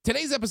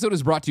Today's episode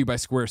is brought to you by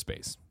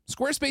Squarespace.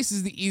 Squarespace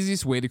is the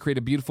easiest way to create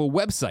a beautiful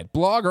website,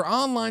 blog, or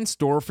online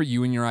store for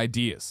you and your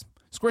ideas.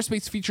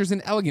 Squarespace features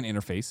an elegant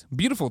interface,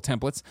 beautiful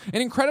templates,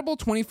 and incredible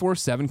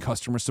 24/7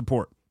 customer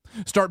support.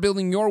 Start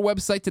building your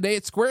website today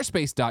at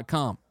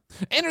squarespace.com.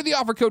 Enter the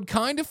offer code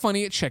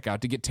KINDOFFUNNY at checkout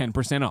to get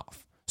 10%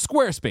 off.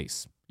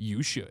 Squarespace.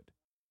 You should.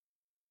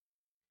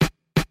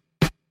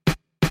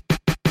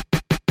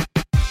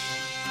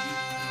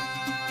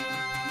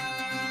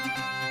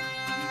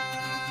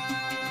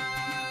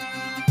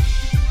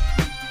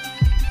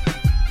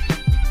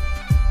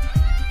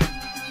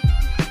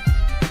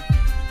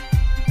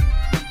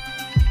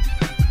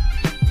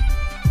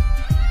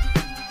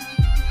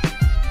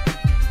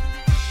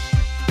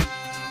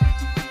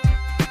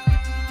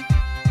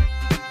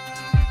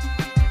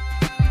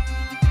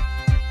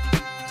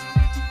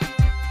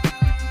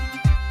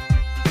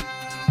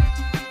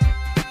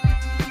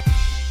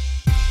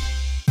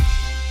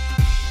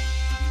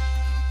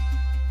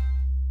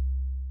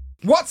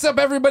 What's up,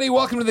 everybody?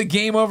 Welcome to the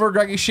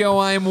GameOverGreggy Show.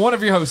 I am one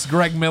of your hosts,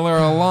 Greg Miller,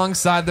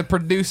 alongside the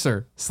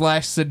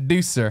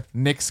producer/seducer,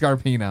 Nick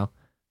Scarpino.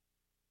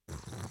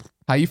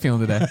 How you feeling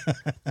today?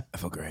 I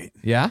feel great.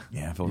 Yeah?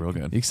 Yeah, I feel real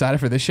good. You excited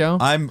for this show?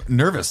 I'm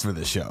nervous for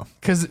this show.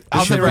 Because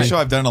This is the first show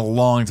I've done in a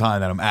long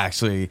time that I'm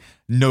actually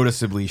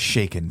noticeably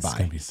shaken by.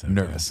 gonna be so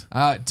nervous.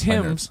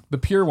 Tim, the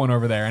pure one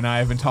over there, and I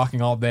have been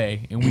talking all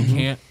day, and we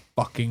can't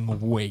fucking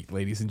wait,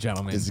 ladies and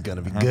gentlemen. This is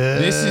gonna be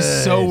good. This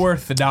is so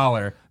worth the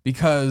dollar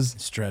because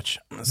Stretch.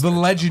 the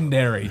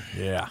legendary,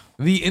 Yeah.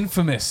 the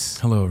infamous,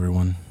 Hello,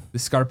 everyone. the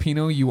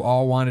Scarpino you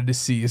all wanted to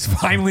see is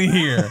finally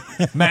here.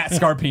 Matt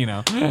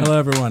Scarpino. Hello,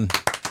 everyone.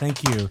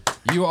 Thank you.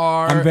 You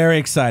are I'm very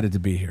excited to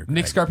be here.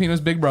 Nick Greg.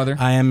 Scarpino's big brother.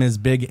 I am his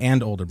big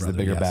and older brother. The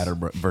bigger, yes. badder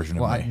version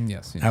of me.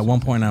 Yes. At one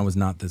point, I was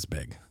not this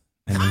big,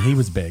 and then he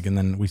was big, and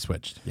then we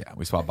switched. Yeah,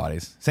 we swap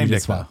bodies. Same We did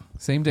dick swap. though.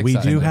 Same dick We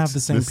size. do have the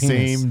same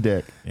penis. Same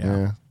dick.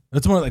 Yeah.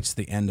 It's more like just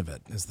the end of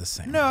it is the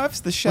same. No, it's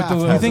the shaft. the-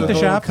 You think the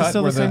little shaft cut is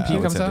still where the same the- penis? I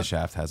would comes say the out?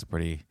 shaft has a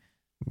pretty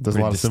There's a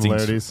lot of distinct-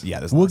 similarities. Yeah,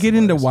 there's We'll get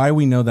into similarities. why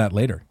we know that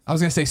later. I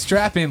was going to say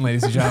strap in,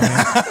 ladies and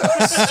gentlemen.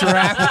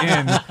 Strap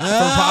in for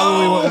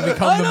probably what will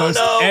become the most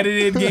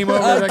edited Game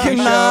Over Reggae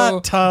show.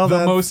 tell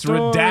The most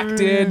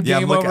redacted Yeah,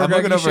 Game I'm Over looking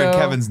Reggae over at show.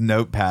 Kevin's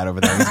notepad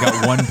over there. He's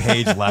got one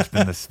page left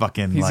in this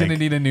fucking He's like going to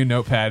need a new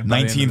notepad.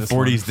 by the end of this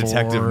 1940s one,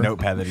 detective for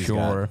notepad that he's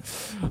got.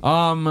 got.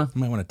 You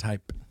might want to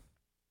type.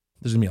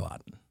 There's gonna be a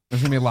lot.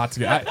 There's going to be a lot to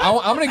get.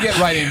 I'm going to get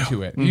right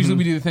into it. Usually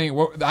we do the thing.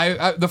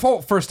 The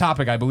whole first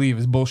topic, I believe,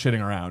 is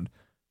bullshitting around.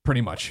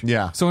 Pretty much.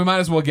 Yeah. So we might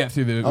as well get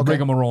through the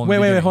rigmarole. in the Wait,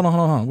 beginning. hold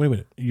on.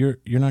 Wait. You're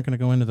not gonna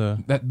go into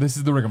the. This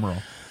is the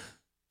rigmarole.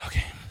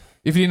 Okay.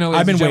 If you didn't know, ladies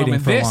I've been and waiting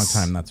gentlemen, for a long this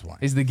time. That's why.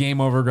 is the Game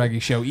Over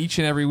Greggy Show. Each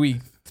and every week,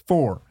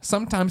 4,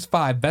 sometimes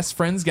 5 best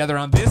friends gather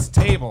on this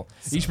table,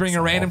 each bring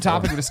a random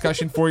topic of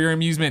discussion for your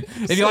amusement.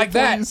 If you like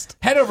that,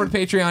 head over to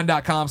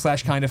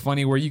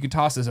patreon.com/kindafunny, where you can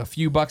toss us a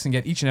few bucks and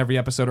get each and every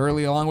episode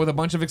early, along with a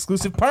bunch of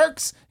exclusive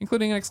perks,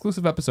 including an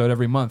exclusive episode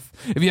every month.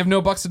 If you have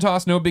no bucks to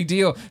toss, no big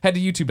deal. Head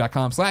to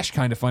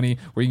youtube.com/kindafunny,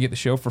 where you can get the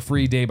show for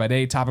free day by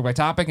day, topic by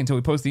topic, until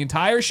we post the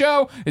entire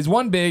show as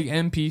one big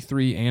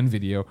MP3 and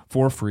video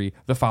for free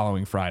the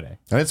following Friday.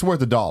 And it's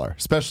worth $1,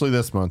 especially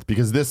this month,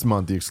 because this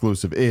month the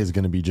exclusive is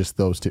going to be just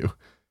those two.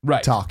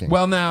 Right. Talking.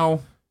 Well, now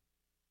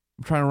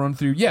I'm trying to run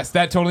through. Yes,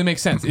 that totally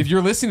makes sense. If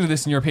you're listening to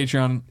this and you're a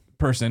Patreon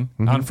person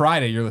on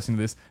Friday, you're listening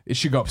to this, it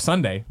should go up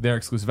Sunday, their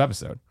exclusive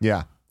episode.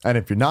 Yeah. And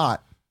if you're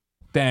not,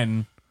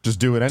 Then just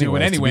do it anyway.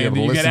 do it anyway, and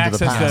you get access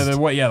to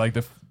the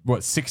past.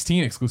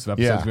 16 exclusive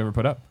episodes Yeah. we ever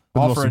put up,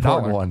 The all most for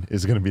important $1. one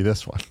is going to be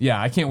this one. Yeah,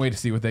 I can't wait to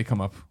see what they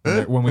come up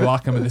when we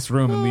lock them in this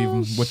room and leave them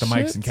with the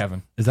mics and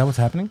Kevin. Is that what's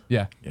happening?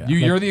 Yeah, Yeah.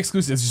 you're the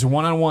exclusive. It's just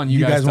one-on-one. You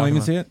guys won't talking even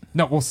about- see it?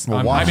 No, We'll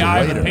I'm watch it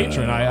a later.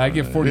 patron. I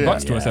give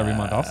 $40 to us every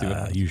month. I'll see what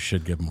happens. You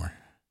should give more.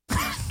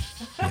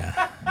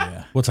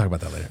 Yeah. We'll talk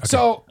about that later. Okay.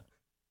 So,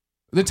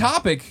 the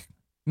topic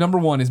number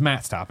one is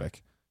Matt's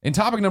topic. And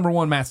topic number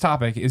one, Matt's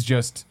topic, is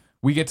just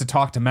we get to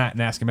talk to Matt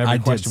and ask him every I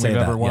did question say we've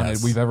ever that, wanted.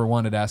 yes. We've ever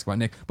wanted to ask about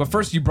Nick. But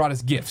first, you brought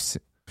us gifts.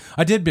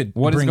 I did bring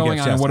What is going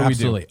gifts, on and yes, what do we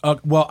do?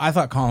 absolutely. Well, I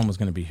thought Colin was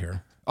going to be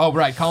here. Oh,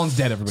 right. Colin's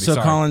dead. Everybody. So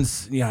Sorry.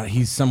 Colin's,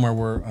 he's somewhere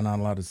we're not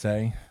allowed to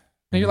say.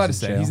 No, you're allowed to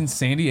He's in say jail. he's in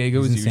San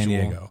Diego He's as in San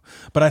usual. Diego.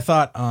 But I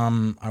thought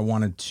I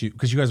wanted to,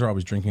 because you guys are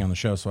always drinking on the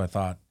show, so I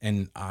thought,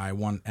 I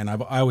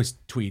always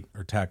tweet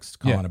or text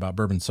Colin Yeah. about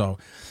bourbon, so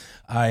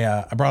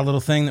I brought a little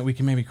thing that we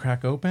can maybe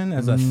crack open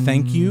as a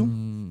thank you,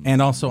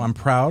 and also I'm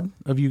proud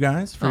of you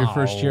guys for your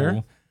first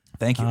year.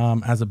 Thank you.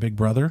 As a big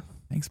brother.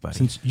 Thanks, buddy.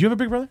 Since you have a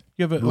big brother,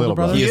 you have a Little little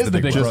brother. brother. He is the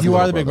big brother. You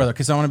are little the big brother. brother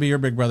because I want to be your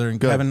big brother, and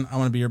Good. Kevin, I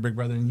want to be your big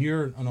brother, and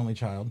you're an only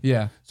child.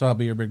 Yeah. So I'll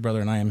be your big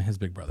brother, and I am his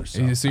big brother.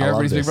 So So you're I love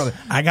everybody's big this. brother.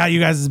 I got you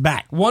guys'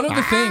 back. One of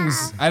the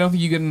things I don't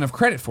think you get enough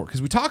credit for,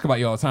 because we talk about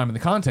you all the time in the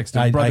context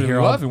of I brotherly hear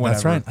all- love and whatever.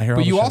 that's right. I hear all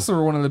but the you shows. also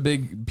were one of the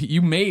big.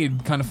 You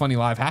made Kind of Funny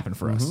Live happen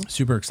for us.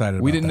 Super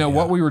excited. We about didn't that, know yeah.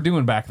 what we were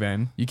doing back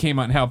then. You came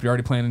out and helped. You're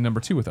already planning number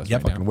 2 with us.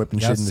 Yep. Right Fucking now. whipping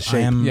Yes, shit into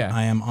shape. I Yeah.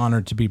 am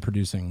honored to be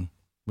producing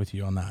with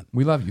you on that.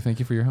 We love you. Thank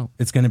you for your help.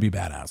 It's going to be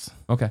badass.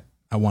 Okay.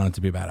 I want it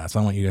to be badass.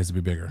 I want you guys to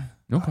be bigger,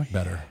 Okay.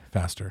 better,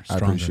 faster, I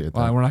stronger. appreciate that.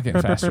 Well, we're not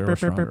getting faster or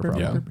stronger,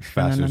 probably. Yeah,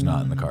 faster's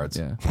not in the cards.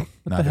 Yeah.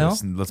 the hell?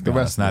 Let's be The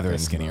rest honest. of the Neither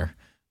is things, skinnier.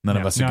 None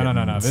of us are No.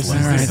 getting This is-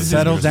 slim. All right, this is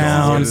settle just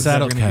down, going good.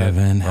 settle, This is gonna be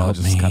Kevin. We're all Help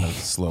just me. kind of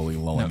slowly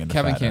lulling into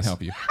Kevin fatness. can't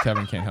help you.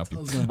 Kevin can't help you.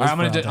 All gonna right, I'm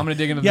gonna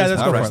dig into Yeah, this.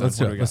 let's go All for right, it. Let's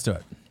do What it. we Let's got? do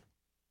it.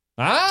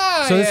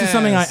 Ah, So this is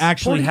something I yes.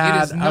 actually 40, had.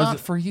 It is I was- not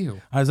for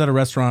you. I was at a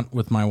restaurant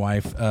with my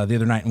wife the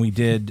other night,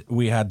 and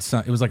we had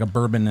some. It was like a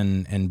bourbon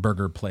and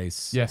burger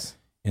place. Yes.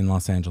 In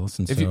Los Angeles,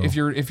 and If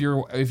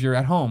you're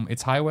at home,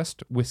 it's High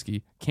West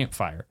whiskey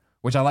campfire,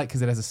 which I like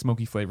because it has a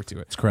smoky flavor to it.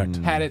 That's correct.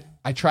 Had it.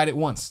 I tried it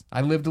once.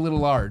 I lived a little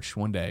large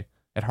one day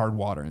at Hard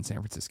Water in San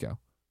Francisco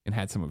and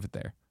had some of it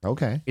there.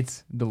 Okay.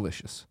 It's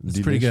delicious. It's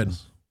pretty good.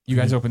 Delicious. You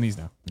guys open these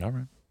now. All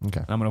right. Okay.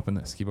 I'm gonna open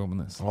this. Keep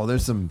opening this. Oh,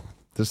 there's some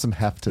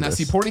heft to Now, this.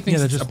 see, Porty thinks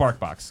they're it's just- a bark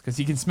box because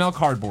he can smell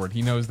cardboard.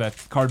 He knows that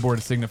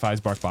cardboard signifies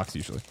bark box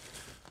usually.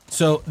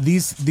 So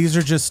these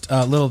are just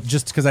little,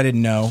 just because I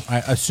didn't know. I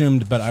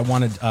assumed, but I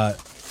wanted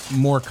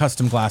more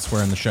custom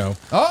glassware in the show.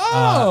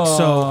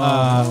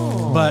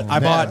 Oh, But I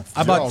Man, bought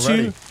you're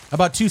already- I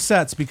bought two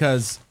sets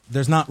because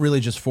there's not really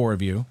just four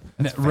of you.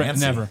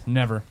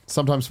 never.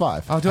 Sometimes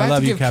 5. Oh, do I I have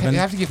love to you, give Kevin. You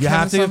have to give you Kevin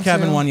have to give some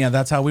Kevin too? one. Yeah,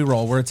 that's how we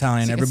roll. We're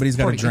Italian. See, Everybody's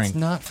got a Porty, drink. It's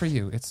not for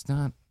you. It's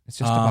not. It's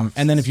just a box.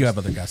 And then if you have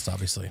other guests,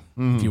 obviously,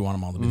 if you want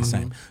them all to be the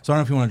same. So I don't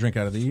know if you want to drink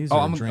out of these. Oh,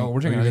 or we're drink, drinking or out you're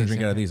of gonna these,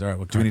 drink yeah. out of these. All right.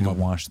 We'll Do we need to crack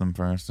 'em open. wash them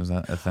first? Is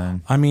that a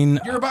thing? I mean,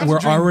 You're about to we're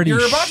drink- already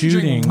you're about to drink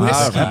shooting this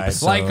whiskey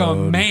episode. like a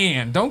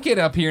man. Don't get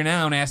up here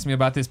now and ask me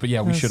about this. But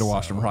yeah, we should have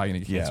washed them. We're probably gonna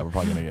get Yeah, cancer. we're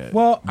probably gonna get.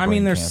 Well, I mean,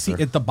 brain there's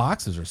cancer. the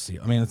boxes are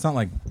sealed. I mean, it's not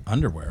like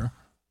underwear.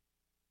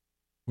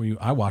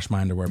 I wash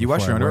my underwear. You before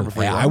wash your I underwear wear it.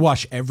 before you Yeah, wear I it?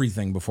 wash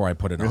everything before I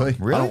put it Really? on.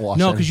 Really? I don't wash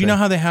No, because you know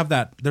anything. how they have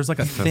that. There's like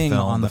a thing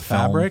film, on the film.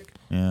 fabric,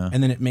 Yeah.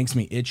 and then it makes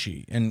me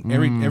itchy. And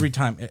every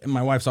time, and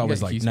my wife's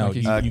always got like, keys, "No, Mikey?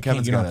 you can't.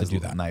 Kevin's You don't got have to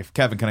his do that." knife.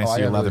 Kevin, can I Oh, see I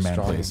your have really Leatherman,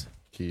 strong please?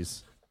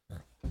 keys.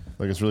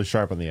 Like it's really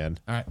sharp on the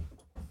end. All right,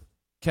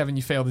 Kevin,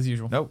 you failed as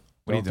usual. Nope.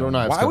 What are you Don't throw doing?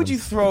 knives, Why would Kevin. you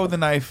throw the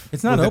knife?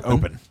 It's not with it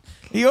open.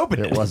 He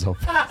opened it. It was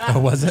open. Oh,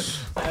 was it?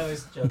 I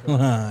was joking.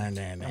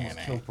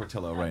 Kill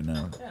Portillo right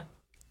now.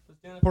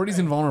 Porty's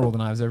invulnerable to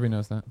knives. Everybody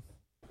knows that.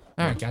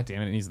 All right, God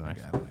damn it, it needs the knife.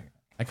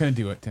 I couldn't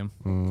do it, Tim.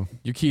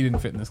 Your key didn't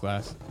fit in this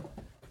glass.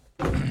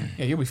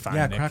 Yeah, you'll be fine.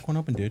 Yeah, Nick. crack one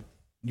open, dude.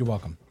 You're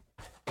welcome.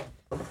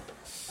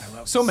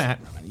 So Matt,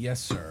 Yes,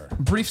 sir.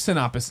 brief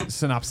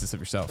synopsis of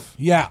yourself.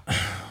 Yeah,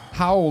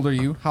 How old are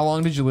you? How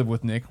long did you live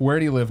with Nick? Where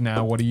do you live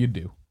now? What do you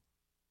do?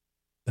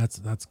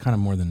 that's kind of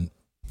more than.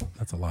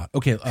 That's a lot.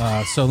 Okay,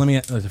 so let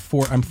me.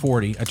 I'm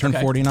 40. I turned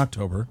Okay. 40 in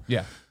October.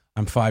 Yeah.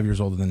 I'm 5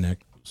 years older than Nick.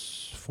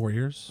 4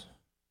 years.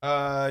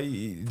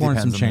 Depends Four and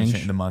some on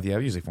change. the month. Yeah,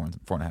 usually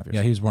 4.5 years.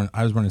 Yeah, he was born.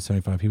 I was born in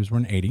 75. He was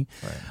born in 80.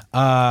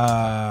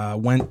 Right.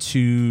 Went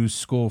to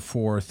school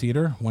for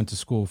theater.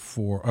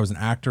 I was an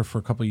actor for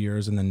a couple of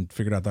years, and then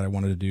figured out that I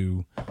wanted to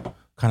do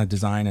kind of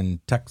design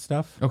and tech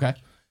stuff. Okay.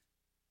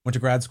 Went to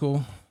grad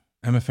school,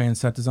 MFA in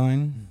set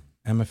design,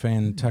 MFA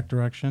in tech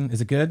direction. Is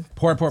it good?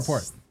 Pour it.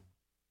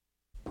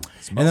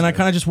 And then I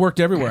kind of just worked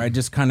everywhere. I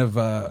just kind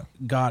of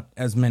got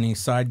as many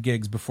side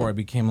gigs before I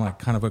became like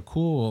kind of a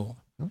cool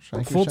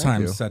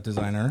full-time set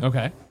designer.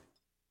 Okay.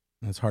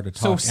 It's hard to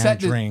So talk and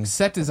drink.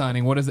 set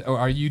designing. What is it?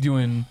 Are you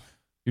doing?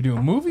 You're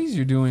doing movies.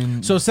 You're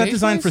doing. So set stage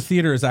design plays? for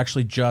theater is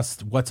actually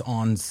just what's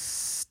on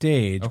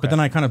stage. Okay. But then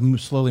I kind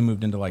of slowly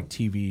moved into like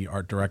TV,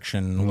 art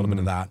direction, a little bit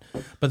of that.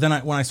 But then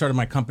when I started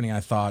my company, I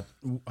thought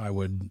I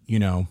would,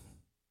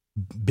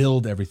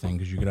 build everything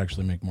because you could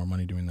actually make more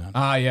money doing that.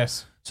 Ah,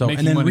 yes. So, Making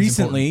and then money's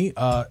recently,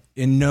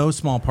 in no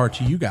small part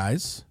to you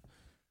guys,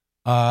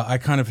 I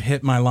kind of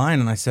hit my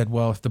line and I said,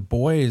 well, if the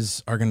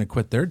boys are going to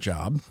quit their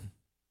job,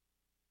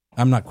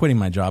 I'm not quitting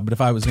my job, but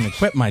if I was going to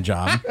quit my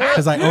job,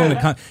 because I own the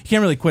company, you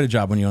can't really quit a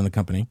job when you own the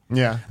company.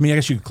 Yeah. I mean, I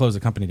guess you could close the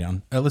company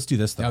down. Let's do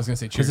this, though. I was gonna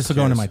say because cheers. this will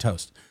go into Cheers. my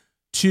toast.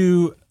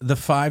 To the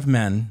 5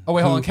 men. Oh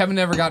wait, hold on. Kevin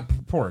never got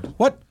poured.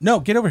 What? No,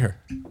 get over here.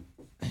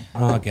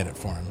 I'll get it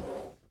for him.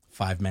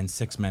 5 men,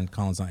 6 men.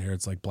 Colin's not here.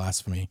 It's like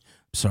blasphemy.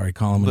 Sorry,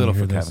 Colin. when little you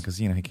hear for this. Kevin because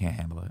he can't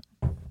handle it.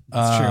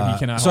 It's true. He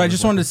cannot. So I hold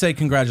just his wanted liquor. to say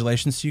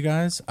congratulations to you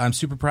guys. I'm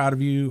super proud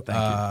of you.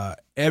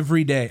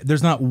 Every day,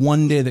 there's not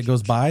one day that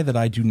goes by that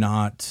I do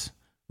not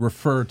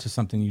refer to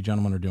something you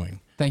gentlemen are doing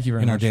Thank you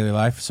very in our much. daily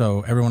life.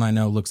 So everyone I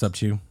know looks up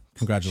to you.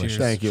 Congratulations.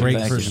 Cheers. Thank you. Great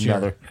Thank first you. year.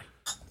 Another.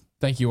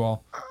 Thank you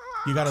all.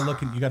 You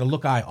gotta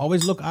look eye.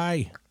 Always look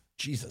eye.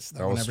 Jesus,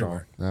 That was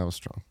strong. That was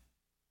strong.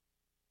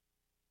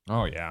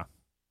 Oh yeah.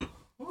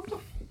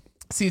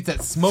 See, it's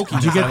that smoky.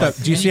 Did you get stuff.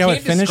 the- do you And see how can't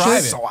it finishes? describe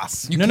it.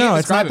 Sauce. You No, can't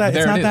it's describe not that. it, but It's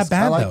there not it that is.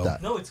 bad I like though.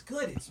 that. No, it's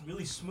good. It's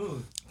really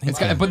smooth. It's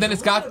got, but then There's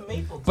it's a lot got, of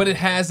maple to but it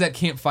has that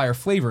campfire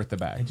flavor at the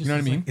back. You know what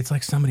I mean? It's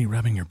like somebody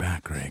rubbing your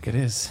back, Greg. It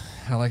is.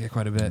 I like it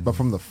quite a bit. But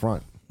from the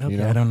front. Okay, You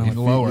know? I don't know. And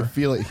what- lower. You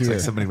feel it It's here. like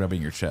somebody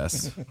rubbing your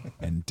chest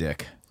and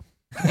dick.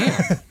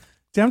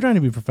 See, I'm trying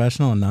to be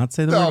professional and not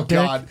say the Oh word dick.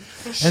 God!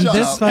 And Shut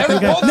this up. fucking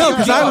guy. both of No, you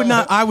because give I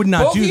up. would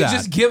not Both do of you that.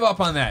 just give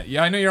up on that.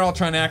 Yeah, I know you're all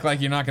trying to act like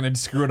you're not going to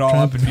screw it all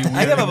up and be weird.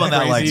 I give up on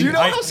that, like, Do you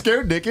know I- how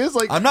scared Nick is?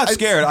 Like I'm not I-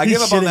 scared. I he's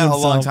gave up on shitting that a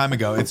long himself. time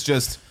ago. It's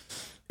just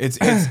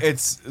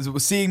It's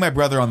seeing my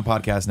brother on the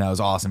podcast now is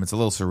awesome. It's a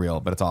little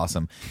surreal, but it's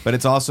awesome. But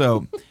it's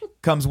also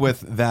comes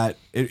with that.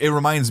 It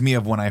reminds me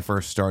of when I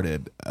first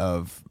started.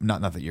 Of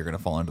not that you're going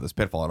to fall into this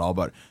pitfall at all,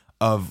 but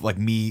of like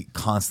me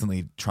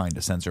constantly trying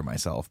to censor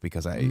myself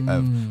because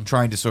of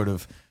trying to sort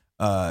of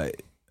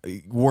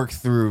work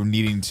through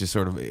needing to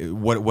sort of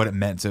what it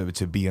meant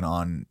to be an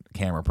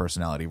on-camera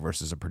personality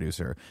versus a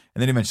producer,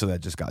 and then eventually that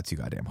just got too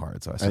goddamn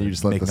hard. So I started And you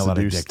just let the making a lot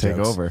of seduce dick take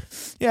jokes. over.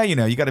 Yeah,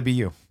 you got to be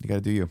you. You got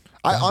to do you.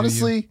 I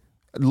honestly,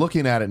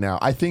 looking at it now,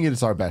 I think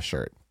it's our best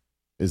shirt.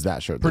 Is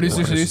that shirt? that Producer,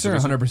 we're wearing.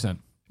 seducer, 100%.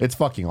 It's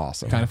fucking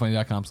awesome.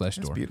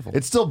 Kindoffunny.com/store. It's beautiful.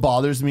 It still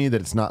bothers me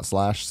that it's not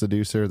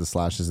 /seducer. The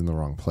slash is in the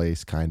wrong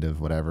place, kind of,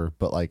 whatever.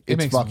 But like, It it's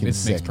makes, fucking it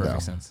sick, makes perfect though.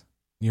 sense.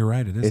 You're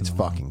right. It is. It's in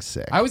the fucking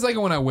sick. I always like it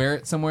when I wear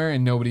it somewhere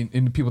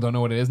and people don't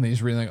know what it is and they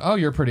just read like, oh,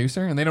 you're a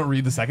producer, and they don't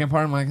read the second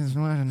part. I'm like,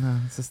 no,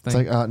 it's this thing.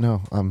 It's like,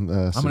 no, I'm.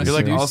 gonna seducer. You're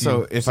like, seduce also,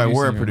 you. if I were a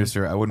Seducing you.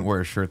 producer, I wouldn't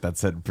wear a shirt that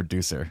said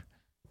producer.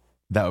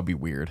 That would be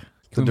weird.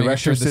 the Can we make a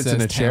director shirt that sits in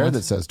says a chair talent?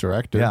 that says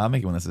director. Yeah, I'll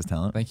make you one that says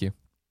talent. Thank you.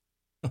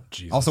 Oh,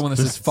 Jesus. Also, one that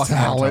says fucking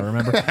Talent.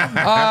 Avatar, remember?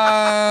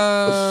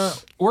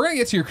 We're going to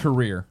get to your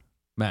career,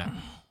 Matt.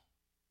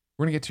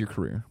 We're going to get to your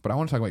career, but I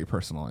want to talk about your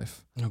personal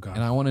life. Oh God.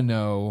 And I want to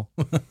know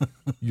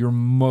your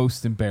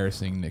most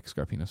embarrassing Nick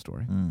Scarpino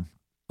story.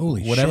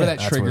 Holy Whatever shit. that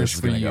that's where triggers this is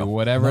for gonna you, go.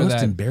 whatever Most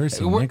that.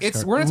 embarrassing We're Nick going to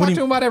Scarpino. talk What to do him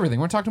you- about everything.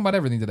 We're talking about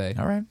everything today.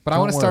 All right. But I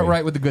want to start worry.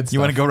 right with the good stuff. You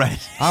want to go right?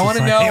 I want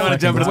to know. You want to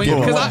jump into the Give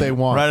pool? them Because what they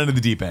want. Right into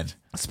the deep end.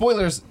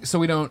 Spoilers, so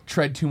we don't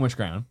tread too much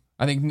ground.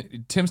 I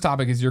think Tim's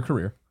topic is your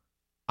career.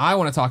 I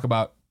want to talk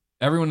about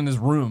everyone in this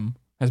room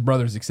has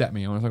brothers except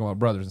me. I want to talk about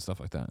brothers and stuff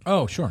like that.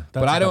 Oh, sure.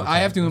 But I don't. I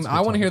have to.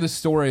 I want to hear the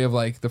story of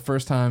like the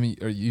first time you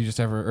just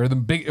ever, or the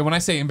big. When I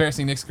say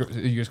embarrassing Nick,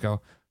 you just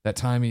go that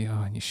time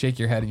and you shake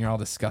your head and you're all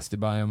disgusted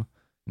by him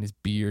and his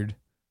beard.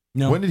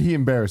 No. When did he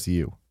embarrass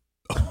you?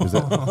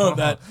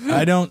 that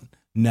I don't.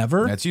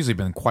 Never. That's usually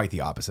been quite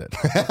the opposite.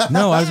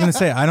 No, I was going to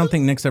say I don't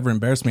think Nick's ever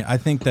embarrassed me. I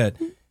think that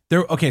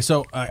there. Okay,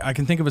 so I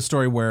can think of a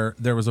story where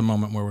there was a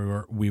moment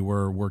where we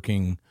were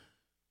working.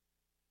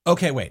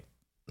 Okay, wait.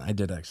 I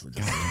did actually.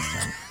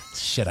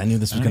 Shit, I knew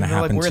this was going to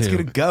happen where too. it's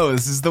going to go.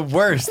 This is the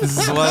worst. This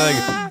is like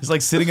it's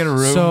like sitting in a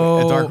room,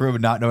 So- a dark room,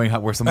 and not knowing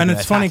where someone. And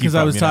it's funny because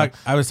I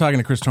was talking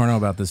to Chris Torno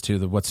about this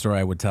too. What story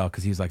I would tell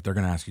because he's like they're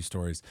going to ask you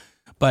stories,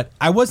 but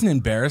I wasn't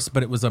embarrassed.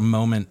 But it was a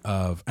moment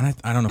of, and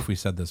I don't know if we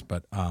said this,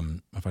 but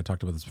if I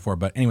talked about this before,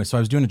 but anyway, so I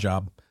was doing a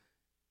job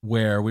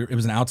where it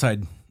was an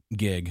outside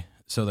gig,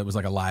 so that was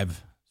like a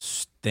live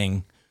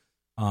thing,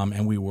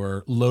 and we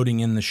were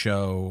loading in the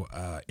show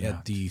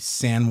at the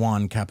San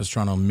Juan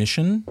Capistrano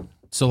mission.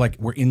 So like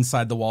we're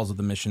inside the walls of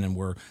the mission and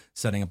we're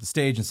setting up the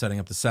stage and setting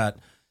up the set.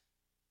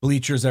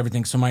 Bleachers,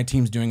 everything. So my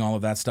team's doing all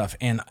of that stuff.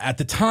 And at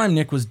the time,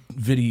 Nick was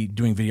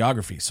doing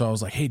videography. So I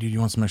was like, "Hey, dude, you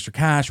want some extra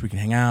cash? We can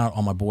hang out.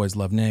 All my boys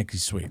love Nick.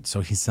 He's sweet."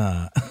 So he's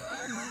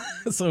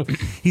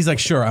he's like,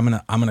 "Sure, I'm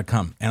gonna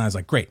come." And I was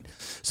like, "Great."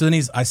 So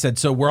then I said,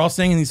 "So we're all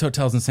staying in these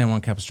hotels in San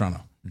Juan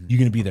Capistrano. You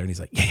gonna be there?" And he's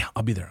like, "Yeah,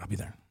 I'll be there.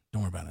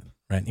 Don't worry about it."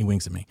 Right? And he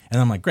winks at me, and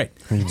I'm like, "Great."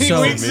 He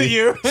winks at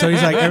you. So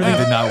he's like, "Everything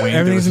did not wink.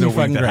 There Everything's was gonna no be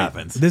fucking wink that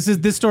great." happens.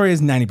 This story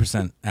is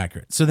 90%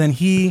 accurate. So then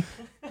he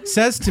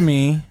says to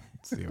me,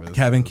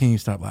 Kevin, can you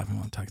stop laughing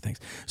while I'm talking? Thanks.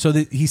 So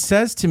he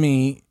says to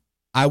me,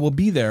 I will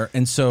be there.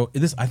 And so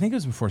I think it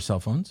was before cell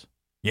phones.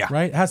 Yeah.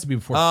 Right? It has to be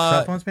before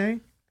cell phones, maybe?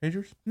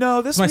 Pagers?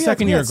 No, this It's my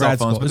second year of grad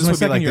school. But This this is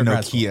would my be like second the year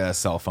of grad school. Nokia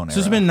cell phone era. So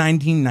this has been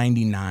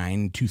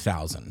 1999,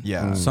 2000.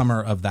 Yeah.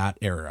 Summer of that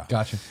era.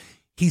 Gotcha.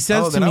 He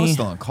says to then I was me,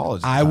 still in college.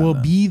 at the I time will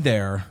then. be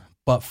there,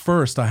 but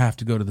first I have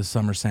to go to the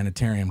Summer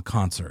Sanitarium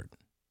concert.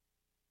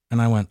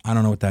 And I went, I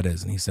don't know what that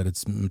is. And he said,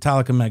 it's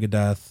Metallica,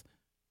 Megadeth,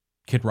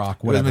 Kid Rock,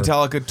 It was whatever.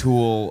 Metallica,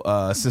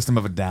 Tool, System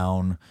of a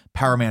Down,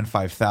 Power Man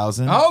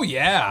 5000. Oh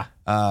yeah.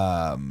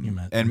 You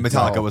meant- And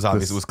Metallica No,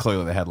 was was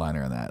clearly the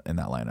headliner in that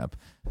lineup.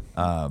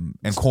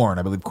 And Korn,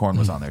 I believe Korn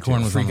was on there too.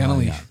 Korn was on Freak the on a line,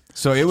 leash. yeah.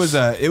 So it was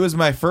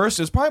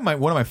probably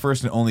one of my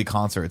first and only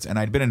concerts, and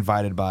I'd been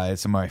invited by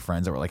some of my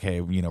friends that were like, "Hey,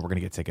 we're gonna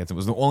get tickets." It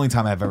was the only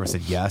time I've ever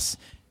said yes,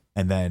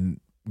 and then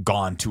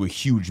gone to a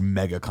huge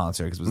mega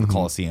concert because it was the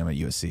Coliseum at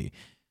USC,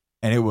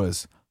 and it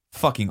was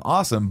fucking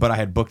awesome. But I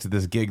had booked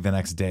this gig the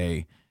next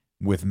day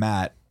with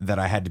Matt that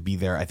I had to be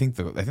there. I think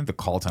the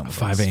call time was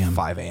 5 a.m.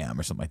 5 a.m.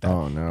 or something like that.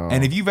 Oh, no.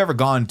 And if you've ever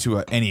gone to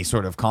any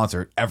sort of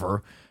concert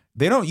ever,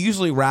 they don't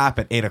usually wrap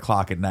at 8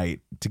 o'clock at night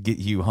to get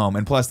you home.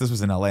 And plus, this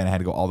was in LA, and I had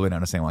to go all the way down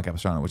to San Juan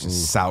Capistrano, which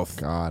is South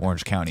God.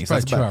 Orange County. It's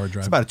about a 2-hour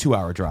drive. It's about a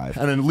 2-hour drive.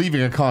 And then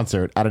leaving a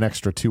concert at an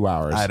extra 2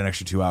 hours. I had an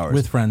extra 2 hours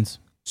With friends.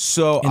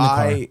 So in the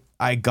car.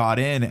 I got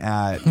in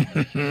at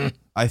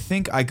I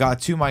think I got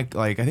to my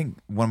I think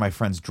one of my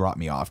friends dropped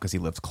me off because he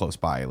lived close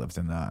by. He lived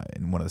in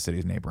one of the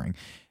cities neighboring,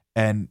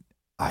 and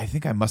I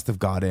think I must have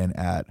got in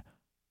at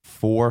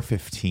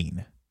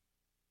 4:15.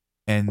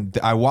 And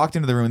I walked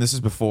into the room. This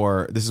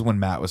is when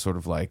Matt was sort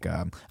of like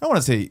I don't want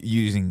to say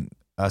using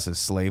us as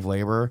slave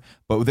labor,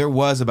 but there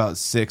was about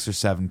 6 or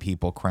 7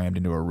 people crammed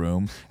into a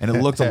room, and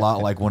it looked a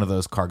lot like one of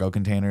those cargo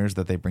containers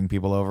that they bring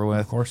people over with.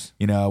 Of course.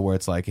 Where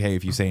it's like, hey,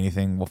 if you say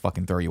anything, we'll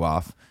fucking throw you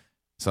off.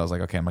 So I was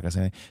like, okay, I'm not gonna say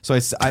anything. So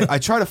I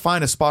try to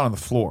find a spot on the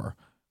floor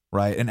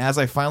right? And as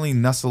I finally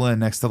nestle in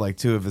next to like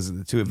two of his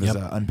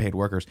unpaid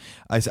workers,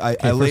 I lay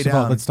First of down.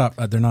 all, let's stop.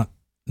 They're not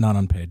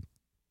unpaid.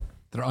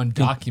 They're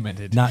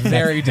undocumented. Not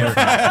very different.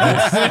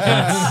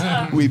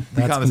 we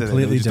That's commented that.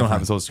 completely We just don't have different.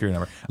 his social security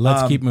number.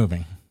 Let's keep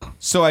moving.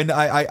 So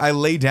I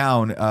lay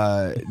down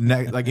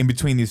like in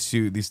between these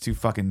two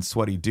fucking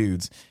sweaty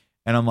dudes,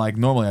 and I'm like,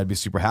 normally I'd be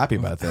super happy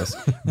about this,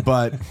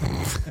 but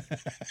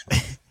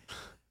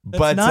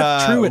That's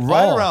not true at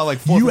right all. around like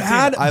 4:15, you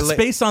had I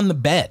space on the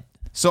bed.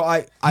 So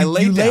I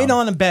laid You down. laid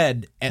on a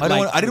bed. At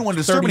I didn't want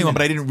to disturb anyone,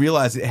 but I minutes. didn't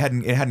realize it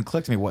hadn't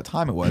clicked to me what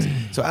time it was.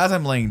 So as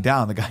I'm laying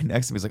down, the guy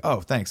next to me is like,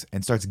 "Oh, thanks,"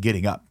 and starts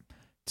getting up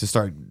to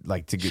start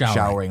like to get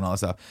showering and all that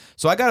stuff.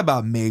 So I got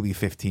about maybe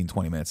 15,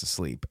 20 minutes of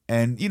sleep.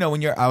 And you know,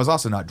 I was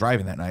also not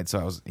driving that night, so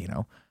I was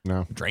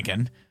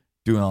drinking,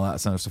 doing all that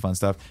sort of fun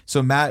stuff.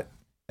 So Matt,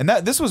 and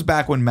this was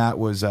back when Matt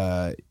was.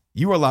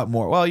 You were a lot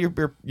more. Well, you're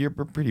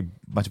pretty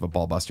much of a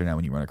ball buster now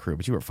when you run a crew,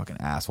 but you were a fucking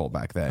asshole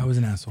back then. I was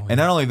an asshole. And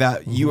not only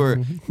that, you were.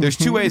 There's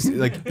two ways.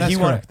 Like That's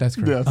correct. That's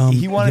correct.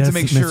 He wanted to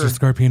make sure.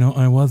 Mr. Scarpino,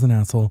 I was an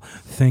asshole.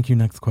 Thank you.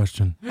 Next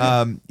question.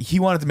 He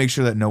wanted to make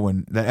sure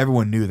that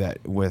everyone knew that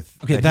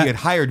he had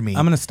hired me.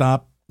 I'm going to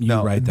stop you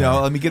right there.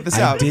 No, let me get this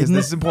out because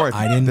this is important.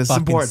 I didn't this is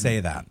fucking important.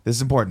 say that. This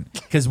is important.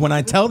 Because when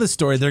I tell this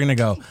story, they're going to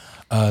go,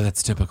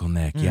 that's typical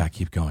Nick. Yeah,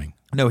 keep going.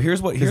 No,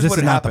 here's what This is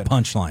not happened. the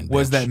punchline.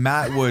 Was bitch. that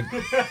Matt would Go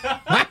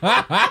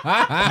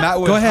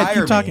ahead, hire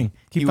keep me. talking.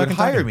 Keep He would fucking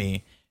hire talking.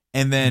 me,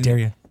 and then Dare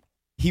you?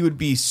 he would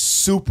be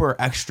super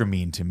extra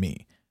mean to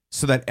me,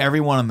 so that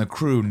everyone on the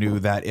crew knew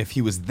that if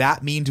he was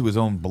that mean to his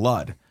own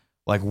blood,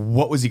 like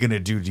what was he going to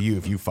do to you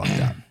if you fucked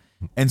up?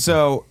 And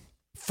so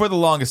for the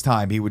longest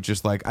time, he would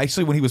just like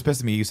actually when he was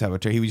pissed at me, he used to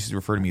have he used to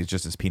refer to me as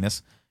just his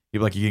penis. He'd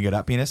be like, "You can get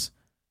up, penis."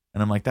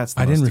 And I'm like, that's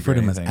the I didn't most refer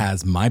to him degrading thing.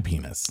 as my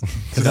penis.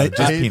 Just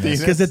penis.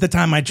 Because at the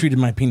time I treated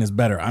my penis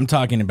better. I'm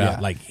talking about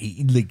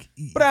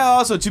But I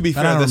also, to be But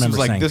I fair, don't this was remember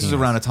saying this was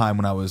penis. around a time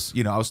when I was,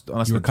 I was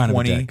You were kind of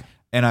a 20, dick.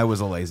 and I was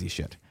a lazy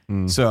shit.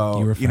 So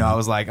You were I fat.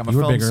 was like, I'm a You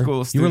were film bigger. school You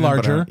were student.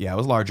 but, larger. I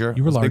was larger.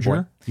 you were I was a big boy.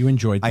 larger. You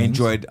enjoyed I things.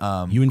 enjoyed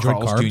You enjoyed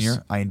Carl's carbs.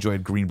 Jr. I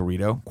enjoyed green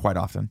burrito quite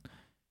often.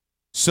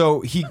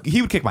 So he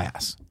would kick my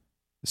ass.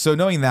 So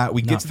knowing that,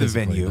 we get Not to the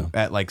physically, venue though.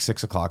 at like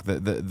 6:00.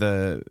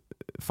 The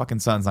fucking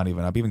sun's not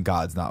even up. Even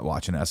God's not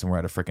watching us, and we're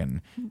at a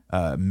freaking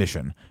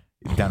mission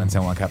down in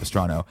San Juan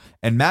Capistrano.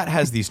 And Matt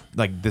has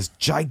this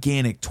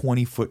gigantic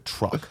 20-foot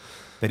truck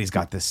that he's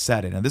got this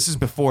set in. And this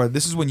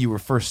is when you were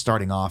first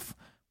starting off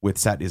with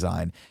set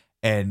design.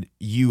 And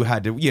you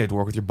had to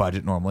work with your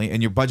budget normally,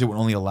 and your budget would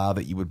only allow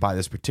that you would buy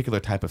this particular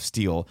type of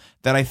steel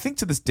that I think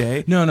to this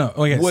day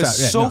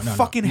was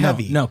fucking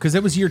heavy. No, because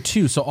it was year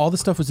 2, so all the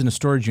stuff was in a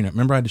storage unit.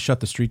 Remember, I had to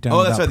shut the street down.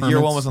 Oh, that's without right. Year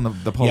permits? 1 was on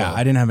the polo. Yeah,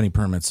 I didn't have any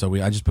permits, so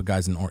I just put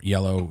guys in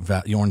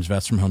orange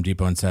vests from Home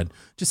Depot and said,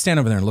 just stand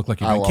over there and look like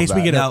you're I in love case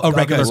we that. get a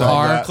regular so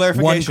car,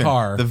 clarification, one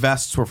car. the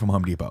vests were from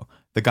Home Depot.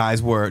 The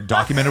guys were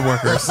documented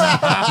workers.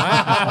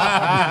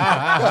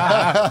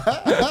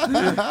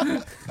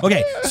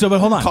 Okay, so but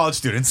hold on. College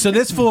students. So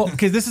this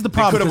because this is the They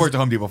problem. could have 'cause, worked at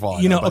Home Depot for all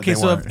I You know, know, but okay, they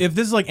so weren't. if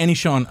this is like any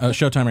show on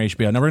Showtime or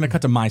HBO, now we're going to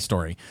cut to my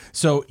story.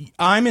 So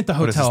I'm at the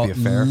What is this, hotel The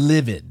Affair?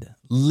 livid.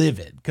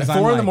 Because At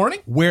 4 in the morning?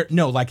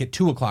 Like at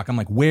 2:00. I'm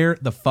like, where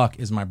the fuck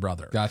is my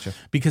brother? Gotcha.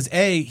 Because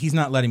he's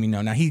not letting me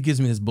know. Now he gives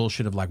me this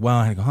bullshit of like, well,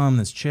 I had to go home,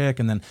 this chick,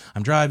 and then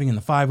I'm driving and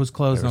the 5 was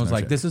closed. And I was no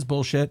like, chick. this is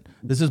bullshit.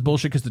 This is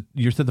bullshit because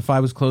you said the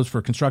 5 was closed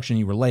for construction.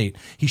 You were late.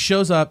 He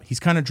shows up.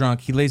 He's kind of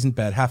drunk. He lays in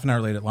bed. Half an hour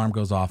later, alarm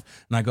goes off.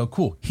 And I go,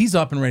 cool. He's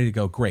up and ready to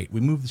go. Great.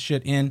 We move the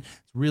shit in. It's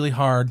really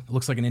hard. It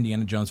looks like an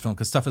Indiana Jones film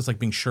because stuff is like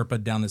being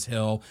Sherpa'd down this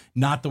hill.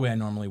 Not the way I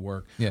normally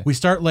work. Yeah. We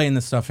start laying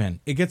this stuff in.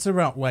 It gets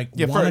around like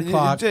 1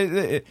 o'clock.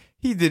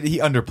 He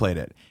underplayed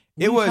it. What are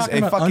It you was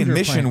talking a about fucking underplaying?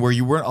 mission where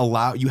you weren't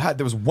allowed.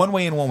 There was one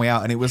way in, one way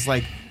out, and it was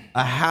like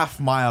a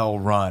half-mile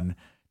run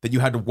that you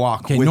had to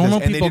walk. Okay, with normal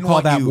this, and people they didn't call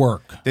want that you,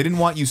 work. They didn't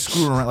want you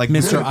screwing around. Like,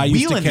 Mister, I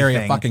used to carry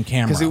a fucking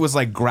camera. because it was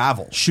like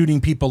gravel. Shooting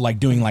people like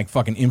doing like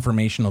fucking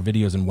informational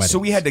videos and weddings. So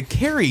we had to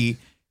carry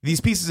these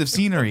pieces of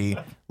scenery,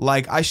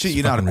 like I shit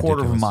you not, a fucking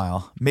quarter ridiculous. of a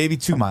mile, maybe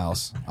 2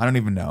 miles. I don't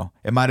even know.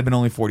 It might have been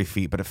only 40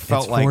 feet, but it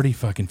felt it's like 40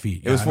 fucking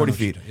feet. It was I don't 40 know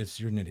feet. shit.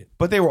 You're an idiot.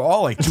 But they were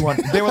all like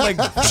 200. They were like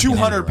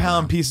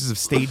 200-pound pieces of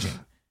staging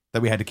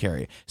that we had to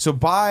carry. So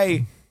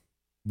by,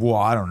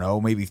 I don't know,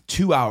 maybe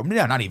 2 hours,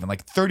 no, not even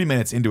like 30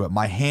 minutes into it,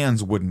 my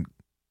hands wouldn't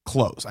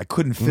close. I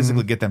couldn't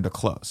physically get them to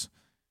close.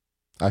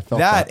 I felt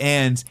That that.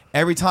 and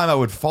every time I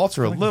would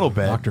falter a little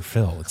bit, Dr.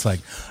 Phil, it's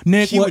like,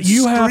 Nick, he what would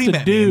you have scream to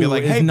at me and do be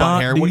like, is "Hey,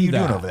 not Butthair, do what are you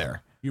that. doing over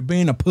there?" You're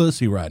being a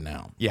pussy right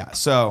now. Yeah.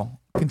 So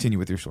continue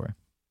with your story.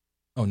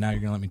 Oh, now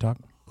you're gonna let me talk?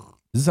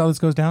 Is this how this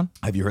goes down?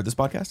 Have you heard this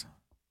podcast?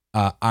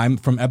 I'm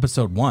from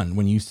episode 1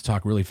 when you used to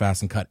talk really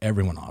fast and cut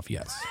everyone off.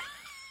 Yes.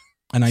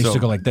 And I used So, to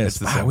go like it's this.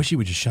 the I same. wish he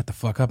would just shut the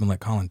fuck up and let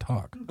Colin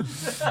talk.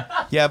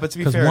 Yeah, but to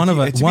be Because fair, one of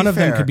to be them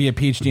fair- could be a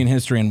PhD in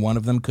history and one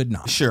of them could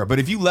not. Sure, but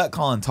if you let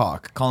Colin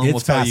talk, Colin will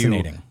It's tell you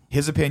fascinating.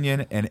 his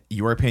opinion and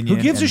your opinion.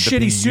 Who gives and a the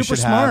shit? He's opinion you super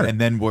should have, smart. and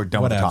then we're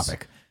done with the Whatevs.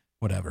 topic.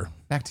 whatever.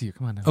 Back to you.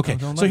 Come on now. Okay,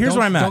 so here's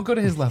where I'm at. Don't go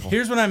to his level.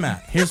 Here's what I'm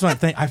at. Here's what I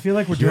think. I feel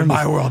like we're doing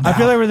my this. world I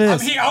feel like we're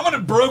this. I'm going to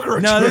broker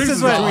a No, this truce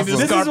is what between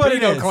this the is what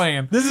it Scarpino is.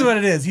 clan. This is what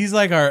it is. He's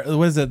like our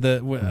what is it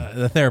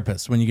the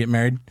therapist when you get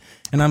married,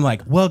 and I'm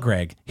like, well,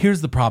 Greg, here's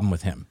the problem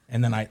with him,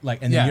 and then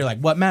then you're like,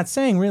 what Matt's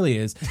saying really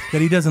is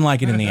that he doesn't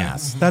like it in the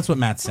ass. That's what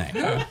Matt's saying.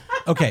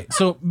 Okay,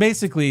 so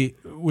basically,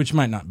 which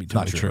might not be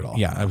totally true at all.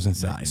 Yeah, I was gonna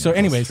say. Not So, even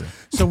anyways, close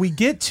so we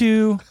get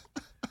to.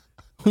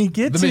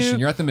 The mission.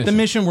 You're at the mission. The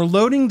mission. We're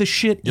loading the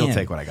shit in. You'll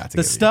take what I got to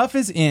The give you. stuff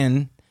is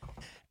in,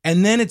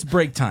 and then it's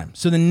break time.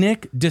 So the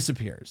Nick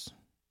disappears,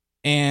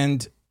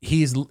 and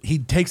he's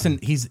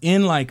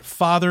in like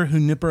Father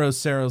Junipero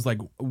Cerro's like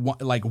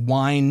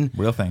wine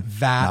Real thing.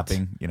 vat. Not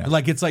being,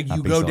 Like it's like not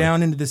you being go silly.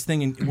 down into this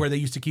thing where they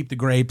used to keep the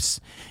grapes,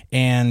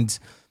 and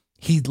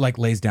he like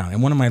lays down.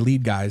 And one of my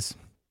lead guys,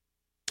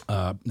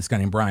 this guy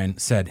named Brian,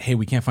 said, "Hey,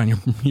 we can't find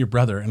your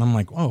brother." And I'm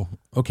like, "Oh,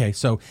 okay."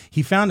 So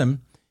he found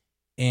him,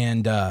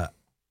 and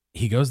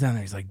he goes down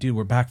there. He's like, dude,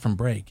 we're back from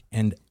break.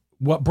 And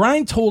what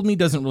Brian told me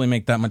doesn't really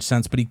make that much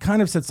sense, but he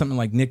kind of said something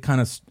like Nick kind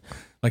of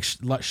like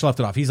sloughed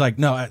it off. He's like,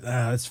 no,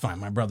 it's fine.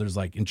 My brother's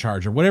like in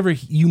charge or whatever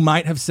you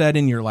might have said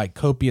in your like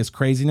copious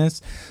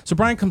craziness. So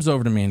Brian comes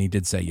over to me and he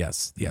did say,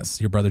 yes,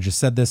 your brother just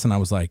said this. And I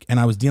was like, and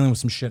I was dealing with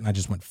some shit and I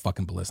just went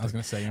fucking ballistic. I was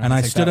going to say, and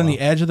I stood on the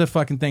edge of the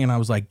fucking thing and I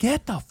was like,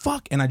 get the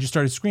fuck. And I just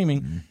started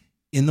screaming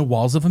in the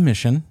walls of a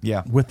mission.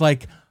 Yeah. With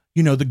like,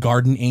 the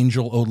garden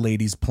angel old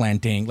ladies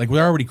planting. Like,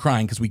 we're already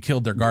crying because we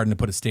killed their garden to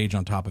put a stage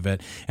on top of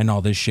it and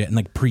all this shit. And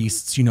like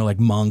priests, like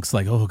monks,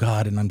 like, oh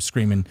God. And I'm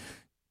screaming,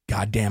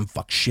 goddamn,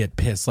 fuck, shit,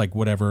 piss, like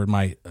whatever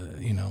my,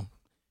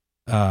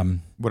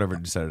 whatever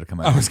decided to come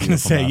out. I was going to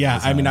say, yeah.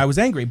 I mean, I was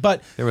angry,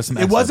 but There was some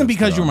it wasn't expletives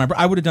because you put were on. my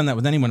I would have done that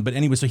with anyone. But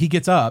anyway, so he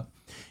gets up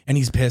and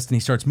he's pissed and he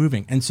starts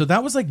moving. And so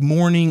that was like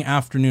morning,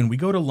 afternoon. We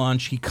go to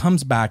lunch. He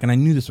comes back and I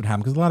knew this would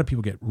happen because a lot of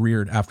people get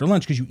reared after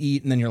lunch because you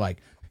eat and then you're like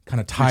kind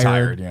of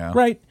tired. yeah.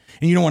 Right.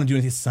 And you don't want to do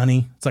anything. It's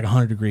sunny. It's like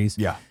 100 degrees.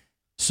 Yeah.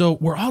 So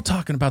we're all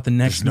talking about the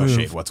next There's no move.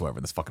 shade whatsoever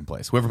in this fucking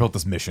place. Whoever built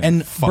this mission.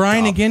 And fucked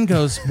Brian up. again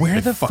goes, where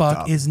the fucked fuck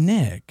up. is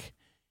Nick?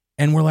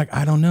 And we're like,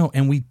 I don't know.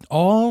 And we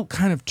all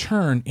kind of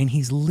turn and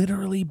he's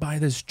literally by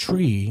this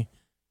tree.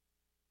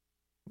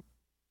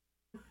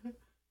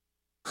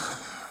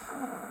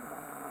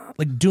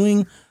 Like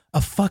doing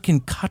a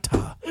fucking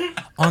kata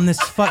on this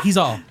he's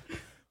all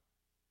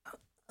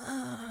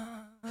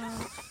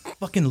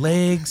fucking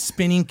legs,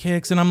 spinning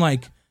kicks. And I'm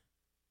like,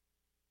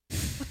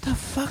 what the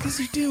fuck is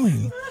he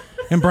doing?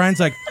 And Brian's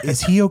like,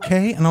 is he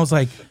okay? And I was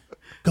like,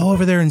 go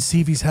over there and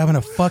see if he's having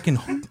a fucking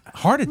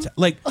heart attack.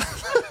 Like,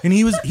 and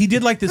he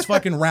did like this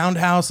fucking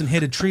roundhouse and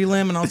hit a tree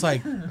limb. And I was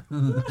like,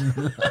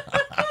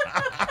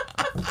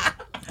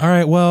 all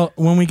right, well,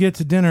 when we get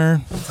to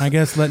dinner, I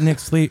guess let Nick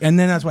sleep. And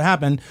then that's what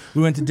happened.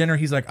 We went to dinner.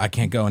 He's like, I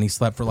can't go. And he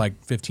slept for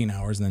like 15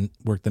 hours and then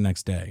worked the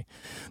next day.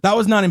 That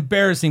was not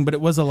embarrassing, but it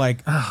was a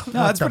like, No,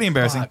 that's pretty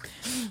embarrassing.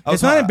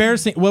 it's not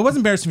embarrassing. Well, it wasn't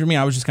embarrassing for me.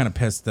 I was just kind of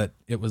pissed that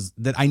it was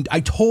that I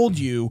told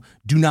you,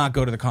 do not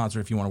go to the concert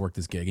if you want to work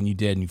this gig. And you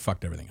did, and you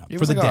fucked everything up It for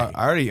was the like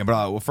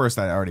day. first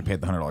I already paid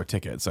the $100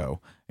 ticket,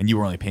 and you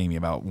were only paying me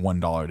about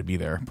 $1 to be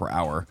there per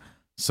hour,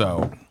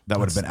 so that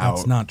would have been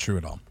That's out not true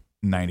at all.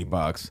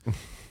 $90.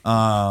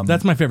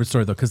 That's my favorite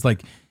story though, because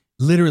like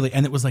literally,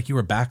 and it was like you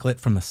were backlit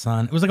from the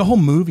sun. It was like a whole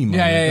movie moment.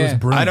 Yeah. It was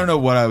brilliant. I don't know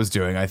what I was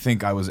doing. I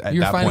think I was at You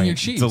were that finding point your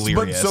cheese. But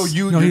delirious. so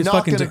you're he was not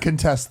fucking going to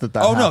contest that.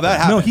 Oh, no, that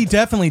happened. No, he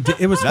definitely did.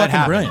 It was That fucking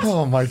happened. brilliant.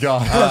 Oh my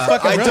god.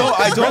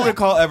 I don't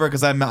recall ever,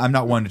 because I'm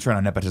not one to turn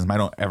on nepotism. I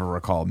don't ever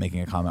recall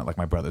making a comment like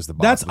my brother's the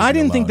boss. I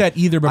didn't think that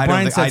either, but I don't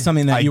Brian think- said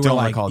something that I you were don't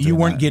like, recall you doing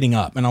weren't that. getting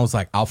up, and I was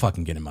like, I'll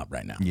fucking get him up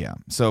right now. Yeah.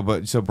 So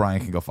Brian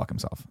can go fuck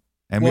himself,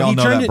 and Well, we all he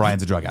know turned that it-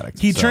 Brian's a drug addict.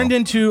 He so. turned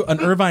into an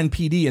Irvine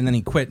PD, and then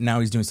he quit. Now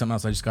he's doing something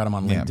else. I just got him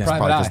on Yeah, LinkedIn. probably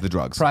Private because eye. of the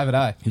drugs. Private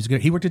eye. He was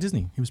good. He worked at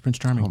Disney. He was Prince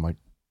Charming. Oh my.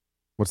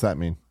 What's that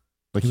mean?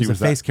 Like he was a that-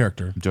 face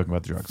character. I'm joking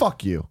about the drugs.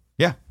 Fuck you.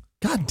 Yeah.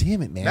 God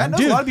damn it, man. Matt knows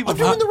Dude, a lot of people. I'm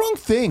doing the wrong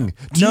thing.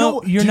 Do you No,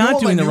 know, you're do you not know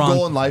what doing my the new wrong-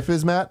 goal in life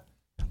is, Matt?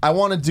 I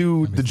want to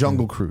do the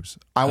Jungle Cruise.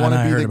 I want And to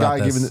I be heard the about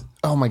guy this. giving the,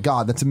 oh my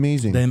god, that's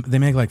amazing. They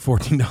make like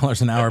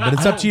 $14 an hour, but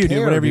it's up to you, dude.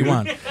 Care, Whatever you dude.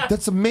 want.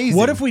 That's amazing.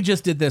 What if we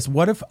just did this?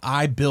 What if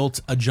I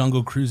built a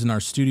jungle cruise in our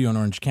studio in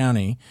Orange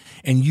County,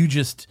 and you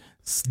just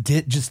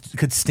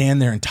could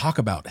stand there and talk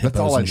about hippos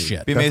all I and need.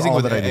 shit? Be That's amazing all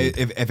with that I need.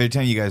 if every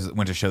time you guys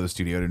went to show the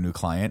studio to a new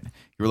client,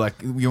 you were like,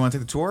 "You want to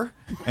take the tour?"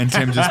 And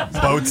Tim just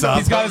boats up.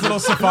 He's got his little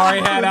safari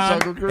hat on.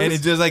 Jungle Cruise? and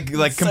it's just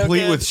like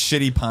complete with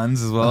shitty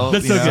puns as well.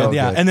 That's you so know? good,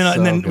 yeah. good. And then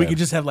So we good. could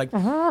just have like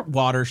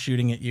water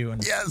shooting at you,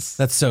 and Yes.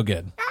 that's so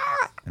good.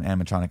 An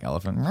animatronic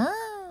elephant.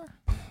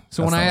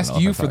 So That's when I not asked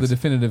an you elephant for the size.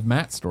 definitive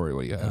Matt story,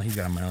 what do you have? He's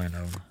got a million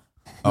over.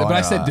 But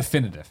I no, said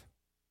definitive.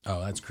 Oh,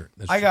 that's true.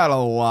 I got a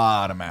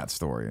lot of Matt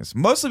stories,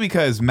 mostly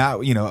because Matt,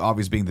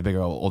 obviously being the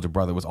bigger older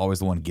brother, was always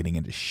the one getting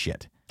into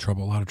shit.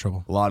 Trouble, a lot of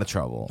trouble. A lot of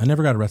trouble. I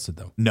never got arrested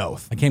though. No,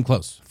 I came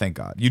close. thank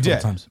God you A couple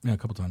did. times. Yeah, a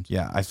couple times.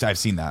 Yeah, I've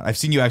seen that. I've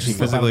seen you actually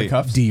Slip out of the physically.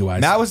 cuffs?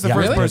 DUIs. Matt was the Yeah,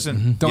 first really?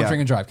 person. Don't yeah.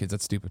 drink and drive, kids.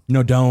 That's stupid.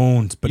 No,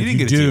 don't. But You if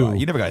didn't you get a do, DUI.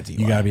 You never got a DUI.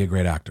 You got to be a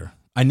great actor.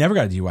 I never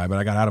got a DUI, but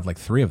I got out of like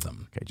 3 of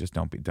them. Okay, just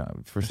don't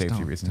for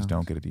safety reasons.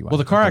 Don't get a DUI. Well,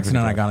 the car Don't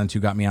accident I get a got into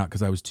got me out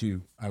because I was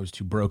too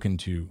broken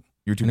to.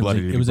 You're too and bloody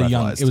to be it was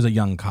breathalyzed. a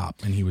young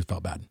cop, and he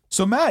felt bad.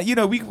 So Matt,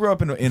 we grew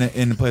up in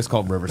a place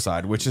called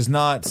Riverside, which is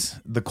not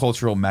the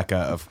cultural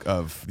mecca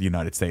of the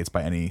United States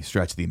by any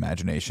stretch of the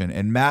imagination.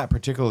 And Matt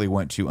particularly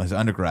went to his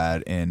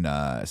undergrad in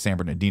San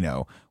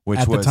Bernardino, which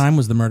At the time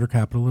was the murder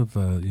capital of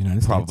the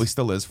United probably States.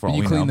 still is for all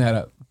You we clean know. that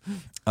up.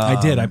 I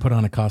did. I put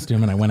on a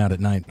costume and I went out at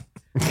night.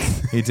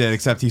 He did,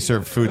 except he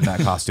served food in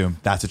that costume.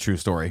 That's a true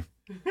story.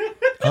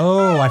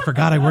 Oh, I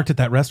forgot I worked at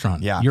that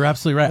restaurant. Yeah. You're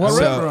absolutely right. What I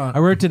worked- restaurant? I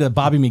worked at a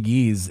Bobby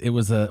McGee's. It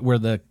was where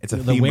the It's a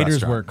the theme waiters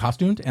restaurant. were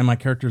costumed, and my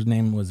character's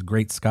name was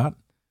Great Scott.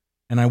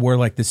 And I wore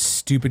like this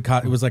stupid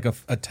it was like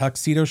a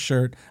tuxedo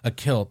shirt, a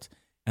kilt,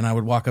 and I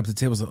would walk up to the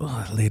table and say,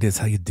 "Oh, ladies,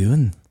 how you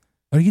doing?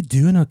 Are you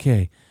doing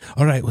okay?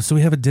 All right, well, so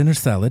we have a dinner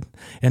salad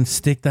and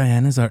steak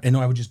Diana's are." And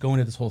I would just go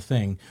into this whole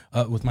thing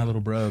with my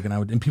little brogue,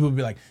 and people would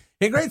be like,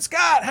 "Hey, Great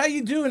Scott, how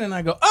you doing?" And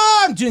I go,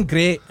 "Oh, I'm doing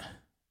great."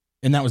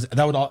 And that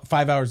would all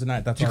 5 hours a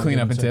night. That's Did you all I clean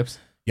would up in say. tips?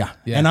 Yeah.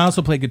 Yeah. And I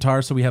also played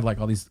guitar, so we had like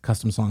all these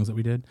custom songs that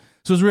we did.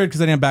 So it was weird because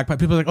I didn't have bagpipe.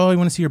 People were like, "Oh, you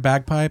want to see your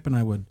bagpipe?" And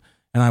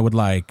I would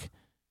like,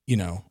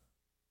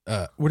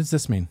 what does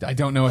this mean? I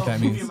don't know what that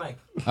Move means. your mic.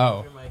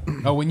 Oh, Move your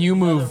mic. oh, when you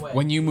move, Other way.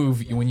 when you move.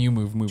 Do you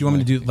want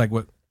me to do like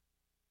what?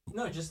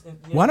 No, just.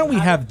 Why don't we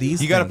have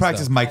these? You got to things,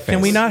 practice though? mic face.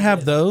 Can we not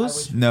have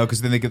those? No,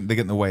 because then they get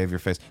in the way of your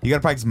face. You got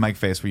to practice mic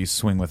face where you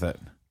swing with it,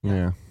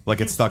 Yeah. like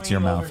You it's stuck to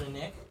your swing it mouth. over to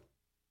Nick.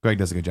 Greg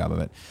does a good job of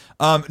it.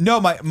 No,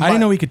 my I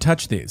didn't know we could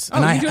touch these,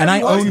 and Oh, I you do and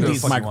I whatever you own want.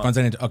 these Fuck you microphones.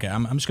 I need to, okay,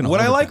 I'm just gonna. what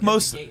I hold it like then.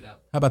 most. Gate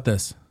up. How about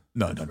this?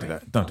 No, don't do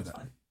that. Don't do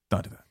that.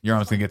 Don't do that. Your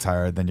arm's gonna get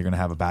tired. Then you're gonna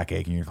have a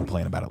backache, and you're gonna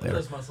complain about it later.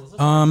 Those muscles. Those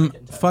are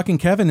Fucking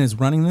Kevin is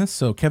running this,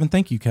 so Kevin,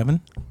 thank you, Kevin.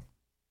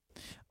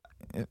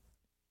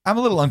 I'm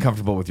a little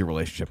uncomfortable with your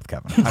relationship with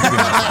Kevin. I have to be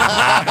honest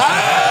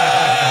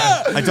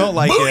with you. I don't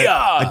like it.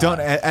 I don't.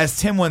 As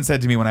Tim once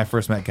said to me when I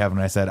first met Kevin,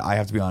 I said, I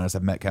have to be honest.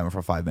 I've met Kevin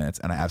for 5 minutes,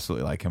 and I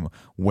absolutely like him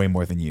way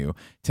more than you.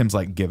 Tim's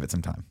like, give it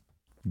some time.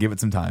 Give it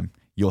some time.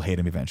 You'll hate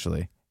him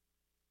eventually.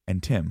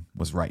 And Tim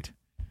was right.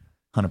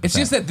 100%. It's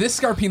just that this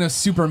Scarpino's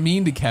super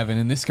mean to Kevin,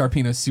 and this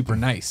Scarpino's super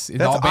nice.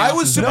 It all I was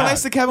balances super out.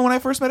 nice to Kevin when I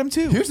first met him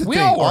too. Here's the We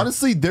thing. all were.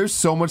 Honestly, there's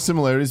so much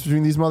similarities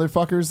between these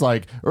motherfuckers.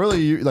 Like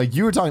earlier,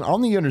 you were talking. I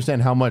don't think you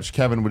understand how much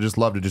Kevin would just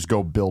love to just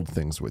go build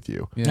things with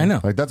you. Yeah. I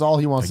know. Like that's all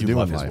he wants to you do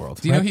love in his life.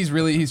 world. Do you know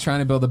he's trying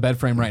to build a bed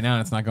frame right now,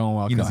 and it's not going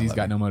well You know because I he's love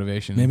got him. no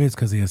motivation. Maybe it's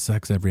because he has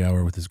sex every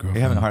hour with his Are girlfriend.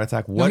 you having a heart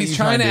attack? No, What are he's you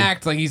trying to do?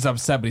 act like he's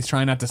upset, but he's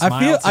trying not to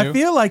smile. I too.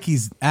 feel like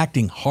he's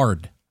acting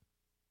hard.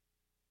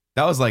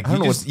 That was like I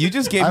don't know you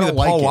just gave I me the don't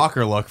like Paul it.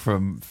 Walker look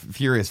from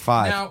Furious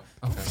 5 now.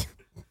 Okay.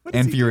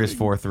 and Furious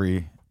 4,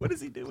 3, What is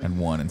he doing? and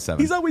 1 and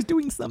 7. always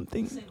doing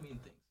something. saying mean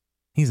things.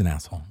 He's an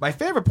asshole. My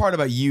favorite part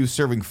about you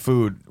serving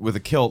food with a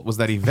kilt was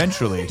that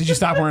eventually Did you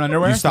stop wearing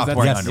underwear? You stopped 'Cause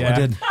wearing that's- underwear.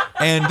 I did.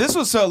 and this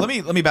was so let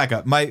me back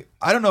up. I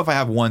don't know if I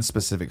have one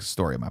specific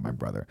story about my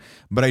brother,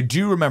 but I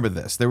do remember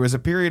this. There was a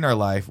period in our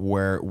life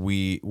where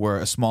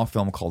a small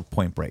film called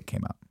Point Break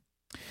came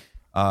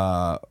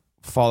out.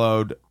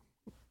 Followed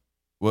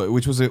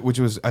which was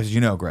as you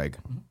know, Greg,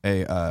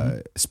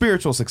 a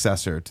spiritual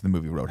successor to the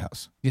movie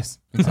Roadhouse. Yes,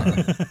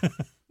 exactly.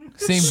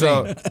 Same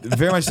So vein.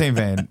 very much same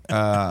vein.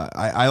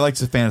 I like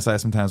to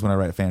fantasize sometimes when I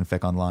write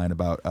fanfic online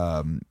about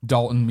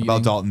Dalton meeting.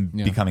 about Dalton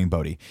Yeah. becoming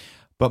Bodhi.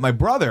 But my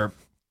brother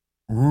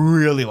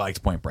really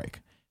liked Point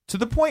Break to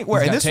the point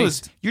where, He's and got this was,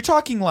 taste. you're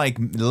talking like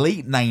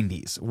late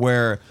 90s,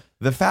 where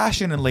the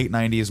fashion in late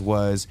 90s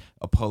was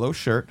a polo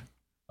shirt,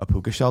 a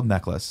puka shell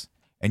necklace,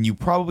 and you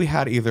probably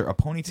had either a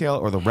ponytail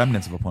or the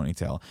remnants of a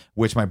ponytail,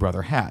 which my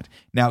brother had.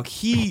 Now,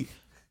 he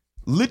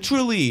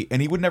literally,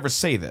 and he would never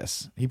say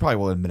this, he probably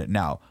will admit it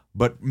now,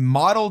 but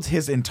modeled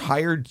his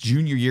entire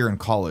junior year in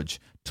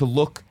college to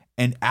look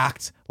and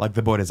act like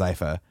the boy de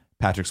Zypha,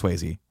 Patrick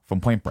Swayze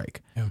from Point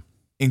Break. Yeah.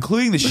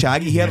 Including the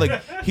shaggy, he had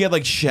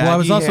like shaggy Well, I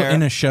was also hair.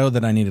 in a show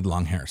that I needed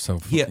long hair, so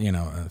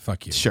Yeah.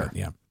 fuck you. Sure. But,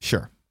 yeah.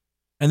 Sure.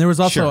 And there was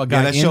also Sure. a guy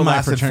Yeah, that show in my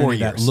lasted 4 fraternity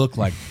that years. looked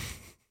like.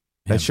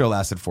 That show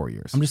lasted 4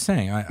 years. I'm just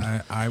saying,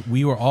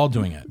 we were all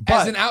doing it.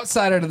 As an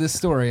outsider to this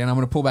story, and I'm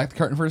going to pull back the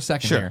curtain for a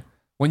second Sure. here.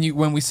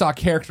 When we saw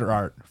character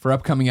art for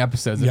upcoming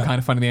episodes of Yeah. Kind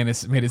of Funny the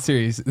Animated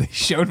Series, they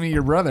showed me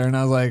your brother, and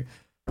I was like,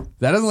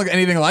 that doesn't look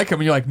anything like him.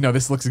 And you're like, no,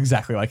 this looks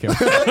exactly like him.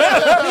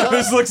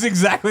 This looks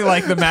exactly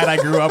like the Matt I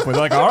grew up with.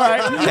 Like, all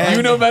right,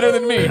 you know better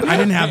than me. I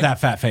didn't have that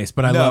fat face,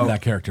 but I No, love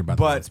that character. By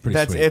the way, But it's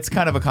pretty sweet. it's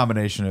kind of a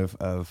combination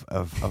of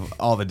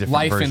all the different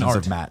Life and versions art.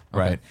 of Matt,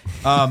 Okay.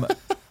 right?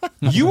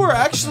 You were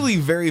actually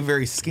very,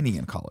 very skinny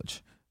in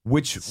college,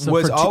 which So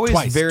was for always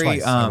twice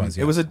very. I was,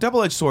 yeah. It was a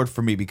double-edged sword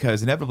for me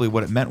because inevitably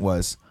what it meant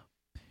was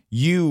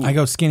you. I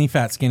go skinny,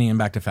 fat, skinny, and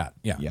back to fat.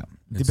 Yeah. yeah,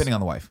 depending on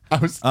the wife. I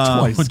was Oh,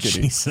 twice Oh,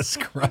 skinny. Jesus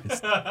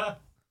Christ!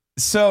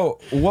 So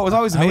what was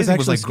always I was amazing was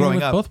actually like skinny growing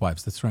with up. both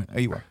wives. That's right. Oh,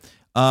 you were.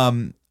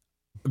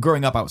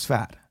 Growing up, I was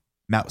fat.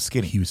 Matt was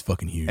skinny. He was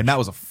fucking huge. And Matt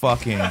was a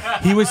fucking...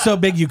 He was so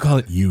big you call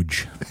it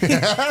huge.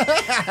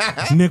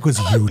 Nick was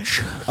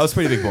huge. I was a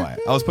pretty big boy.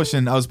 I was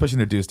pushing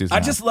the deuce. I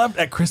just loved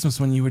at Christmas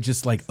when you would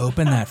just like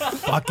open that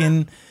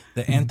fucking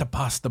the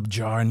antipasta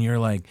jar and you're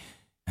like,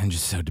 I'm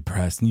just so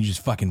depressed, and you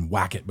just fucking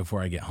whack it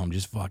before I get home.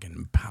 Just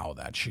fucking pow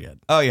that shit.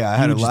 Oh yeah, I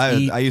had You a would lot.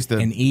 just I used to.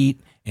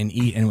 eat, and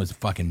it was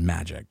fucking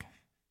magic.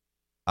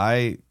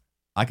 I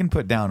can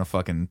put down a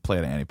fucking plate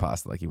of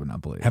antipasta like you would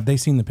not believe. Have they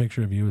seen the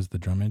picture of you as the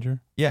drum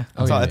major? Yeah,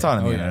 Oh, it's yeah,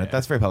 on the yeah. internet.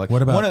 That's very public.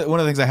 What about one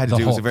of the things I had to the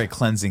do was a Hulk? very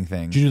cleansing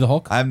thing. Did you do the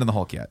Hulk? I haven't done the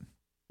Hulk yet.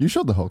 You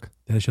showed the Hulk.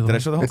 Did I show the Did I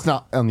Hulk? show the Hulk? It's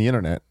not on the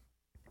internet,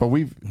 but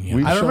we've. Yeah.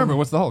 we've I don't shown- remember.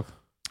 What's the Hulk?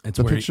 It's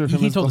The where picture of he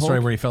him as told the the story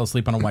Hulk? where he fell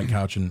asleep on a white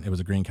couch and it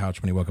was a green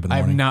couch when he woke up in the I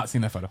have morning. not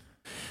seen that photo.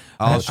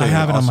 I'll show I you.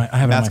 have it on my. I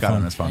have Matt's it got on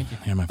it my on phone. his phone.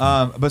 Yeah, my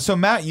phone. But so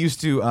Matt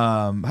used to.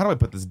 How do I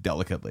put this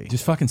delicately?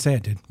 Just fucking say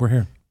it, dude. We're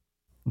here.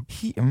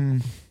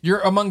 You're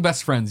among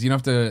best friends. You don't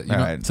have to. You All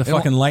know, right. It's a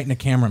fucking light and a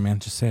camera, man.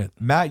 Just say it.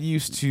 Matt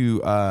used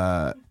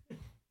to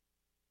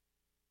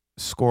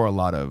score a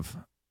lot of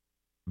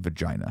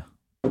vagina,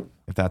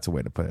 if that's a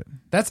way to put it.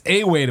 That's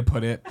a way to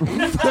put it. Slang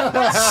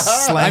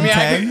I mean,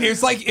 tang.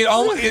 it's like it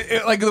almost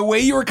like the way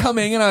you were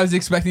coming in. I was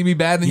expecting to be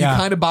bad, and then Yeah. you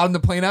kind of bottomed the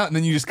plane out, and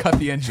then you just cut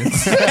the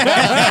engines.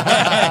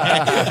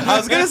 I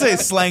was gonna say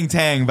slang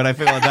tang, but I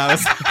feel like that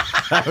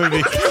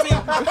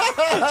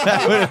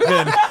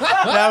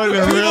would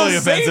have been really say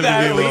offensive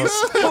that to at people.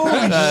 least.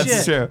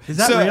 That's true. Is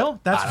that So- real?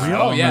 That's real.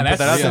 Oh yeah, that's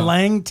that out there. real.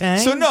 Slang tang.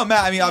 So no,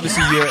 Matt. I mean,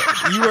 obviously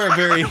you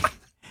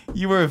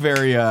were a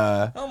very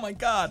Oh my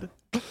god.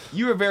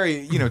 you were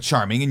very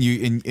charming, and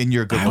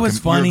you're a good. I was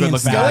funny you're a and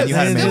good-looking guy. fat. You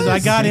had a I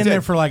man. got You in did.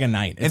 there for like a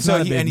night. And It's so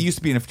not a big- he used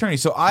to be in a fraternity.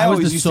 So I I was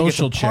always the used to get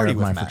social to chair party of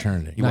with my Matt.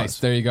 fraternity. He Nice. was.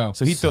 There you go.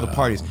 So he'd throw the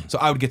parties. So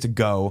I would get to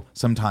go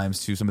sometimes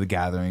to some of the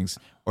gatherings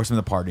or some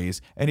of the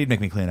parties, and he'd make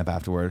me clean up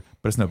afterward.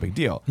 But it's no big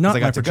deal. 'cause Not I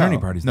got my to fraternity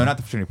go. parties, No, though. not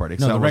the fraternity party.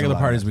 'cause No, I the wasn't regular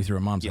allowed parties to. we threw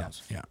at mom's Yeah.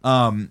 house. Yeah.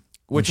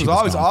 Which she was was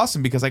always gone.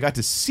 awesome because I got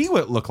to see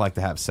what it looked like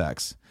to have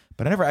sex,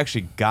 but I never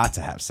actually got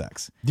to have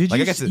sex. Did like,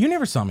 you? I got to, You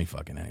never saw me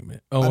fucking anyway.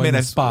 Oh, I mean, in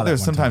the spa. there's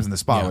that one sometimes time. in the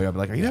spa Yeah. where I'd be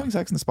like, "Are you having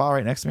sex in the spa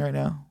right next to me right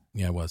now?"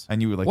 Yeah, it was.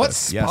 And you would like, What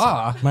yes.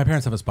 spa? My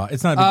parents have a spa.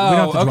 It's not. A big, we don't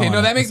have Oh, to okay. dwell No,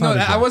 on that it. makes It's not no. a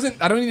big I deal. wasn't.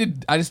 I don't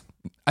need to. I thought It you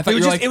was were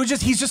just. like. It was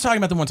just. He's just talking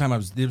about the one time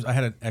I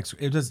had an ex.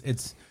 It was.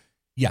 It's.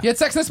 Yeah. You had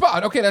sex in the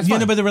spot. Okay, that's Yeah,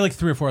 fine. no, but there were like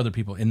 3 or 4 other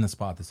people in the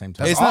spa at the same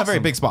time. It's not a very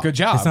big spot. Good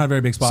job. It's not a very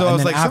big spot. So I And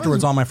was then like,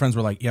 afterwards, something- all my friends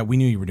were like, "Yeah, we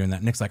knew you were doing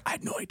that." Nick's like, "I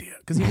had no idea,"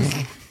 because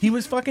he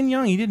was fucking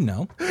young. He didn't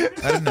know. I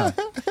didn't know.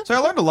 So I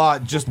learned a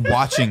lot just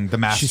watching the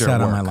master She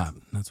sat on work. my lap.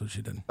 That's what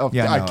she did. Oh,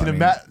 Yeah, I no, can I mean-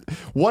 imagine.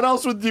 What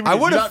else would you? I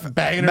would you're have not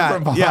banging her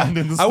from behind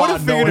in the I would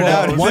have spot, no figured it one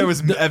out knows.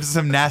 if there was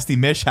some nasty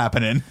mish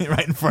happening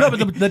right in front No, of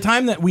but me. the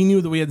time that we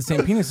knew that we had the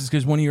same penis is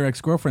because one of your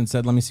ex-girlfriends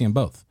said, "Let me see them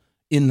both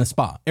in the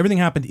spa." Everything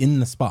happened in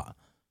the spa.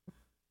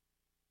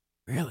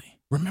 Really?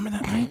 Remember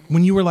that night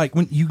when you were like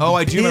when you? Oh,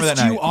 I do remember that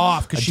pissed night. you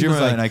off I because do she was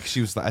remember like that night 'cause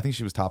she was. I think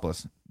she was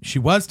topless. she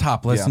was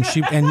topless Yeah. and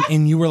she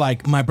and you were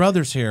like, "My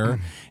brother's here,"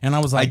 and I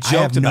was like, "I,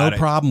 joked have no about it.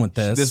 problem with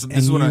this." This and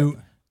is what you,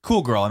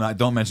 cool girl. And I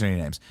don't mention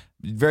any names.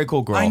 Very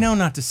cool girl. I know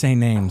not to say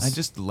names. I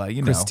just like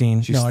you know.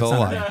 Christine. She's no,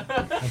 still it's not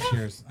alive. That's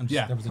yours. I'm just,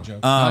 Yeah. that was a joke.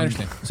 I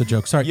understand. It's a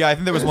joke. Sorry. Yeah, I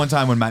think there was one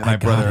time when my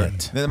got brother,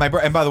 it.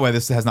 and by the way,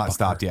 this has not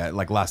stopped yet.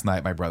 Like last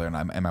night, my brother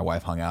and my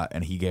wife hung out,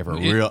 and he gave her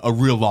a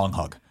real long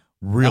hug,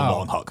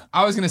 long hug.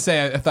 I was gonna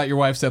say. I thought your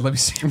wife said, "Let me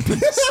see your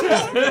penis."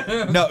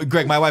 No,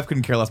 Greg, my wife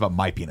couldn't care less about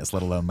my penis,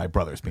 let alone my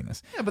brother's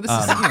penis. Yeah, but this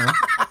is you know.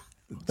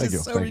 Thank you.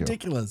 so Thank you.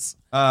 ridiculous.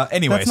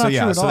 Anyway, That's so not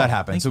yeah, true at so all. that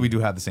happened. Thank So we do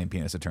have the same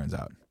penis. It turns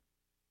out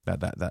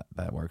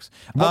that works.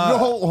 Well,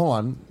 hold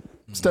on.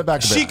 Step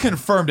back a bit. She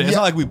confirmed it. It's Yeah.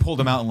 not like we pulled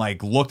him out and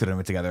like looked at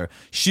him together.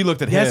 She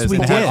looked at Yes, his. we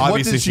and did. had What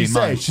obviously did she seen say?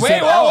 mine. She Wait,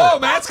 said, whoa!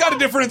 Matt's got a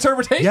different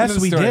interpretation. Yes, of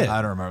the we story. did.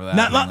 I don't remember that.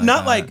 Not I don't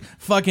not that. like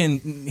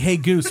fucking hey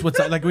goose. What's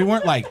that? Like we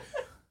weren't like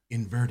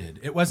inverted.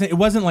 It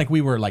wasn't like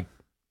we were like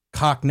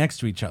cocked next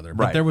to each other.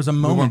 But Right. there was a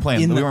moment.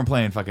 We weren't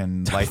playing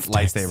fucking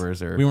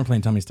lightsabers or We weren't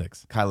playing tummy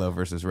sticks. Kylo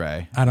versus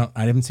Rey. I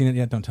haven't seen it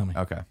yet. Don't tell me.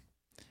 Okay,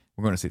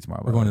 we're going to see it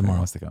tomorrow. We're going tomorrow.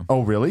 Wants to come?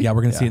 Oh, really? Yeah,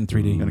 we're gonna see Yeah. it in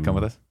 3D. You gonna come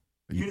with us?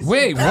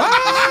 Wait,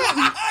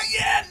 what?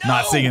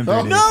 Not seeing it in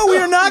 3D. No, we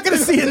are not going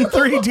to see it in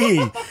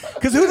 3D.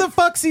 Because who the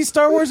fuck sees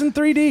Star Wars in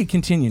 3D?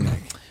 Continue, Nick.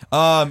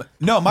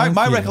 No, my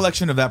you.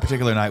 recollection of that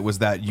particular night was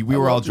that we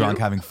were all drunk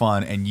having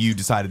fun, and you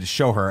decided to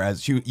show her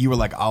as you were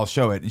like, "I'll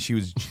show it," and she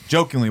was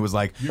jokingly was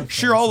like,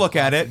 "Sure, I'll look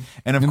at it."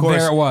 And of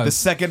course, there it was. the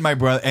second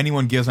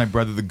anyone gives my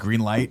brother the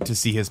green light to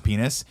see his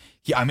penis,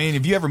 I mean,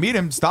 if you ever meet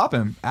him, stop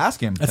him, ask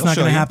him. That's He'll not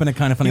show gonna you. happen at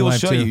Kinda Funny He will Live,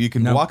 show too. you. You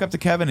can No. walk up to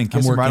Kevin and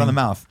kiss I'm him right on the working.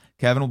 mouth.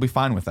 Kevin will be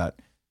fine with that.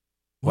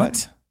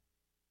 What?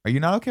 Are you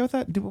not okay with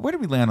that? Where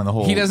did we land on the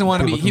whole? He doesn't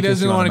want to be. people He can kiss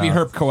doesn't you on want to the be mouth?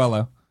 Herb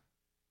Coelho.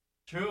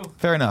 True.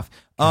 Fair enough.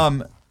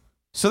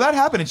 So that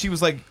happened, and she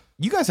was like,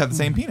 "You guys have the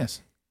same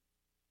penis.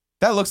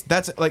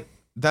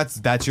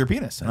 That's your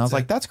penis." And I was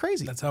like, "That's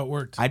crazy. That's how it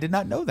worked. I did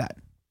not know that."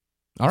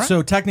 All right.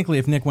 So technically,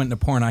 if Nick went into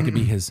porn, I could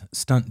be his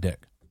stunt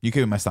dick. You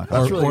could be my stock.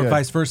 Or, really or good.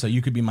 vice versa.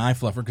 You could be my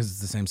fluffer because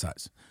it's the same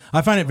size.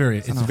 I find it very I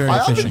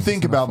often efficient.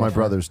 think about my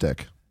brother's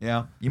dick.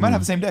 Yeah, you might have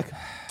the same dick.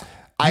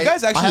 You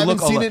guys actually haven't look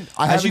seen a it. lot-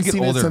 I as you haven't get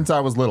seen older. it since I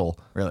was little.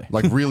 Really?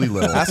 Like really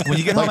little. When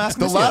you get home, Like, ask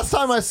the Missy. last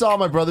time I saw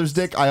my brother's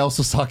dick, I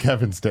also saw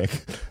Kevin's dick.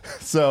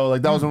 So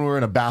like that was when we were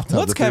in a bathtub,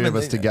 What's the three Kevin? of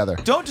us together.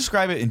 Don't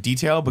describe it in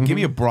detail, but give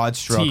me a broad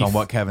stroke Teeth. on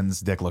what Kevin's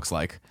dick looks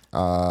like.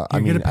 I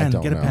Get mean, a pen, I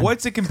don't get a know. pen.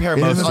 What's it compare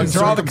It most isn't to?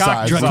 draw the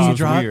cock. circumcised, Can you so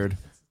draw it? it's weird.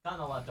 It's gotten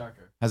a lot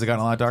darker. Has it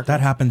gotten a lot darker? That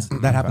happens.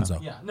 That happens though.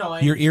 Yeah. No.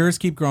 Your ears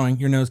keep growing.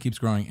 Your nose keeps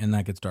growing, and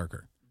that gets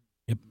darker.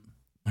 Yep,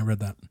 I read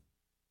that.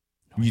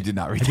 You did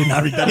not read I did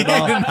not read that at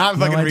all. You did not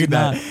fucking I read did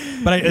that.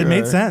 not. But it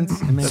made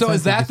sense. It made So sense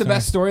is that the you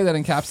best story that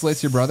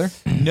encapsulates your brother?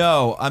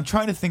 No, I'm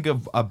trying to think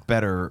of a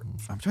better.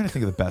 I'm trying to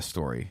think of the best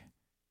story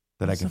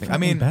that I can think. I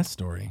mean, best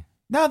story.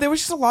 no, there was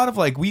just a lot of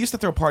like we used to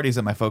throw parties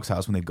at my folks'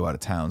 house when they'd go out of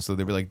town. So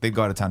they were like they'd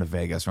go out of town to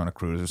Vegas or on a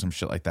cruise or some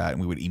shit like that,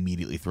 and we would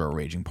immediately throw a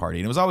raging party,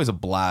 and it was always a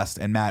blast.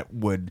 And Matt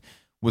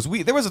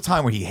there was a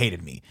time where he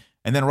hated me,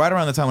 and then right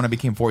around the time when I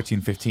became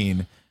 14,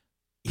 15,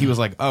 he was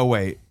like, oh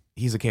wait.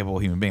 He's a capable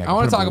human being. I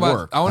want to talk about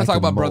work. I want to talk can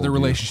about brother mold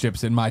you.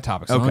 relationships in my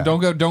topic. So Okay. don't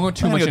go too I'm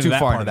much not gonna into go too that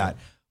far part into of that.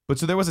 it. But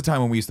so there was a time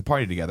when we used to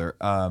party together,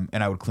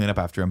 and I would clean up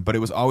after him. But it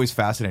was always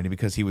fascinating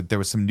because there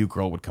was some new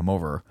girl would come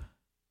over,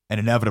 and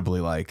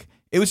inevitably, like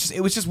it was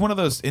just one of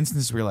those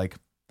instances where you're like,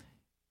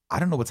 I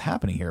don't know what's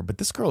happening here, but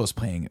this girl is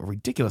paying a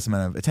ridiculous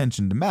amount of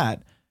attention to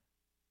Matt,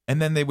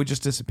 and then they would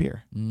just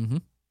disappear, Mm-hmm.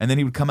 and then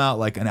he would come out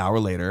like an hour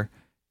later,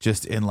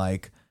 just in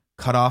like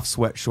cut off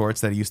sweat shorts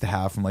that he used to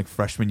have from like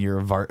freshman year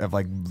of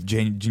like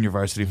junior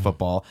varsity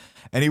football,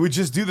 and he would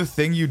just do the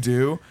thing you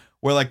do.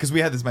 Where like,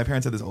 because my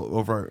parents had this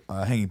over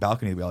hanging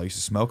balcony that we all used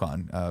to smoke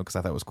on because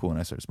I thought it was cool, and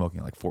I started smoking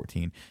at like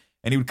 14.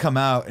 And he would come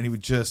out and he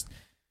would just,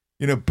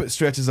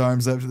 stretch his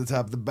arms up to the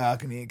top of the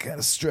balcony and kind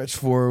of stretch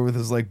forward with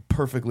his like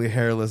perfectly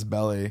hairless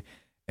belly,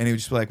 and he would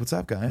just be like, "What's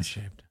up, guys?"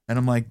 And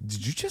I'm like,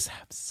 "Did you just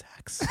have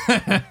sex?"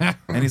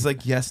 And he's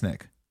like, "Yes,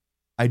 Nick,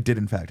 I did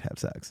in fact have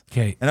sex."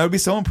 Okay. And I would be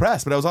so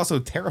impressed, but I was also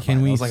terrified.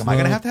 Can we? I was like, "Am I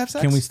gonna have to have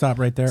sex?" Can we stop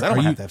right there? 'Cause I don't Are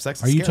wanna you, have to have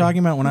sex. Are It's you scary. talking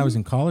about when I was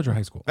in college or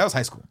high school? That was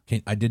high school.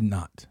 Okay, I did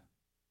not.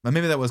 But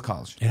maybe that was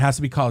college. It has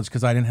to be college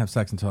because I didn't have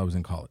sex until I was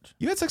in college.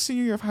 You had sex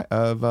senior year of high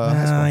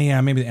school.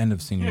 Yeah, maybe the end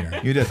of senior year.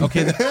 You did.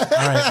 Okay. All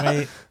right.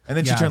 Wait. And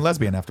then she Yeah. turned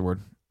lesbian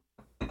afterward.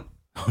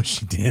 Oh,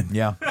 she did.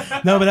 Yeah.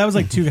 No, but that was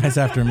like 2 guys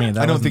after me.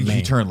 That I don't wasn't think she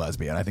me. turned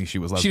lesbian. I think she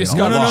was lesbian.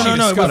 discovered- all along. No,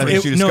 no, no, I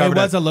think she it discovered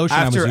was a lotion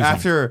I was using.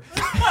 After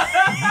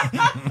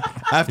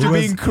It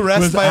was- being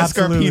caressed was by a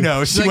absolutely- Scarpino,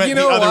 she She's like, went you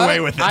know the other what? way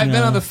with it. I've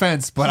been on the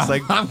fence, but It's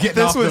like, I'm getting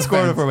this off one's the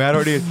scored fence. for me.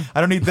 I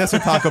don't need this or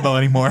Taco Bell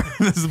anymore.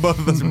 Both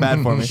of those are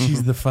bad for me.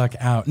 She's the fuck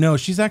out. No,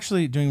 she's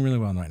actually doing really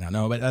well right now.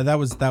 No, but that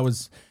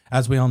was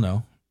as we all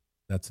know.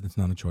 It's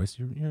not a choice.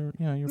 You're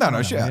No,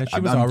 fine she- that way.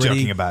 I'm already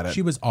joking about it.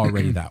 She was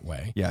already that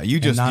way. Yeah, you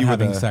And just not you were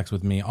having the, sex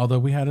with me. Although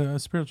we had a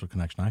spiritual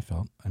connection, I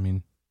felt. I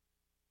mean,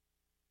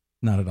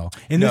 not at all.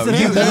 And No, this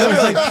you is there was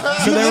literally- like,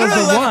 so you there was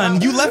literally the left-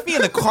 one. You left me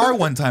in the car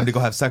one time to go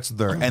have sex with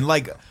her, and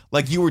like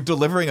you were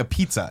delivering a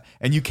pizza,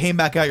 and you came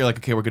back out. You're like,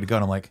 okay, we're good to go.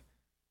 And I'm like,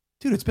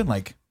 dude, it's been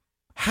like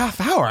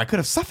half hour. I could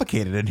have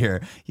suffocated in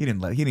here. He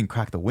didn't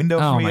crack the window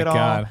Oh for me my at all.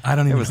 God. I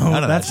don't There even was know.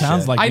 none of That that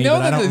sounds shit. like I me, know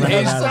but I that don't the remember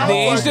age, that at the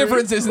all. age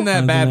difference isn't that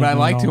Doesn't bad, but I make me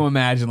like at to all.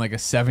 imagine like a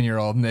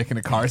 7-year-old Nick in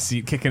a car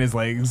seat kicking his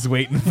legs,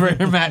 waiting for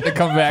Matt to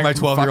come back. My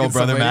from 12-year-old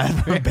fucking brother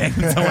somebody. Matt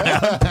banging someone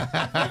out.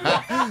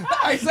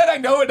 I said I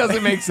know it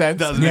doesn't make sense.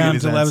 Doesn't make Yeah, any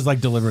until I sense. was like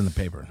delivering the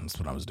paper. That's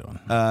what I was doing.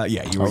 Yeah,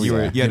 you Oh,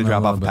 had yeah. to Came out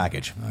drop a off a little bit.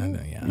 package. I know,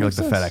 yeah. You're like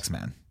the FedEx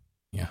man.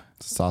 Yeah.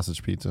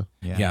 Sausage pizza.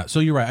 Yeah.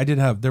 So you're right. I did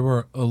have, there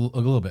were a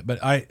little bit,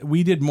 but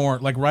we did more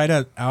like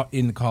out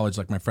in college,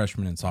 like my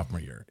freshman and sophomore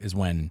year is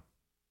when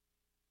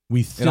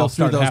we still all threw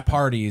started those happening.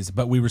 parties,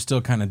 but we were still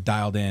kind of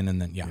dialed in.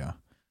 And then,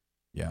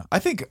 Yeah. I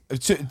think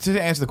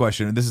to answer the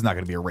question, and this is not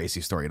going to be a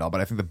racy story at all, but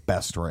I think the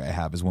best story I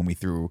have is when we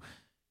threw,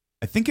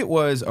 I think it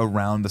was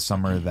around the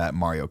summer that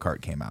Mario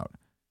Kart came out.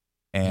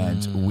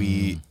 And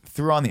we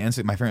threw on the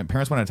NC. My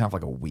parents went out of town for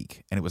like a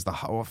week, and it was the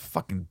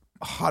fucking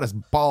hottest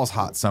balls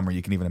hot summer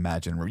you can even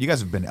imagine. You guys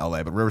have been to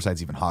LA, but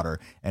Riverside's even hotter,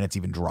 and it's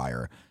even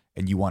drier,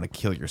 and you want to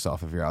kill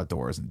yourself if you're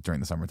outdoors during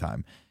the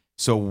summertime.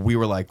 So we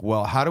were like,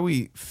 well, how do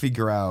we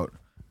figure out,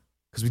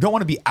 because we don't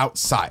want to be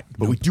outside,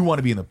 but we do want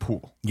to be in the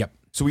pool. Yep.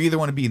 So we either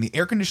want to be in the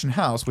air-conditioned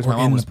house, which Or my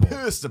mom in was the pool.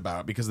 pissed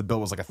about because the bill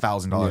was like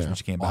 $1,000 when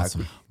she came back.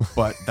 Awesome.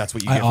 But that's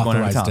what you I get for going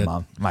out of authorized town, it.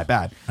 Mom. My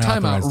bad.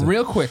 Time out, authorized it.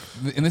 real quick,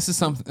 and this is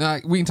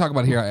something we can talk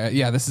about here.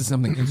 Yeah, this is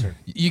something.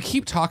 You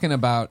keep talking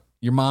about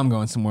your mom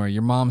going somewhere,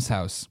 your mom's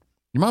house.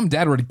 Your mom and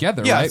dad were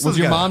together, Yeah, right? still Was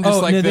your together. mom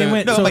just like no, they the,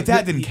 went. No, so my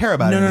dad didn't care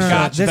about it No. initially.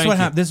 Gotcha, This is thank what you.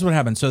 happened. This is what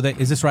happened. So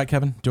is this right,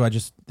 Kevin? Do I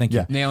just thank you?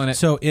 Yeah. nailing it?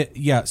 So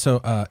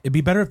it'd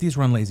be better if these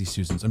run lazy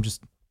Susans. I'm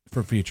just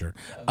for future.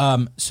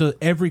 So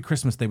every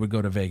Christmas they would go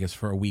to Vegas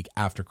for a week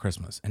after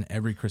Christmas, and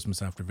every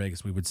Christmas after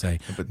Vegas we would say,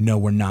 "No,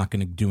 we're not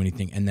going to do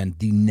anything." And then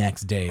the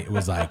next day it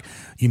was like,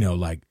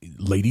 like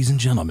ladies and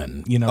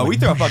gentlemen, Oh, like, we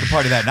throw a fucking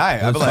party that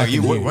night. I'd be like,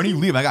 fucking when are you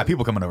leaving? I got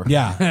people coming over.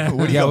 yeah,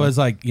 What are you yeah. It going? was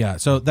like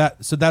So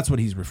that's what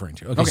he's referring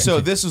to. Okay, So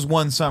this was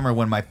one summer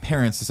when my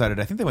parents decided,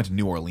 I think they went to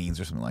New Orleans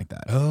or something like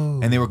that. Oh.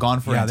 And they were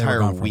gone for Yeah, an they were entire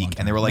gone for a long week. time.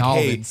 And they were like, New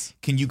hey, Orleans.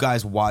 can you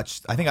guys watch?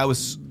 I think I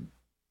was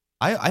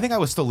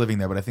still living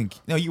there, but I think,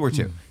 no, you were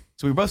too.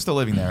 So we were both still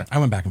living there. I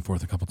went back and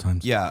forth a couple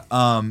times. Yeah.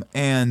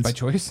 And By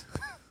choice.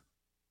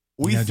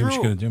 we Yeah, do what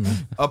threw you gotta do,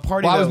 man. a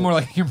party. Well, I that- was more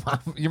like your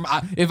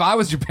mom. If I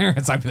was your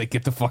parents, I'd be like,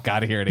 get the fuck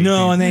out of here. At 18.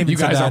 No, and they even you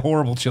guys said are that.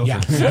 horrible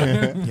children.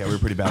 yeah, we were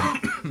pretty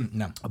bad.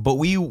 No. But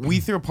we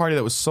threw a party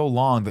that was so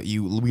long that we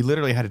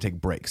literally had to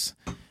take breaks.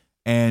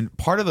 And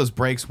part of those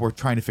breaks were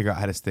trying to figure out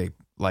how to stay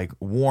like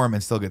warm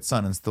and still get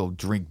sun and still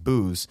drink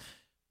booze,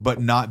 but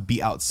not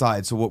be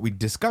outside. So what we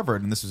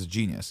discovered, and this was a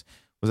genius,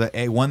 was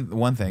that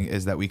one thing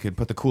is that we could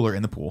put the cooler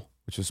in the pool,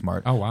 which was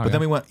smart. Oh, wow, But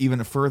then yeah. we went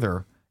even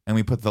further and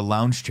we put the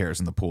lounge chairs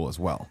in the pool as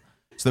well,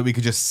 so that we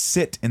could just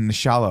sit in the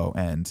shallow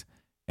end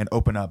and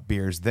open up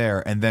beers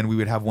there. And then we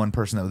would have one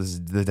person that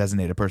was the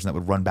designated person that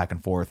would run back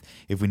and forth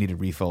if we needed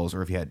refills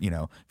or if you had,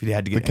 if you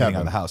had to get anything out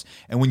of the house.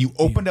 And when you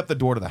opened up the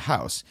door to the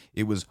house,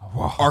 it was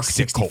Arctic cold.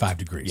 65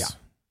 degrees. Yeah.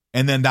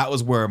 And then that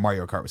was where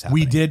Mario Kart was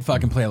happening. We did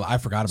fucking play. I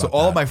forgot about So that.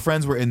 all of my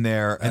friends were in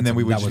there, and then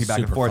we would that just be was back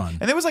and super forth. fun.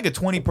 And there was like a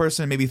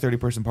 20-person, maybe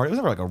 30-person party. It was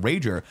never like a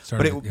rager,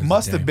 but It it was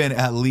must a have day. been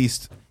at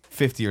least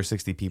 50 or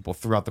 60 people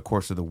throughout the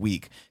course of the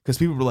week, because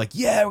people were like,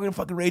 yeah, we're gonna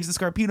fucking rage the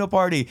Scarpino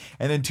party.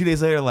 And then 2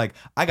 days later, like,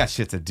 I got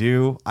shit to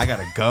do, I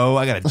gotta go,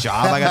 I got a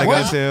job I gotta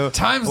What? go to.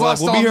 Time's Well,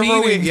 lost we'll be all here for a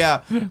week. meaning.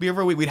 Yeah, be here for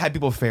a week. We'd had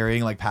people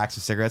ferrying like packs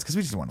of cigarettes because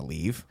we just didn't want to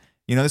leave.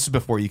 This was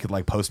before you could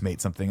like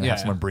Postmate something and Yeah, have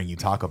someone yeah. bring you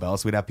Taco Bell.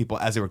 So we'd have people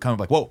as they were coming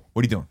like, whoa,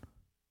 what are you doing?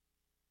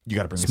 You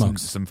got to bring me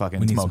Smokes. some fucking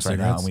We need smokes some right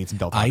now, cigarettes. and we need some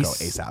Del Taco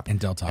Ice ASAP and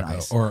Del Taco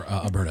ice. or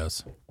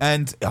Alberto's.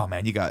 And oh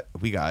man, I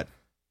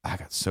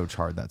got so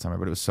charred that summer,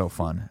 but it was so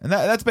fun. And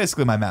that's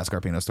basically my Matt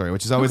Scarpino story,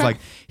 which is always like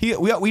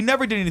we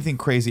never did anything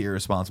crazy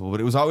irresponsible, but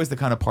it was always the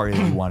kind of party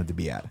that we wanted to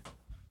be at.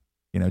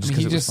 Just because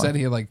He it was just fun. said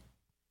he had like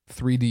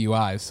 3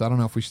 DUIs, so I don't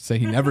know if we should say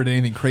he never did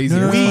anything crazy.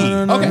 No, or no, fun.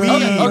 no, no, Okay, no,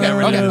 okay, no, okay, no,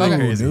 okay, no, okay.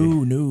 Crazy.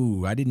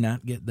 No, I did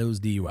not get those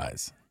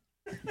DUIs.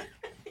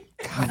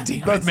 God damn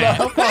it, That's man.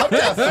 not how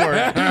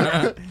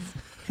podcasts work.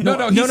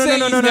 No, he's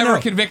saying he's never no.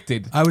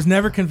 convicted. I was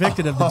never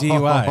convicted of the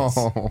DUIs.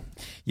 Oh.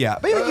 Yeah,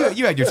 but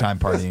you had your time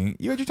partying.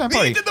 You had your time He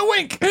partying. did the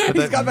wink.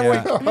 He's got the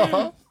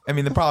wink. I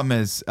mean, the problem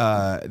is,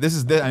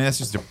 that's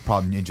just a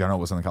problem in general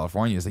with Southern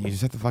California, is that you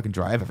just have to fucking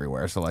drive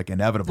everywhere. So, like,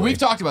 inevitably. We've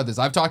talked about this.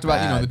 I've talked about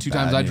the Bad, 2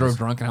 times bad I drove news.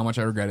 drunk and how much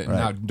I regret it. Right.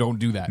 Now, don't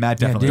do that. Matt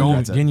Yeah, definitely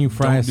regrets it. didn't you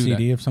fry a Don't do that.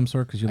 CD of some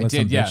sort because you I let some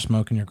did, bitch yeah.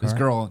 smoke in your car? This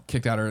girl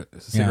kicked out her I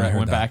cigarette, heard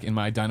went that. back, and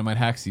my Dynamite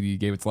Hack CD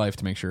gave its life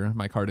to make sure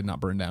my car did not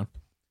burn down.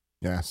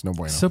 Yeah, it's no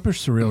bueno. Super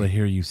surreal to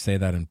hear you say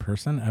that in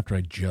person after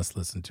I just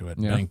listened to it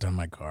Yeah. banked on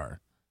my car.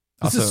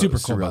 This Also, is super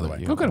cool, surreal by the that way.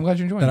 you- Oh, good. I'm glad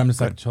you're enjoying That it. I'm just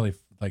Good. like totally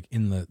like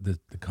in the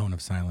cone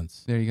of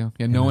silence. There you go.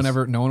 Yeah, in no one this-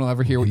 will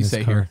ever hear what in you this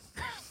say car. here.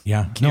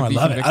 Yeah, Can't no, I be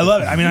love it. I convicted.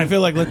 love it. I mean, I feel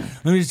like let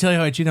me just tell you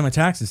how I cheat on my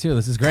taxes. Here,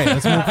 this is great.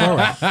 Let's move forward.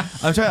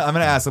 I'm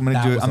gonna ask. I'm That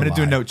gonna was I'm a gonna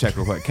do a lie. note check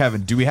real quick.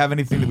 Kevin, do we have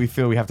anything that we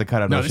feel we have to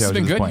cut out No, of the this show has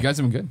been at this good. You point? guys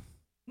have been good.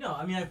 No,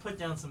 I mean I put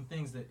down some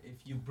things that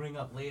if you bring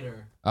up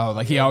later. Oh,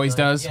 like he always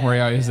does, where he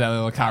always has that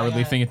little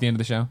cowardly thing at the end of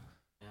the show.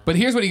 But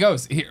here's what he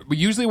goes.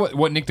 Usually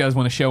what Nick does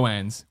when a show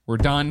ends, we're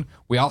done,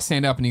 we all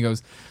stand up, and he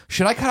goes,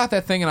 should I cut out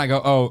that thing? And I go,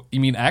 oh,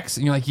 you mean X?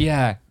 And you're like,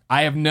 yeah,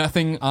 I have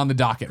nothing on the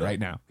docket right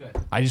now. Good.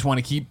 I just want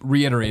to keep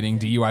reiterating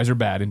DUIs are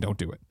bad and don't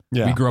do it.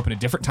 Yeah. We grew up in a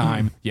different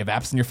time. You have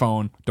apps on your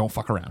phone. Don't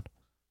fuck around.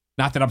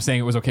 Not that I'm saying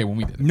it was okay when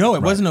we did it. No,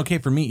 it wasn't okay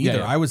for me either.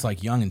 Yeah. I was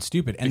like young and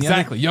stupid. And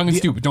Exactly. Young and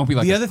stupid. Don't be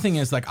like the this. other thing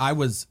is like I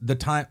was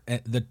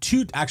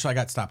actually I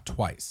got stopped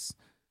twice.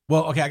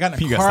 Well, okay, I got in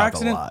a You got car stopped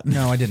a accident. lot.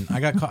 No, I didn't. I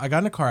got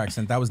in a car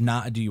accident. That was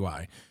not a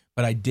DUI,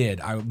 but I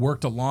did. I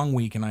worked a long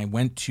week and I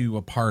went to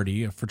a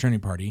party, a fraternity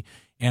party,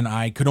 and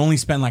I could only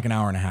spend like an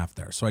hour and a half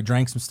there. So I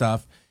drank some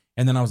stuff,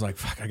 and then I was like,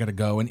 "Fuck, I gotta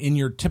go." And in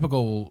your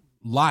typical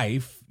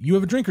life, you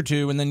have a drink or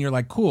two, and then you're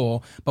like,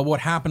 "Cool." But what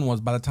happened was,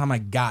 by the time I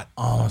got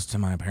almost to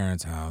my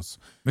parents' house,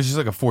 It's just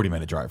like a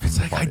 40-minute drive. From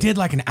the I party. did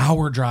like an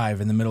hour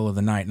drive in the middle of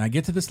the night, and I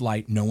get to this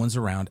light, no one's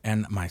around,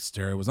 and my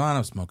stereo was on. I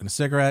was smoking a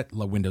cigarette,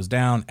 windows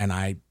down, and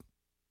I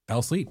fell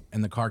asleep.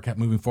 And the car kept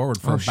moving forward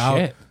for Oh, about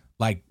shit.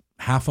 like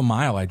half a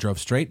mile. I drove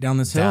straight down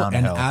this hill, and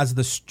Downhill.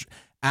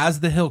 as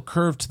the hill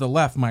curved to the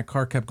left, my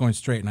car kept going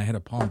straight, and I hit a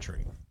palm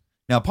tree.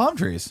 Now, palm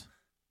trees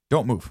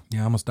don't move.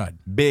 Yeah, I almost died.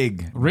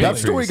 Big. Really? That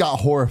story got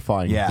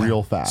horrifying Yeah.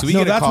 real fast. So we No,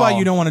 get a that's why call-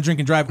 you don't want to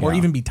drink and drive, or Yeah.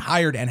 even be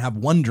tired and have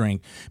one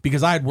drink,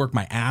 because I had worked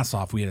my ass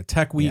off. We had a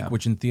tech week, Yeah.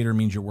 which in theater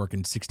means you're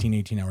working 16,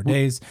 18-hour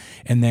days.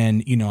 And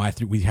then,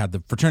 we had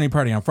the fraternity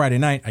party on Friday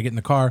night. I get in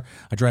the car.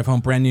 I drive home,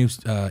 brand new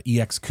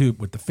EX coupe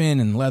with the fin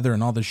and leather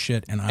and all this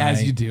shit. And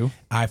As you do.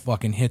 I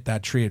fucking hit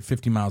that tree at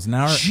 50 miles an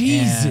hour.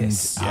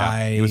 Jesus. And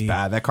Yeah, it was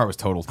bad. That car was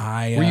totaled.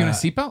 I, Were you in a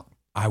seatbelt?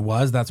 I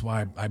was. That's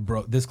why I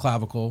broke this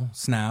clavicle,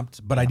 snapped.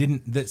 But I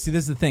didn't. See,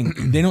 this is the thing.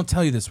 They don't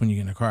tell you this when you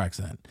get in a car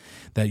accident,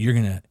 that you're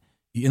gonna,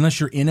 unless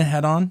you're in a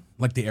head-on,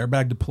 like the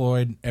airbag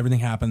deployed, everything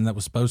happened that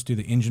was supposed to.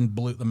 The engine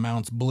blew, the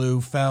mounts blew,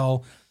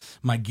 fell.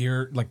 My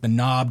gear, like the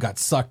knob, got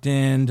sucked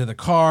into the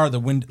car. The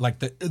wind, like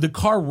the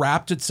car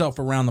wrapped itself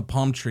around the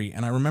palm tree.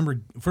 And I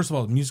remember, first of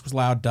all, the music was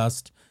loud,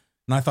 dust.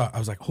 And I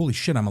was like, holy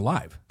shit, I'm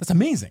alive. That's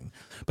amazing.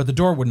 But the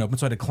door wouldn't open,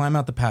 so I had to climb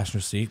out the passenger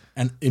seat.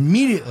 And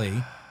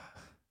immediately,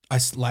 I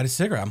light a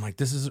cigarette. I'm like,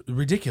 this is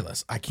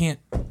ridiculous. I can't.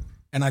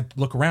 And I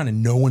look around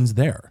and no one's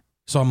there.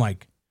 So I'm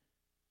like,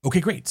 okay,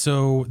 great.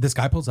 So this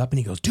guy pulls up and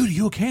he goes, dude, are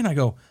you okay? And I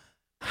go,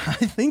 I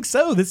think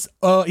so.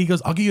 He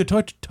goes, I'll give you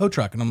a tow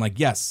truck. And I'm like,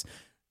 yes,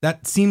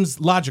 that seems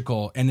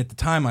logical. And at the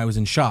time I was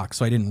in shock.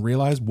 So I didn't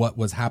realize what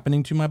was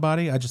happening to my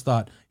body. I just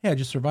thought, yeah, I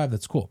just survived.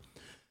 That's cool.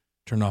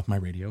 Turned off my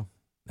radio,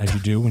 as you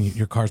do when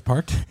your car's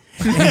parked.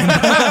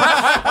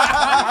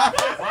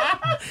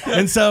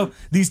 And so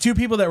these two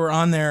people that were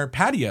on their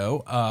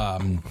patio,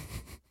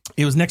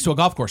 it was next to a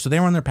golf course. So they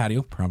were on their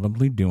patio,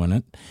 probably doing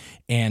it.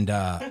 And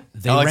I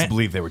like to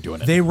believe they were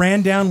doing it. They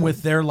ran down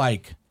with their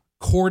like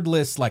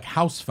cordless like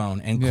house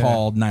phone and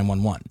called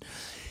 911.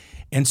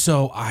 And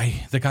so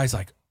the guy's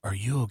like, are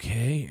you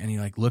okay? And he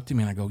like looked at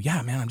me and I go,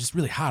 yeah, man, I'm just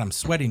really hot. I'm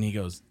sweating. And he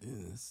goes,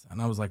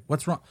 and I was like,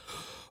 what's wrong?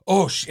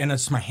 Oh, and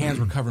it's my hands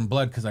were covered in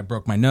blood because I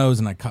broke my nose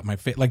and I cut my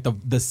face. Like the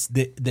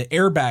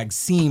airbag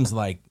seems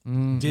like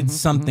did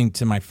something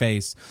to my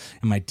face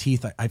and my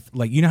teeth. I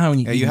like, you know how when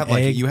you eat you had an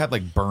egg, you had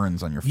like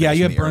burns on your face. yeah,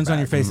 you have burns on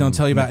your face. They don't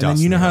tell you about it. And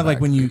then you know how like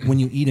when you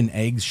you eat an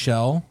egg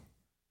shell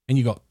and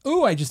you go,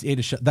 oh, I just ate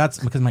a shell. That's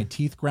because my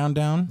teeth ground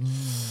down.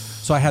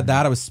 So I had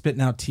that. I was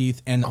spitting out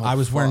teeth and I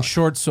was wearing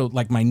shorts. So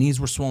like my knees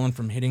were swollen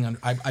from hitting.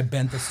 I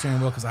bent the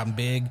steering wheel because I'm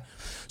big.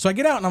 So I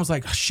get out and I was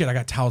like, oh, shit, I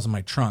got towels in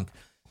my trunk.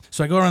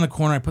 So I go around the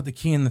corner, I put the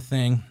key in the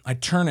thing, I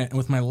turn it, and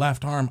with my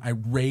left arm, I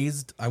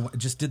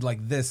just did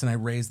like this, and I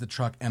raised the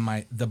truck,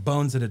 and the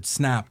bones that had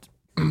snapped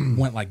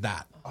went like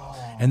that.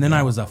 And then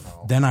I was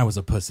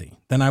a pussy.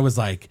 Then I was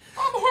like,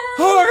 oh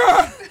my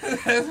God,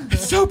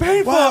 it's so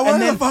painful. Wow,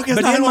 the fuck is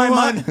 911? In my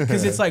mind,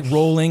 because it's like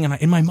rolling, and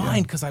in my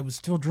mind, because I was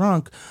still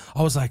drunk,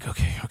 I was like,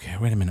 okay,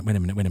 wait a minute.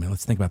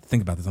 Let's think about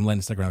this. I'm letting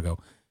it stick around. I go,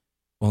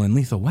 well, in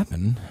Lethal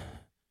Weapon,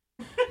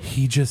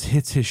 he just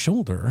hits his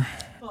shoulder.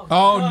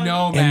 Oh,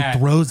 no, Matt. And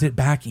throws it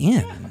back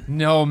in.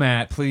 No,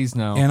 Matt, please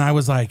no. And I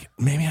was like,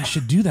 maybe I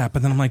should do that.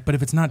 But then I'm like, but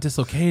if it's not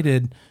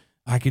dislocated,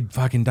 I could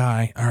fucking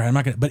die. All right, I'm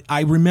not going to. But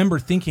I remember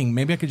thinking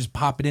maybe I could just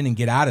pop it in and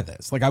get out of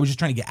this. Like I was just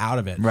trying to get out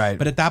of it. Right.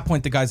 But at that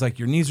point, the guy's like,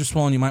 your knees are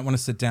swollen. You might want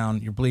to sit down.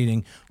 You're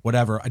bleeding,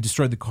 whatever. I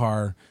destroyed the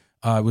car.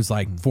 It was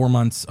like 4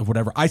 months of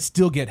whatever. I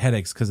still get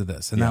headaches because of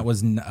this, and that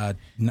was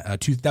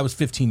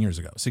 15 years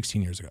ago,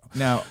 16 years ago.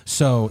 Now,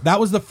 so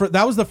that was the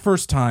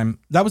first time.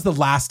 That was the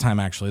last time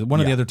actually. One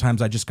of the other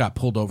times I just got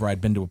pulled over.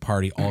 I'd been to a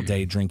party all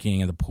day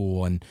drinking at the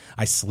pool, and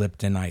I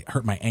slipped and I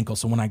hurt my ankle.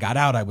 So when I got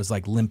out, I was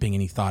like limping,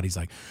 and he's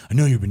like, I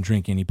know you've been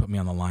drinking. He put me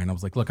on the line. I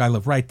was like, look, I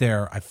live right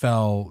there. I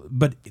fell,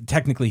 but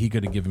technically he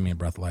could have given me a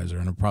breathalyzer,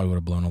 and it probably would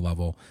have blown a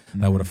level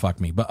that would have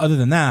fucked me. But other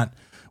than that.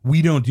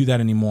 We don't do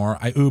that anymore.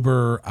 I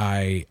Uber.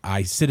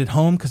 I sit at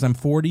home because I'm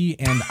 40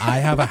 and I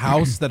have a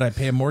house that I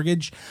pay a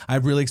mortgage. I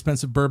have really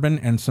expensive bourbon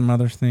and some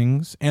other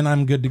things, and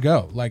I'm good to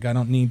go. Like I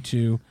don't need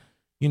to,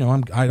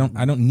 I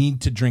don't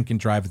need to drink and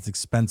drive. It's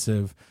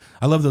expensive.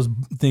 I love those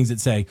things that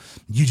say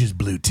you just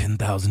blew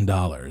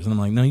 $10,000, and I'm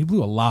like, no, you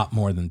blew a lot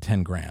more than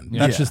 10 grand.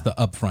 That's just the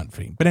upfront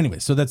fee. But anyway,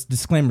 so that's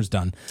disclaimer's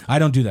done. I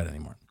don't do that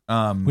anymore.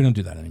 We don't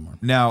do that anymore.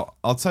 Now,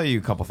 I'll tell you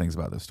a couple things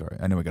about this story.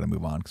 I know we got to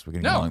move on because we're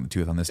getting along in the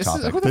tooth on this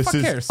topic. Who the fuck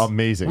cares?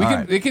 Amazing.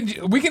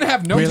 We can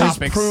have no We at least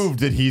topics. proved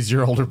that he's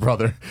your older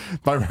brother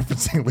by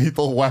referencing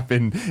Lethal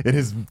Weapon in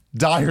his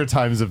dire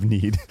times of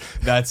need.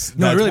 That's it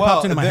really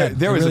popped into my head.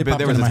 There was It a really bit. popped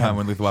There was a into my time head.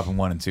 when Lethal Weapon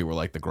 1 and 2 were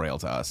like the grail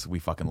to us. We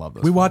fucking love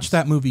those. We films. watched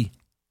that movie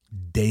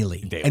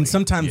daily. And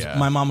sometimes Yeah.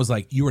 my mom was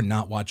like, you are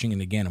not watching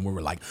it again. And we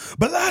were like,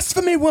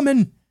 blasphemy,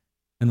 woman.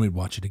 And we'd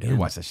watch it again. We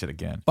watch that shit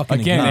again.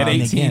 Fucking Again, at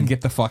and 18, again.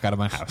 get the fuck out of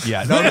my house.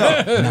 Yeah, no.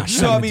 No,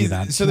 So I mean, do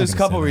that. so She's there's not a gonna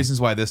couple say that.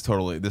 reasons why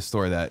this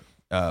story that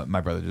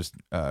my brother just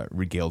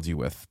regaled you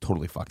with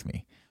totally fucked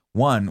me.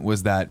 One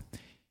was that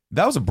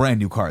was a brand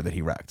new car that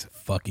he wrecked.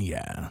 Fucking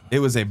yeah. It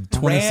was a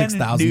brand new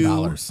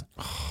 $26,000.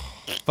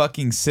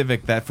 fucking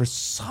Civic that for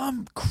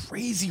some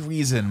crazy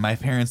reason my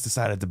parents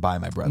decided to buy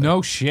my brother.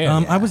 No shit.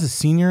 I was a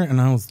senior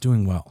and I was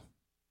doing well.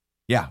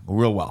 Yeah,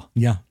 real well.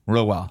 Yeah.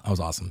 Real well. I was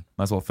awesome.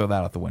 Might as well throw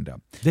that out the window.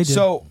 They did.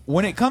 So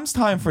when it comes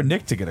time for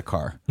Nick to get a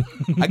car,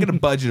 I get a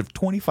budget of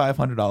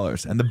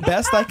 $2,500, and the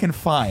best I can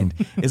find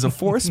is a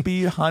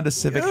 4-speed Honda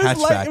Civic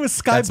hatchback. It was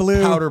sky that's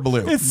blue, powder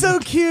blue. It's so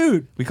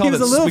cute. We called he was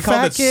it- a little we called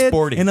fat it kid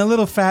sporty. in a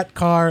little fat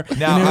car.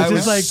 Now and it was I just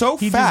was like, so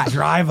he'd fat, just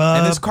drive up,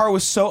 and this car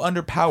was so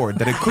underpowered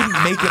that it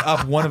couldn't make it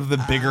up one of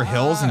the bigger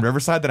hills in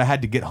Riverside that I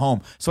had to get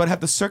home. So I'd have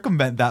to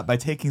circumvent that by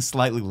taking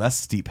slightly less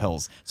steep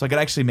hills, so I could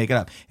actually make it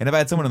up. And if I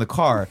had someone in the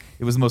car,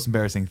 it was the most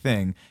embarrassing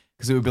thing.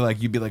 Because it would be like,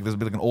 there'd be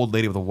like an old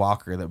lady with a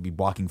walker that would be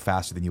walking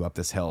faster than you up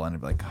this hill, and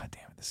I'd be like, God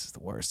damn it, this is the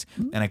worst.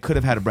 And I could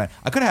have had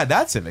I could have had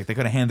that Civic. They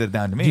could have handed it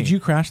down to me. Did you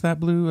crash that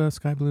blue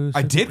sky blue?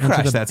 I did into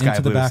crash the- that sky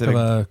into blue the back Civic.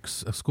 of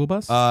a school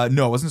bus.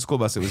 No, it wasn't a school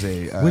bus. It was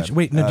a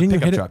Didn't you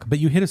pickup hit truck. it? But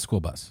you hit a school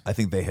bus. I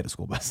think they hit a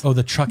school bus. Oh,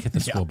 the truck hit the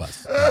school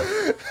bus.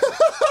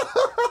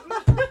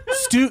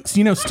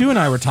 Stu and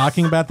I were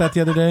talking about that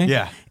the other day.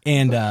 Yeah.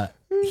 And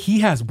he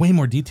has way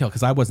more detail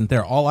because I wasn't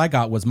there. All I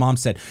got was mom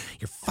said,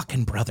 your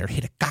fucking brother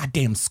hit a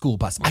goddamn school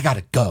bus. I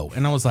gotta go.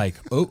 And I was like,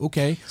 oh,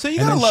 okay. So you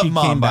And gotta then love she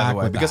mom, came by back the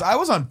way, with because that. I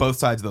was on both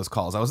sides of those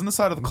calls. I was on the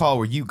side of the call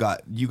where you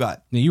got.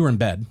 No, you were in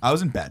bed. I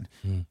was in bed.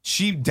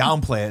 She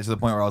downplayed it to the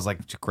point where I was like,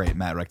 great,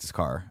 Matt wrecked his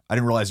car. I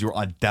didn't realize you were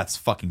on death's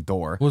fucking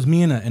door. It was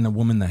me and a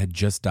woman that had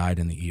just died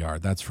in the ER.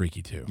 That's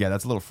freaky too. Yeah,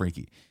 that's a little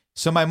freaky.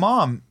 So my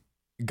mom,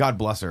 God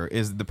bless her,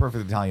 is the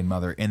perfect Italian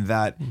mother in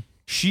that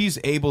she's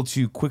able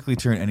to quickly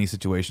turn any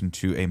situation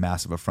to a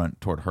massive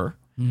affront toward her.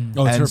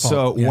 Oh, it's her And fault.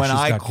 so Yeah, when she's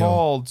I got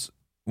called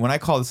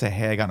to say,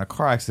 hey, I got in a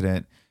car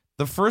accident,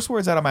 the first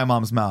words out of my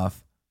mom's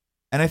mouth,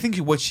 and I think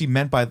what she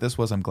meant by this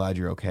was, I'm glad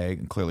you're okay,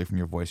 and clearly from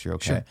your voice you're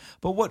okay. Sure.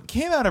 But what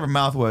came out of her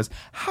mouth was,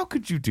 how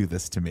could you do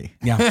this to me?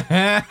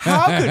 Yeah.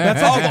 How could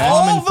That's of a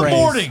all common the phrase.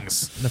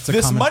 mornings, That's a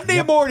this common- Monday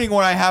yep. morning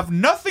when I have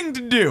nothing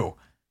to do,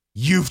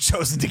 you've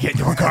chosen to get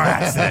into a car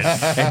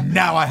accident, and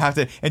now I have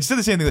to. And she said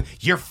the same thing.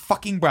 Like, your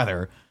fucking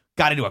brother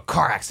got into a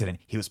car accident.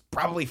 He was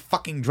probably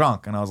fucking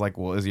drunk. And I was like,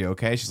 well, is he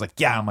okay? She's like,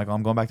 yeah. I'm like, well,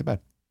 I'm going back to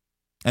bed.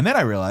 And then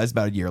I realized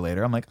about a year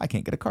later, I'm like, I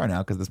can't get a car now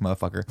because this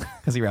motherfucker,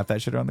 because he wrapped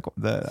that shit around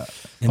the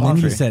And palm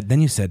then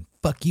tree. you said,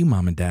 fuck you,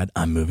 mom and dad.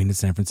 I'm moving to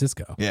San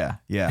Francisco. Yeah,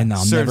 yeah. And I'll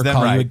Serves never them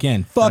call you right. again.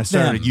 And Fuck I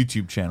started them. a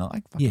YouTube channel.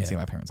 I fucking Yeah. see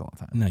my parents all the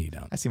time. No, you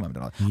don't. I see mom and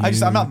dad all the time.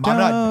 I'm not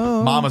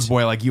don't. mama's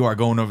boy like you are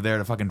going over there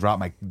to fucking drop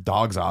my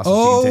dogs off so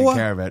she can Oh. take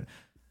care of it.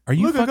 Are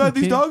you Look, I fucking got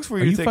these kidding? dogs for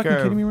you Are to you take fucking care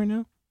of. kidding me right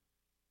now?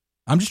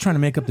 I'm just trying to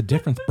make up the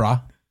difference,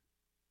 brah.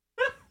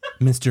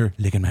 Mr.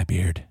 Licking my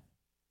beard.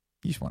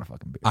 You just want to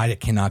fucking be. I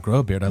cannot grow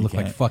a beard. I look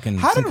like can't. fucking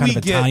How some did kind we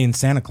of get- Italian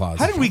Santa Claus.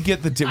 How did we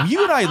get the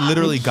you and I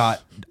literally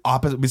got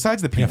opposite,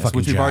 besides the penis, fucking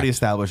which we've already jacked.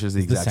 established is the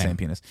It's the exact same same.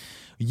 penis.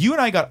 You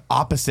and I got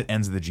opposite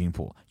ends of the gene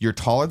pool. You're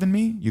taller than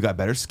me. You got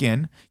better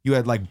skin. You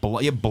had like you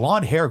have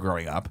blonde hair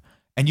growing up,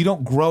 and you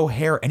don't grow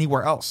hair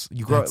anywhere else.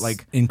 You grow That's it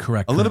like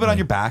incorrect. a little bit on currently.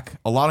 your back,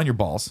 a lot on your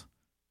balls.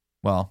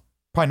 Well,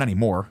 probably not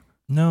anymore.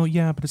 No,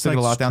 yeah, but it's Still like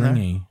a lot down there?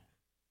 stringy.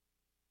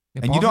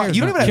 Yeah, And ball you don't hair is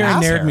even not- have Karen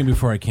ass nared hair. me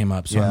before I came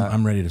up, so Yeah.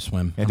 I'm ready to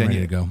swim. I'm then ready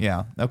you- to go.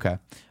 Yeah. Okay.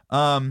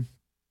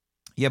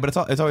 Yeah, but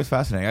it's always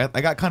fascinating.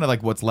 I got kind of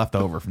like what's left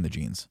over from the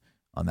genes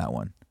on that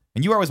one.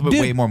 And you were always Dude.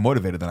 way more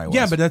motivated than I was.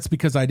 Yeah, but that's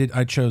because I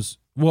chose.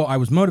 Well, I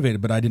was motivated,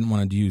 but I didn't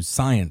want to use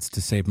science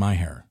to save my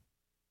hair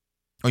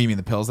oh, you mean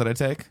the pills that I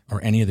take?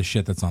 or any of the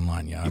shit that's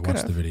online. Yeah, I could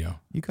watched the have. video.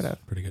 You could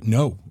have. Pretty good.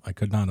 No, I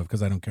could not have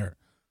because I don't care.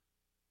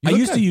 You I look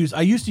used good.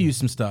 to use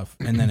some stuff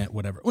and then it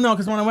whatever. Well, no,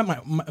 because when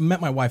I met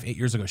my wife 8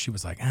 years ago, she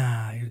was like,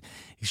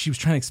 she was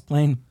trying to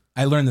explain.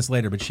 I learned this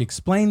later, but she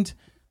explained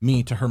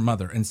me to her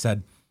mother and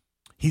said,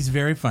 he's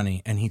very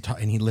funny and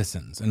he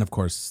listens. And of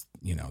course,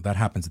 you know that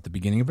happens at the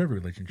beginning of every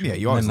relationship. Yeah,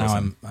 you always and now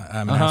listen.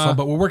 I'm an asshole,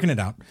 but we're working it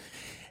out.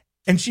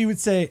 And she would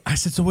say, I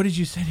said, so what did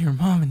you say to your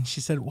mom? And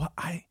she said, well,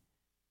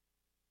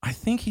 I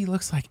think he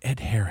looks like Ed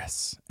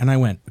Harris. And I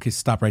went, okay,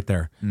 stop right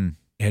there.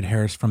 Ed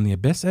Harris from The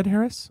Abyss, Ed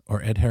Harris,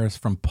 or Ed Harris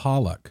from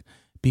Pollock?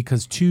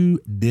 Because two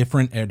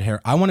different Ed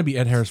Harris. I want to be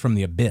Ed Harris from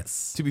The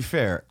Abyss. To be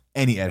fair,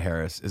 any Ed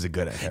Harris is a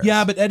good Ed Harris.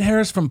 Yeah, but Ed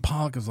Harris from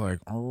Pollock is like,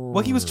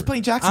 well, he was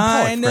playing Jackson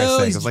Pollock. I for Christ's know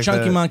sake. he's It was like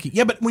Chunky the Monkey.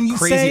 Yeah, but when you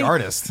crazy say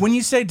artist. when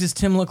you say does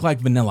Tim look like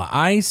Vanilla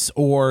Ice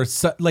or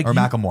like Or you-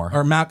 Macklemore.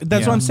 or that's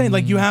Yeah. what I'm saying.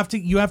 Like you have to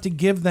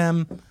give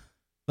them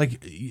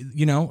like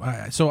you know.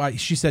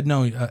 She said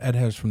no, Ed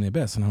Harris from The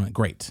Abyss, and I went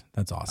great.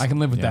 That's awesome. I can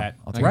live with Yeah, that.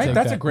 I'll I take can right. take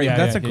That's that. a great. Yeah,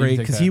 that's yeah, a you great can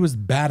take because that. he was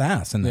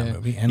badass in that Yeah.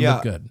 movie and yeah,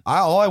 looked good.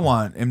 All I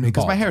want, and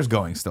because my Bald. hair is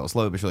going still,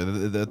 slowly but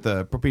surely.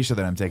 The Propecia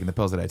that I'm taking, the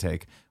pills that I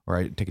take, or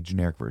I take a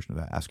generic version of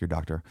that. Ask your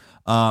doctor.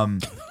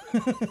 Side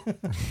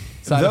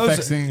Those-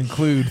 effects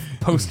include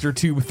poster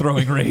tube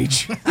throwing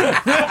rage.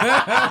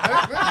 yeah.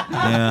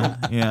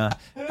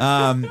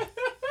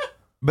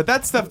 But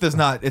that stuff does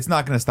not. It's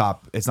not going to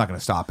stop. It's not going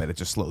to stop it. It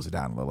just slows it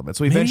down a little bit.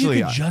 So Maybe eventually,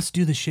 you could just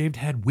do the shaved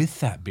head with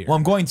that beard. well,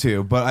 I'm going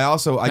to. But I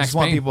Max just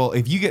want Payne. people.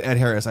 If you get Ed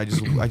Harris, I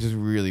just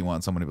really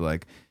want someone to be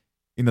like,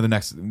 you know, the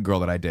next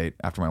girl that I date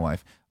after my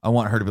wife. I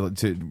want her to be able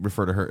to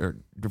refer to her, or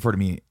refer to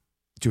me,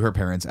 to her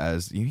parents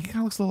as he kind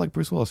of looks a little like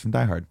Bruce Willis from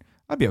Die Hard.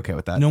 I'd be okay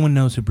with that. no one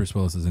knows who Bruce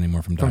Willis is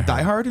anymore from Die From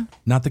Die Hard.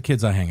 Not the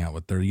kids I hang out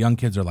with. Their young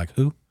kids are like,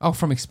 who? Oh,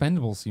 from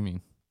Expendables, you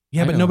mean?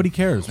 Yeah, I but know. nobody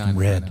cares. No, I know,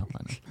 Red. I know.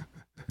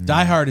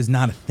 Die Hard is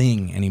not a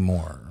thing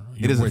anymore.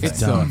 It is a We're thing. It's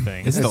still a done.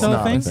 thing. Is it It's still a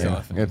not thing? a Still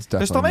a thing. thing. It's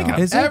They're still definitely making not.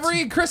 it. Is it?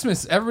 Every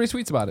Christmas, everybody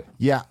tweets about it.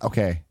 Yeah.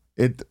 Okay.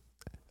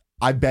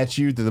 I bet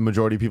you that the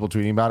majority of people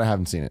tweeting about it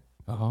haven't seen it.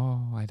 Oh,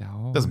 I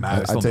know. Doesn't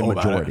matter. I still I'd say know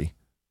about it. majority.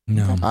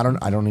 No. I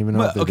don't even know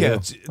But, if they okay,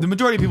 do. the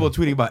majority of people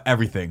tweeting about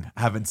everything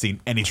haven't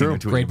seen anything True. they're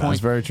tweeting Great about. point.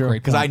 That's very true.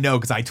 Great Because I point. know,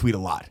 because I tweet a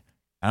lot.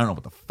 I don't know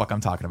what the fuck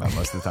I'm talking about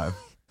most of the time.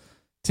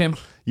 Tim,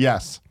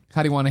 Yes.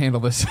 how do you want to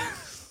handle this?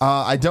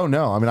 I don't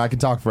know. I mean, I can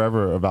talk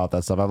forever about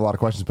that stuff. I have a lot of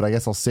questions, but I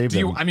guess I'll save Do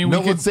them. you- I mean, we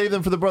no, could- let's save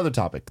them for the brother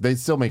topic. They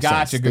still make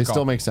Gotcha, sense. good They call.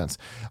 still make sense.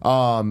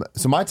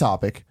 So my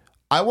topic,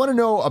 I want to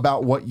know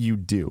about what you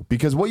do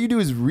because what you do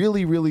is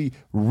really, really,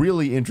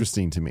 really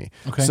interesting to me.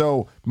 Okay.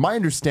 So my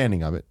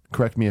understanding of it,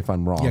 correct me if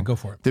I'm wrong. Yeah, go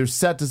for it. There's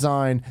set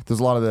design. There's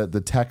a lot of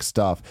the tech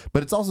stuff,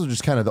 but it's also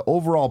just kind of the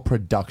overall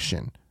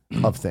production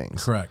of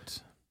things.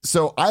 Correct.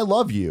 So I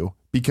love you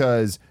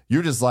because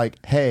you're just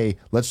like, hey,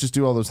 let's just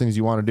do all those things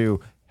you want to do.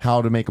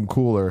 How to make them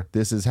cooler.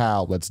 This is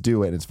how. Let's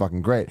do it. And it's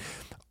fucking great.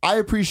 I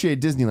appreciate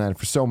Disneyland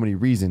for so many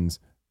reasons.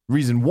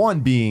 Reason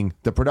one being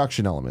the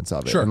production elements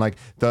of it, Sure. and like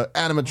the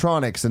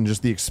animatronics and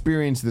just the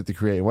experience that they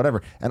create and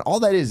whatever. And all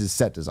that is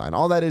set design.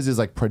 All that is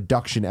like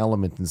production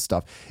elements and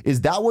stuff.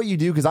 Is that what you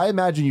do? Because I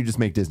imagine you just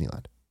make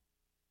Disneyland.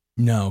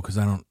 No, because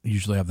I don't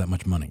usually have that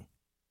much money.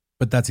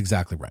 But that's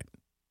exactly right.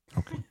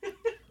 Okay.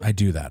 I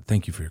do that.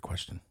 Thank you for your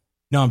question.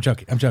 No, I'm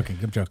joking.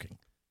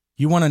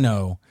 You want to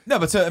know No,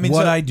 but so I mean,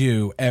 what so, I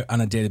do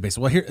on a daily basis.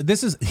 Well, here's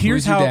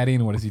Who's how. your daddy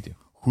and what does he do?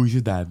 who's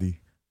your daddy?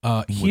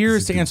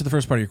 Here's to answer the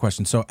first part of your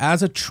question. So,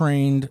 as a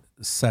trained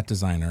set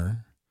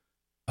designer,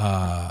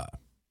 I'm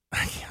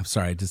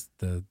sorry, just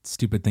the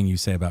stupid thing you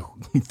say about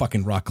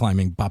fucking rock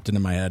climbing popped into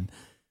my head.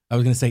 I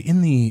was going to say,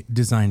 in the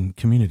design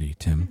community,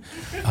 Tim,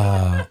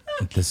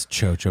 this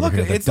choach over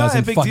here that it's not a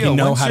doesn't big fucking deal.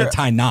 know Once how to you're-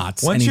 tie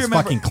knots, and he's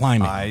fucking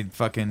climbing. I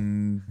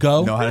fucking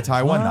Go. know how to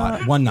tie one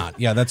knot. One knot.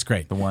 Yeah, that's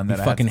great. The one that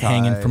you I had fucking to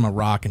hanging tie from a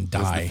rock and was the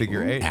die.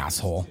 figure eight.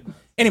 Asshole.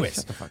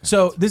 Anyways,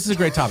 so this is a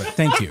great topic.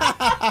 Thank you.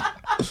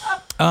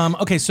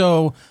 Okay,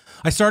 so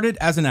I started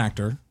as an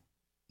actor,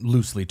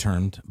 loosely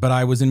termed, but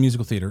I was in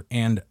musical theater,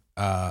 and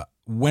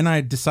when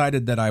I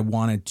decided that I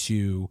wanted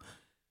to,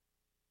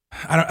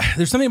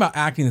 there's something about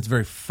acting that's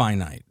very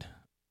finite.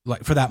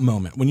 Like for that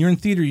moment, when you're in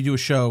theater, you do a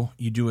show,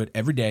 you do it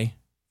every day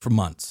for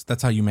months.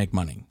 That's how you make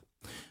money.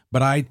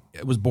 But I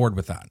was bored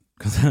with that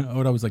because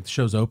I was like, the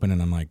show's open,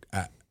 and I'm like,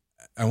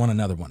 I want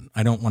another one.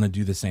 I don't want to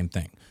do the same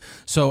thing.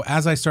 So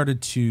as I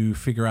started to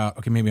figure out,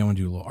 okay, maybe I want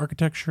to do a little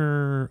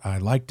architecture. I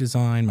like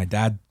design.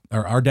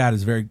 Our dad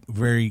is very,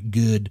 very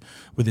good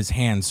with his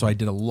hands. So I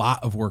did a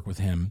lot of work with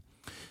him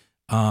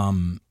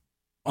on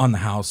the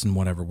house and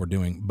whatever we're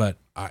doing. But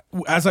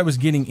as I was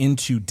getting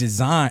into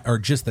design or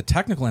just the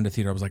technical end of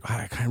theater, I was like,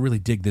 I kind of really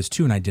dig this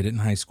too. And I did it in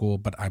high school,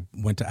 but I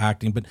went to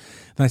acting. But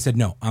then I said,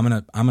 no, I'm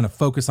gonna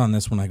focus on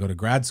this when I go to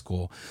grad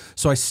school.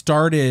 So I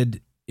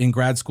started in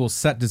grad school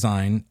set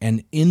design,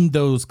 and in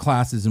those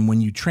classes, and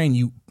when you train,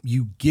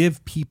 you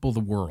give people the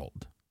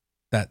world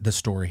that the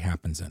story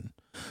happens in.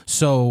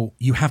 So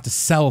you have to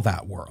sell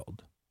that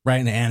world, right?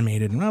 And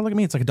animated. And look at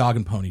me, it's like a dog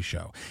and pony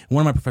show. And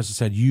one of my professors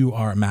said, you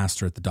are a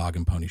master at the dog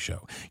and pony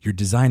show. Your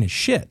design is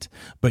shit,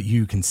 but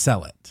you can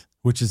sell it,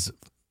 which is,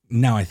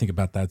 now I think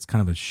about that, it's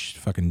kind of a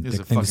fucking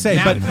dick thing to say.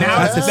 Now, But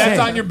that's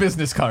on your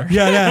business card.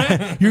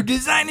 yeah. Your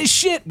design is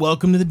shit.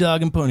 Welcome to the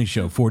Dog and Pony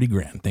Show. 40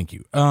 grand. Thank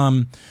you.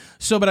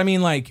 But I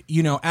mean, like,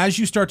 as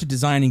you start to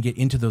design and get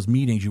into those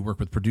meetings, you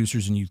work with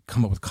producers and you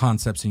come up with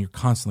concepts and you're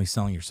constantly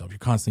selling yourself. You're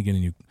constantly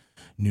getting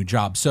new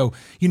jobs. So,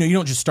 you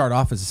don't just start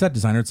off as a set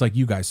designer. It's like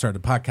you guys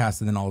started a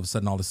podcast and then all of a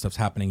sudden all this stuff's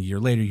happening a year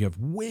later. You have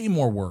way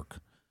more work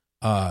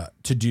to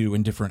do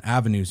in different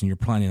avenues and you're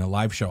planning a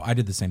live show. I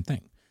did the same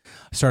thing.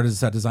 I started as a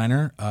set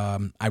designer.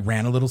 I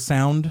ran a little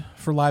sound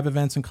for live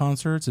events and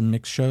concerts and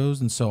mixed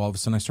shows. And so all of a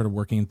sudden I started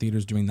working in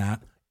theaters doing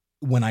that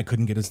when I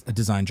couldn't get a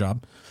design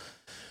job.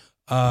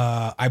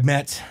 I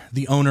met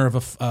the owner of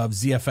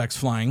ZFX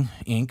Flying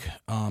Inc.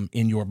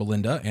 In Yorba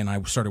Linda, and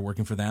I started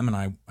working for them.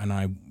 And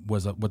I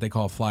was what they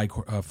call a fly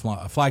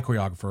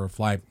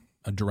choreographer,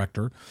 a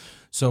director.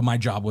 So my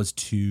job was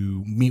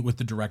to meet with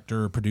the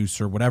director,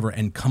 producer, whatever,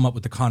 and come up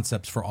with the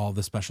concepts for all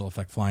the special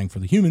effect flying for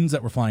the humans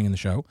that were flying in the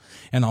show,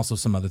 and also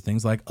some other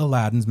things like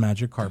Aladdin's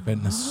magic carpet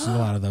and a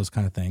lot of those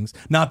kind of things.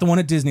 Not the one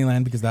at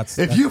Disneyland because that's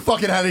If you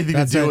fucking had anything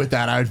to do it. with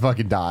that, I would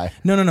fucking die.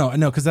 No,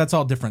 because that's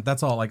all different.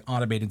 That's all like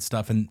automated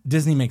stuff, and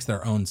Disney makes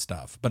their own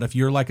stuff. But if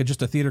you're like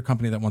just a theater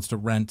company that wants to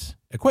rent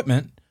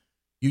equipment,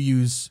 you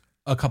use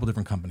a couple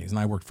different companies, and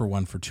I worked for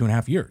one for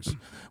 2.5 years,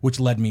 which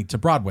led me to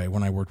Broadway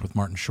when I worked with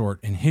Martin Short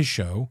in his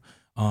show.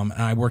 And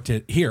I worked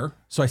it here,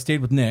 so I stayed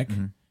with Nick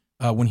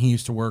when he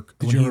used to work.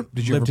 Did you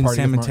lived in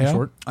San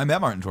Mateo? I met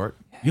Martin Short.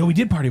 Yeah, we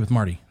did party with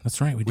Marty. That's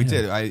right, we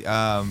did.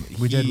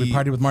 We did. We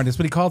partied with Marty. That's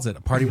what he calls it,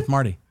 a party with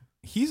Marty.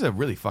 He's a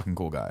really fucking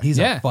cool guy. He's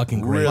Yeah. a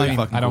fucking great really guy.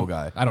 fucking cool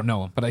guy. I don't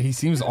know him, but he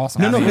seems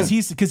awesome. No,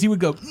 because he would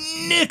go,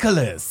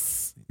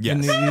 Nicholas.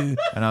 Yes. And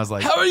And I was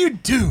like, how are you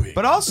doing?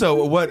 but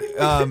also what?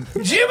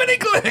 Jiminy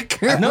Click.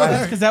 No,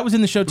 that's because that was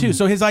in the show too.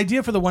 So his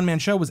idea for the one man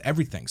show was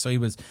everything. So he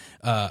was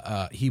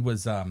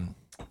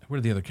what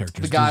are the other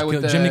characters? The guy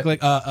with Jimmy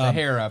the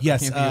hair up.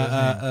 Yes,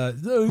 I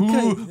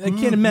I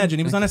can't imagine.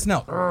 He was on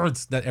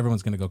SNL. That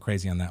everyone's going to go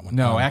crazy on that one.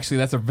 No, actually,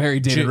 that's a very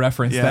dated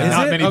reference yeah. that Is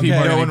not it? many Okay. people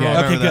are No going one to will get.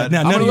 remember Okay, that. good. Now,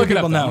 I'm none gonna of you look it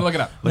people up. know. I'm gonna look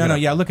it up. No,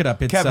 yeah, look it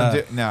up. It's Kevin's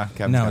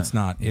it's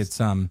not. It's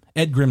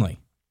Ed Grimley.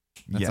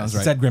 Yes. sounds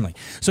It's right. Ed Grimley.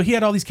 So he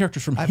had all these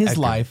characters from his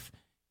Edgar. life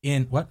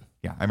in what?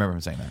 Yeah, I remember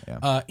him saying that.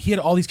 Yeah. He had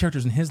all these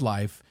characters in his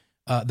life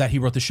that he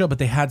wrote the show, but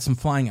they had some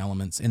flying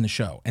elements in the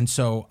show. And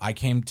so I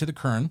came to the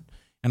Kern,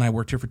 and I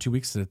worked here for 2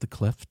 weeks at the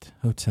Clift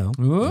Hotel.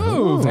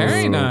 Ooh,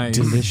 very nice.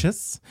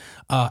 Delicious.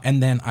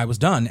 And then I was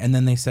done. And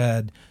then they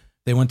said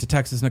they went to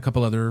Texas and a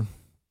couple other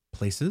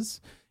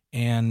places.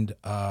 And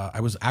I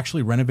was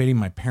actually renovating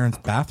my parents'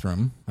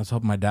 bathroom. I was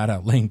helping my dad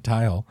out laying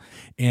tile.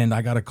 And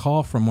I got a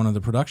call from one of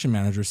the production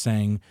managers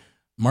saying,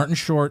 Martin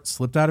Short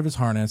slipped out of his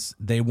harness.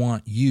 They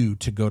want you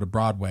to go to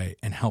Broadway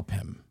and help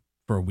him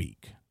for a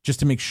week. just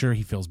to make sure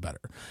he feels better.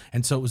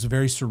 And so it was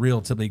very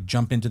surreal to like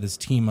jump into this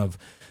team of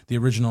the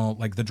original,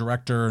 like the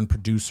director and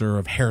producer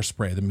of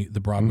Hairspray, the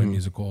Broadway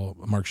musical,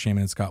 Mark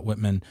Shaman and Scott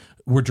Whitman,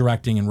 were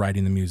directing and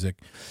writing the music.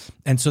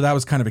 And so that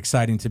was kind of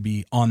exciting to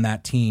be on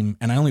that team.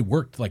 And I only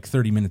worked like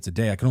 30 minutes a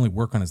day. I could only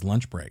work on his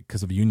lunch break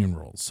because of union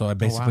rules. So I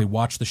basically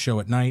watched the show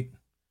at night,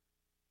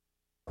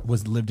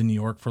 lived in New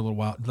York for a little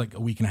while, like a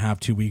week and a half,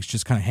 2 weeks,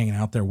 just kind of hanging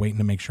out there, waiting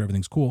to make sure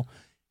everything's cool,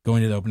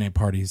 going to the open night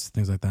parties,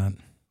 things like that.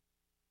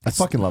 I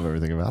fucking love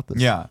everything about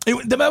this. Yeah.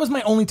 That was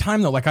my only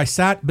time though. Like I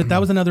sat, but that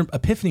was another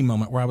epiphany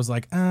moment where I was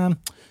like,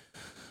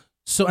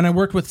 so, and I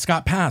worked with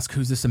Scott Pask,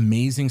 who's this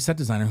amazing set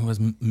designer who has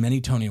many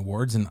Tony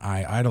Awards, and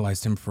I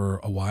idolized him for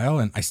a while,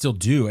 and I still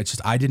do. It's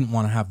just I didn't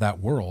want to have that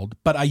world,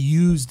 but I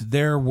used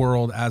their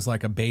world as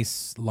like a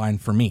baseline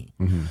for me.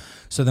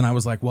 So then I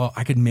was like, well,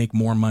 I could make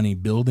more money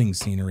building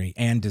scenery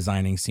and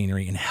designing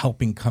scenery and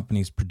helping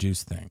companies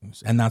produce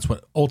things, and that's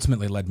what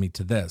ultimately led me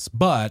to this.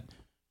 But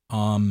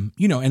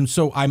and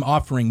so I'm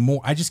offering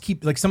more. I just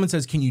keep, like, someone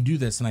says, can you do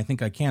this? And I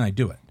think I can, I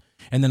do it.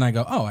 And then I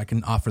go, oh, I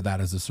can offer that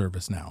as a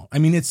service now. I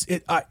mean,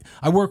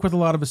 I work with a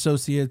lot of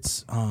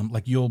associates.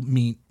 Like you'll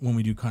meet when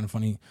we do Kind of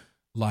Funny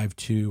Live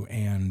 2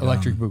 and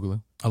Electric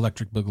Boogaloo.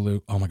 Electric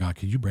Boogaloo. Oh my God,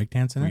 could you break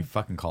dance in We it?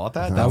 fucking call it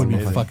that? That would be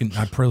amazing. fucking,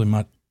 I pretty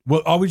much,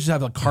 well, always just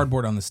have a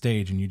cardboard on the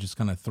stage and you just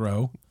kind of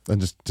throw.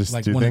 And just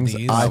Like do one of things.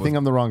 these. I think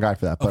I'm the wrong guy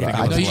for that, but Okay,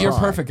 I no, could You're a try.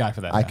 perfect guy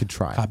for that. I could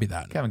try. Copy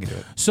that. Kevin can do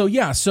it. So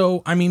yeah,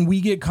 I mean, we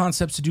get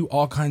concepts to do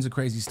all kinds of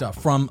crazy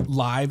stuff from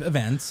live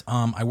events.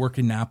 I work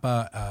in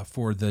Napa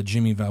for the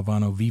Jimmy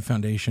Valvano V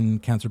Foundation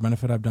Cancer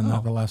Benefit. I've done that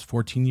for the last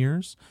 14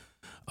 years.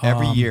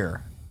 Every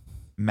year,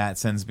 Matt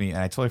sends me, and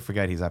I totally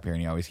forget he's up here,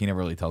 and he never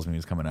really tells me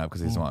he's coming up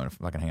because he doesn't want to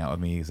fucking hang out with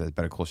me. He says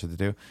better cool shit to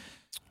do.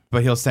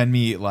 But he'll send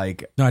me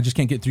like, No, I just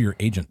can't get through your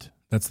agent.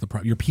 That's the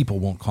problem. Your people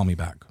won't call me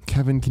back.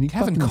 Kevin, can you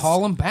Kevin, fucking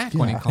call him back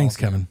when he calls. Thanks,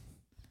 you. Kevin.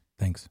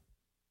 Thanks.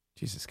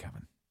 Jesus,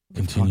 Kevin.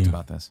 We've Continue. talked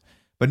about this.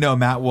 But no,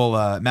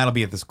 Matt'll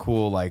be at this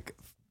cool like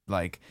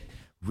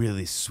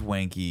really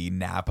swanky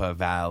Napa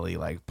Valley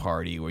like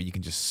party where you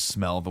can just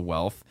smell the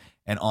wealth.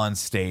 And on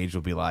stage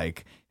will be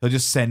like, he'll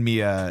just send me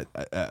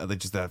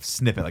just a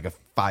snippet, like a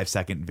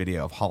 5-second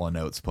video of Hall &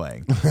 Oates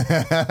playing, or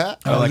yeah,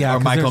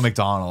 'cause Michael there's-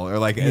 McDonald, or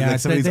like Yeah,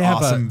 some of these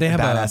awesome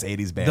badass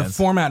 80s The bands.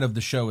 format of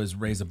the show is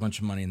raise a bunch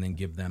of money and then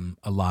give them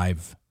a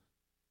live,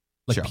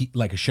 Show.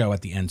 like a show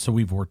at the end. So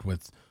we've worked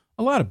with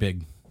a lot of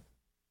big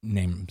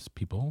names,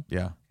 people,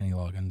 Yeah, Kenny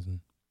Loggins and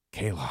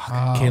K-Log.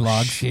 Oh,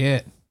 K-Log.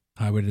 shit.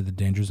 Highway to the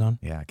Danger Zone.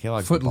 Yeah,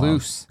 K-Log's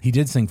Footloose. He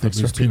did sing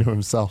Footloose too. Scarpino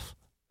himself.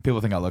 People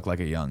think I look like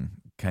a young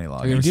Kenny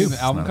Log. Have you ever seen the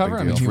It's album not a big cover?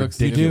 I deal. mean, he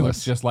looks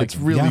ridiculous. just like It's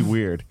really Yeah.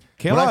 weird.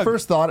 K-Log- When I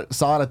first saw it,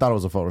 I thought it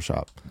was a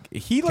Photoshop.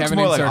 He looks Kevin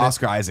more like inserted-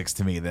 Oscar Isaacs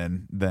to me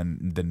than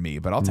me,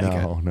 but I'll take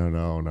it.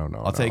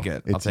 No. I'll take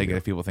it. I'll It's take you. it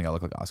if people think I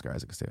look like Oscar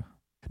Isaacs too.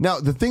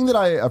 Now, the thing that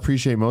I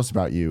appreciate most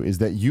about you is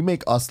that you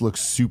make us look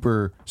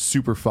super,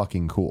 super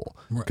fucking cool.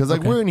 Because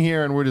like Okay. we're in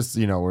here and we're just,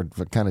 we're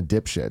kind of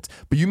dipshits,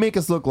 but you make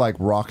us look like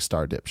rock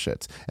star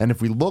dipshits. And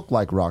if we look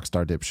like rock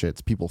star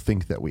dipshits, people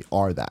think that we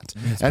are that.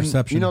 It's And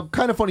perception.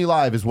 Kind of Funny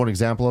Live is one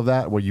example of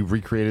that, where you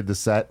recreated the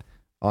set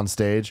on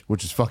stage,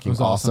 which is fucking was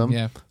awesome,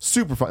 yeah.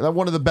 Super fun. That's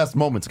one of the best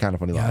moments, Kind of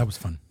Funny Live. Yeah, that was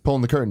fun.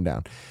 Pulling the curtain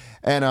down.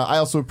 And I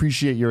also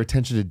appreciate your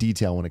attention to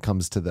detail when it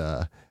comes to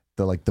the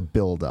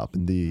build up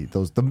and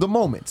the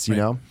moments, you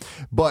know.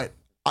 But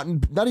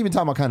I'm not even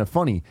talking about Kind of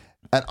Funny.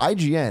 At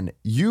IGN,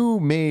 you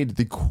made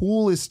the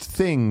coolest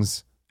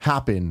things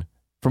happen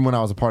from when I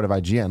was a part of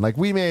IGN. Like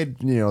we made,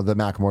 the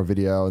Macklemore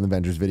video and the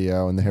Avengers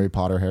video and the Harry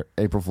Potter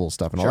April Fool's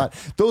stuff and all that.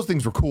 Those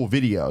things were cool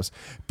videos,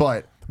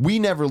 but we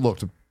never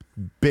looked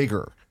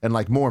bigger and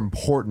like more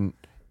important,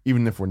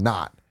 even if we're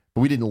not.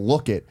 But we didn't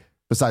look it.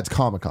 Besides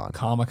Comic-Con.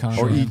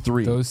 Or yeah.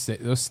 E3.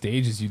 Those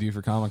stages you do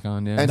for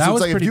Comic-Con, yeah. And That so it's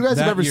was like, if pretty- you guys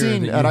have that ever year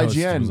seen that at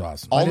you hosted IGN, was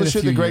awesome. all I did the a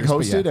shit few that Greg years, but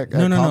hosted yeah.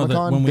 at No,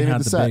 Comic-Con, when we they did had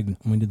the the set. big,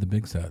 when we did the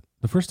big set.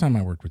 The first time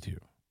I worked with you.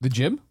 The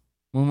gym?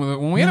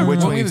 When we had a Which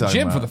one are when we you had the talking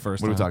gym about? for the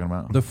first What are we time. talking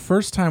about? The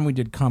first time we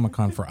did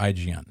Comic-Con for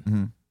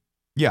IGN.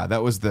 Yeah,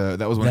 that was when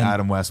Then-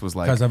 Adam West was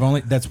like, Because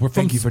we're from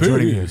 "Thank you for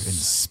joining me in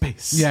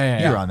space. space."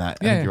 Yeah. You were on that.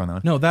 I Yeah, think yeah. you were on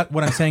that one. No,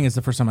 what I'm saying is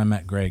the first time I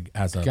met Greg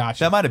as a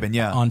Gotcha. That might have been,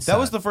 yeah. On That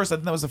was set. the first. I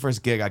think that was the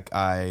first gig.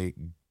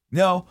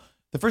 No,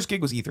 the first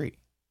gig was E3.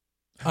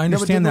 I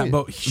understand didn't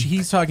that, but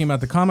he's talking about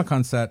the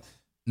Comic-Con set,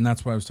 and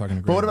that's why I was talking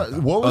to But Greg. what about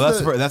about, what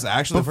Oh, was that's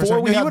actually the first before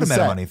time. we No, you had would have the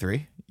met him set. on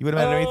E3. You would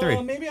have met him on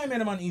E3. Maybe I met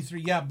him on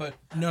E3, yeah, but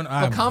no.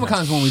 But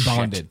Comic-Con's when we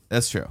bonded.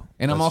 That's true.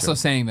 And I'm That's also true.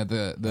 saying that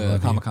the love you.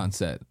 Comic-Con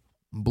set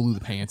blew the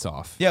pants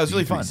off. Yeah, it was the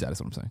really E3 fun. Set,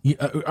 that's what I'm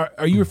saying.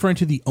 Are you referring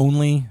to the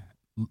only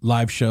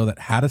live show that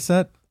had a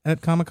set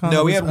at Comic-Con?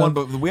 No, we Was, had one,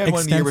 but we had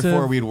one the year extensive?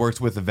 before. We had worked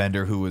with a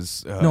vendor who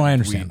was. No, I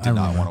understand. We did I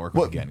not remember. want to work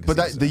Well, with again. 'cause but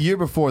he was, the year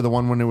before, the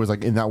one when it was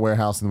like in that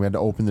warehouse and we had to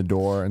open the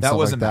door and That stuff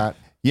wasn't like that.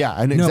 Yeah,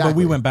 and No, exactly. but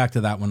we went back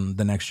to that one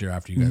the next year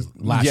after you guys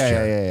last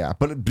year. Yeah.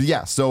 But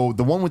yeah, so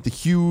the one with the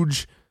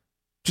huge,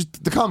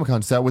 just the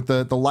Comic-Con set with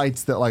the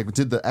lights that like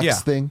did the X Yeah.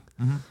 thing.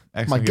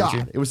 X My Men God,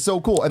 Gucci. it was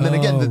so cool. And then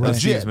again, the right.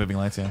 Steve's jib. moving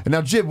lights. Yeah. And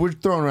now jib, we're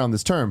throwing around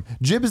this term.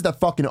 Jib is that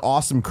fucking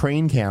awesome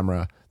crane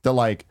camera that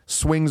like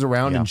swings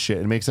around and shit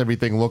and makes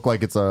everything look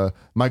like it's a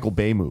Michael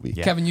Bay movie.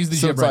 Yeah. Kevin, use the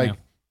So jib it's right like-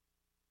 now.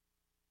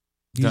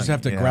 You just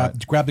have to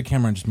grab the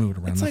camera and just move it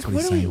around. It's That's like,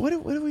 what he's what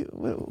saying.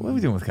 are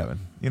we doing with Kevin?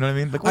 You know what I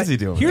mean? Like, what's he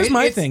doing? Here's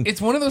my It's- thing.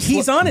 it's one of those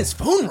He's on his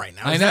phone right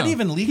now. I Is that know.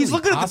 even legally He's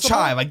looking at the possible?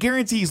 chive. I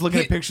guarantee he's looking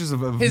at pictures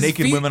of His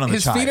naked feet- women on the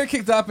his chive. feet are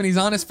kicked up and he's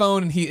on his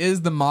phone and he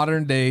is the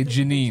modern day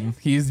Janine.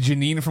 He's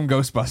Janine from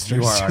Ghostbusters.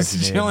 You are our just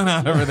Janine. chilling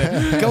out over there.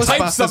 Type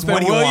Ghostbusters, something,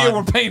 what do you will you?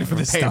 want? We're paying for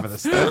this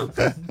stuff.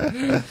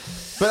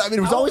 But I mean,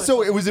 it was always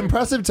so. It was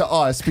impressive to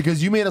us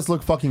because you made us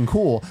look fucking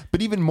cool.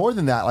 But even more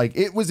than that, like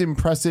it was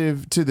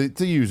impressive to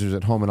the users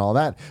at home and all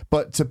that.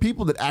 But to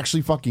people that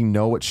actually fucking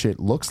know what shit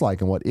looks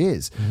like and what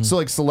is. So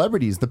like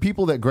celebrities, the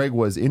people that Greg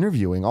was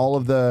interviewing, all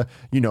of the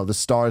the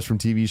stars from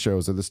TV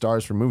shows or the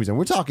stars from movies, and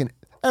we're talking.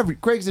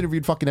 Greg's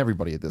interviewed fucking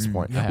everybody at this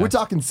point. We're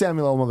talking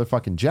Samuel L.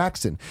 motherfucking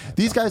Jackson.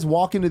 These guys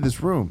walk into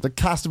this room, the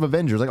cast of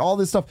Avengers, like all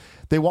this stuff.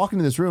 They walk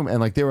into this room and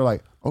like they were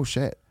like, oh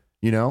shit.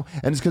 And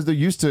it's because they're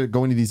used to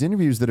going to these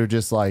interviews that are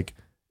just like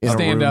in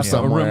Stand a room up, a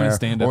somewhere, room and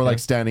stand up, or like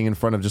yeah. standing in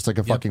front of just like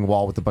a fucking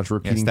wall with a bunch of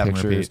repeating step and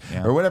pictures repeat,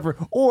 yeah. or whatever,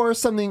 or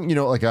something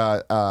like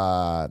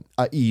a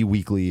E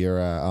Weekly or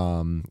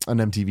an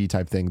MTV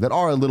type thing that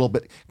are a little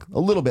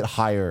bit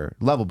higher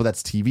level, but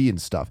that's TV and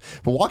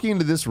stuff. But walking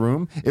into this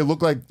room, it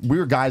looked like we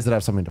were guys that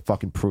have something to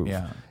fucking prove,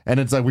 and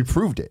it's like we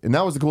proved it, and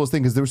that was the coolest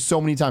thing because there were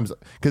so many times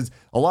because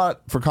a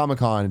lot for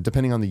Comic-Con,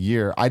 depending on the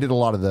year, I did a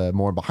lot of the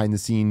more behind the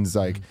scenes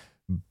like.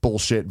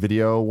 Bullshit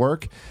video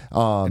work.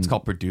 It's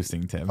called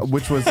producing, Tim.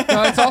 Which was No,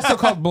 it's also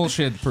called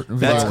bullshit.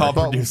 That's called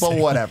but producing.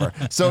 whatever.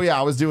 So yeah,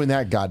 I was doing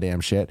that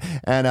goddamn shit,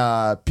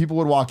 and people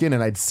would walk in,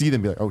 and I'd see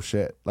them be like, "Oh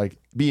shit!" Like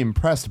be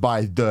impressed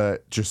by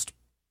the just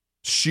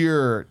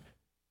sheer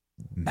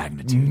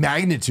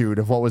magnitude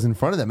of what was in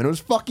front of them, and it was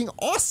fucking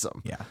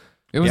awesome. Yeah.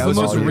 It was Yeah, it the was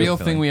most really real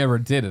good thing feeling. we ever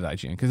did at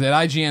IGN. Because at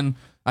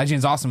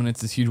IGN's awesome and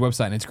it's this huge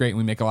website and it's great and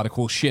we make a lot of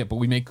cool shit, but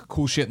we make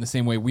cool shit in the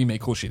same way we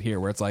make cool shit here,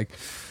 where it's like,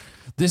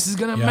 this is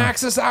gonna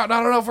max us out and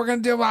I don't know if we're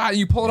gonna do it.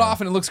 You pull it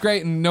off and it looks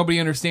great and nobody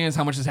understands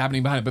how much is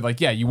happening behind it. But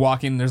like, yeah, you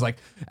walk in, there's like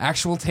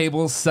actual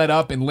tables set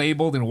up and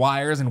labeled and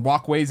wires and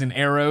walkways and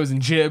arrows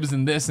and jibs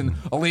and this and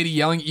a lady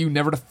yelling at you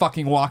never to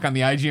fucking walk on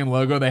the IGN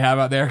logo they have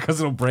out there because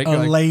it'll break. A You're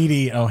like,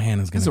 lady. Oh,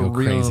 Hannah's gonna It's a go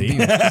real crazy.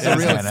 deal. It's a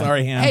real-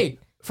 Sorry, Hannah. Hey,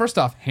 first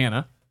off,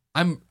 Hannah,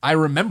 I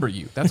remember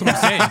you. That's what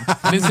I'm saying.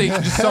 I didn't say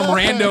just some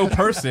rando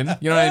person.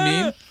 You know what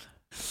I mean?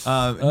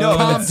 No,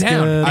 calm that's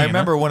down. good. I Hannah.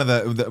 remember one of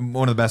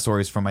the best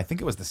stories from I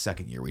think it was the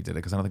second year we did it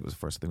because I don't think it was the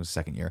first. I think it was the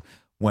second year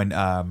when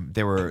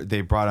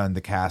they brought on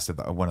the cast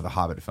of one of the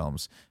Hobbit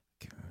films.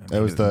 It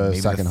was the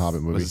Maybe second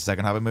Hobbit movie. Was it the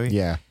second Hobbit movie?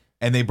 Yeah.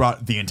 And they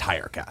brought the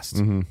entire cast,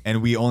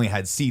 and we only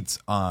had seats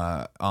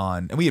on.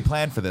 And we had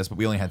planned for this, but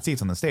we only had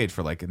seats on the stage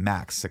for like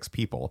max 6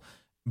 people.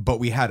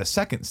 But we had a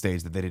second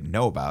stage that they didn't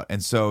know about,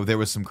 and so there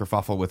was some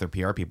kerfuffle with their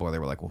PR people. Where they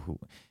were like, "Well, who,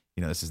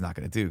 this is not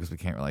going to do because we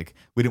can't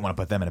we didn't want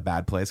to put them in a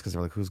bad place because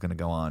they're like, who's going to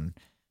go on?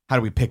 How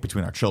do we pick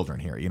between our children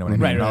here? You know what I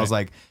mean?" Right, and I right. was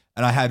like,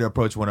 and I had to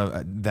approach one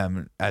of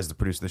them as the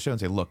producer of the show and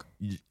say, "Look,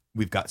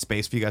 we've got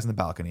space for you guys in the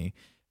balcony."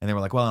 And they were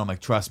like, "Well," and I'm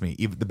like, "Trust me,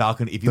 even the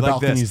balcony. If you The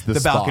like this, balcony's the the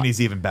spot."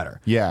 balcony's even better."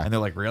 Yeah. And they're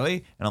like,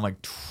 "Really?" And I'm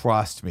like,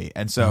 "Trust me."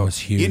 And That so was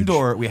huge.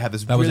 indoor, we had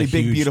this That was really a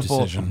big, huge beautiful,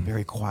 decision.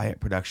 very quiet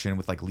production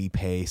with like Lee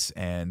Pace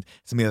and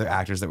some of the other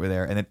actors that were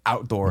there. And then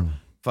outdoor,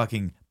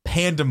 fucking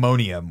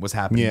pandemonium was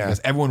happening Yeah.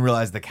 because everyone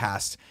realized the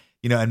cast.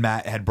 And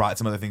Matt had brought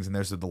some other things in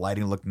there, so the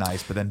lighting looked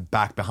nice. But then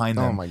back behind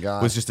them my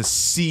God. was just a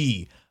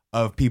sea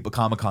of people,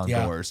 Comic-Con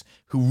Yeah. goers,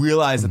 who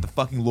realized that the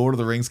fucking Lord of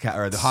the Rings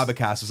or the Hobbit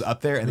cast was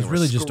up there, and It was they were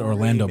really just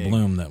Orlando screaming.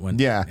 Bloom that went.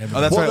 Yeah. everywhere.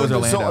 Oh, that's right, it was So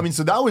Orlando. I mean,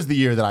 so that was the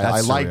year that I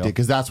That's liked it surreal.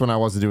 because that's when I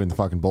wasn't doing the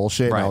fucking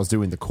bullshit and I Right. was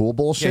doing the cool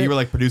bullshit. Yeah, you were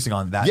like producing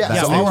on that. Yeah,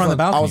 that so we I were was on the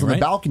balcony, I was on the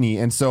right? balcony,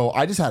 and so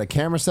I just had a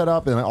camera set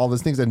up and all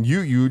those things. And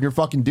you and your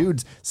fucking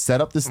dudes set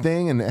up this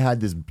thing, and it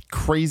had this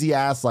crazy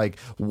ass like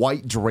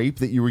white drape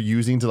that you were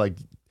using to like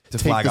To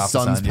take flag the off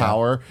the sun's sun, yeah.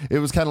 power. It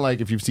was kind of like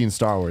if you've seen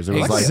Star Wars. It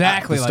was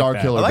Exactly like the like Star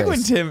that. Killer I like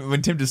base.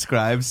 when Tim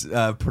describes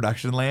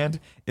production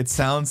land. It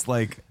sounds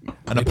like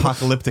an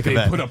apocalyptic They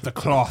event. put up the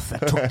cloth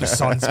that took the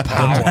sun's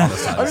power.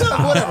 I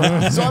mean,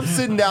 whatever. So I'm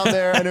sitting down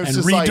there, and it was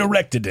And just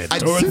redirected like, it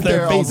I'd towards sit their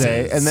there all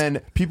day, faces. and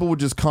then people would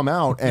just come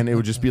out, and it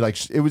would just be like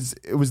it was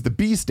the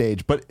B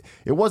stage, but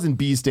it wasn't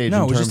B stage. No,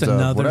 in it was terms just of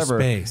another whatever.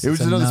 space. It was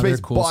It's another another space.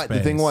 cool But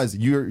the thing space. was,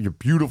 your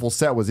beautiful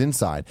set was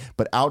inside,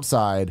 but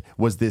outside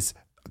was this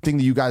thing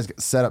that you guys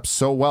set up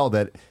so well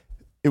that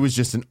it was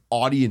just an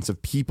audience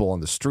of people on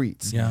the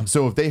streets. Yeah.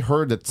 So if they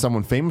heard that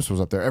someone famous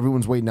was up there,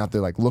 everyone's waiting out there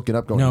like looking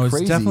up, going No, it's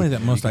crazy. definitely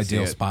that most can see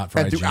ideal it. spot for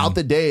And IGN. throughout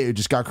the day, it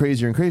just got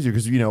crazier and crazier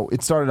because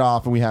it started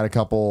off and we had a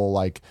couple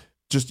like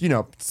just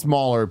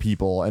smaller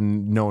people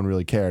and no one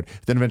really cared.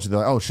 Then eventually they're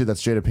like, oh shit,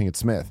 that's Jada Pinkett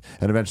Smith,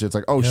 and eventually it's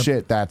like, oh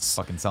shit, that's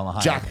Fucking Selma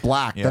Hayek. Jack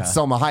Black, Yeah. that's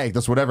Selma Hayek,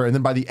 that's whatever. And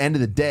then by the end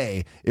of the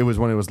day, it was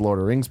when it was Lord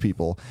of the Rings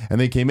people, and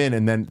they came in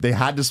and then they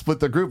had to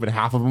split the group, and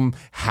half of them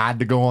had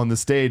to go on the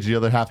stage, the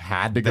other half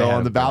had to They go had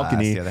on a the blast.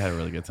 balcony. Yeah, they had a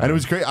really good time. And it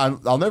was great.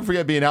 I'll never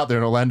forget being out there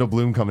and Orlando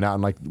Bloom coming out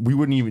and like we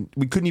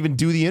couldn't even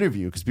do the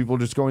interview because people were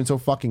just going so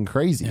fucking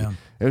crazy. Yeah.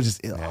 It was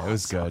just Yeah, it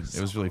was good.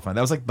 It was really fun.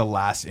 That was like the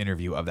last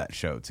interview of that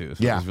show too.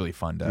 So Yeah. it was really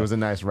fun. It was a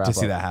nice wrap to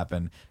see up. that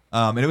happen.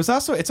 And it's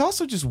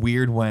also just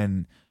weird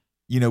when,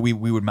 we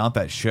would mount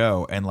that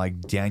show and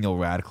like Daniel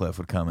Radcliffe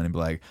would come in and be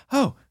like,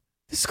 oh,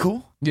 this is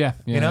cool. Yeah.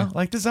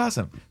 Like this is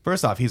awesome.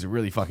 First off, he's a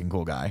really fucking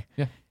cool guy.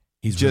 Yeah.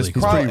 He's Just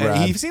really pretty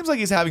rad. he seems like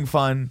he's having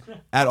fun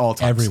at all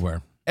times.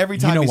 everywhere. Every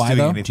time You know he's why, doing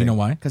though? anything. Do you know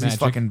why? Because he's Magic.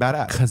 fucking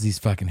badass. Because he's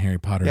fucking Harry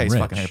Potter. Yeah, and he's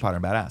rich. fucking Harry Potter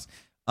and badass.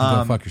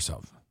 Go fuck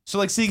yourself. So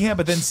like seeing him,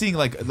 but then seeing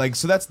like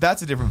so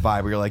that's a different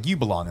vibe where you're like, you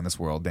belong in this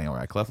world, Daniel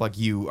Radcliffe. Like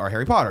you are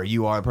Harry Potter.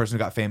 You are a person who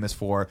got famous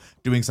for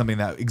doing something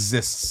that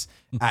exists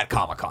at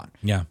Comic-Con.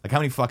 Yeah. Like how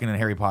many fucking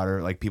Harry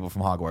Potter like people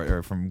from Hogwarts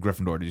or from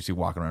Gryffindor did you see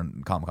walking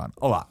around Comic-Con?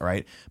 A lot,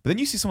 right? But then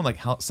you see someone like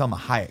Selma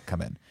Hayek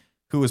come in,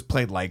 who has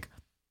played like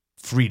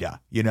Frida,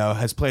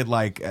 has played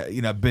like,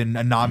 been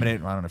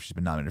nominated. I don't know if she's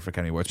been nominated for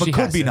Academy Awards, but She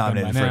could has be to have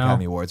been nominated by for now.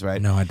 Academy Awards,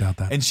 right? No, I doubt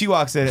that. And she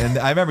walks in, and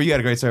I remember you had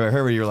a great story about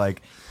her where you were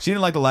like, she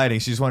didn't like the lighting.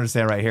 She just wanted to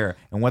stand right here.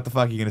 And what the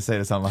fuck are you going to say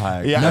to Selma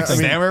Hayek? Yeah, Like, I mean,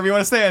 stand wherever you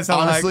want to stand,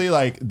 Selma Hayek. Honestly,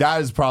 like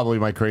that is probably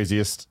my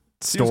craziest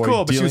She story. was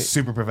cool, but she Dealing- was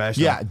super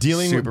professional. Yeah,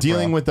 dealing Super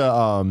with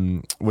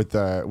pro. with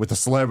a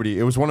celebrity.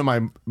 It was one of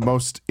my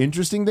most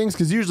interesting things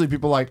because usually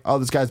people are like, oh,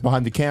 this guy's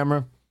behind the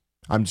camera.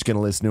 I'm just gonna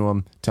listen to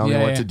him, tell me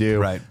Yeah, what yeah. to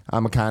do. Right.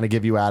 I'm gonna kind of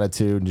give you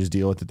attitude and just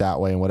deal with it that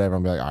way and whatever.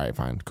 I'm like, all right,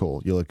 fine,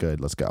 cool. You look good.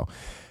 Let's go.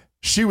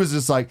 She was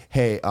just like,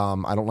 hey,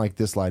 I don't like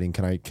this lighting.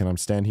 Can I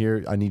stand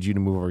here? I need you to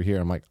move over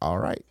here. I'm like, all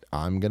right,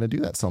 I'm gonna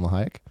do that, Selma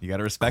Hayek. You got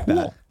to respect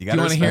that. Do you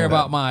want to hear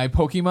about my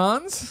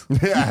Pokemons?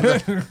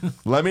 Yeah,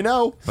 let me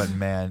know. But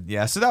man,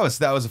 yeah. So that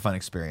was a fun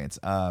experience.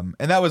 And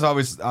that was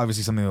always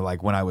obviously something that,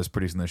 like when I was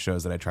producing those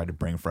shows that I tried to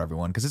bring for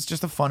everyone because it's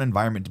just a fun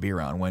environment to be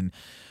around.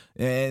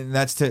 And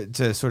that's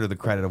to sort of the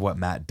credit of what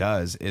Matt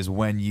does is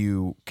when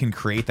you can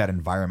create that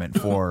environment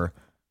for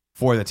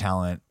the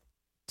talent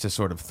to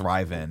sort of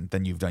thrive in,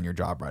 then you've done your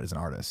job right as an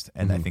artist.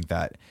 And I think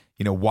that,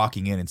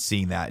 walking in and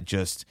seeing that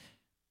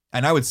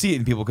and I would see it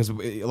in people because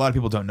a lot of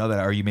people don't know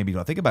that, or you maybe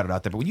don't think about it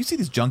out there. But when you see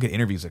these junket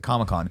interviews at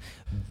Comic-Con,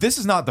 this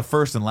is not the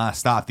first and last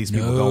stop these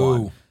people go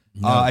on.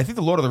 No. I think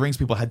the Lord of the Rings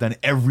people had done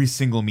every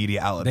single media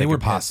outlet they were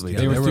could possibly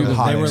pissed. do. They were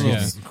hot a and little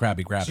juicy.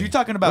 crabby. So you're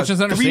talking about Which is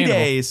 3 understandable.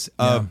 days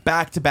of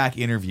back-to-back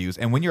interviews,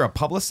 and when you're a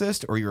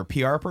publicist or you're a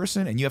PR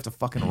person, and you have to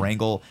fucking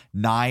wrangle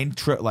 9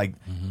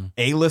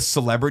 A-list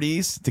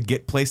celebrities to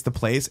get place to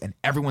place, and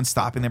everyone's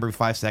stopping them every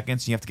 5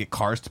 seconds, and you have to get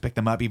cars to pick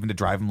them up, even to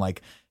drive them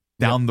like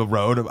down the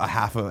road a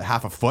half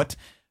a foot.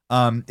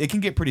 It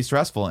can get pretty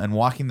stressful, and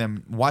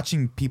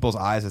watching people's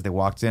eyes as they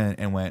walked in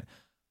and went,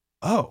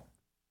 oh.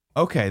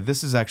 Okay,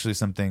 this is actually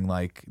something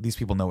like these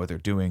people know what they're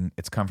doing.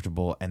 It's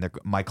comfortable, and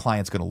my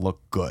client's going to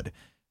look good.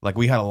 Like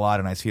we had a lot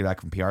of nice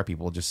feedback from PR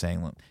people just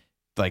saying,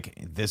 like,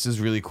 this is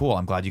really cool.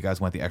 I'm glad you guys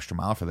went the extra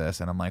mile for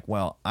this. And I'm like,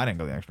 well, I didn't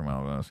go the extra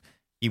mile for this.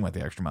 He went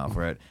the extra mile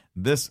for it.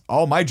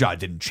 All my job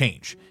didn't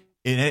change.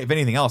 And if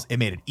anything else, it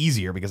made it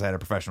easier because I had a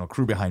professional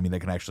crew behind me that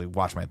can actually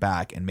watch my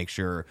back and make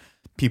sure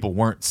people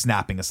weren't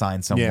snapping a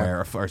sign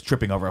somewhere or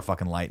tripping over a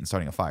fucking light and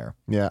starting a fire.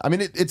 Yeah, I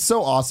mean, it's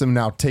so awesome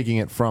now taking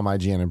it from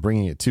IGN and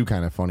bringing it to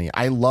Kind of Funny.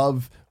 I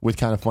love with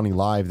Kind of Funny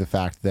Live the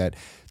fact that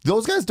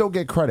those guys don't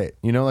get credit.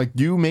 Like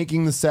you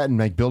making the set and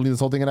like building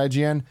this whole thing at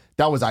IGN,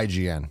 that was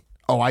IGN.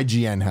 Oh,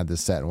 IGN had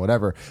this set and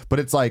whatever. But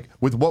it's like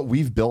with what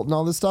we've built and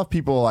all this stuff,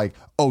 people are like,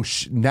 oh,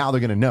 now they're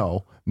going to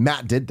know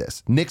Matt did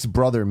this. Nick's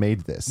brother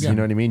made this. You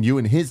know what I mean? You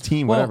and his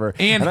team, whatever.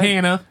 And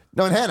Hannah.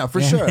 No, and Hannah, for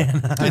sure.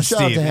 And shout out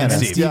Steve, to Hannah.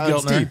 and Steve. Yeah, and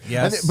Giltner, Steve.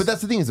 yes. But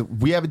that's the thing is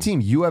we have a team.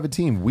 You have a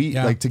team. We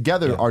like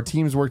together, our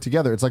teams work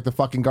together. It's like the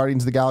fucking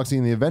Guardians of the Galaxy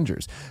and the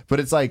Avengers. But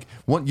it's like,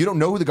 you don't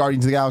know who the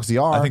Guardians of the Galaxy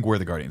are. I think we're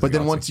the Guardians But of the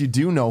then Galaxy. once you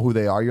do know who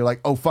they are, you're like,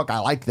 oh, fuck, I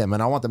like them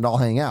and I want them to all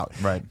hang out.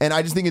 Right. And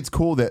I just think it's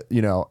cool that,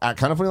 at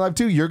Kind of Funny Live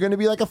too, you're going to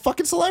be like a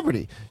fucking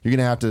celebrity. You're going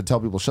to have to tell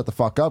people, shut the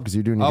fuck up because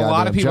you're doing your A goddamn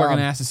lot of people job. are going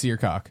to ask to see your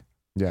cock.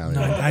 Yeah.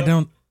 No, I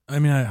don't. I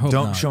mean, I hope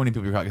Don't not. show any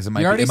people your cock because it You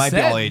might already be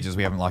said. all ages.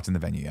 We haven't locked in the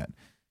venue yet.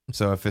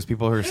 So if it's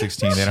people who are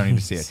 16, they don't need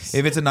to see it.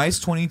 If it's a nice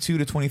 22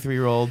 to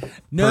 23-year-old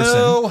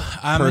No,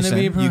 I'm going to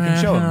be. you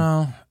can show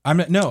them.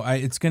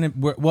 It's going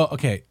to. Well,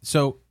 okay.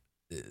 So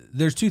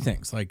there's two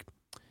things. Like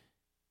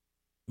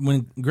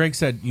when Greg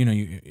said, are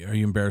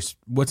you embarrassed?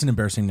 What's an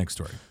embarrassing Nick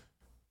story?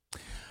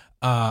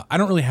 I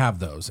don't really have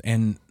those,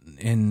 and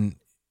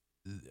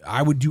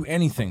I would do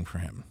anything for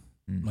him.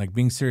 Like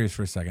being serious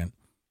for a second.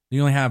 You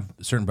only have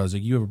certain brothers.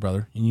 Like you have a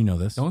brother, and you know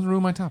this. Don't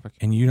ruin my topic.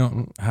 And you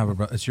don't have a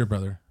brother. It's your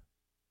brother.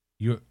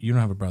 You don't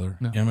have a brother.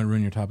 No. I'm going to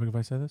ruin your topic if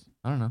I say this.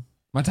 I don't know.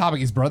 My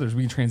topic is brothers.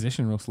 We can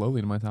transition real slowly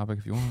to my topic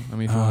if you want. I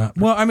mean, if you want.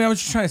 Well, I was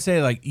just trying to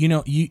say, like,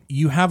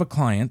 you have a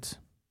client,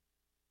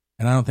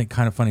 and I don't think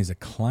Kind of Funny is a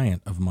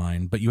client of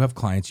mine, but you have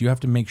clients. You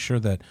have to make sure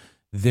that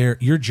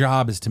your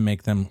job is to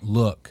make them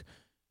look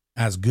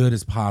as good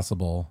as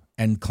possible,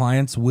 and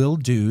clients will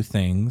do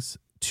things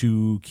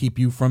to keep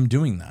you from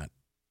doing that,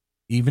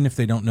 even if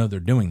they don't know they're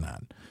doing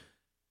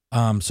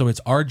that. So it's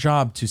our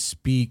job to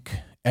speak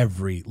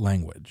every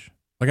language.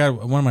 Like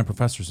one of my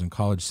professors in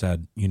college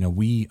said,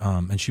 we,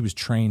 and she was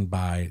trained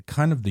by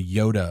kind of the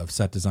Yoda of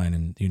set design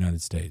in the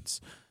United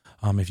States,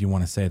 if you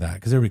want to say that,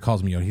 because everybody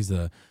calls him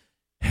Yoda.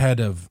 head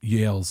of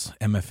Yale's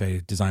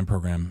MFA design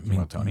program,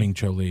 Ming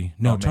Cho Lee.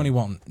 No, Tony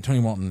Walton. Tony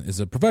Walton is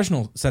a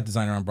professional set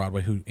designer on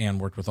Broadway who Ann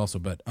worked with also.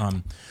 But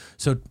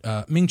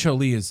Ming Cho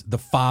Lee is the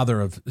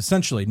father of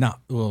essentially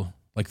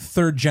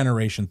third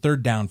generation,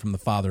 third down from the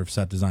father of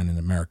set design in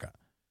America.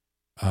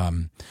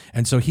 And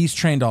so he's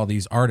trained all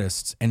these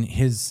artists, and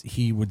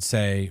he would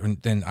say,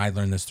 and then I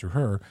learned this through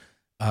her,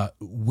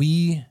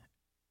 we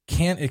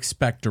can't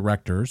expect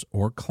directors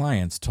or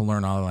clients to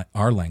learn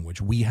our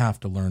language. We have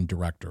to learn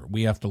director.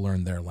 We have to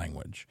learn their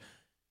language.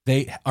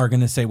 They are going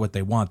to say what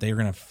they want. They are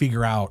going to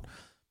figure out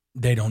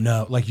they don't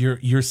know. Like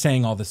you're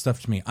saying all this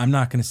stuff to me. I'm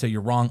not going to say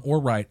you're wrong or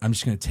right. I'm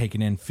just going to take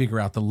it in, figure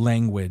out the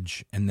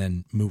language, and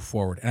then move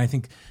forward. And I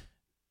think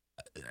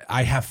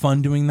I have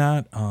fun doing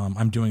that.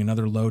 I'm doing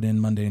another load in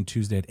Monday and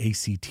Tuesday at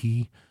ACT,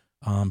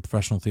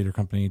 professional theater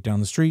company down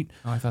the street.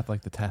 Oh, I thought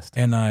like the test.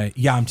 And I'm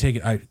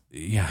taking the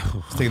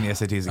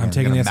SATs again. I'm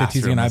taking the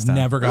SATs again. I've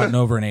never gotten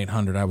over an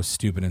 800. I was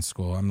stupid in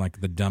school. I'm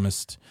like the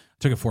dumbest.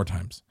 Took it 4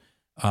 times.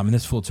 And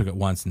this fool took it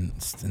once and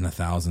it's in the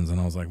thousands. And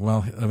I was like,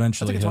 well,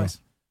 eventually. I took it twice.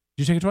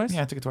 Did you take it twice?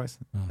 Yeah, I took it twice.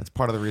 Oh. That's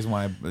part of the reason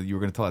why you were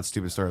going to tell that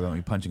stupid story about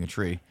me punching a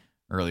tree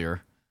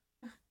earlier.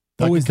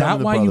 Oh, is that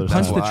why you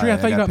punched the tree? I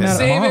thought you got mad at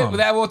Save Mom. it.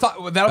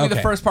 That'll be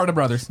the first part of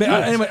Brothers. But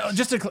anyway,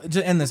 just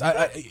to end this,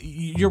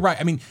 you're right.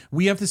 I mean,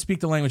 we have to speak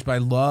the language, but I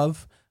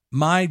love,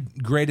 my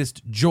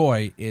greatest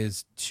joy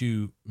is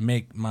to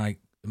make my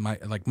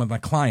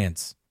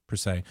clients per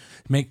se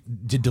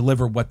to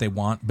deliver what they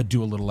want, but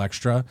do a little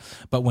extra.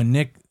 But when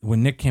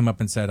Nick came up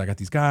and said, I got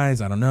these guys,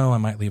 I don't know, I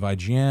might leave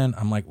IGN.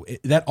 I'm like,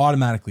 that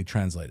automatically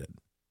translated.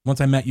 Once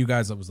I met you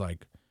guys, I was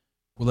like,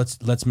 well,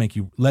 let's make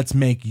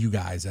you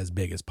guys as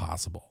big as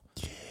possible.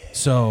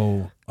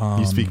 So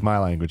you speak my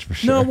language for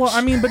sure. No, well,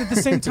 I mean, but at the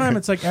same time,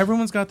 it's like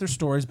everyone's got their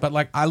stories, but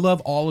like I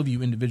love all of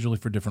you individually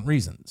for different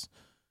reasons.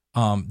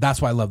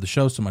 That's why I love the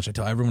show so much. I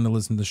tell everyone to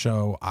listen to the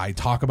show. I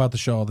talk about the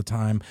show all the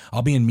time.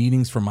 I'll be in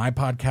meetings for my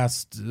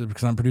podcast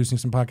because I'm producing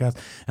some podcasts,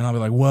 and I'll be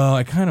like, well,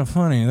 it's kind of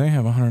funny. They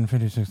have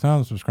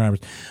 156,000 subscribers,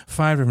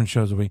 5 different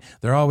shows a week.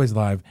 They're always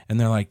live, and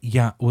they're like,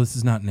 yeah, well, this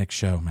is not Nick's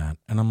show, Matt.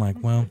 And I'm like,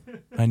 well,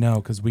 I know,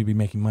 because we'd be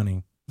making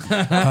money. Joke.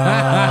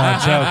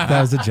 That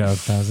was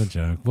a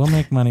joke. We'll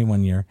make money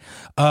one year.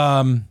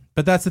 But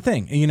that's the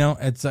thing. You know,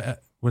 it's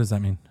what does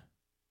that mean?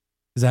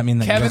 Does that mean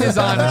that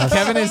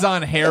Kevin is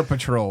on hair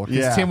patrol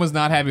because Tim was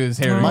not happy with his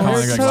hair? My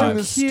hair's hair's so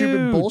this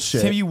stupid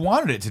bullshit. Tim, you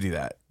wanted it to do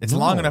that. It's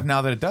long enough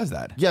now that it does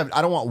that. Yeah, but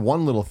I don't want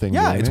one little thing.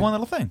 Yeah, doing it's it. one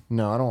little thing.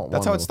 No, I don't want.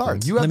 That's one how it little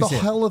starts. thing. You have Let the me see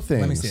it. hell of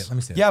things. Let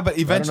me see it. Yeah, but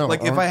eventually,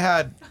 like if I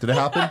had, did it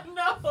happen?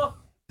 No.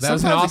 That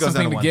was an Sometimes it awesome goes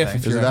down thing to to one GIF thing.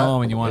 if Is you're it at that?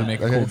 home and you want to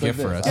make a Okay, cool it's like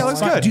GIF for this. us. Yeah, it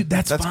looks good. Dude,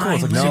 that's cool. fine.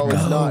 It's like, No, Go.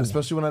 it's not.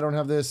 Especially when I don't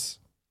have this.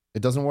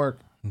 It doesn't work.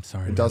 I'm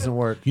sorry. It doesn't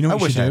work. You know I what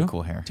you wish should I do? had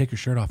cool hair. Take your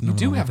shirt off. You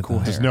do have cool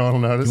hair. Just no one will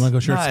notice. You want to go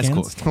shirt Nah, it's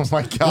skins? cool. Oh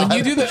my god! When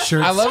you do the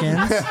Shirt I love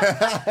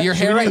skins? your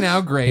hair right now,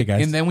 Hey, great.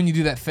 guys. And then when you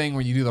do that thing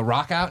where you do the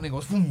rock out and it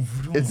goes, boom,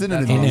 boom, Isn't it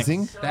that's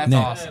amazing? awesome. That's Nick.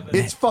 awesome.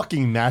 It's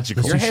fucking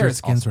magical. Your Let's do hair shirt is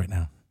skins awesome. right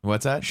now.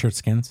 What's that? Shirt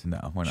skins.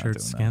 No, we're not Shirt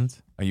doing skins.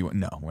 that. Are you?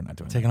 No, we're not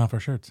doing Taking that. off our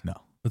shirts. No.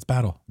 Let's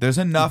battle. There's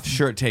enough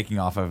shirt taking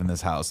off of in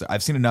this house.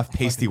 I've seen enough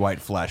pasty white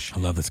flesh.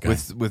 I love this guy.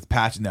 With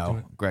patch.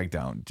 No, Greg,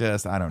 don't.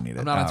 I don't need it.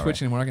 I'm not on All Twitch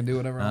right. anymore. I can do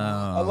whatever I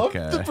want. I love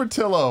okay. that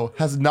Portillo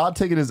has not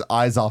taken his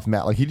eyes off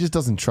Matt. Like he just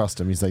doesn't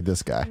trust him. He's like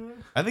this guy.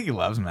 I think he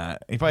loves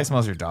Matt. He probably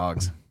smells your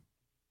dogs.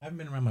 I haven't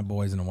been around my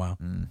boys in a while.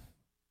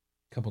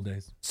 Couple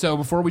days. So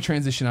before we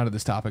transition out of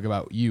this topic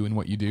about you and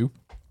what you do,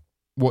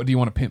 what do you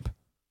want to pimp?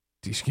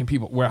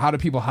 How do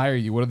people hire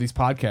you? What are these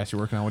podcasts you're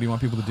working on? What do you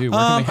want people to do?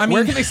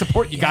 Where can they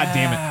support you? God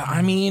damn it!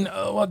 I mean,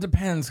 well, it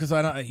depends because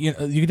I don't. You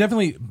can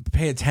definitely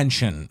pay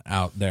attention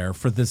out there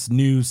for this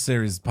new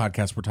series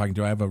podcast we're talking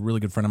to. I have a really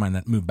good friend of mine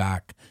that moved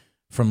back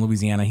from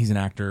Louisiana. He's an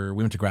actor.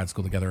 We went to grad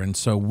school together, and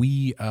so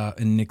we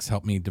and Nick's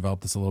helped me develop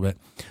this a little bit.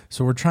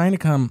 So we're trying to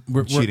come.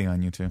 We're Cheating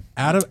on you too.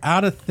 out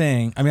of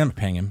thing. I mean, I'm not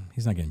paying him.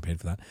 He's not getting paid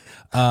for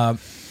that.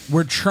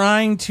 We're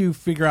trying to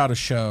figure out a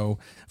show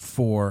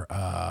for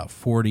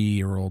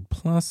 40-year-old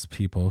plus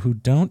people who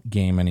don't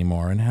game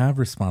anymore and have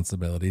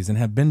responsibilities and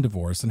have been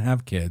divorced and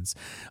have kids,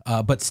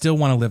 but still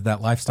want to live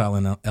that lifestyle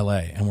in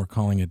LA. And we're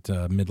calling it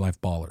Midlife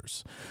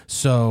Ballers.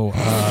 So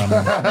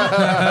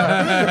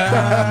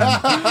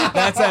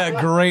That's a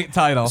great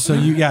title. So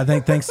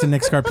thanks to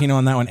Nick Scarpino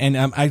on that one.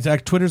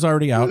 And Twitter's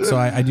already out, so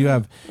I do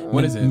have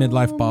What is it?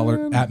 Midlife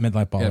Baller at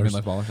Midlife Ballers. Yeah,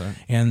 Midlife Ballers, right.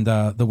 And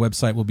the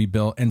website will be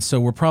built. And so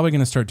we're probably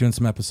going to start doing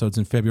some episodes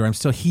in February.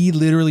 He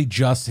literally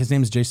his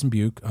name is Jason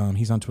Buke.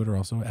 He's on Twitter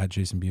also at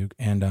Jason Buke,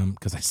 and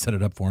because I set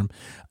it up for him.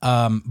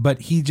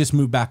 But he just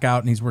moved back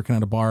out and he's working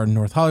at a bar in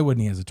North Hollywood,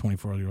 and he has a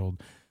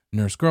 24-year-old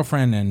nurse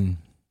girlfriend, and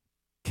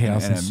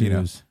chaos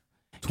ensues.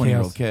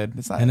 20-year-old kid.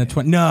 It's not.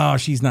 And no,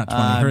 she's not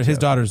 20. His joking.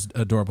 daughter's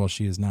adorable.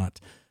 She is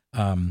not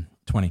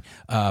 20.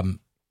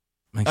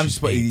 I think I'm she's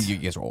just. 8. You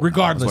guys are old.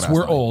 Regardless,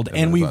 we're old,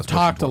 and we've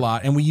talked a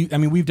lot. lot,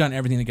 and we've done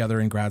everything together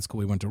in grad school.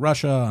 We went to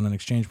Russia on an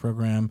exchange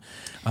program.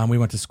 We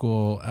went to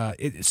school.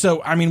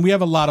 We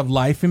have a lot of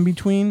life in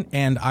between,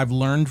 and I've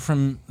learned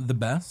from the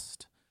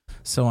best.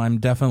 So I'm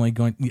definitely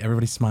going.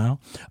 Everybody smile.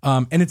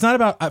 And it's not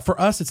about for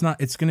us. It's not.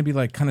 It's going to be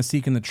like kind of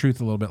seeking the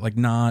truth a little bit. Like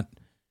not.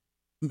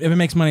 If it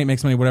makes money, it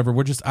makes money. Whatever.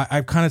 We're just.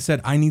 I've kind of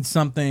said I need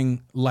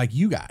something like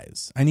you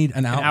guys. I need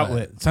an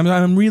outlet. So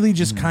I'm really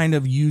just kind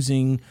of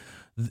using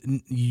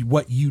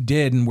what you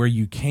did and where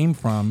you came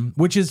from,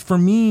 which is for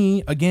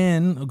me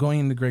again going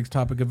into Greg's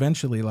topic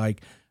eventually.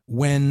 Like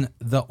when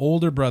the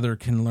older brother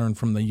can learn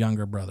from the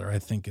younger brother, I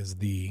think is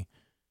the.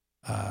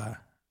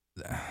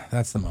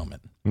 That's the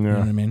moment. You know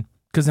what I mean?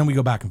 Because then we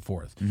go back and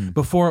forth.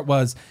 Before it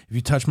was, if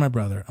you touch my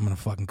brother, I'm going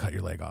to fucking cut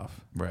your leg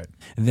off. Right.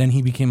 And then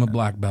he became a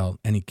black belt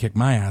and he kicked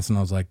my ass and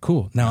I was like,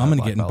 cool. Now I'm going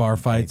to get in bar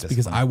fights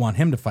because I want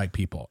him to fight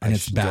people and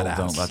it's badass.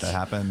 Don't let that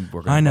happen.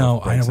 I know.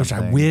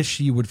 I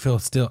wish you would feel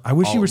still. I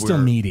wish you were still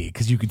meaty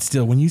because you could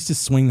still, when you used to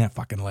swing that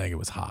fucking leg, it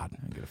was hot.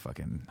 I get a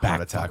fucking Back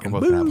heart attack. fucking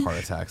We're both going to have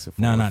heart attacks.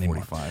 No, not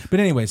anymore.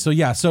 But anyway, so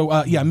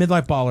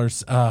Midlife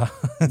Ballers.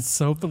 It's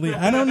so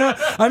I don't know.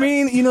 I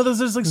mean,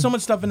 there's like so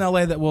much stuff in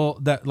LA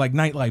that like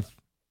nightlife.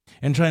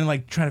 And trying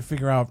to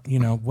figure out,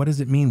 what does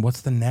it mean? What's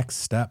the next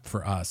step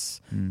for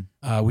us?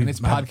 It's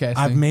podcasting.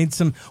 I've made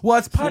some. Well,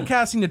 it's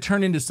podcasting to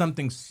turn into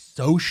something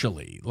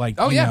socially, like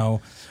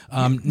not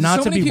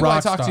so to be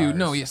rock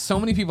stars. So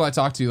many people I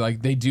talk to,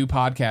 like they do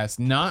podcasts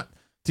not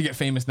to get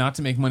famous, not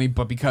to make money,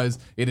 but because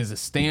it is a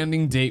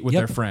standing date with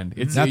their friend.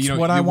 It's that's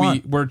what I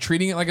want. We're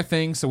treating it like a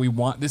thing, so we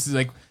want. This is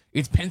like.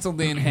 It's penciled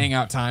in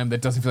hangout time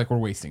that doesn't feel like we're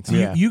wasting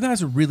time. You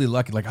guys are really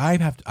lucky. Like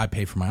I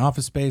pay for my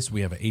office space.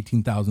 We have an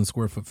 18,000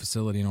 square foot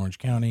facility in Orange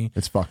County.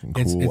 It's fucking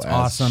cool. It's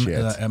awesome.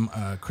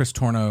 Shit. Chris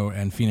Torno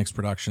and Phoenix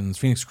Productions,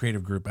 Phoenix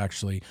Creative Group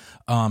actually,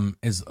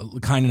 is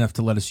kind enough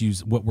to let us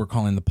use what we're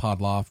calling the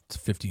Pod Loft,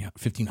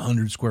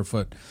 1,500 square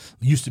foot.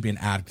 Used to be an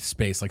ad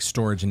space like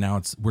storage, and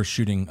now we're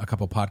shooting a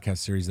couple podcast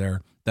series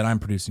there that I'm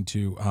producing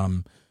too.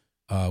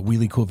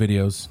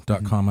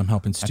 WheelieCoolVideos.com. I'm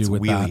helping Stu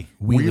with that.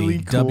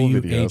 Wheelie Cool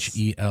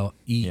WHELE.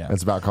 Yeah.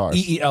 That's about cars.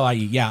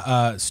 EELIE.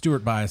 Yeah.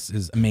 Stuart Bias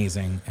is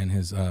amazing, and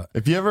his.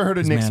 If you ever heard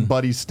of Nick's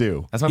buddy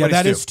Stu, that's my buddy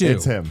that is Stu.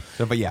 It's him.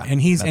 So, but yeah,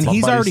 and he's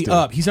already Stu.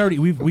 up. He's already.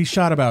 We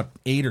shot about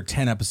 8 or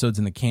 10 episodes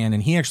in the can,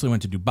 and he actually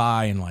went to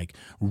Dubai and like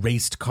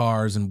raced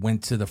cars and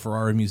went to the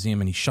Ferrari Museum,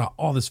 and he shot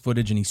all this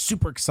footage, and he's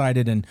super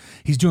excited, and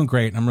he's doing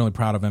great. And I'm really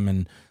proud of him,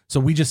 and. So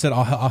we just said,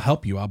 I'll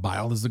help you. I'll buy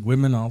all this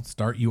equipment. I'll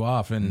start you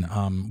off.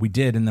 And we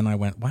did. And then I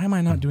went, why am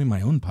I not doing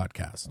my own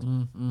podcast?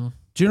 Do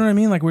you know what I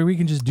mean? Like where we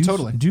can just do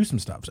some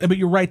stuff. But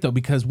you're right, though,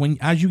 because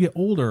as you get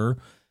older,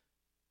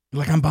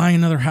 like I'm buying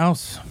another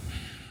house.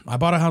 I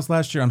bought a house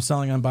last year. I'm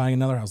selling. I'm buying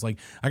another house. Like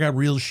I got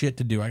real shit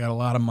to do. I got a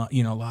lot of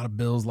a lot of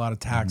bills, a lot of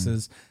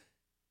taxes.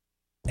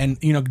 And,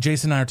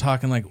 Jason and I are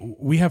talking like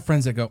we have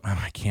friends that go,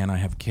 I can't. I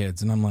have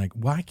kids. And I'm like,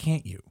 why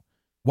can't you?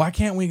 Why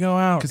can't we go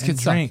out and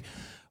drink?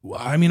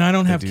 I mean, I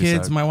don't have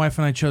kids. My wife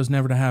and I chose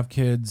never to have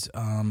kids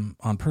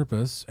on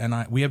purpose, and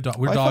we're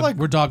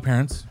dog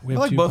parents. We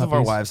have like two both puppies. of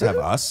our wives have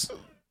us,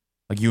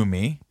 like you and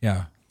me,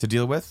 to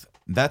deal with.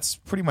 That's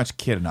pretty much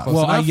kid enough.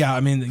 Well,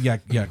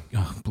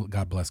 Oh,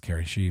 God bless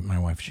Carrie. My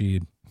wife, she's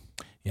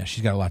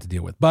got a lot to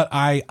deal with. But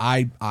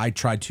I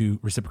tried to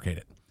reciprocate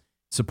it,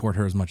 support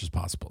her as much as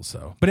possible.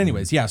 So, but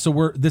anyways,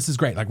 so this is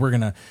great. Like we're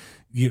gonna.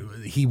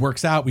 He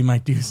works out. We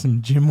might do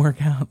some gym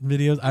workout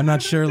videos. I'm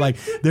not sure. Like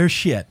there's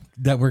shit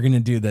that we're gonna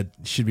do that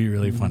should be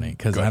really funny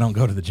because I don't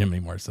go to the gym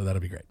anymore. So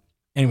that'll be great.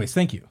 Anyways,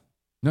 thank you.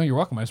 No, you're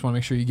welcome. I just want to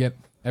make sure you get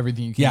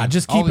everything you can. Yeah,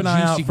 just keep an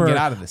eye out for. Get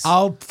out of this.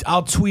 I'll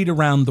tweet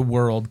around the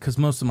world because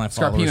most of my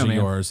followers are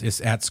yours. It's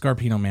at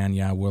Scarpino Man.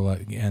 Yeah, we'll a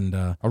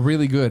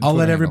really good. I'll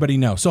let everybody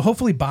know. So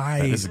hopefully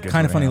by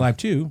Kind of Funny Live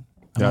too.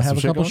 I'm gonna have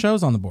a couple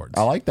shows on the boards.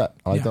 I like that.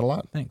 I like that a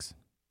lot. Thanks.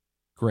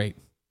 Great.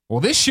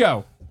 Well, this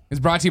show is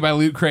brought to you by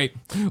Loot Crate.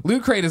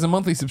 Loot Crate is a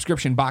monthly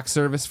subscription box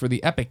service for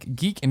the epic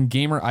geek and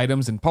gamer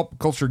items and pulp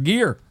culture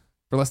gear.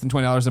 For less than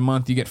 $20 a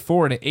month, you get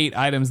 4 to 8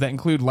 items that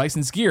include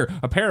licensed gear,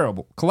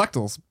 apparel,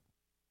 collectibles.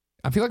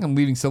 I feel like I'm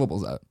leaving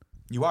syllables out.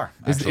 You are.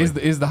 Is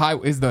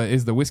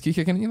the whiskey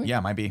kicking in? Yeah,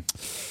 it might be.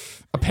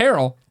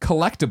 Apparel,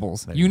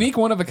 collectibles, unique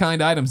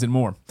one-of-a-kind items, and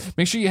more.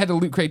 Make sure you head to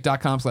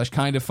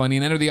lootcrate.com/kindoffunny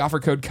and enter the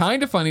offer code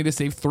kindoffunny to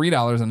save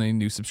 $3 on any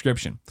new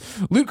subscription.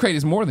 Loot Crate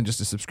is more than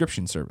just a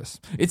subscription service.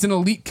 It's an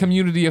elite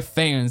community of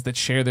fans that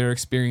share their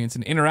experience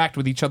and interact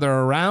with each other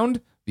around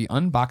the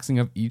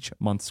unboxing of each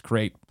month's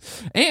crate.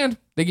 And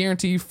they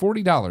guarantee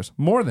 $40,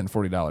 more than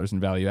 $40 in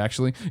value,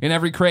 actually, in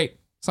every crate.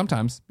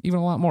 Sometimes even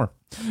a lot more.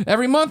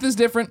 Every month is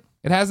different.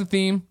 It has a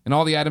theme, and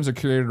all the items are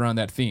curated around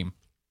that theme.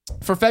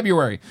 For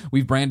February,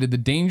 we've branded The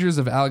Dangers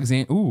of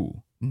Alexandria.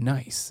 Ooh,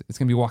 nice. It's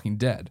going to be Walking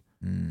Dead.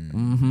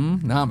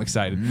 Now I'm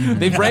excited.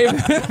 They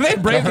braved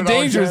the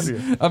dangers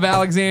of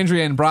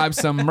Alexandria and bribed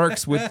some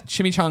mercs with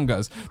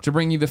chimichangas to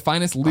bring you the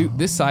finest loot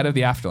this side of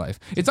the afterlife.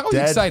 It's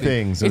always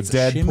exciting. It's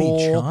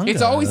Deadpool.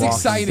 It's always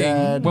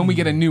exciting when we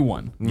get a new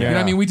one. You know what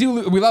I mean? We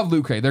love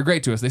Loot Crate. They're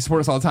great to us. They support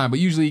us all the time. But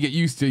usually you get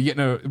used to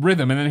getting a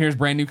rhythm, and then here's a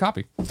brand new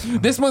copy.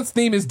 This month's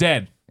theme is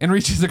Dead and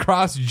reaches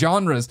across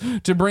genres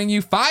to bring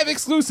you 5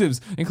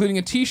 exclusives, including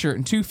a t-shirt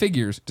and 2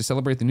 figures to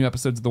celebrate the new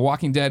episodes of The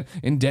Walking Dead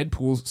and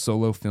Deadpool's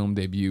solo film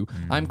debut.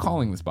 I'm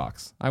calling this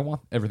box. I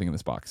want everything in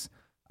this box.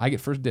 I get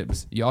first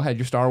dibs. Y'all had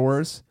your Star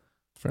Wars.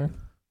 Fair.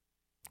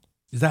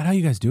 Is that how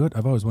you guys do it?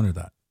 I've always wondered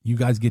that. You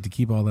guys get to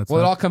keep all that Well,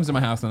 it stuff? all comes to my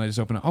house, and I just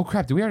open it. Oh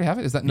crap! Do we already have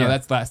it? Is that no? Yeah.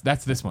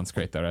 That's this one's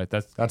great though, right?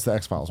 That's the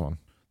X-Files one.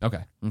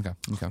 Okay.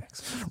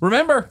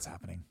 Remember, What's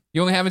happening?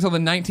 you only have until the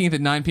 19th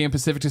at 9 p.m.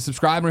 Pacific to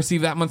subscribe and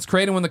receive that month's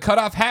crate. And when the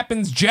cutoff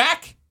happens,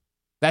 Jack,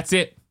 that's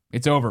it.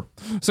 It's over.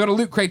 So go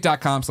to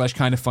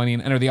lootcrate.com/kindoffunny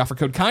and enter the offer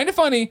code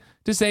kindoffunny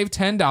to save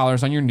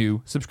 $10 on your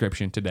new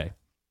subscription today.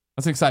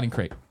 That's an exciting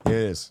crate. It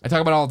is. I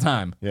talk about it all the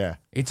time. Yeah.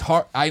 It's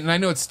hard. And I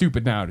know it's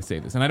stupid now to say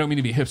this, and I don't mean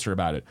to be a hipster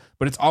about it,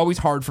 but it's always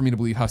hard for me to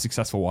believe how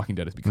successful Walking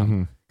Dead has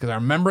become. Because I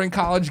remember in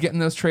college getting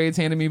those trades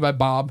handed me by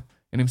Bob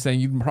and him saying,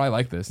 you'd probably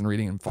like this, and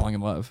reading and falling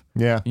in love.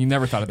 Yeah. You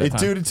never thought at that time.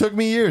 Dude, it took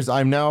me years.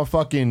 I'm now a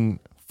fucking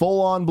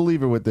full-on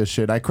believer with this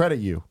shit. I credit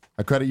you.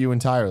 I credit you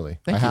entirely.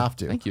 I have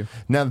to. Thank you.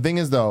 Now, the thing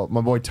is, though,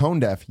 my boy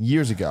Tone Deaf,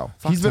 years ago,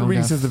 he's been Tone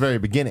reading Deaf. since the very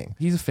beginning.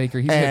 He's a faker.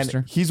 He's And a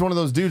hipster. he's one of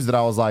those dudes that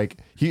I was like,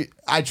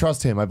 I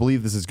trust him. I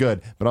believe this is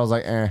good. But I was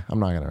like, I'm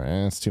not going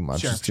to, it's too much.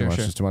 Sure, It's too sure, much.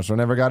 sure. It's too much. So I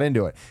never got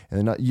into it.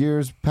 And then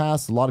years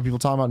passed. A lot of people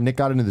talking about Nick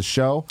got into the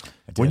show.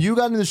 When you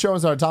got into the show and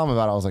started talking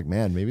about it, I was like,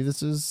 man, maybe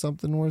this is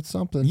something worth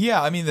something.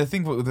 Yeah, I mean the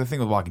thing with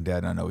Walking Dead,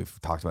 and I know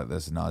we've talked about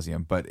this ad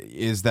nauseum, but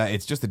is that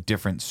it's just a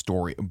different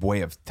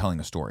way of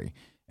telling a story,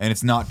 and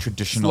it's not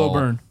traditional Slow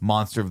burn.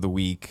 monster of the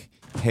week.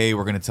 Hey,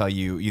 we're gonna tell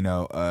you,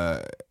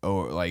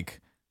 or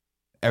like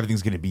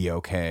everything's gonna be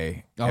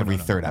okay every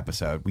third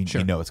episode. We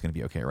know it's gonna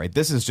be okay, right?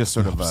 This is just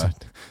sort of a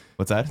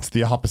what's that? It's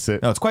the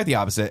opposite. No, it's quite the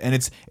opposite, and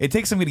it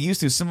takes some getting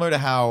used to, similar to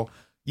how.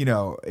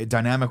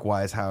 Dynamic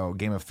wise, how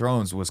Game of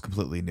Thrones was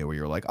completely new, where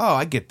you're like, oh,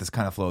 I get this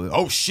kind of flow.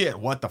 Oh shit,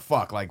 what the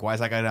fuck? Like, why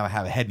is that guy not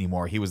have a head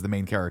anymore? He was the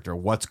main character.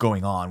 What's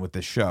going on with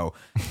this show?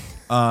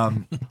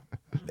 And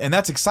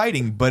that's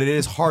exciting, but it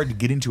is hard to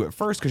get into at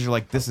first because you're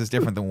like, this is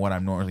different than what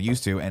I'm normally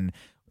used to. And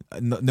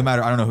no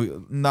matter, I don't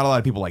know not a lot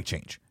of people like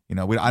change.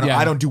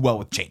 I don't do well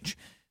with change.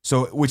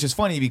 So, which is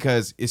funny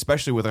because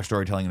especially with our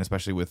storytelling and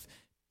especially with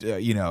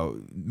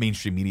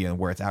mainstream media and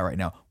where it's at right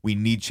now, we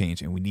need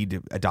change and we need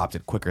to adopt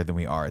it quicker than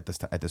we are at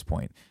this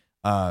point.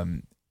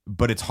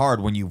 But it's hard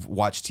when you've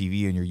watched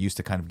TV and you're used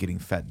to kind of getting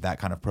fed that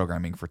kind of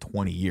programming for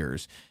 20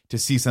 years to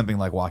see something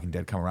like Walking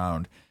Dead come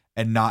around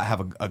and not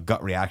have a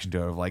gut reaction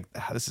to it of like,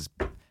 this is,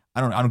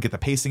 I don't get the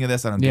pacing of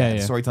this. I don't get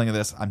the storytelling of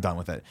this. I'm done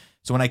with it.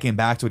 So when I came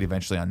back to it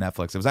eventually on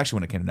Netflix, it was actually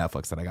when it came to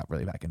Netflix that I got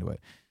really back into it.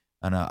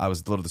 And I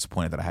was a little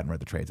disappointed that I hadn't read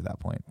the trades at that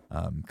point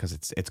because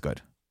it's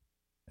good.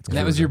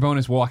 That was your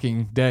bonus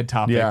Walking Dead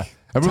topic. Yeah.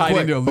 And real Tied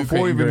quick, into a Loot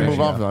before we Crate even move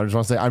integration. on from that, I just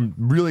want to say I'm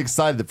really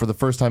excited that for the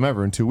first time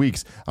ever in 2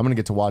 weeks, I'm going to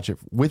get to watch it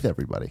with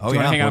everybody. Do Oh, you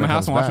want to hang out in When my it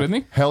house and comes watch it with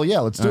back. me? Hell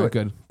yeah, let's do All right, it.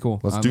 good. Cool.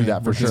 Let's I'm do in.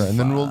 that for sure. And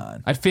then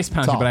I'd fist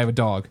pound you, Talk. but I have a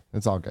dog.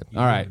 it's all good.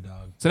 All right.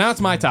 So now it's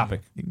my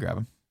topic. You can grab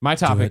him. My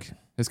topic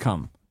has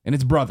come, and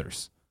it's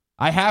brothers.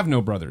 I have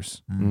no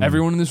brothers.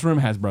 Everyone in this room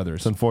has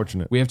brothers. It's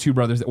unfortunate. We have two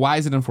brothers. Why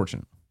is it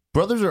unfortunate?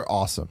 Brothers are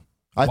awesome.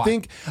 I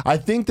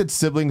think that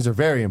siblings are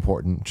very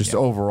important just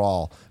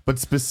overall, but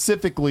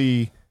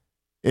specifically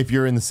if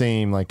you're in the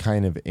same like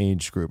kind of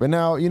age group. And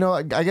now,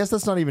 I guess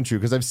that's not even true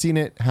because I've seen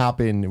it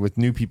happen with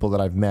new people that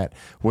I've met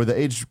where the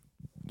age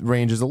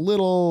range is a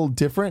little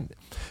different,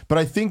 but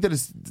I think that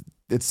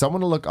it's someone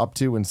to look up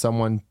to and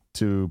someone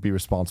to be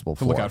responsible for.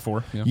 To look out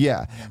for.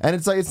 Yeah. And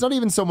it's like it's not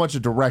even so much a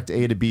direct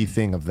A to B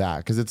thing of that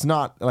because it's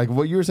not like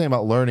what you were saying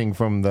about learning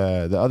from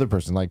the other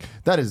person. Like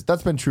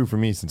that's been true for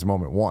me since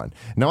moment one.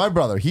 Now my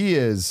brother,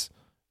 you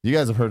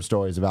guys have heard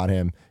stories about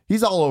him.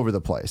 He's all over the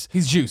place.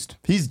 He's juiced.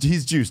 He's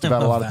juiced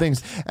about a lot of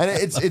things. And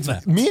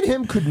it's me and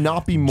him could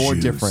not be more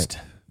different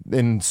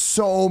in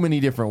so many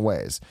different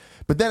ways.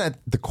 But then at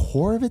the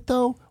core of it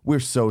though, we're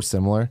so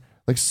similar.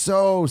 Like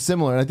so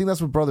similar. And I think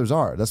that's what brothers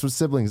are. That's what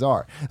siblings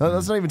are. Now,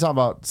 let's not even talk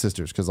about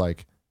sisters because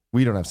like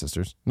we don't have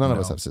sisters. None of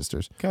us have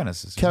sisters. Kevin has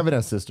sisters. Kevin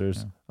has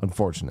sisters,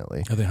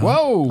 unfortunately. Are they hot?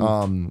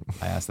 Whoa.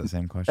 I asked that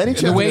same question. Any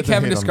The chance way we get to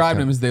Kevin hit on described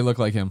Kevin? him is they look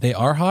like him. They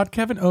are hot,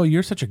 Kevin? Oh,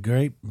 you're such a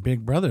great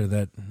big brother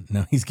that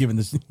no, he's giving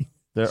this.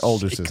 They're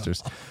older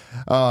sisters.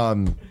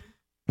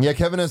 Yeah,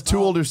 Kevin has two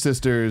older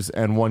sisters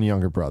and one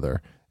younger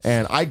brother.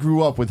 And I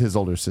grew up with his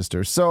older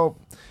sister. So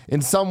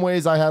in some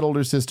ways I had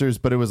older sisters,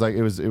 but it was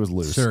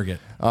loose. Surrogate.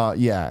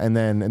 Yeah, and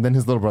then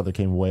his little brother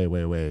came way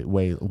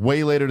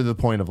later to the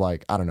point of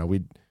like, I don't know,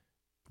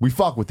 we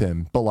fuck with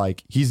him, but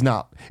like he's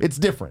not, it's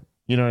different.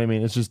 You know what I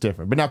mean? It's just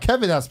different. But now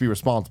Kevin has to be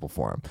responsible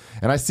for him.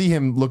 And I see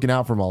him looking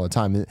out for him all the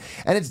time.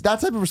 And it's that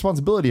type of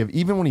responsibility of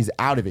even when he's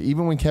out of it,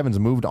 even when Kevin's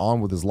moved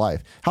on with his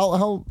life.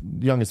 How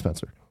young is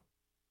Spencer?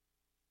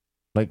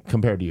 Like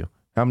compared to you?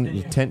 How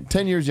many?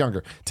 10 years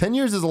younger. 10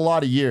 years is a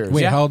lot of years.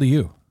 Wait, how old are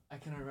you? I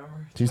can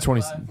remember. He's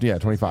 20. 25. Yeah,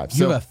 25. You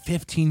So have a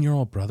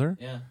 15-year-old brother?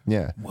 Yeah.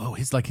 yeah. Whoa,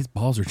 his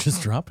balls are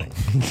just dropping.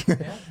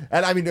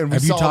 And I mean, and we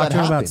Have you saw talked that to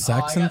him about happen.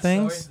 sex I and got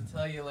things? stories to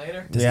tell you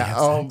later. Does Yeah, he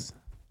have sex?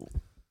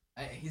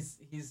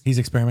 He's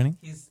Experimenting?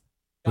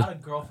 got a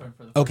girlfriend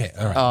for the Okay, first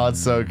all right. Oh, it's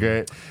so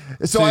great.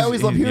 So I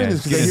always love hearing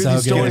this because I hear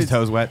these Getting his stories.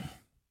 toes wet.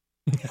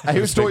 I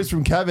hear stories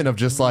from Kevin of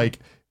just like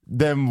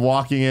them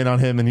walking in on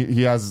him, and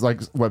he has like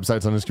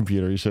websites on his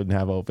computer he shouldn't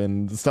have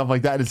open, stuff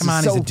like that. It's Come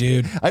on, just he's a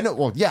dude. I know.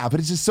 Well, yeah, but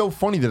it's just so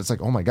funny that it's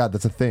like, oh my god,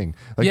 that's a thing.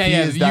 Like, Yeah, he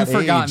yeah, is that you've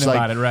forgotten age, like,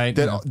 about it, right?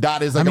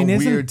 That is like I mean, a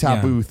isn't- weird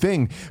taboo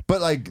thing.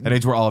 But like, That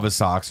age where all of his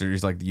socks are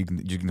just like you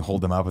can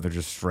hold them up, but they're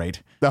just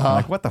straight. Uh-huh. I'm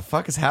like, what the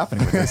fuck is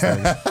happening with this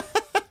thing?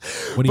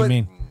 What do you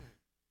mean?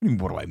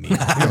 What do I mean?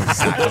 I know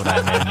exactly what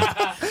I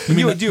mean. You mean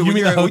You the- do you when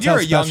mean you're, the when you're a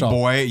hotel young special.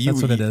 boy.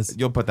 That's what it is.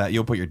 You'll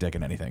put your dick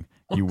in anything.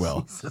 You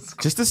will,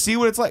 just to see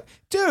what it's like,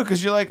 dude.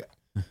 Because you're like,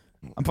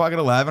 I'm fucking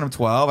 11. I'm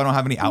 12. I don't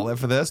have any outlet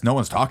for this. No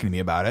one's talking to me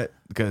about it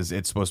because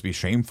it's supposed to be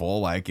shameful.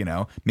 Like, you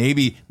know,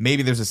 maybe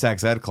there's a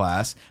sex ed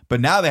class, but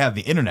now they have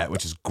the internet,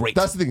 which is great.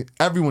 that's the thing.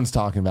 Everyone's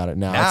talking about it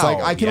now. It's Now,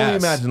 like I can only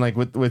yes. imagine, like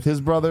with his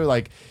brother,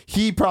 like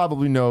he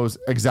probably knows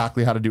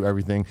exactly how to do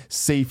everything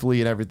safely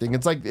and everything.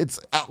 It's like it's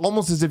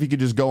almost as if he could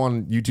just go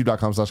on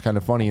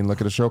YouTube.com/kindoffunny and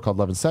look at a show called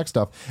Love and Sex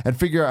Stuff and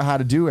figure out how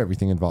to do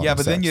everything involved. Yeah, in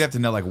but then sex. you'd have to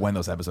know like when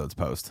those episodes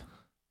post,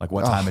 like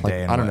what time of Like,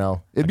 day. And I don't what.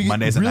 know. It'd Like be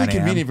Mondays at really 9 a.m.?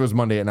 convenient if it was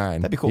Monday at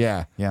 9. That'd be cool.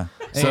 Yeah. Yeah.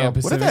 So AM what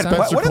if Pacific that time.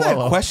 Spencer What are the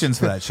Quillo? questions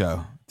for that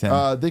show,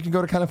 Tim? They can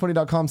go to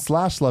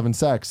kindoffunny.com/love and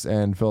sex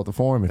and fill out the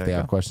form if There they you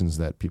have go. questions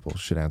that people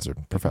should answer.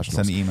 Professionals.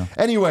 Send the email.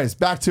 Anyways,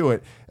 back to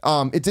it.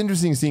 It's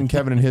interesting seeing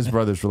Kevin and his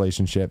brother's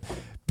relationship,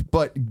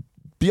 but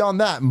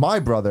beyond that,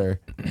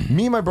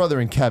 me and my brother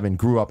and Kevin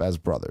grew up as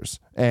brothers,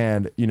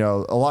 and you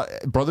know,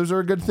 brothers are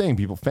a good thing.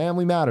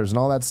 Family matters and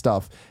all that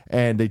stuff,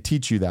 and they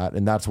teach you that,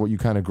 and that's what you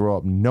kind of grow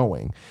up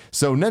knowing.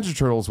 So Ninja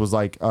Turtles was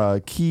like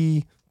a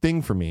key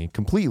thing for me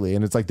completely,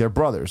 and it's like they're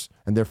brothers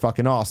and they're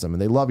fucking awesome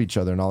and they love each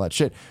other and all that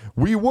shit.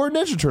 We were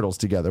Ninja Turtles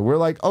together. We're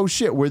like, oh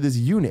shit, we're this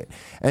unit.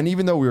 And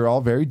even though we were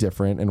all very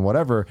different and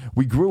whatever,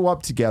 we grew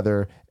up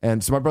together.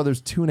 And so my brother's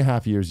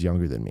 2.5 years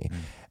younger than me.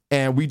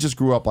 And we just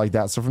grew up like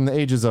that. So from the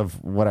ages of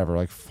whatever,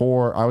 like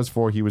 4, I was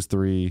 4, he was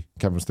 3,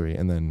 Kevin was 3,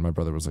 and then my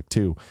brother was like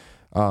 2.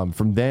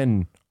 From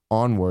then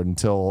onward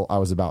until I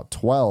was about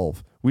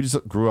 12, we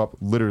just grew up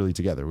literally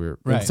together. We were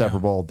Right.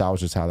 inseparable. That was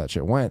just how that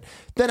shit went.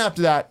 Then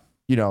after that,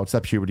 you know, it's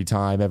that puberty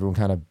time. Everyone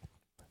kind of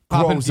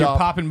grows You're up,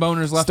 popping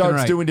boners left and starts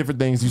right. doing different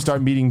things. You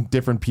start meeting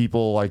different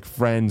people, like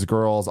friends,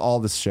 girls, all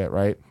this shit,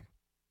 right?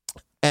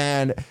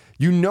 And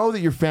you know that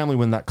your family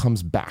when that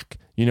comes back.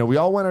 You know, we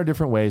all went our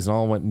different ways and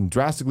all went in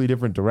drastically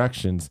different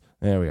directions.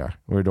 There we are.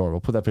 We're adorable.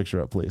 Put that picture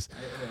up, please.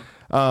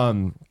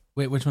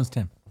 Wait, which one's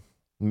Tim?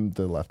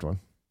 The left one.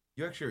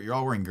 You're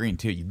all wearing green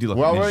too. You do look.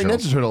 We're all like wearing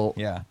Turtles. Ninja Turtle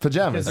Yeah.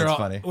 pajamas. That's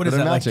funny. What is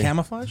They're that, matching. like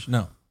camouflage?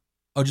 No.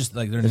 Oh, just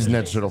like they're It's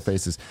ninja. Ninja Turtle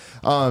faces.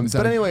 But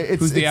anyway, it's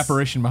Who's the it's-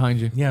 apparition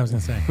behind you? Yeah, I was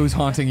gonna say. Who's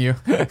haunting you?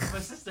 My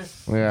sister.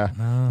 Yeah.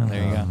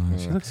 There you go.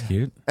 She looks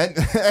cute. And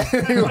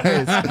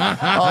anyways,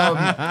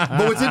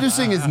 but what's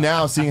interesting is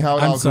now seeing how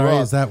it all I'm sorry.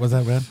 grew up. Was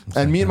that red?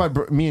 And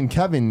me and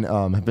Kevin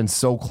have been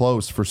so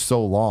close for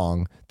so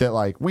long that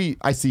like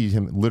I see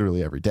him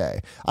literally every day.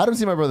 I don't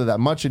see my brother that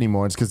much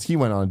anymore. It's because he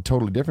went on a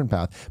totally different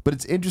path. But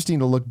it's interesting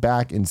to look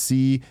back and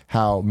see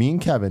how me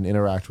and Kevin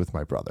interact with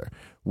my brother,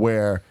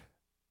 where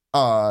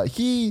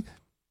he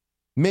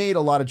made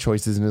a lot of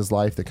choices in his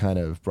life that kind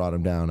of brought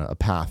him down a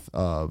path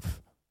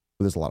of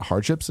there's a lot of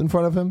hardships in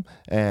front of him,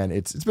 and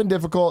it's been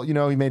difficult. You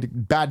know, he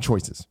made bad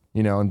choices,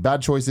 you know, and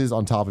bad choices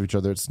on top of each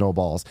other, it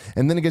snowballs.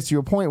 And then it gets to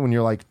a point when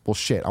you're like, well,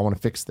 shit, I want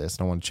to fix this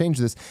and I want to change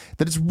this,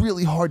 that it's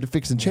really hard to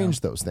fix and change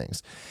those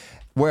things.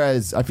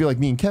 Whereas I feel like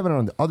me and Kevin are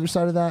on the other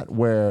side of that,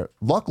 where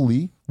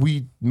luckily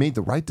we made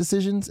the right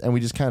decisions and we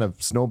just kind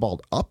of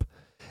snowballed up.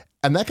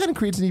 And that kind of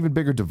creates an even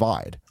bigger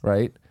divide,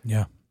 right?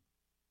 Yeah.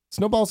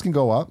 Snowballs can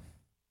go up.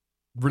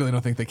 Really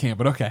don't think they can,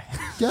 but okay.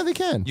 Yeah, they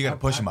can. You got to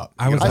push them up.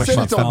 I was I push said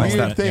them it's a up.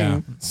 weird thing.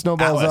 Yeah.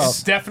 Snowballs up.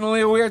 It's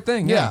definitely a weird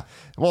thing. Yeah.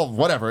 Well,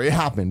 whatever. It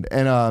happened.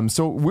 And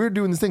so we're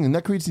doing this thing, and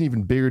that creates an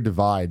even bigger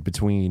divide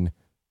between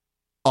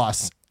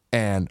us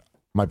and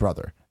my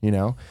brother, you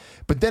know?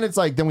 But then it's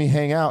like, then we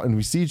hang out and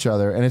we see each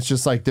other, and it's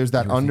just like there's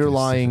that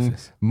underlying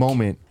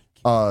moment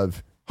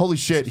of, holy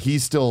shit,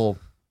 he's still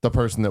the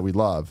person that we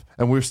love,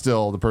 and we're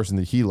still the person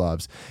that he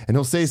loves. And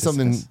he'll say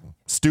something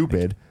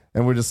stupid,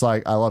 and we're just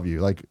like, I love you.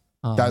 Like,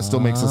 that still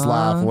makes us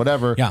laugh,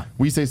 whatever. Yeah.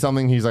 We say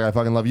something, he's like, I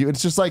fucking love you.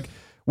 It's just like,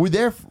 we're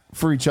there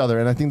for each other.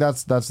 And I think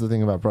that's the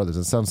thing about brothers.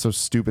 It sounds so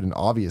stupid and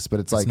obvious, but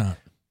it's like, not.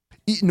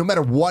 No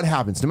matter what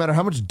happens, no matter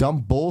how much dumb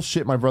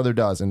bullshit my brother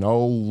does, and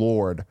oh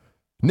Lord,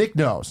 Nick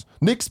knows.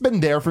 Nick's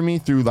been there for me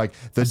through like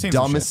the seen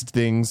some dumbest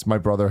things my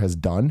brother has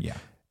done. Yeah.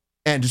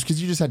 And just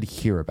because you just had to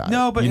hear about it.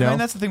 No, but you know?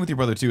 and that's the thing with your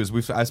brother too.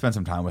 Is I spent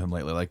some time with him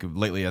lately. Like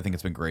lately, I think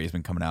it's been great. He's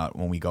been coming out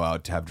when we go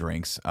out to have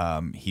drinks.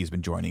 He's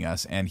been joining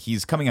us, and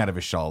he's coming out of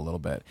his shell a little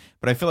bit.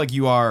 But I feel like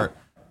you are,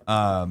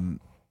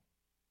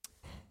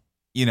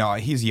 you know,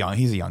 he's young.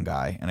 He's a young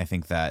guy, and I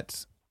think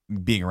that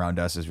being around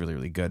us is really,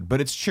 really good. But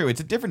it's true. It's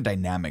a different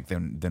dynamic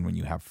than when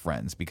you have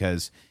friends,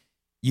 because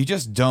you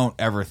just don't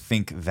ever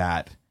think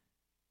that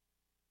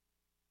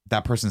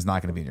person's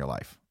not going to be in your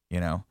life. You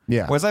know?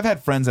 Yeah. Whereas I've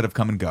had friends that have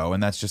come and go,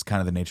 and that's just kind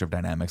of the nature of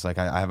dynamics. Like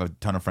I have a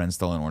ton of friends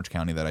still in Orange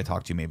County that I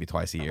talk to maybe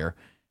twice a year,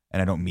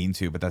 and I don't mean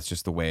to, but that's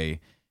just the way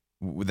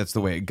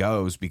it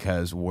goes,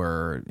 because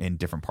we're in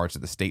different parts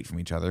of the state from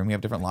each other, and we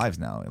have different lives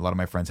now. A lot of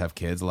my friends have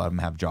kids. A lot of them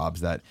have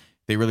jobs that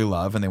they really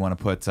love and they want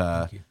to put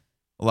a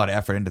lot of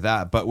effort into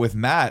that. But with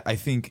Matt, I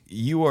think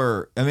you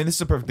are. I mean, this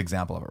is a perfect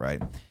example of it,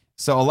 right?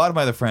 So a lot of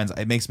my other friends,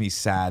 it makes me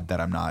sad that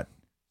I'm not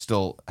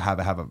still have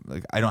a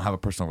like I don't have a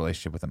personal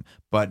relationship with them,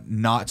 but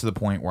not to the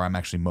point where I'm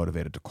actually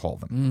motivated to call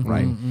them,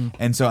 right?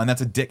 And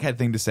that's a dickhead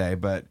thing to say,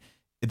 but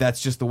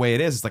that's just the way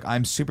it is. It's like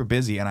I'm super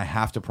busy and I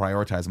have to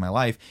prioritize my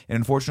life, and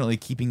unfortunately,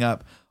 keeping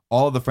up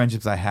all of the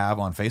friendships I have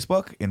on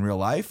Facebook in real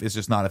life is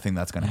just not a thing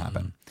that's going to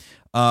happen.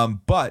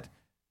 But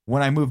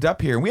when I moved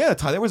up here, and we had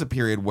there was a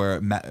period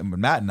where Matt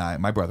and I,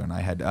 my brother and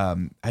I, had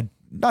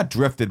not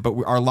drifted, but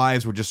our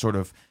lives were just sort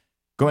of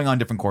going on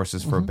different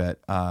courses for a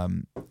bit.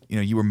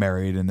 You were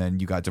married and then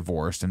you got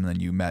divorced and then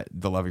you met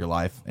the love of your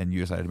life and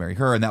you decided to marry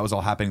her. And that was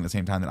all happening at the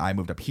same time that I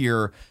moved up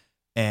here.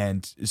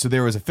 And so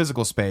there was a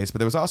physical space, but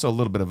there was also a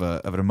little bit of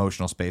an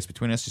emotional space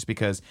between us just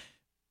because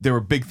there were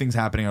big things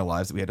happening in our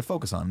lives that we had to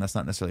focus on. And that's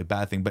not necessarily a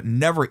bad thing, but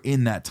never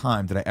in that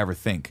time did I ever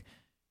think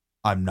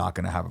I'm not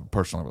going to have a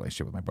personal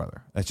relationship with my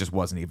brother. That just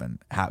wasn't even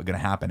going to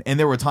happen. And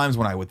there were times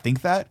when I would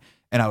think that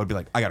and I would be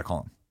like, I got to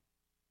call him.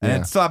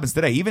 And it still happens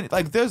today. Even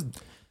like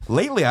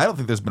lately, I don't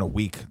think there's been a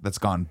week that's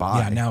gone by.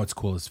 Yeah, now it's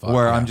cool as fuck.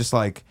 Where I'm just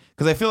like,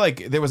 because I feel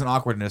like there was an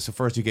awkwardness. So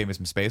first you gave me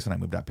some space when I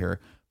moved up here,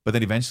 but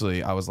then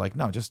eventually I was like,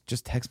 no, just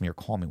text me or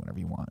call me whenever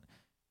you want.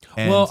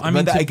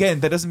 And, again,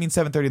 that doesn't mean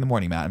 7:30 in the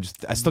morning, Matt.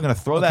 I'm still gonna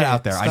throw that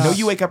out there. Stop. I know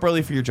you wake up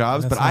early for your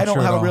jobs, but I don't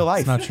have a real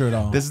life. It's not true at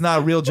all. This is not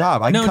a real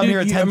job. I can come here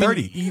at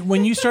 10:30.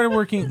 When you started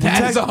working,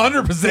 That's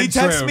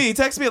 100% He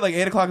texts me at like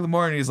 8 o'clock in the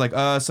morning. He's like,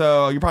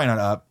 so you're probably not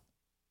up,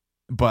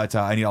 but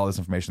I need all this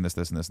information, this,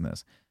 and this, and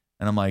this.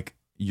 And I'm like,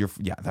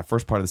 that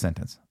first part of the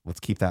sentence. Let's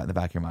keep that in the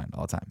back of your mind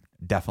all the time.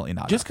 Definitely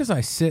not. Just because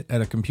I sit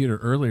at a computer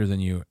earlier than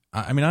you,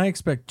 I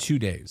expect 2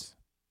 days.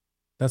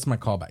 That's my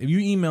callback. If you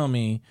email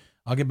me,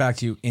 I'll get back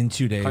to you in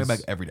 2 days. Talking back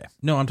every day.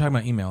 No, I'm talking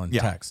about email and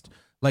text.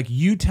 Like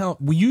you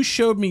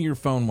showed me your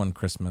phone one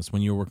Christmas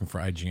when you were working for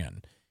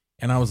IGN.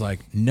 And I was like,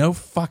 no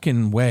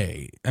fucking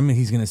way. I mean,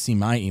 he's going to see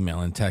my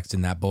email and text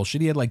in that bullshit.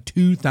 He had like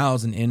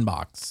 2,000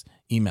 inbox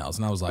emails.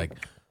 And I was like,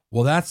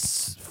 well,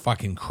 that's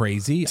fucking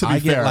crazy. To be I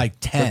get fair, like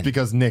 10. That's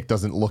because Nick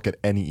doesn't look at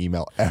any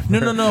email ever.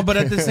 No. But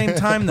at the same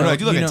time, though, I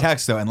do look at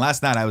text though. And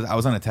last night I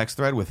was on a text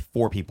thread with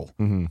 4 people.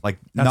 Like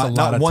That's a lot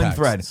not of one texts.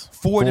 thread,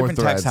 4 different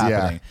threads, texts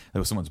happening.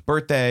 There was someone's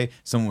birthday.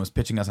 Someone was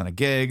pitching us on a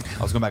gig.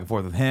 I was going back and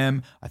forth with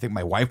him. I think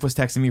my wife was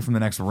texting me from the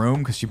next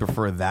room because she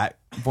preferred that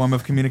form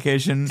of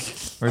communication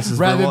versus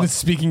rather verbal. than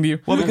speaking to you.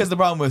 Well, because the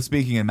problem with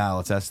speaking, and Mal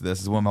attests to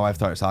this, is when my wife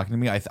starts talking to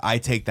me, I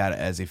take that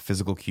as a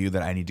physical cue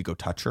that I need to go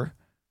touch her.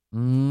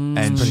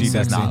 And she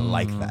does not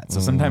like that. So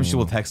sometimes she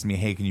will text me,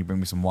 "Hey, can you bring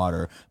me some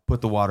water?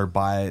 Put the water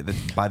by the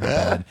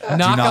bed. Do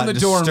Knock not on the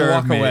door and disturb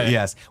walk me." away.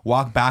 Yes,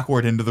 walk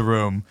backward into the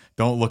room.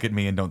 Don't look at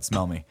me and don't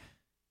smell me.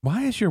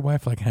 Why is your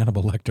wife like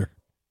Hannibal Lecter?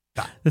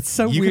 It's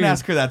so You weird. can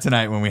ask her that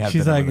tonight when we have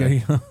She's dinner like,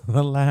 with her.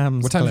 the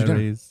lambs. What time is dinner?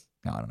 Clarice.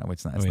 No, I don't know.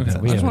 It's not. We It's haven't-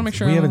 not. I just wanna make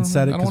sure we I haven't don't-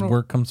 said it I don't because wanna-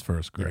 work comes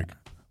first, Greg.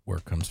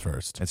 Work comes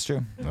first. It's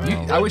true.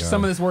 I wish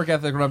some of this work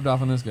ethic rubbed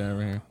off on this guy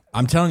over here.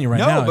 I'm telling you right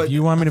No, now, but if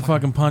you want me to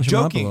fucking punch him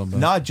up a little bit.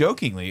 Not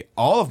jokingly,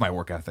 all of my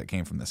work ethic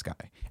came from this guy,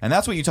 and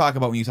that's what you talk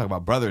about when you talk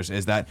about brothers.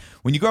 Is that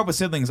when you grow up with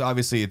siblings,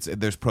 obviously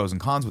there's pros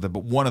and cons with it.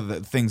 But one of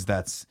the things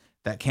that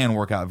can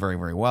work out very,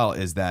 very well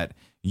is that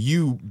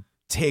you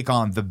take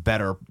on the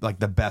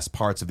best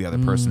parts of the other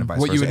person and vice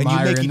What you versa, and you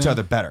admire make in each them.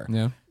 other better.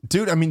 Yeah.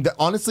 Dude, I mean,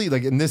 honestly,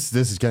 like, and this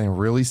is getting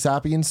really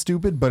sappy and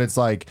stupid, but it's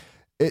like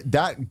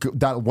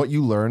that what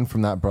you learn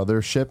from that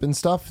brothership and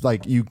stuff,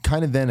 like you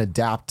kind of then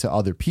adapt to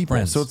other people.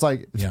 Friends. So it's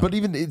like, Yeah. but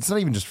even it's not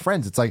even just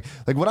friends. It's like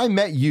when I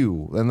met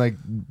you and like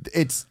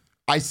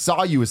I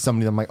saw you as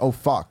somebody. I'm like, oh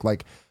fuck,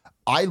 like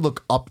I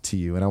look up to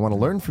you and I want to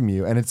learn from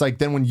you. And it's like,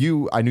 then when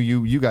I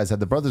knew you guys had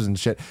the brothers and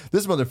shit,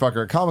 this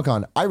motherfucker at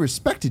Comic-Con, I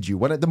respected you.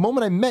 When at the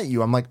moment I met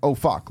you, I'm like, oh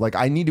fuck, like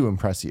I need to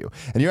impress you.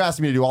 And you're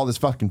asking me to do all this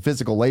fucking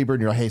physical labor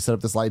and you're like, hey, set up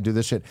this light, do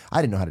this shit.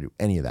 I didn't know how to do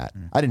any of that.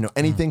 I didn't know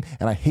anything.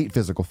 And I hate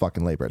physical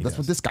fucking labor. That's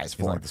what this guy's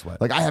for. like the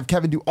sweat. Like I have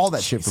Kevin do all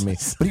that shit for me,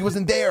 but he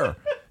wasn't there.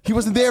 He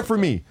wasn't there for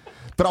me.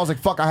 But I was like,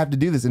 fuck, I have to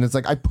do this. And it's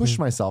like, I push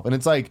myself. And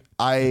it's like,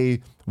 I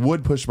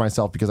would push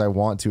myself because I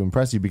want to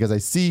impress you because I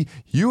see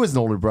you as an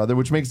older brother,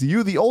 which makes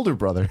you the older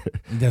brother.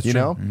 That's you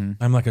true. know?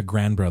 I'm like a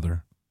grand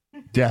brother.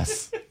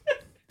 Yes.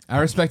 I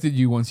respected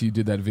you once you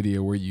did that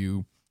video where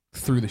you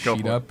threw the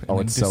sheet up and Oh,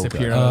 then it's so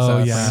disappeared. good. on Oh,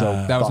 us. yeah. So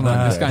That was fucking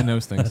this good. guy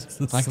knows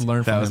things. I can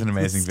learn from That was him. an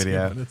amazing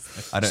video.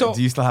 So-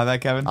 Do you still have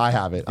that, Kevin? I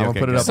have it. I'm Okay, going to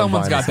put it good. up.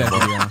 Someone's on got mine.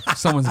 that video.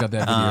 Someone's got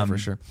that video for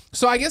sure.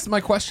 So I guess my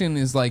question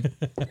is like,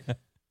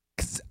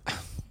 'cause,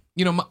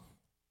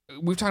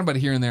 we've talked about it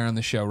here and there on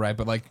the show, right?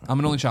 But like, I'm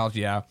an only child.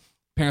 Yeah.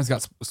 Parents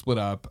got split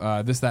up,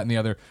 this, that, and the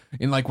other.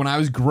 And like when I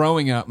was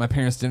growing up, my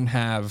parents didn't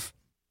have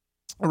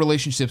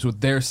relationships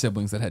with their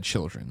siblings that had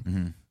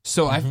children.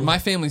 So my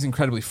family's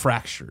incredibly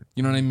fractured.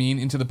 You know what I mean?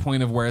 Into the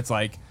point of where it's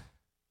like,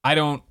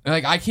 how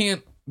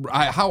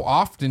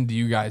often do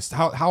you guys,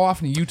 how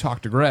often do you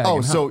talk to Greg? Oh,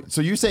 And how-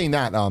 so you're saying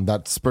that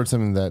that spurred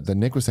something that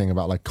Nick was saying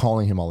about like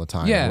calling him all the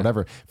time Yeah. or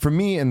whatever. For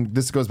me, and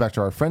this goes back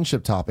to our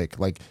friendship topic,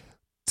 like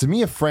to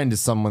me, a friend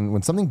is someone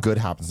when something good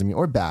happens to me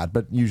or bad,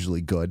 but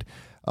usually good.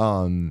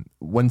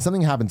 when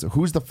something happens,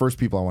 who's the first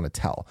people I want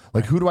to tell?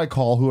 Like, who do I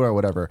call? Who or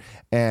whatever?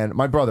 And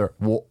my brother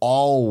will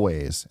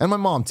always, and my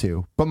mom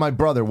too, but my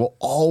brother will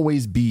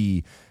always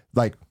be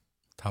like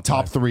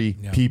top 3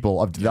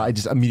 people that I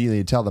just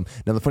immediately tell them.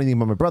 Now, the funny thing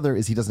about my brother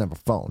is he doesn't have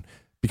a phone.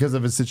 Because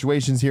of his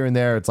situations here and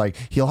there, it's like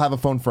he'll have a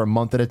phone for a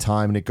month at a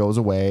time and it goes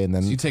away, and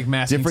then So you take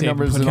masking different tape and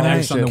numbers. put And it all on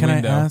that shit. Can I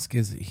window. ask,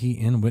 is he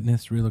in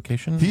witness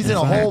relocation? He's in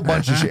a whole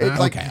bunch of shit.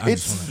 Like Okay, I'm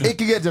just wondering. it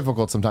can get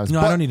difficult sometimes.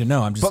 No, but, I don't need to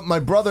know. I'm just. But my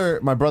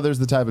brother's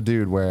the type of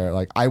dude where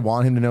like I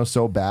want him to know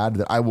so bad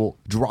that I will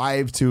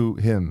drive to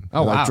him.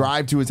 Oh, like, wow.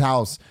 drive to his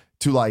house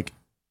to like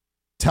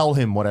tell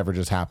him whatever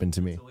just happened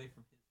to me.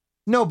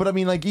 No, but I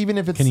mean, like, even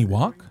if it's Can he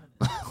walk?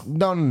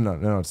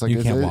 No. It's like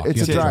You can't walk. it's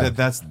You a have to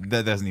drive.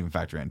 That doesn't even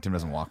factor in. Tim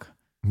doesn't walk.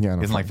 Yeah,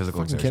 no, Isn't like physical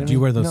fucking exertion. kidding Do you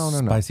me? wear those No.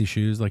 spicy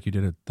shoes like you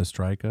did at the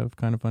strike of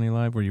Kind of Funny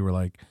Live, where you were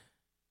like,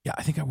 "Yeah,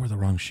 I think I wore the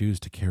wrong shoes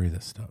to carry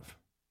this stuff."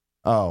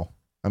 Oh,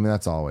 I mean,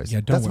 that's always.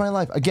 Yeah, don't that's wor- my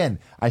life. Again,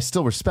 I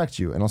still respect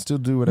you, and I'll still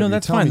do whatever. No, you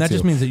that's tell fine. me That to.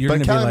 just means that you're But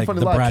going to be Kind of like Funny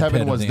the Live, Brad Kevin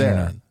Pitt of was the there.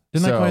 internet.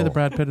 Didn't I call you So- the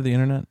Brad Pitt of the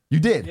internet? You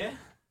did, Yeah.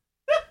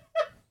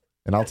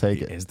 and I'll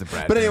take it. Is the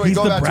Brad But anyway, He's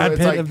going the back Brad to it,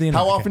 Pitt it's of the like,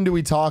 how internet. often do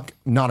we talk?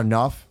 Not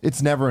enough.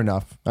 It's never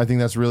enough. I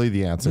think that's really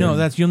the answer. No,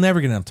 you'll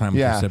never get enough time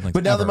with your yeah. siblings.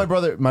 But now that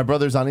ever. my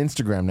brother's on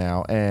Instagram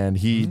now, and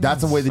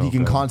that's a way that so he can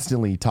good.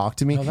 constantly talk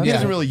to me. Oh, that's He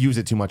doesn't good. really use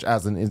it too much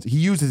he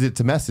uses it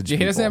to message. Yeah,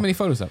 he doesn't people. have many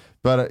photos up.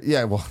 But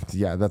yeah,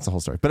 that's the whole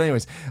story. But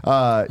anyways,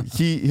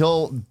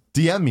 he'll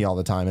DM me all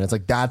the time, and it's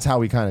like that's how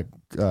we kind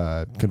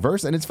of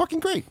converse, and it's fucking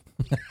great.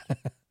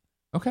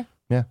 Okay.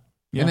 Yeah.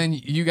 And then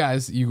you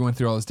going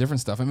through all this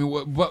different stuff. I mean,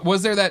 what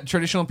was there that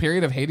traditional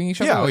period of hating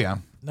each other? Yeah, oh Like, yeah.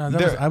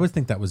 No, I would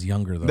think that was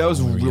younger though. That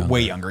was when we were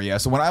way younger, yeah.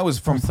 So when I was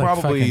from It's like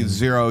probably fucking-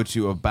 0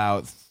 to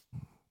about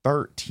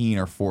 13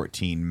 or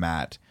 14,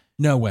 Matt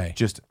No way.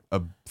 just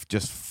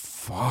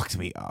fucked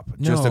me up.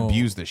 Just No.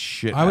 abused the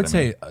shit I out would of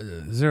say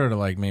me. 0 to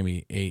like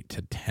maybe 8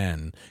 to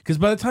 10. Because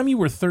by the time you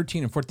were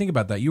 13 and 14, think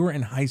about that. You were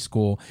in high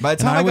school. By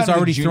the time and I I got was into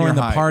already junior throwing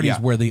the high, parties yeah.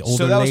 where the So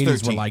older that was ladies were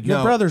 13. like, "Your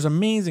No. brother's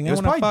amazing. I want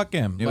to probably- fuck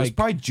him." It was Like,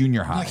 probably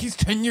junior high. Like he's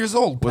 10 years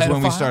old. was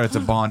when we pedophile. started to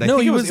bond. I No,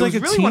 think he it was like it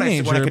a really when I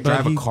teenager, could but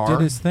drive a he car did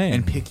his thing.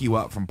 and pick you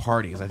up from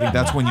parties. I think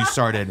that's when you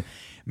started.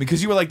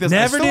 Because you were like this. I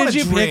Never still wanna did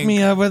you pick drink,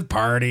 me up with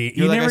party.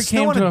 You're You like, I never still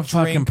came wanna to a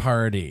fucking drink,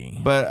 party.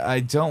 But I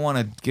don't want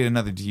to get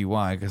another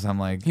DUI because I'm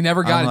like He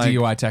never got I'm a like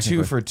DUI technically.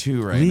 2 for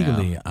 2 right now.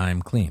 Legally,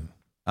 I'm clean.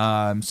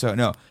 So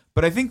no,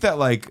 but I think that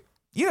like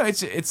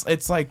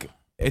it's like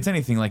it's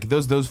anything like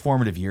those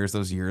formative years,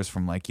 those years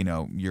from like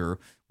when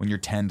you're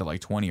 10 to like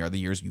 20 are the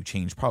years you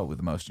change probably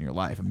the most in your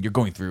life. I mean, you're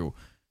going through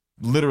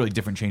literally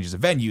different changes of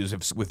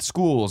venues with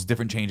schools,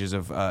 different changes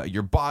of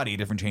your body,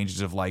 different changes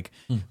of like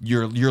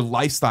your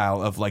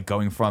lifestyle of like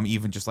going from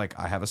even just like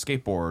I have a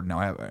skateboard now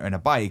I have and a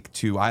bike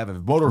to I have a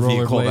motor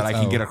vehicle that I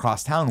can get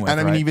across town with. And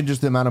I mean, right? even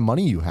just the amount of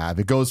money you have,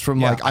 it goes from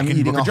Yeah, like I I'm can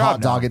eating book a a hot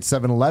job dog now. at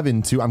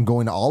 7-Eleven to I'm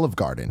going to Olive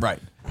Garden. right.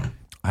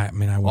 I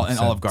mean, I won't and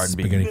say Olive Garden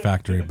being- Spaghetti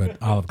Factory,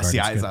 but Olive Garden. See,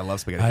 I love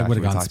Spaghetti I Factory. would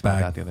have We gone talked about spag.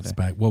 that the other day.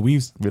 Spag. Well,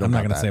 don't I'm not got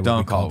going to that. say what Don't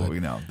we call called it it. what we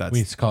know. That's- We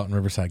used to call it in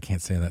Riverside. I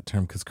can't say that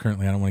term because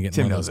currently I don't want to get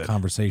Tim into knows those it.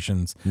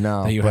 conversations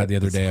No, that you but had the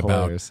other it's day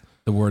hilarious. about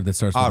the word that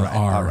starts with All an right,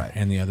 R all right.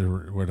 and the other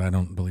word. I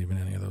don't believe in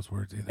any of those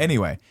words either.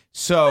 Anyway,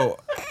 so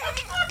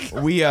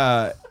we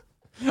Now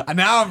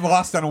I'm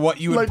lost on what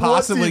you would Like,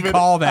 what's possibly even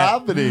call that.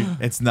 happening?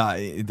 it's not.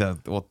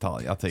 I'll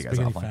tell you guys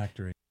Spaghetti offline.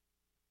 Factory.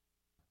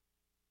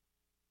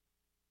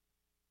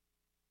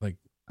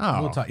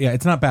 Oh, We'll talk. Yeah,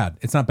 it's not bad.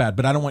 It's not bad.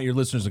 But I don't want your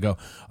listeners to go,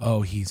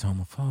 "Oh, he's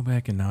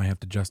homophobic," and now I have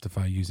to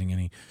justify using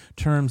any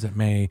terms that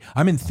may.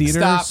 I'm in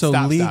theater, so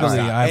legally,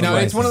 I have No,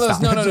 a it's one of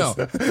those.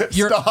 license. No.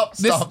 You're, Stop.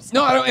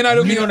 No, I don't. And I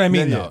don't You mean know what I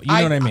mean, Yeah, though. You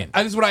know what I mean.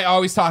 This is what I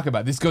always talk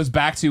about. This goes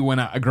back to when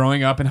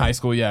growing up in high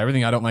school. Yeah,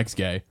 everything I don't like is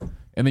gay.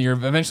 And then you're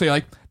eventually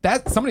like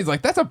that. Somebody's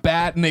like, "That's a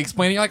bad," and they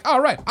explain it. You're like, "All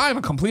right, I'm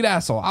a complete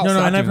asshole." I'll No,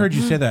 stop and I've doing heard it."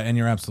 you say that, and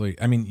you're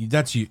absolutely. I mean,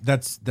 that's you.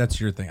 That's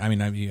your thing. I mean,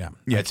 yeah.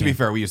 Yeah, to be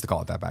fair, we used to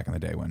call it that back in the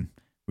day when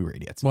we were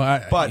idiots.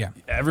 Well, but yeah.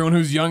 Everyone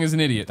who's young is an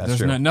idiot. There's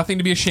true. nothing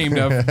to be ashamed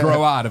of.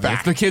 Grow out of it.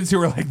 It's the kids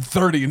who are like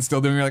 30 and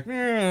still doing. You're like,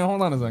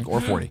 hold on a second. or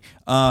 40.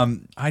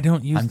 I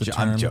don't use I'm the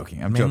term. I'm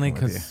joking. I'm mainly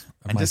joking with you. 'cause of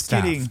I'm my just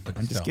staff, kidding. but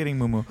I'm just still. kidding,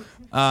 Moo Moo.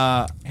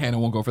 Hannah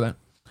won't go for that.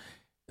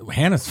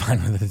 Hannah's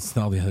fine with it. It's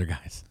all the other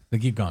guys. They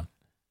keep going.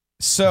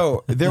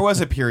 So there was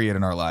a period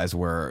in our lives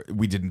where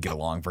we didn't get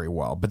along very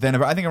well. But then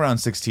I think around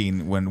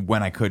 16,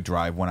 when I could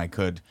drive, when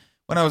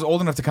I was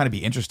old enough to kind of be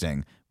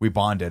interesting, we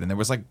bonded. And there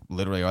was like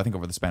literally, I think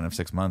over the span of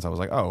 6 months, I was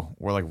like, oh,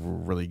 we're like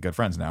really good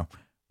friends now.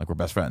 Like we're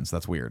best friends.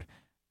 That's weird.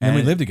 And then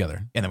we lived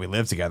together. And then we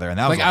lived together. And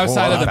that Like was a whole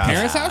outside of the lot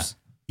parents' faster. house.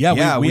 Yeah,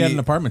 Yeah, we had we- an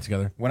apartment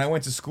together. When I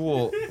went to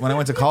school, when I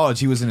went to college,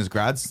 he was in his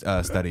grad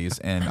studies,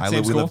 and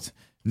Same we school? lived.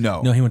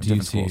 No, No, he went to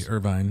different UC schools.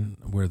 Irvine,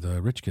 where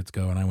the rich kids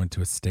go, and I went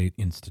to a state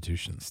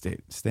institution. State.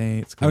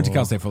 I went to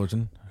Cal State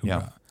Fullerton.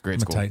 Yeah, great I'm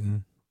school. a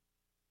Titan.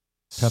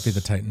 Tuffy the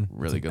Titan.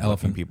 Really It's good an looking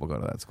elephant. people go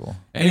to that school.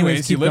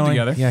 Anyways, you keep live going.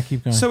 together. Yeah,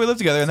 keep going. So we lived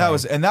together, and that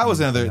was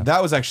another. Yeah.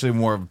 That was actually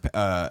more.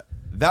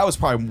 That was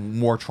probably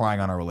more trying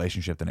on our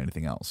relationship than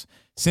anything else.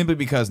 Simply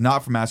because,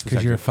 not from Matt's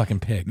because you're a perspective.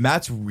 fucking pig.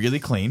 Matt's really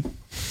clean.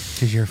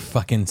 Because you're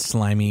fucking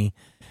slimy.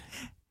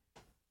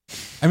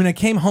 I mean, I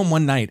came home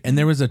one night and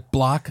there was a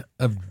block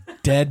of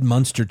dead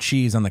Munster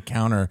cheese on the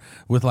counter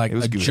with like a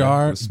Gouda.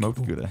 jar, It was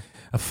smoked Gouda.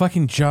 a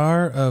fucking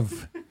jar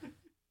of.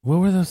 What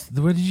were those?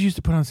 What did you used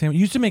to put on sandwich? You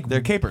used to make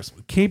They're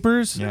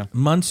capers. Yeah.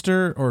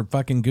 Munster or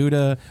fucking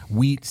Gouda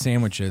wheat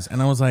sandwiches,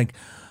 and I was like,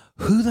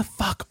 "Who the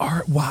fuck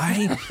are?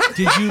 Why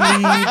did you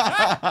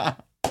leave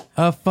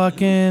a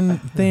fucking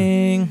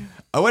thing?"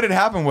 What had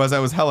happened was I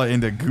was hella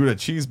into Gouda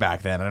cheese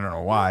back then. I don't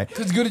know why.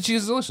 Because Gouda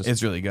cheese is delicious.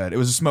 It's really good. It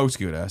was a smoked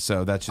Gouda,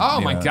 so that should.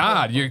 Oh my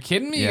God, you're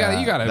kidding me? Yeah,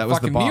 you got a that was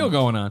the fucking bomb. meal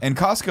going on. And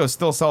Costco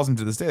still sells them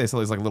to this day. They sell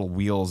these like little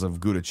wheels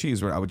of Gouda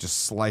cheese where I would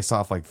just slice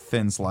off like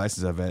thin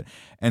slices of it,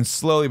 and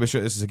slowly but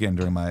surely. This is again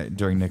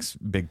during Nick's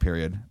big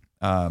period.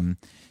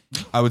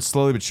 I would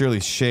slowly but surely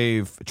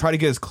try to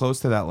get as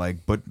close to that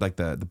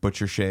the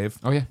butcher shave.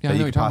 Oh, yeah. I that know you what could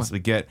you're talking possibly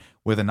get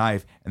with a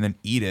knife, and then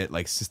eat it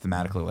like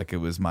systematically, like it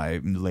was my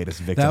latest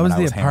victim. That was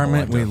when I the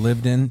apartment we Hannibal Lecter.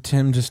 lived in,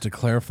 Tim. Just to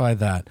clarify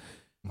that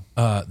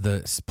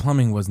the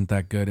plumbing wasn't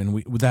that good, and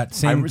we that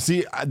same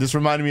This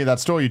reminded me of that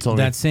story you told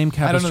me. that same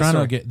I don't know the Capistrano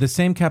story. gig, the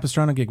same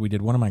Capistrano gig we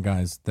did. One of my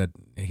guys that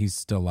he's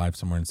still alive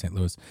somewhere in St.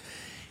 Louis.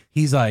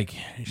 He's like,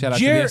 Shout out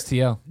to the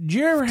STL. Did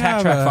you ever Tack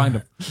have track, find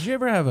 'em. Did you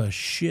ever have a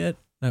shit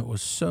that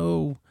was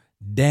so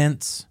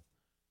dense?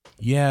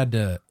 You had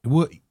to it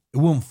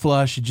wouldn't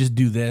flush. You just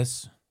do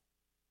this.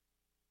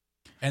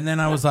 And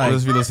then I was For like,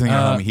 those of you listening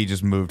at home, he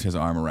just moved his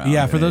arm around.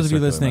 yeah, for in a those of you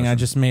circular listening, I motion.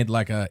 just made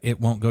like it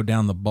won't go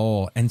down the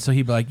bowl. And so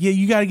he'd be like, yeah,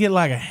 you got to get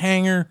like a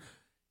hanger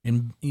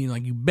and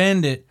you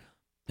bend it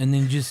and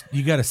then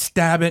you got to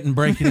stab it and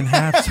break it in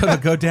half so it'll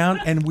go down.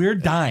 And we're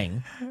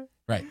dying.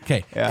 Right.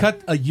 Okay. Yeah.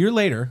 Cut a year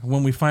later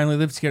when we finally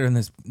lived together in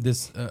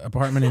this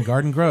apartment in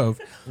Garden Grove.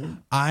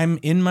 I'm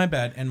in my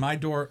bed and my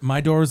door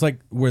was like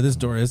where this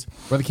door is.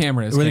 Where the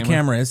camera is. Where the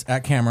camera is,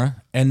 at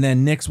camera. And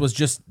then Nick's was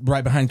just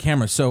right behind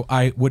camera. So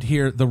I would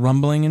hear the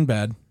rumbling in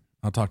bed.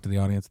 I'll talk to the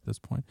audience at this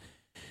point.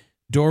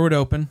 Door would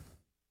open.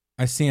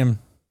 I see him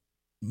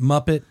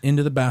muppet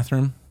into the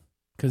bathroom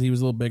because he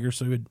was a little bigger,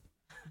 so he would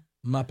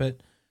muppet.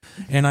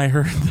 And I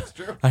heard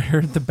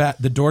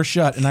the door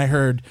shut, and I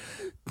heard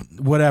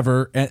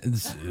whatever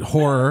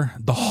horror,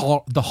 the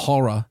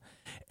horror,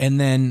 and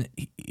then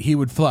he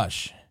would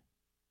flush,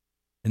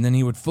 and then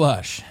he would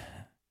flush,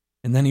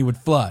 and then he would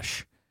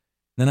flush.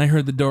 Then I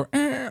heard the door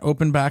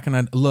open back, and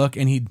I'd look,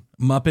 and he'd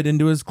muppet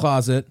into his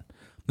closet.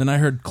 Then I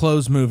heard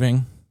clothes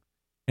moving.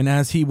 And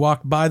as he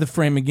walked by the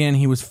frame again,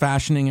 he was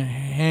fashioning a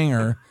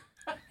hanger,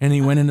 and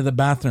he went into the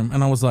bathroom.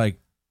 And I was like,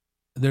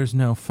 there's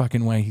no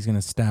fucking way he's going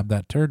to stab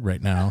that turd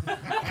right now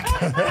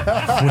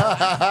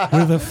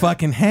with a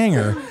fucking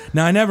hanger.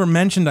 Now, I never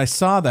mentioned I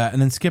saw that,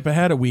 and then skip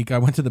ahead a week. I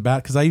went to the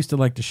bath because I used to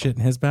like to shit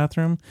in his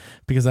bathroom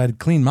because I'd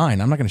clean mine.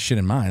 I'm not going to shit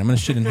in mine. I'm going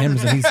to shit in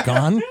him's, and he's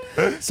gone.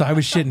 So I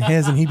was shitting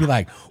his, and he'd be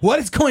like, what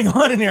is going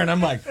on in here? And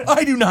I'm like,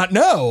 I do not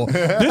know.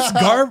 This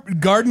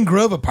Garden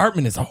Grove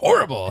apartment is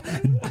horrible.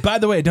 By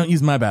the way, don't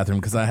use my bathroom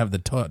because I have the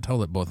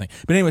toilet bowl thing.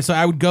 But anyway, so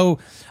I would go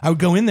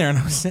in there, and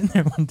I was sitting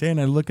there one day, and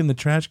I look in the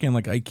trash can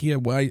like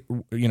IKEA,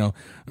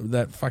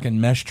 that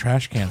fucking mesh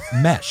trash can.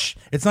 Mesh.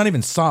 It's not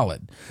even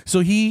solid. So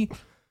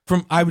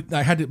I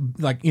had to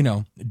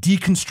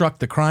deconstruct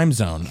the crime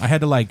zone. I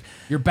had to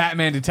Your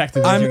Batman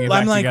detective. I'm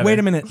like, wait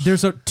a minute.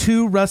 There's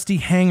two rusty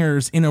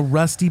hangers in a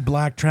rusty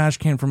black trash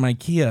can from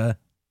IKEA.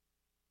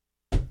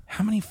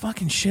 How many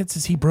fucking shits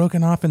has he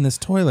broken off in this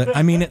toilet?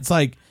 I mean, it's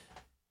like,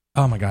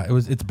 oh my God,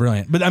 it's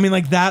brilliant. But I mean,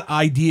 like that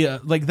idea,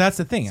 like that's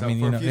the thing. So I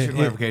mean, for future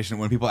clarification,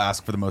 when people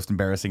ask for the most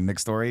embarrassing Nick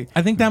story,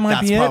 I think that might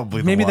that's be probably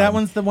it. the Maybe one. that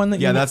one's the one that.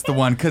 Yeah, that's the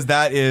one because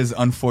that is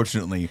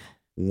unfortunately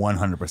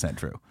 100%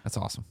 true. That's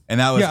awesome.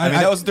 And that was, Yeah,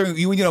 that was during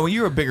when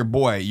you're a bigger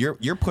boy,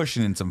 you're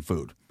pushing in some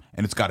food,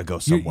 and it's got to go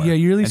somewhere.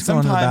 You're at least and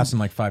going to the sometimes bathroom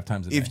like 5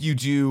 times a day. if you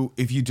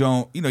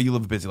don't, you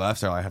live a busy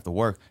lifestyle, I have to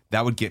work.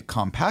 That would get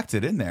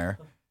compacted in there,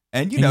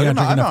 and you gotta drink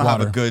I don't enough have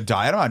a water. good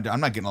diet.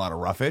 I'm not getting a lot of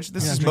roughage.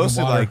 This Yeah, is drinking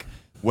mostly water. like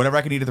whatever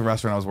I can eat at the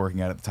restaurant I was working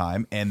at the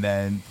time, and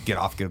then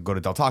go to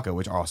Del Taco,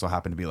 which also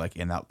happened to be like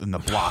in the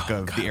block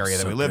of the area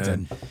that so we lived good.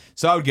 in.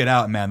 So I would get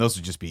out, and man, those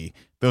would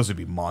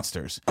be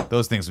monsters.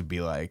 Those things would be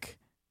like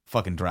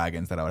fucking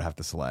dragons that I would have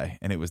to slay,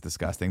 and it was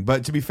disgusting.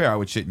 But to be fair, I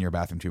would shit in your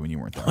bathroom too when you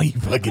weren't there. Oh, you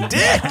fucking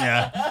dick!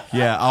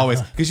 Yeah, always,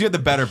 because you had the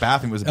better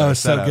bathroom. It was a better Oh, it's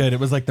so setup. good. It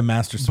was like the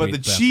master suite. But the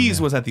bathroom, cheese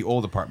yeah. was at the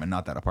old apartment,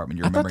 not that apartment.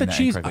 You're I thought remembering the that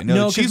cheese. incorrectly. No, No,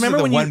 the 'cause cheese was remember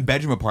the when you- one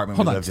bedroom apartment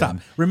Hold we on, lived stop.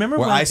 in. Remember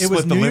where when I it split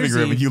was the New living Year's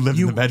room and Eve, you lived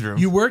in the bedroom?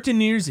 You worked in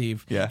New Year's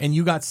Eve, Yeah. and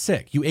you got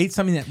sick. You ate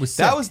something that was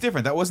sick. That was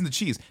different. That wasn't the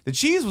cheese. The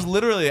cheese was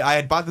literally, I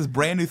had bought this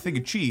brand new thing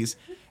of cheese,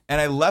 and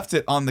I left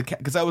it on the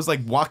because I was like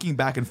walking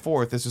back and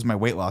forth. This was my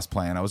weight loss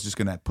plan. I was just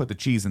gonna put the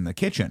cheese in the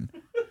kitchen,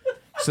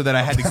 so that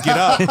I had to get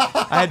up.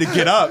 I had to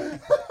get up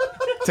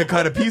to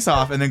cut a piece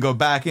off and then go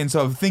back in.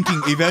 So I'm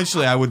thinking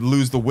eventually I would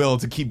lose the will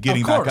to keep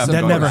getting back up. that and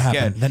going never back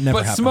happened. in. That never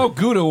But happened. smoked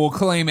Gouda will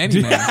claim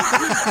any man.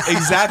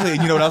 Exactly.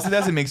 And you know what else it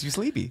does? It makes you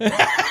sleepy.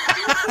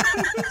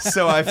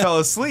 So I fell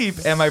asleep,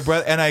 and I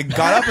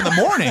got up in the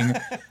morning,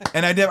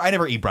 and I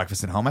never eat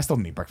breakfast at home. I still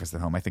don't eat breakfast at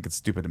home. I think it's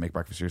stupid to make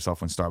breakfast for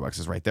yourself when Starbucks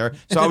is right there.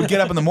 So I would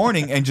get up in the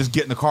morning and just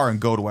get in the car and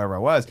go to wherever I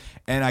was.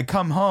 And I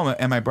come home,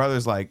 and my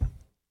brother's like,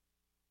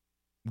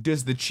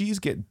 does the cheese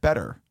get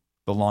better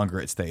the longer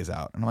it stays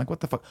out? And I'm like, what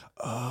the fuck?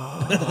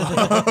 Oh.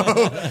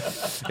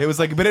 It was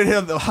like, but it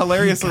hit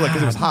hilariously, like,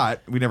 because it was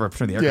hot. We never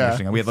turned the air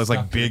conditioning on. We had those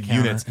like big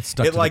units.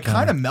 It like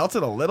kind of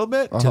melted a little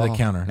bit to the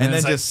counter, and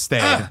then just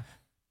stayed.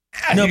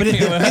 No, but it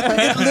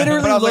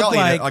literally But I was looked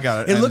like, like,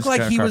 I'll eat it. it And looked just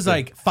like kinda he was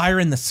cracked like fire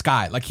in the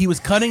sky. Like he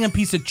was cutting a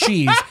piece of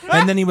cheese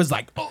and then he was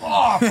like,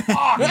 oh, fuck.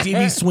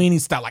 TV Sweeney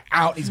style, like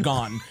out, he's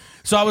gone.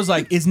 So I was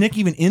like, is Nick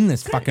even in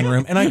this fucking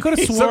room? And I could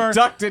have swore.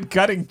 Abducted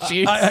cutting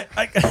cheese.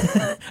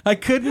 I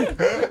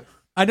couldn't.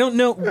 I don't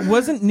know.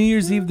 Wasn't New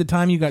Year's Eve the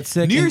time you got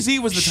sick? New Year's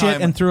Eve was the shit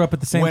time and threw up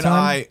at the same when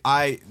time.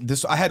 I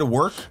had to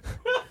work.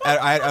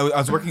 I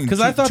was working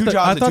Because I thought two the,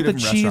 jobs I at thought two the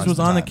different cheese restaurants was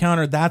at on the time.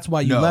 counter. That's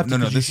why you left it. No,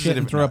 because this you shit is a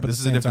and threw up different. at the This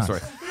is a same different time.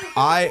 story.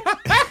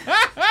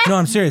 No,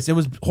 I'm serious. It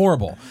was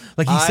horrible.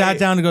 Like he sat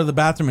down to go to the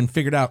bathroom and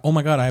figured out, oh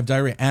my god, I have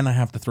diarrhea and I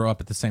have to throw up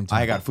at the same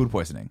time. I got food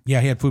poisoning. Yeah,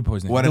 he had food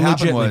poisoning. What had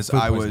happened Legitimately was food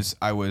poisoning.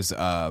 I was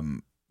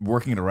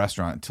working at a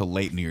restaurant till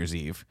late New Year's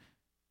Eve.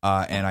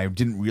 And I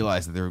didn't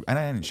realize that and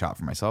I didn't shop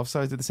for myself,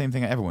 so I did the same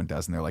thing everyone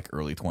does in their like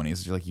early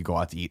 20s. You're like, you go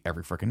out to eat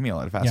every freaking meal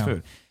at a fast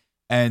food.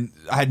 And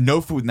I had no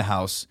food in the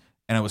house,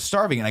 and I was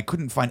starving, and I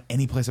couldn't find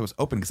any place that was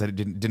open because it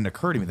didn't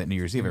occur to me that New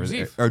Year's Eve,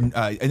 and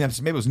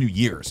maybe it was New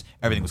Year's,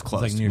 everything was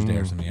closed. It's like New Year's Day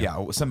or something. Yeah,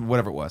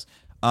 whatever it was.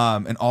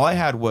 And all I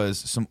had was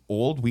some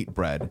old wheat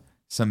bread,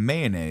 some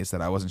mayonnaise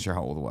that I wasn't sure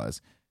how old it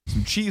was,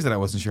 some cheese that I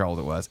wasn't sure how old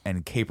it was,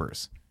 and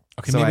capers.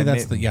 Okay, maybe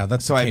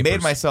that's so I made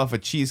capers. myself a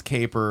cheese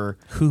caper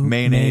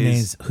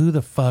mayonnaise Who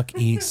the fuck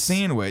eats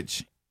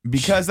sandwich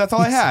because that's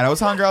all I had. I was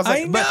hungry. I was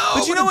like, I know,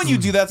 but you know when you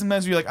do that,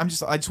 sometimes you're like, I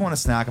just want a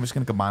snack. I'm just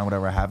gonna combine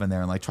whatever I have in there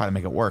and like try to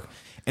make it work.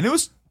 And it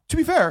was, to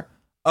be fair,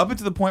 up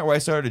until the point where I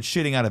started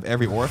shitting out of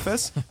every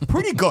orifice,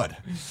 pretty good.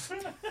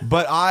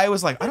 But I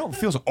was like, I don't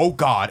feel so. Oh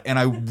God! And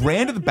I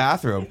ran to the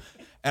bathroom.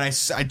 And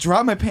I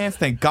dropped my pants.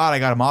 Thank God I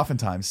got them off in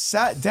time.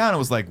 Sat down and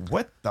was like,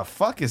 what the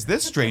fuck is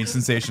this strange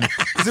sensation?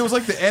 Because it was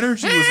like the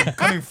energy was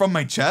coming from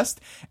my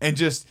chest and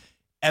just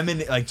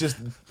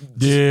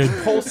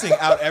just pulsing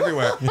out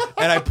everywhere.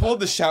 And I pulled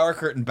the shower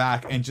curtain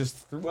back and just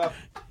threw up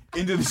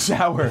into the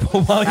shower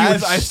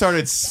as I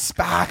started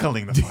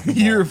spackling the fucking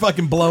bowl. You were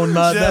fucking blowing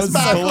mud. Just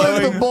That was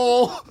blowing the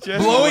bowl.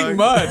 Blowing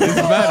mud is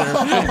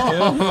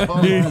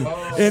better. Dude.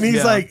 And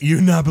he's like, you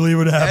not believe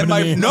what happened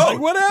to me. No, Like,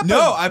 what happened?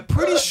 No, I'm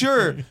pretty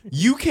sure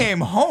you came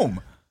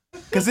home.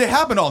 Because it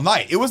happened all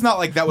night. It was not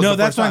like that was No, the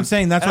that's first what time. I'm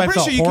saying. That's and why I'm I pretty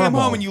felt sure you came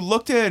horrible. home and you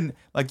looked in,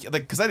 like,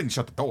 because I didn't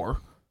shut the door.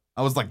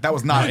 I was like, that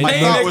was not. Hey, My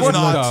Nick, thought was what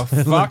not.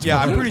 the fuck? Yeah,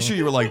 I'm pretty sure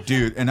you were like,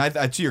 dude. And I,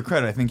 to your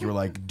credit, I think you were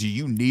like, do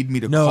you need me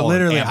to No, call an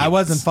literally, I ambulance?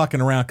 wasn't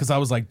fucking around because I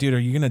was like, dude, are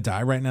you gonna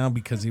die right now?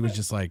 Because he was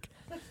just like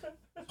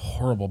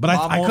horrible. But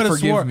Mom I won't could have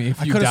forgive swore me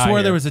if I you could have die swore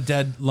here. there was a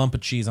dead lump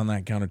of cheese on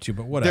that counter too.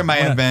 But whatever. There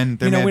might have been.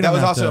 That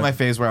was also in my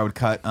phase where I would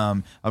cut.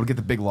 I would get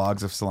the big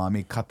logs of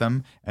salami, cut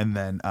them, and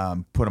then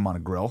put them on a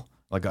grill,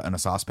 like in a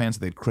saucepan, so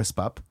they'd crisp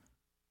up.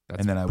 That's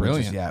And then I would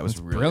brilliant. just, it was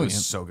That's really, brilliant. It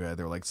was so good.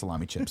 They were like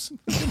salami chips.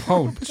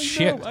 Oh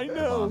shit! I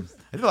know.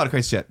 I did a lot of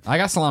crazy shit. I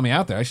got salami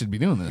out there. I should be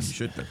doing this. You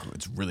should.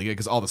 It's really good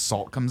because all the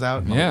salt comes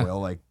out. And Yeah. all the oil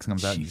like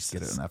comes out. And you just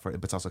get it in that.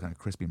 But it's also kind of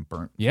crispy and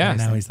burnt. Yeah. And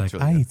now he's like,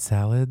 really I good. eat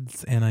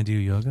salads and I do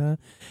yoga,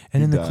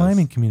 and in the does.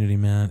 climbing community,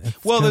 man.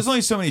 It's Well, there's just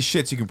only so many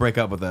shits you can break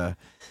up with a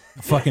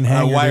fucking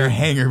hanger, wire dude.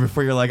 hanger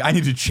before you're like, I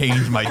need to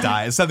change my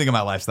diet. Something in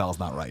my lifestyle is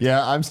not right.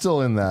 Yeah, I'm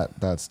still in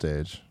that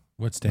stage.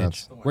 What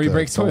stage? Where you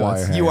break the toilets.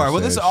 wire You hanger are.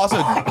 Well, this stage. also,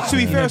 to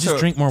be fair, Just so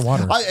drink more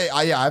water. I've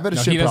had a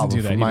No, shit he doesn't problem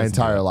do that. for He my doesn't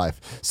do entire that.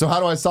 life. So how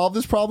do I solve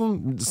this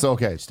problem? So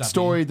okay,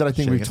 story that I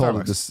think Shitting we've at told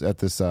Starbucks. at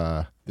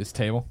This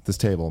table. this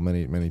table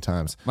many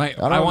times. I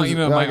want you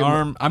to know my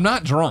arm. I'm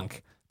not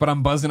drunk, but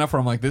I'm buzzing up where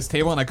I'm like this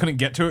table, and I couldn't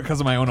get to it because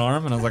of my own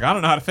arm, and I was like, I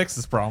don't know how to fix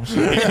this problem.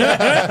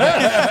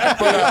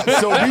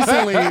 So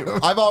recently,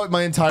 I've always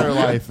my entire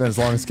life, as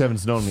long as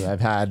Kevin's known me,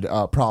 I've had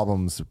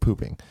problems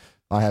pooping.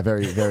 I have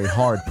very very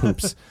hard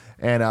poops,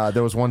 and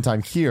there was one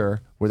time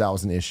here where that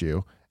was an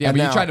issue. Yeah, And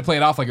but now- you tried to play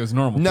it off like it was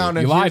normal. No, too. no,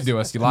 you lied here's- to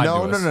us. You lied to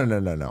us.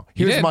 No.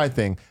 You Here's did. my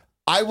thing.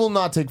 I will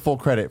not take full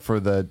credit for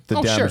the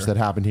Oh, damage sure. that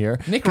happened here.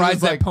 Nick 'Cause rides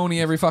it's that like,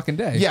 pony every fucking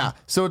day. Yeah,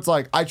 so it's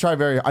like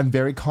I'm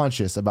very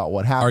conscious about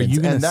what happens. Are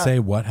you going and to that- say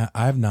what?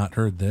 I've not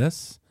heard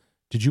this.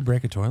 Did you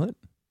break a toilet?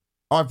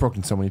 Oh, I've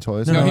broken so many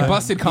toilets. No, he I-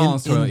 busted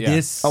Colin's in toilet, yeah.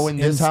 This Oh, in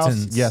this house?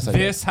 instance. Yes, I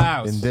did. This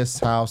house. In this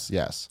house,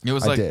 yes. it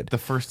was I like did. the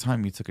first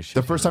time you took a shit.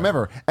 The first time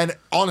ever. And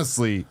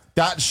honestly,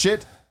 that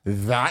shit,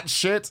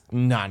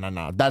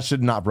 no. That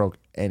should not broke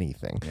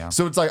anything. Yeah.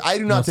 So it's like I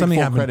do No, not take something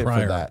full happened credit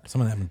prior. for that.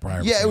 Something happened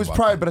prior. Yeah, before it was you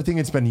prior, walked but I think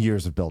it's been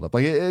years of buildup.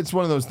 Like it's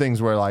one of those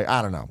things where like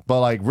I don't know, but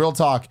like real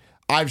talk,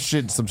 I've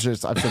said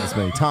this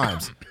many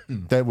times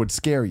that would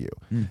scare you,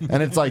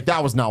 and it's like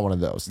that was not one of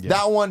those.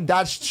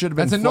 That should have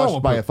been That's a normal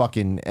flushed by poop. a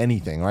fucking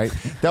anything, right?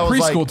 That was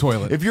Preschool like,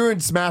 toilet. If you're in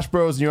Smash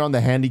Bros and you're on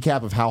the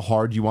handicap of how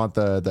hard you want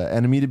the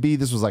enemy to be,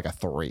 this was like a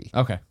 3.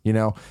 Okay. You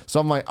know,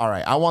 so I'm like, all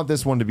right, I want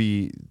this one to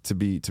be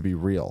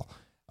real.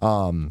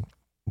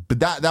 But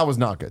that was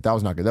not good. That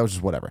was not good. That was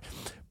just whatever.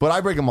 But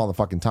I break them all the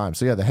fucking time.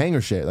 So yeah, the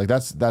hanger shit, like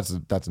that's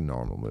a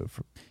normal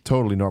move,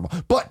 totally normal.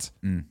 But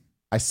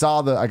I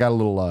got a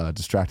little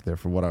distracted there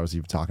from what I was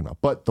even talking about.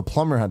 But the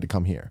plumber had to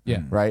come here.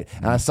 Yeah. Right?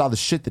 And I saw the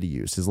shit that he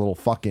used, his little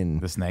fucking...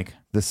 The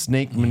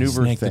snake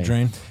maneuver snake the thing.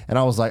 drain. And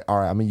I was like, all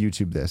right, I'm going to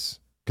YouTube this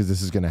because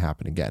this is going to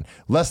happen again.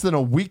 Less than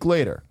a week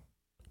later,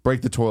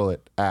 break the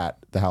toilet at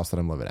the house that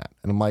I'm living at.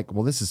 And I'm like,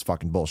 well, this is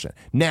fucking bullshit.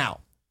 Now,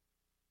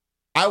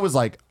 I was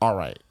like, all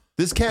right,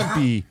 this can't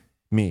be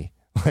me.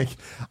 Like,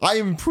 I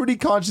am pretty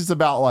conscious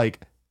about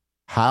like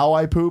how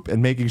I poop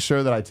and making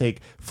sure that I take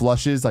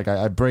flushes. Like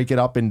I break it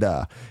up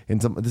into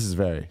this is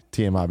very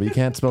TMI, but you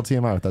can't spell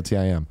TMI without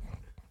TIM.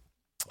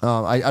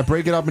 I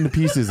break it up into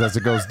pieces as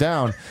it goes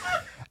down.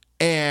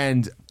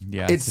 And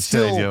it's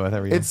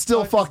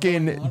still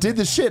fucking did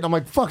the shit. And I'm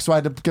like, fuck. So I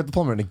had to get the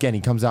plumber. And again,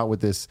 he comes out with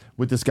this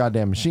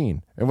goddamn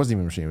machine. It wasn't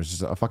even a machine. It was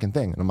just a fucking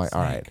thing. And I'm like,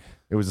 all right,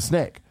 it was a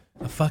snake.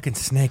 A fucking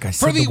snake. I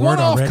said For the word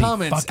one-off already.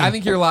 comments, I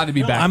think you're allowed to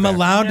be back. I'm there.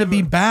 allowed to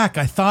be back.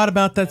 I thought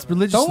about that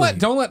religiously.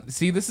 Don't let.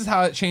 See, this is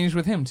how it changed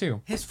with him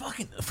too. His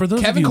fucking for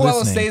those Kevin of you Coelho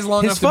listening, stays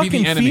long his enough to be the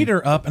fucking enemy. feet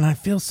are up, and I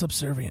feel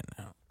subservient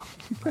now.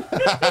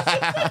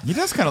 He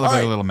does kind of look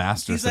like a little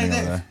master sitting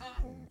over there.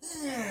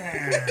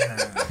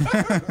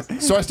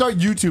 So I start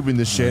YouTubing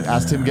this shit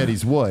as Tim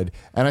Geddes would,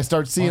 and I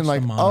start seeing Watch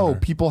like, the monitor.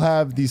 people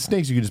have these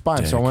snakes. You can just buy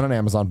them. So I went on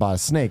Amazon, buy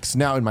snakes.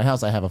 Now in my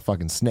house, I have a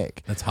fucking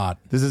snake. That's hot.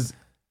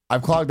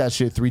 I've clogged that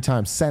shit 3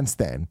 times since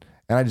then,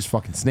 and I just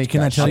fucking snake.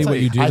 Can that I tell shit. you what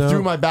you do, I though?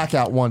 threw my back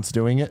out once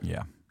doing it.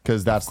 Yeah.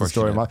 Because that's the course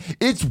story of you my.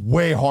 It's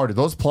way harder.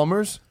 Those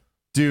plumbers,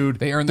 dude.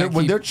 They earn their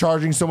when keep. they're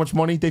charging so much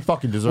money, they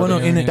fucking deserve Well,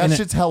 no, it. That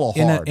shit's hella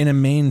hard. In a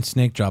main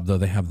snake job, though,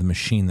 they have the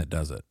machine that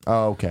does it.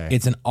 Oh, okay.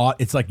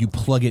 It's like you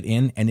plug it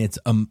in, and it's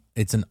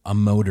a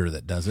motor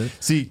that does it.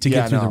 See, to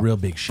get through the real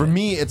big shit. For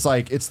me, it's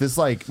this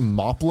like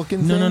mop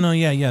looking thing. No,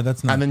 yeah,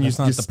 that's not. And then that's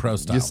not the pro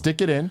style. You stick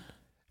it in,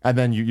 and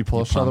then you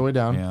pull it all the way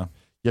down. Yeah.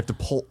 You have to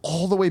pull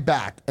all the way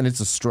back, and it's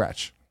a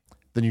stretch.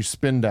 Then you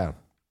spin down,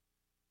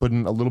 put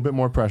in a little bit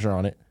more pressure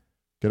on it,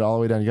 get it all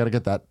the way down. You got to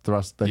get that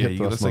thrust, the hip It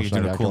thrust looks like motion you're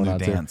I doing a got cool going new on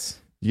too. dance.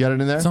 You got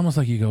it in there, It's almost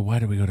like you go, why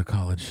do we go to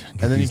college? Get and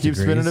then you these keep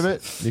spinning a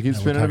degrees? bit. You keep We're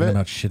spinning a talking bit.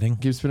 about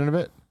shitting. Keep spinning a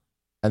bit,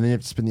 and then you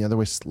have to spin the other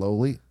way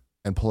slowly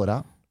and pull it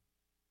out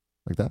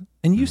like that.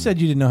 And you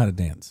said you didn't know how to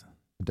dance.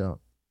 I don't.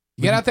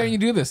 You get out there and you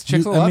do this.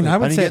 Chicks will love it. I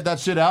would And you say get that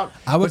shit out.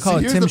 I would But call see,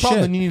 it here's Tim the problem.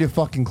 shit. Then you need to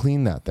fucking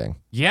clean that thing.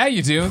 Yeah,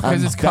 you do because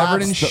And it's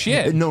covered in that's the-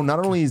 shit. No,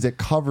 not only is it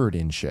covered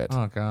in shit.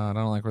 Oh god, I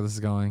don't like where this is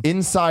going.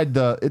 Inside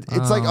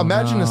it's like Oh,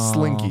 imagine a no,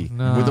 slinky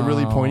no, with a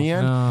really pointy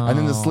end, and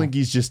then the no.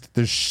 slinky's just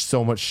there's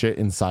so much shit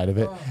inside of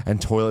it,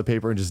 and toilet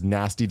paper and just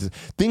nasty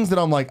things that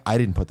I'm like, I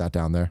didn't put that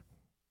down there.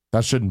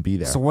 That shouldn't be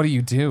there. So what do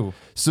you do?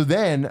 So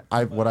then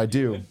what I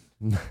do.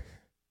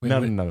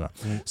 No.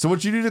 So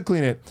what you do to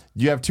clean it,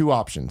 you have 2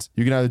 options.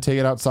 You can either take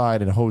it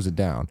outside and hose it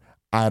down.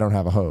 I don't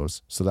have a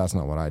hose, so that's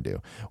not what I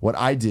do. What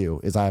I do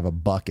is I have a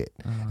bucket,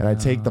 and I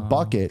take the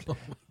bucket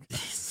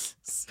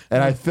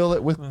and I fill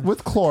it with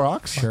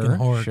Clorox. Sure,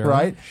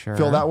 Right? Sure.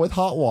 Fill that with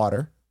hot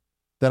water.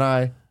 Then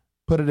I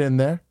put it in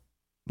there,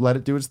 let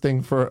it do its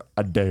thing for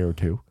a day or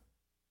 2.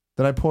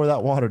 Then I pour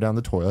that water down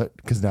the toilet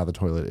because now the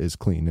toilet is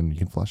clean and you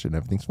can flush it and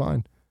everything's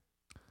fine.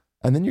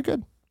 And then you're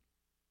good.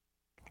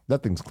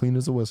 That thing's clean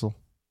as a whistle.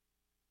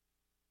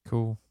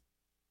 Cool.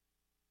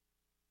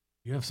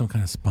 You have some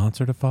kind of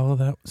sponsor to follow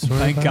that story?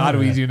 Thank about, God or-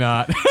 we do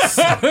not.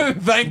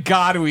 Thank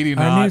God we do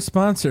Our new not.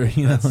 sponsor,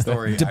 you know,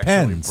 Story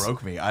depends. actually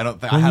broke me. I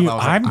don't think When I have. you- I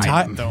was I'm like, ti-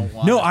 I don't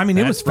want No, it. I mean,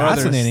 it was That's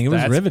brothers. fascinating. It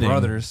was That's riveting.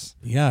 brothers.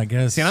 Yeah, I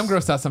guess. See, and I'm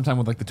grossed out sometime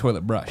with like the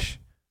toilet brush.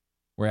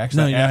 Where No,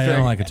 actually, yeah, I after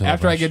don't like a toilet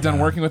after I brush, get done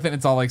yeah. working with it,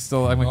 it's all like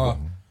still. I'm like,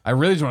 I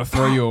really just want to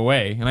throw you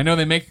away. And I know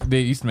they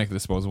used to make the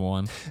disposable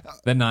one.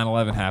 Then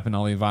 9/11 happened.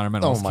 All the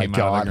environmentalists Oh my came out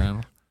of God. the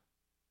ground.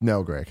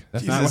 No, Greg.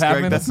 That's Jesus, not what Greg,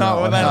 happened. that's not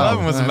what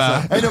 9/11 was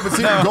about. Hey, no, but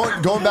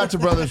see, going back to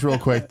brothers real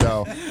quick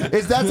though,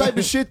 it's that type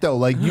of shit though.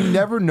 Like you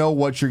never know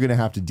what you're gonna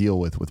have to deal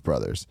with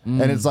brothers,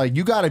 and it's like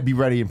you got to be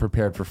ready and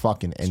prepared for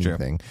fucking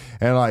anything.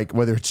 And like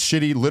whether it's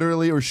shitty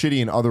literally or shitty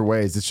in other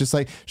ways, it's just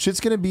like shit's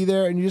gonna be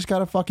there, and you just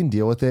gotta fucking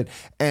deal with it.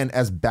 And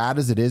as bad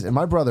as it is, and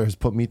my brother has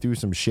put me through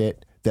some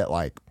shit that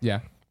like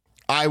Yeah.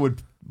 I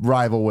would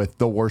rival with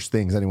the worst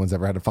things anyone's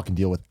ever had to fucking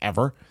deal with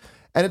ever.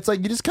 And it's like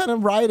you just kind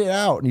of ride it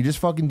out and you just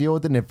fucking deal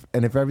with it.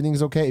 And if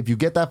everything's okay, if you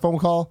get that phone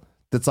call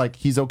that's like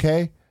he's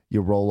okay,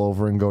 you roll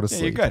over and go to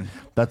sleep. you're good.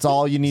 That's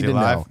all you need Is to he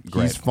alive? know.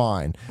 Great. He's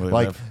fine. Will he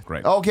Like, live?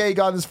 Great. okay, he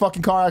got in this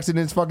fucking car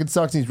accident. It fucking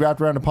sucks. And he's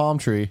wrapped around a palm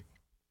tree,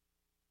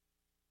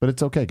 but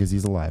it's okay because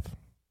he's alive.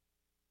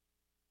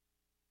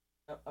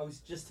 I was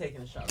just taking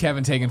a shot.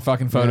 Kevin taking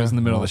fucking photos in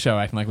the middle of the show,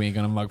 acting like we ain't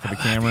gonna mug for the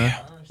camera.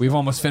 We've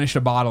almost finished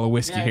a bottle of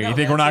whiskey Yeah, here. no, You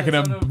think we're not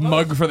that's gonna it.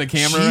 mug for the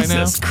camera right now?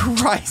 Jesus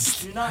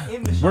Christ. You're not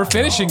in the shot. We're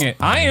finishing it.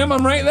 I am.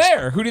 I'm right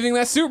there. Who do you think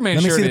that Superman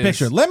Let me shirt see the is?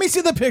 picture. Let me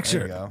see the There you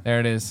picture. go. There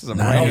it is. This is a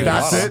Nice. brand new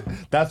That's bottle. it.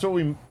 That's what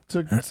we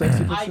took sexy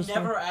I pictures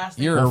never for? asked.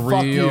 You're a Well,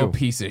 fuck real you.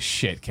 piece of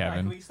shit, Alright, can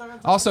Kevin. we start on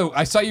topic? Also,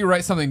 I saw you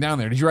write something down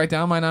there. Did you write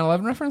down my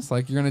 9/11 reference?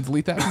 Like you're gonna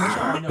delete that from the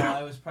show? No,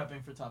 I was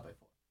prepping for topic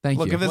 4. Thank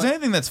Look, you. if there's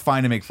anything that's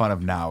fine to make fun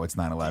of now, it's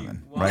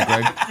 9/11, right,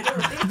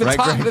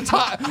 Greg? the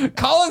top,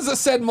 Collins has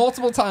said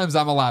multiple times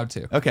I'm allowed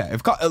to. Okay,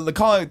 if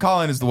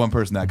Colin is the one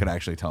person that could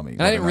actually tell me.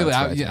 And I didn't really. whether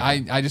or not it's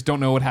right. I just don't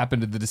know what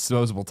happened to the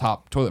disposable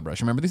top toilet brush.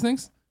 Remember these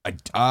things?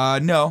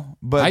 No,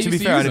 but I to be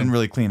used to fair, I use didn't them.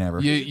 really clean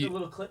ever. The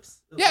little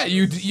clips. Yeah,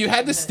 you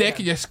had the stick.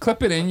 You just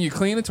clip it in. You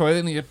clean the toilet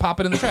and you pop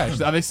it in the trash.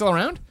 Are they still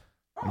around?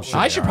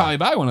 I should probably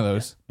buy one of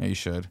those. Yeah, you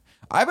should.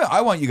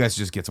 I want you guys to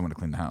just get someone to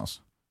clean the house.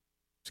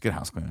 Just get a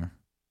house cleaner.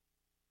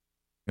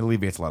 It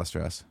alleviates a lot of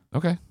stress.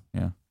 Okay.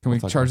 Yeah. Can we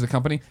talk charge the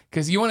company?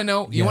 Because you want to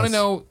know. You want to Yes.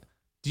 know.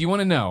 Do you want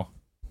to know?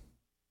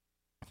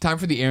 Time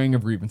for the airing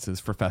of grievances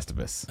for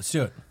Festivus. Let's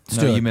do it.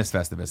 No, you missed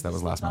Festivus. That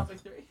was last month.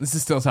 Topic 3. This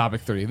is still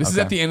topic 3. This is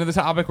Okay. at the end of the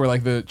topic where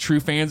like the true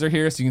fans are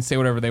here, so you can say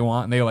whatever they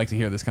want, and they like to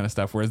hear this kind of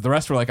stuff. Whereas the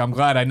rest were like, "I'm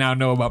glad I now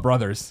know about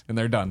brothers," and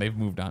they're done. They've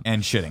moved on.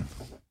 And shitting.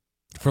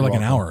 For like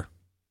an hour.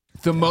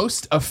 The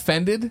most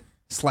offended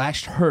 /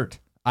 hurt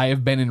I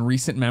have been in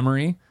recent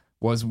memory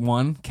was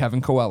one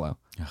Kevin Coelho,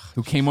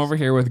 who came over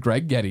here with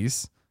Greg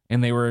Geddes,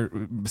 and they were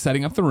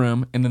setting up the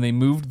room, and then they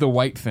moved the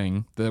white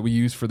thing that we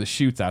use for the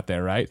shoots out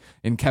there, right?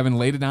 And Kevin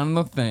laid it down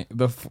on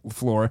the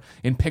floor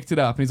and picked it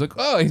up, and he's like,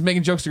 "Oh," he's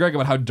making jokes to Greg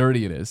about how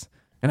dirty it is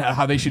and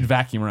how they should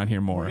vacuum around here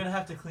We're more. gonna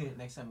have to clean it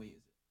next time we use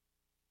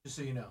it. Just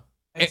so you know.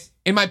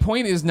 And my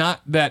point is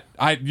not that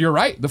you're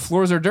right. The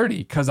floors are dirty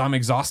because I'm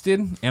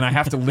exhausted and I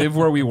have to live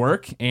where we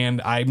work.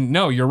 And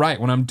you're right.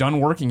 When I'm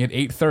done working at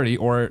 8:30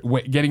 or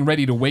getting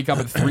ready to wake up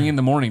at 3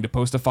 a.m. to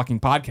post a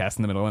fucking podcast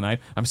in the middle of the night,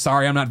 I'm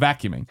sorry I'm not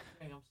vacuuming.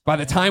 By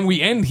the time we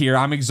end here,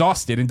 I'm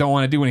exhausted and don't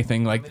want to do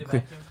anything. I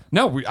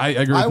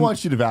agree. I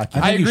want you to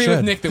vacuum. I think you agree with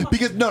should. Nick that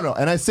Because no,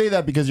 and I say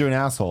that because you're an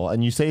asshole,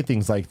 and you say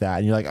things like that,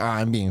 and you're like,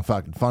 I'm being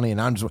fucking funny,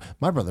 and I'm just.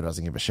 My brother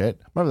doesn't give a shit.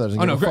 My brother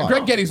doesn't. Oh no, give a fuck.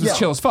 Greg Geddes was Yeah,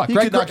 chill as fuck. he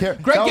Greg could not care.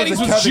 Greg That Geddes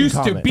a was Kevin juiced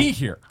to comment. be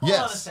here. Hold on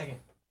a Yes. second.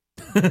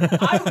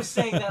 I was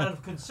saying that out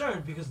of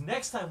concern because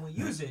next time we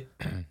use it,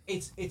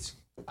 it's.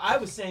 I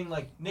was saying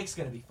like Nick's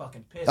gonna be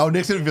fucking pissed. Oh,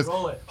 Nick's gonna be pissed.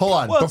 Roll it. Hold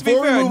on. Well, to be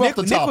Before we fair, move Nick, off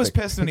the Nick topic, was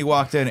pissed when he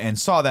walked in and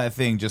saw that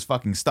thing just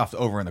fucking stuffed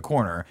over in the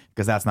corner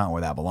because that's not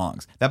where that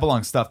belongs. That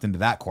belongs stuffed into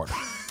that corner.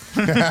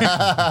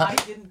 I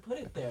didn't put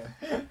it there.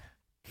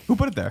 Who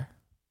put it there?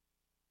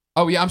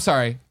 Oh yeah, I'm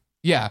sorry.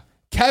 Yeah.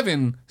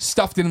 Kevin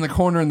stuffed it in the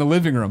corner in the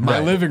living room, my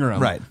Right, living room.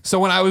 right. So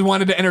when I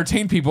wanted to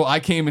entertain people, I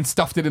came and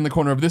stuffed it in the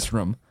corner of this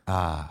room.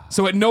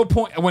 So at no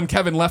point when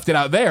Kevin left it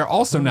out there,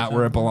 also not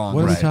where it belongs.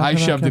 What are we talking I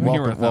about, shoved it in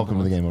Kevin? here. welcome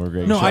to the Game Over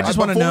Greg. No, show. I just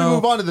wanna Before know we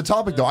move on to the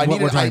topic, though, I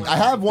what we're talking I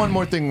have one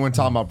more thing when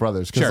talking about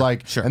brothers, because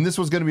Sure. and this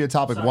was going to be a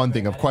topic one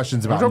thing of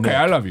questions about. It's okay, Nick.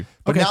 I love you.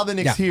 But Okay, now that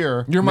Nick's yeah.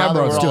 here, You're my now that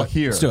brother. we're Let's all do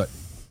here, Let's do it.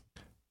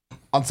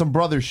 on some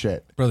brother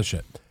shit. Brother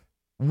shit.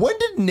 When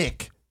did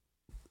Nick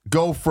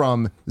go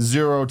from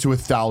 0 to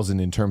 1,000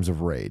 in terms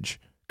of rage?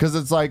 Because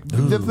it's like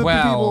the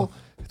Well- people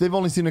they've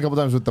only seen a couple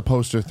times with the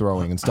poster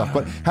throwing and stuff.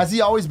 But has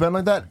he always been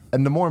like that?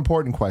 And the more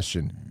important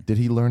question: did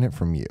he learn it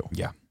from you?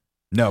 Yeah.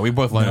 No, we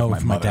both learned it No, from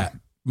from my my mother. dad.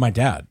 My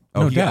dad.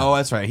 Oh, No, dad. oh,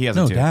 that's right. He has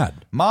No, it too.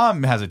 dad.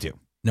 Mom has it too.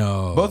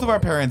 No. Both of our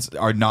parents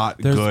are not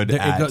There's- good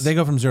at. They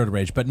go from 0 to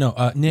rage. But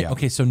no, Nick. Yeah.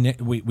 Okay, so Nick,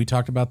 we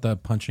talked about the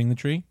punching the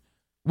tree.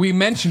 We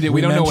mentioned it.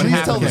 We don't know what Please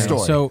happened. tell the there.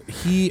 story. So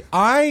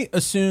I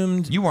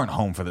assumed. You weren't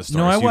home for this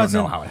story. No, I so you wasn't.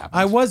 Don't know how it happened.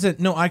 I wasn't.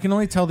 No, I can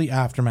only tell the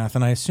aftermath,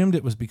 and I assumed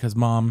it was because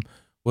mom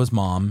was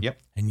mom. Yep.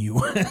 And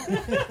you.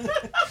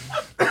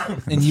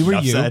 and you were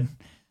Enough you. said.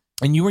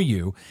 And you were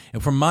you.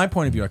 And from my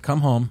point of view, I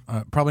come home,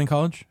 probably in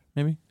college,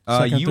 maybe.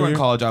 Second, You third were in year?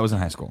 college. I was in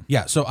high school.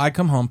 Yeah, so I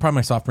come home, probably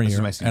my sophomore This is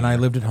year, my senior and I year.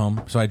 lived at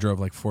home, so I drove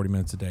like 40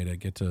 minutes a day to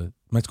get to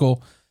my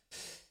school.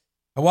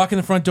 I walk in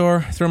the front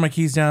door, throw my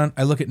keys down,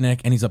 I look at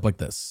Nick, and he's up like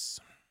this.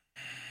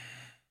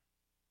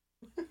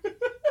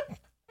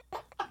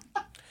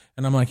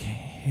 And I'm like,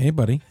 hey,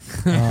 buddy,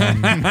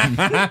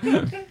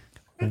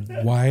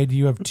 why do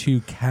you have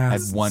two I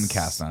casts? had one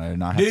cast on. I did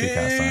not have two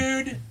casts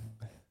on.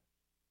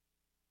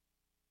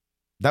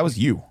 That was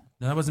you.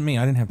 No, that wasn't me.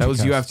 I didn't have That two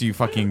was you casts. after you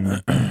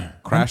fucking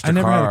crashed I a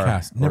never car. had a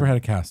cast. Never had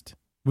a cast.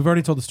 We've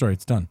already told the story.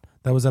 It's done.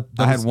 That was up.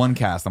 I had one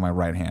cast on my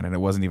right hand, and it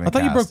wasn't even. I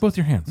thought you cast. broke both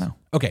your hands. No.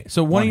 Okay,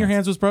 so one of your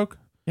hands was broke?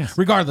 Yes.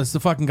 Regardless, the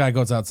fucking guy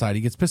goes outside.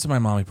 He gets pissed at my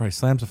mom. He probably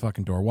slams the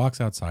fucking door, walks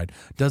outside,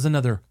 does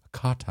another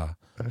kata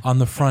on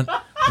the front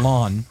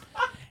lawn,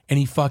 and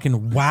he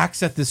fucking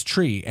whacks at this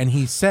tree. And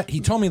he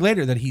told me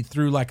later that he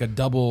threw like a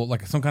double,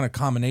 like some kind of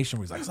combination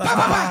where he's like,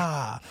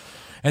 ah!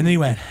 And then he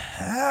went,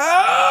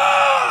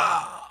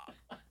 ah!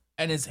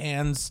 And his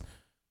hands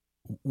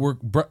were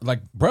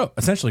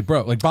essentially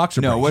broke, like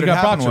boxer breaks. No, what You had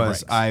got happened boxer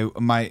was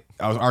breaks.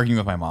 I was arguing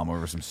with my mom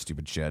over some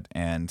stupid shit,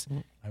 and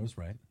I was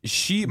right.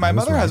 my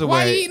mother has a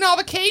Why are you way. eating all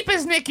the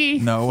capers, Nikki?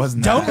 No, it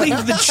wasn't. Don't that.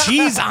 leave the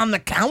cheese on the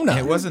counter.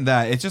 It wasn't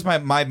that. It's just my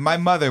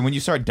mother. When you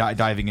start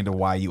diving into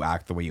why you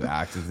act the way you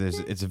act,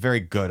 it's a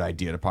very good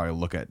idea to probably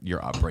look at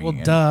your upbringing.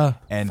 Well, duh.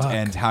 And Fuck.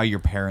 and how your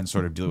parents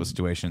sort of deal with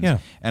situations. Yeah.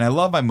 And I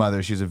love my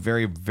mother. She's a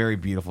very, very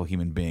beautiful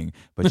human being,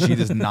 but she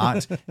does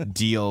not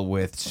deal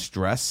with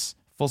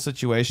stressful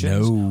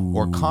situations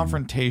or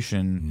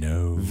confrontation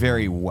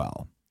very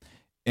well.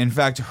 In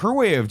fact, her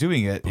way of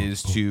doing it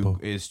is to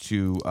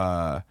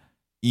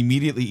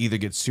immediately either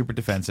get super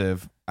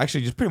defensive,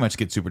 actually just pretty much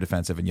get super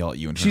defensive and yell at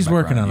you. And She's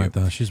working on it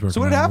though. She's working. So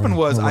what on happened it.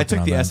 was We're I working took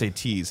on the that.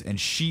 SATs and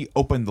she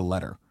opened the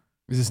letter.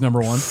 Is this number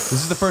one? This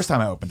is the first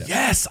time I opened it.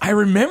 Yes, I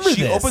remember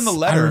She this. opened the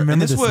letter, I remember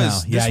and this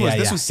was now.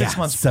 this was 6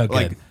 months So good.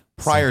 like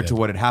prior So to good.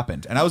 what had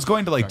happened, and I was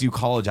going to like do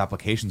college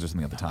applications or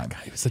something at the time.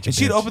 he was such a and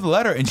she'd bitch. opened the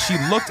letter and she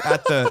looked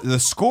at the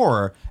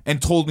score and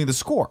told me the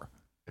score,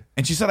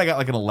 and she said I got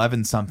like an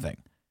 11 something,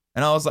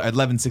 and I was like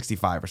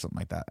 1165 or something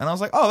like that, and I was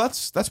like, oh,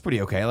 that's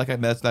pretty okay. Like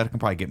that can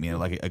probably get me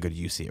like a good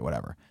UC or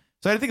whatever.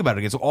 So I had to think about it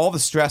again. So all the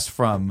stress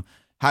from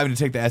having to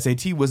take the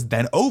SAT was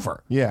then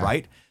over. Yeah.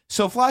 Right.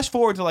 So flash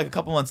forward to like a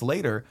couple months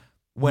later.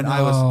 When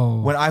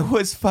No. I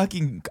was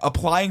fucking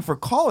applying for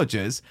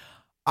colleges,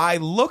 I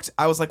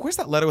was like, where's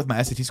that letter with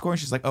my SAT score? And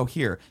she's like, oh,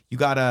 here, you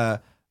got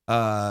a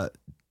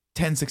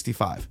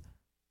 1065.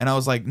 And I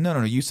was like,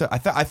 no, you said, I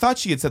thought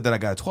she had said that I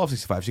got a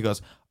 1265. She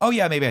goes, oh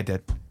yeah, maybe I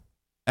did.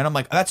 And I'm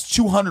like, that's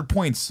 200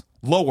 points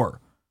lower.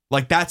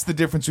 Like that's the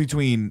difference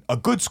between a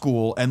good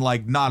school and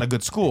like not a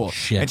good school.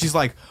 Shit. And she's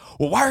like,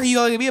 well, why are you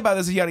yelling at me about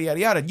this? Yada, yada,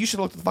 yada. You should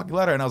look at the fucking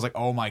letter. And I was like,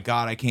 oh my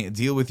God, I can't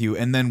deal with you.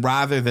 And then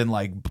rather than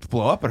like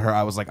blow up at her,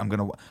 I was like, I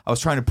was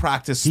trying to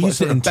practice. He used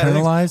to sort of better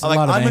things. internalize a I'm like,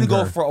 lot of I'm going to go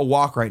anger. for a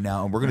walk right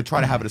now. And we're going to try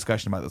to have a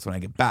discussion about this when I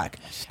get back.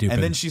 Stupid.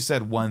 And then she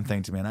said one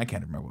thing to me and I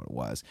can't remember what it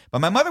was. But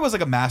my mother was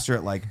like a master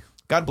at like,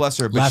 God bless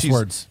her. But Last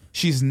words.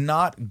 She's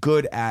not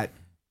good at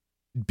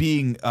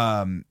being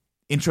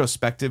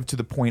introspective to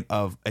the point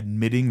of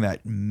admitting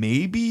that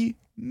maybe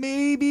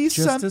Just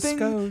a something,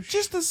 skosh.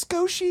 just a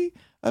skoshie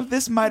of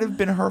this might have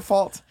been her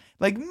fault.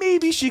 Like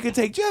maybe she could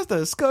take just a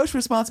skosh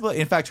responsibility.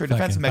 In fact, her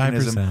defense Fucking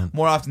mechanism, 5%.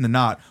 more often than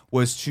not,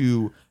 was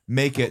to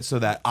make it so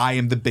that I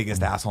am the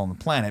biggest asshole on the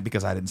planet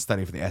because I didn't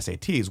study for the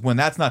SATs. When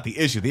that's not the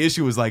issue. The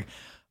issue was like,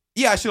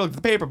 yeah, I should look at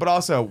the paper, but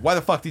also, why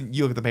the fuck didn't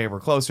you look at the paper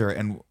closer?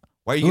 And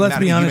why are you? Let's mad at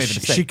be me? You made honest. the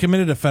mistake. She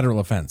committed a federal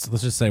offense.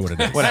 Let's just say what it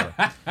is. Whatever.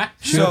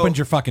 She So- opened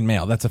your fucking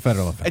mail. That's a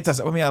federal offense. It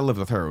does. I mean, I lived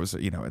with her. It was,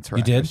 it's her.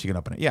 You did? She can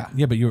open it. Yeah.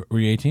 Yeah, but were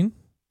you 18?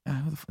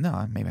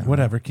 No, maybe. I don't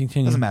Whatever. know.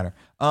 Continue. Doesn't matter.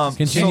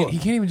 Continue. So, He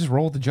can't even just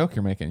roll with the joke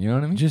you're making. You know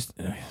what I mean? Just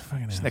fucking.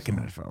 She's asshole. not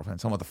committed federal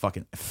offense. I want the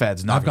fucking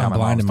feds I've knocking gone down my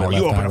blind in mom's my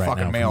door. left You eye opened a right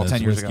fucking now mail from 10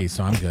 this years whiskey, ago.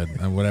 so I'm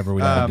good. Whatever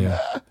we gotta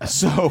do.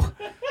 So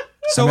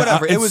I mean,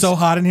 whatever. It It's was so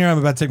hot in here. I'm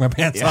about to take my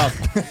pants off.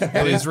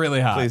 It is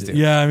really hot. Please do.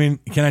 Yeah, I mean,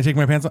 can I take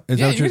my pants off? Is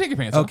Yeah, that what you can take your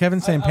pants Oh, off.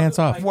 Kevin's saying pants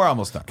off. We're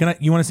almost done. Can I?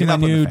 You want to see You're my not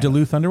putting new the fan on.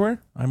 Duluth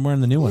underwear? I'm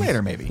wearing the new ones.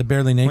 Later, maybe. The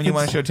barely naked. When you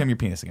want to show Tim your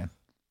penis again.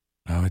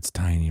 Oh, it's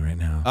tiny right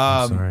now.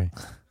 I'm sorry.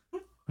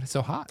 But it's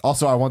so hot.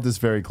 Also, I want this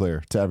very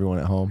clear to everyone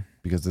at home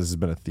because this has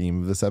been a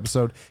theme of this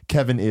episode.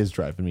 Kevin is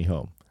driving me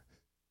home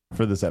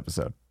for this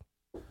episode.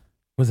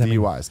 What's that mean?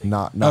 DUIs,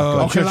 not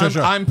Oh, good. Because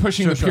I'm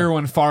pushing the pure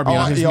one far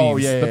beyond his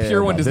means. yeah, the yeah,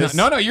 pure yeah, one no, does this-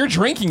 not. No, you're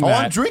drinking Oh,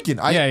 that. I'm drinking.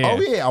 Yeah,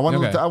 yeah. I wanted,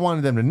 Okay. I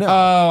wanted them to know.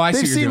 Oh, I see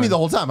They've what you're seen me doing. the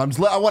whole time.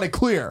 I want it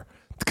clear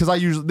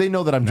because they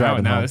know that I'm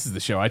driving No, home. this is the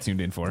show I tuned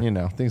in for. You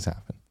know, things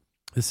happen.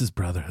 This is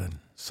brotherhood.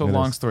 So It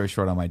long is. story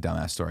short on my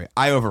dumbass story,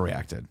 I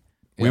overreacted.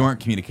 We Yeah. weren't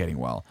communicating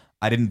well.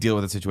 I didn't deal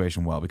with the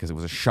situation well because it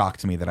was a shock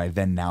to me that I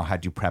then now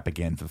had to prep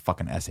again for the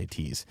fucking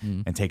SATs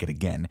and take it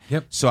again.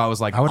 Yep. So I was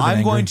like, I would've been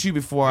I'm going angry. to,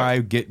 before I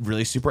get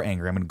really super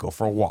angry, I'm going to go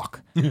for a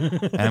walk.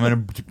 And I'm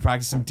going to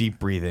practice some deep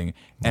breathing.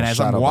 And as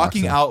I'm shadow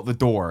walking boxing. out the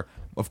door,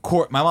 of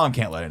course, my mom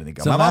can't let anything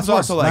go. So My mom's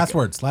also like, last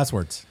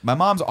words. my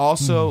mom's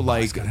also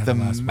like gotta have the the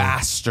last word.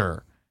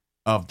 master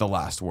of the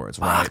last words,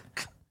 right?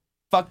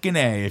 Fucking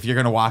A, if you're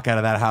going to walk out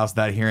of that house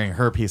without hearing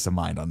her peace of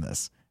mind on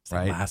this.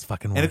 Right? Last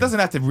fucking And it word. doesn't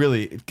have to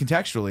really,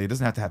 contextually, it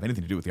doesn't have to have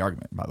anything to do with the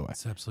argument, by the way.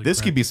 absolutely This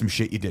correct. could be some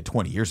shit you did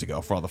 20 years ago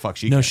for all the fuck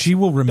she No, cares. she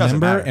will Doesn't remember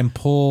matter. and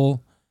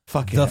pull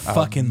the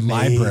fucking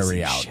amazing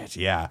library out. shit.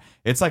 Yeah.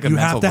 It's like a You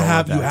mental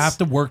have to Rolodex. have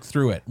to work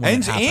through it. when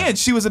And, it happens. and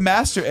she was a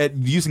master at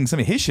using some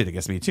of his shit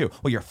against me, too.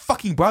 Well, your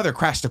fucking brother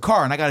crashed a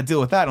car and I got to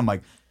deal with that. I'm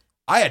like,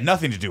 I had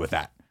nothing to do with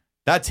that.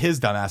 That's his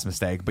dumbass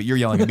mistake, but you're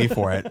yelling at me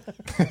for it.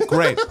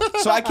 Great.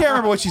 So I can't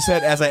remember what she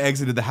said as I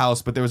exited the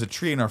house, but there was a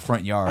tree in our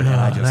front yard. And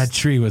I just, that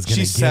tree was gonna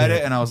She get said it.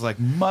 it, and I was like,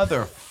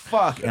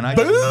 motherfuck. And I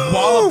just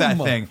walloped that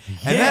thing.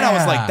 And then I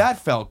was like, that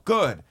felt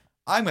good.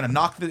 I'm going to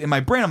knock this. In my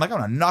brain, I'm like, I'm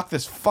going to knock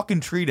this fucking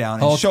tree down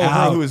and Hulk show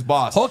out. her who is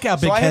boss. Hulk out,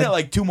 so big I hit head. it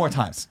like 2 more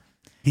times.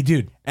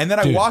 Dude. And then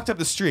I Dude. walked up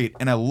the street,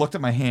 and I looked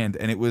at my hand,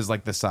 and it was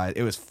like the size.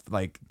 It was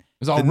like...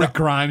 It was all the- Rick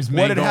Grimes.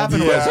 What had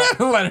happened was.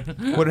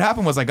 what had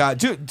happened was I got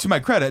to my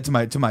credit,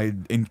 to my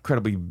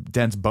incredibly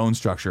dense bone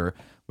structure,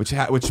 which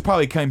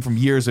probably came from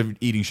years of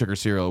eating sugar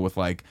cereal with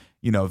like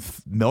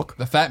milk,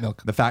 The fat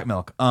milk. the fat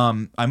milk.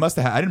 I must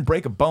have I didn't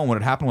break a bone. What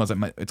had happened was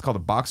it's called a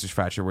boxer's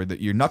fracture, where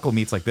your knuckle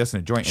meets like this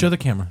in a joint. Show the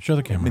camera. Show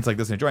the camera. Meets like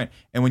this in a joint,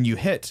 and when you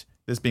hit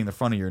this being the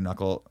front of your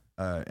knuckle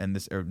and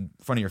this or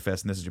front of your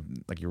fist, and this is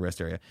your wrist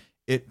area,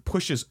 it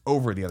pushes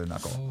over the other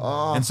knuckle.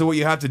 And so what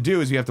you have to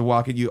do is you have to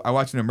walk it. I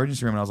watched an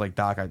emergency room and I was like,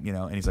 Doc,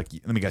 and he's like,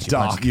 let me guess,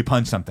 you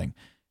punch something.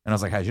 And I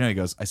was like, how'd you know? He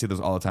goes, I see those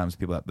all the time,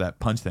 people that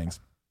punch things.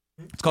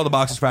 It's called a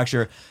boxer's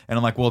fracture. And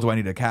I'm like, well, do I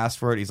need a cast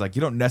for it? He's like,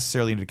 you don't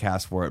necessarily need a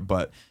cast for it,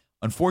 but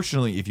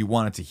unfortunately, if you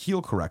want it to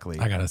heal correctly,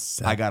 I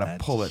gotta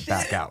pull it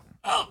back out.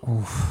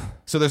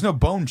 So there's no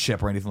bone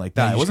chip or anything like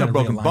that. Yeah, It you wasn't a just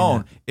broken gotta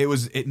realign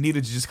bone. It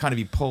needed to just kind of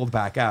be pulled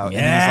back out. Yeah.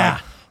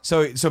 And he's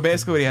like, so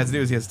basically what he has to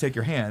do is he has to take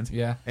your hand.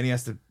 Yeah. And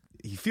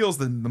he feels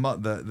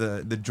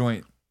the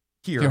joint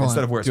here Here, hold instead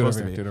on. of where it's Do it supposed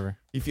over to here,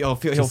 be. do it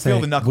over He'll Just feel say,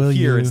 the knuckle "Will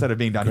here you, instead of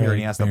being down here, and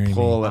he has to Greg, marry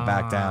pull me?" it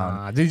back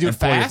down. Did you do it and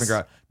pull your fast? finger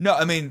out. No,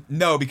 I mean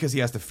no, because he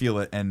has to feel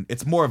it, and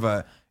it's more of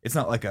a. It's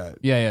not like a.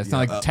 Yeah, it's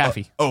not like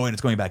taffy. And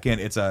it's going back in.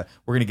 It's a.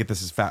 We're gonna get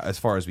this as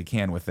far as we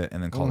can with it,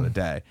 and then call it a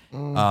day.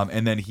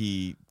 And then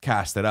he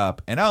cast it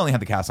up, and I only had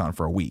the cast on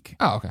for a week.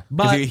 Oh, okay.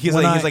 But He's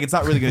when like it's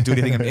not really going to do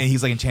anything, and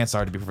he's like, and chances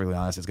are, to be perfectly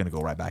honest, it's going to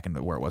go right back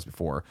into where it was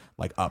before,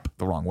 like up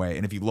the wrong way.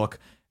 And if you look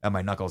at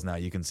my knuckles now,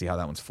 you can see how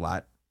that one's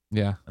flat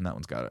Yeah. and that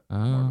one's got it. Oh,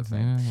 More of a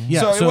thing.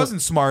 Yeah, so, so- it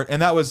wasn't smart,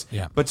 and that was.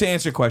 Yeah. But to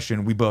answer your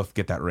question, we both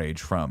get that rage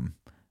from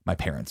my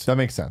parents, That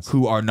makes sense.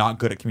 who are not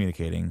good at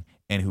communicating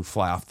and who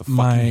fly off the fucking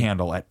My-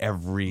 handle at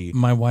every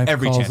My wife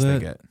every calls chance they it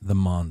get. the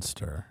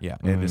monster. Yeah,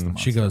 it is the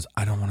She monster. goes,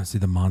 I don't want to see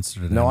the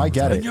monster today. No, I And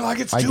get was it. You're like,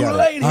 it's I too get it.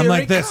 late. I'm Here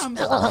like it this. comes.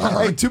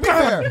 Hey,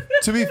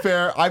 to be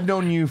fair, I've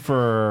known you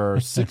for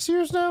 6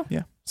 years now.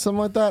 Yeah. Something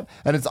like that.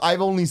 And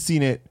I've only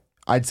seen it,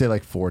 I'd say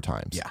like 4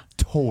 times. Yeah.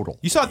 Total.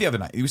 You saw it the other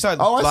night. You saw it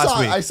Oh, last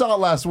week. I saw it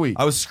last week.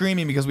 I was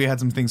screaming because we had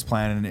some things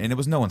planned, and it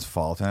was no one's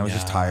fault, and I was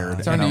just tired.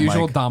 It's and our I'm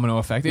usual like- domino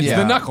effect. It's Yeah.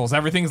 the knuckles.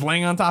 Everything's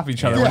laying on top of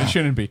each other when Yeah. it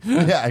shouldn't be.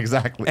 Yeah,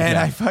 exactly. And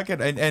Yeah. I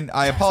fucking and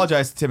I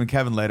apologized to Tim and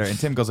Kevin later, and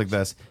Tim goes like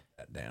this.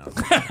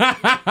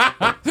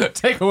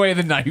 Take away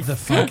the knife. the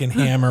fucking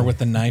hammer with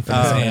the knife in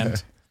his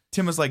hand.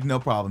 Tim was like, "No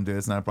problem, dude.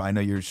 It's not a problem. I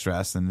know you're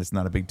stressed, and it's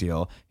not a big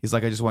deal." He's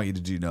like, "I just want you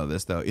to know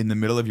this, though. In the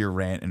middle of your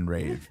rant and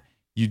rave,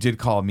 you did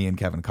call me and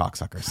Kevin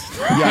cocksuckers."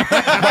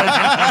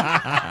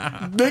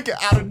 Nick,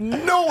 out of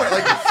nowhere.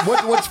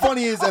 Like, what's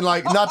funny is, and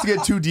like, not to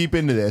get too deep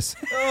into this,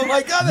 Oh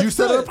my god! you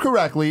set it up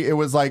correctly. It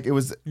was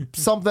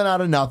something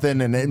out of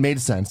nothing, and it made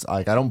sense.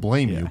 Like, I don't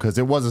blame you because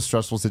it was a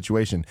stressful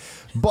situation,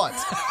 but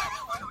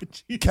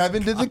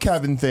Kevin did the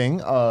Kevin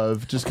thing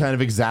of just kind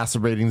of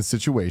exacerbating the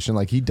situation,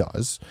 like he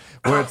does,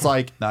 where it's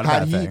like, Not a had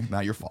bad he- thing.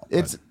 Not your fault.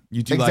 It's but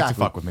you do like to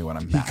exactly. fuck with me when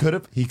I'm He mad.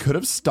 could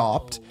have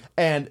stopped,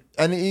 and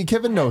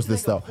Kevin knows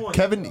this though.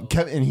 Kevin,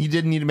 and he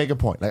didn't need to make a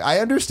point. Like, I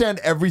understand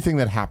everything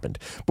that happened,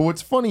 but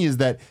what's funny is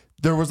that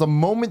there was a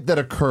moment that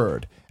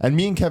occurred, and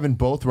me and Kevin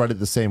both read it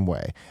the same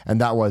way, and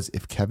that was,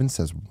 if Kevin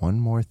says one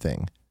more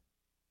thing,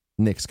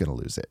 Nick's gonna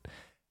lose it.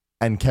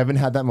 And Kevin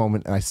had that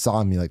moment, and I saw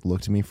him. He like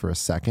looked at me for a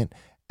second,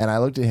 and I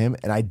looked at him,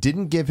 and I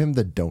didn't give him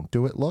the "don't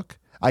do it" look.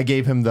 I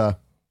gave him the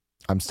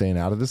 "I'm staying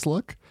out of this"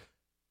 look,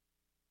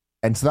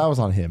 and so that was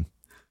on him.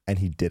 And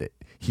he did it.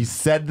 He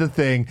said the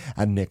thing,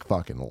 and Nick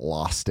fucking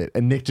lost it.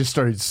 And Nick just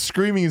started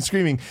screaming and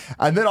screaming.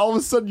 And then all of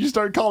a sudden, you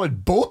started calling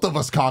both of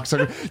us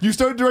cocksucker. You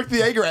started directing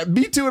the anger at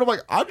me too. And I'm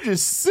like, I'm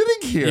just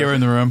sitting here. You're in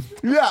the room.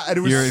 Yeah, and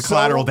it was You're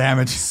collateral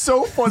damage.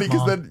 So funny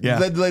because Yeah.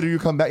 then later you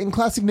come back in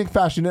classic Nick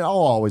fashion, and I'll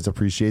always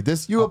appreciate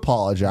this. You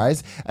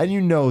apologize, and you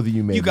know that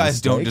you made. You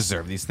guys don't mistakes.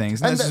 deserve these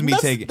things. And And this is th- me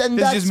that's- taking. then This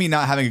is that's- just me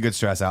not having a good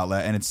stress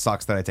outlet, and it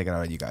sucks that I take it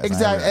out on you guys.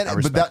 Exactly, I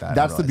respect but that.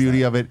 that's the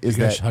beauty of it is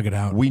You guys that hug it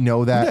out. we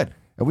know that, We did.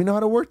 and we know how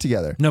to work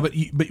together. No, but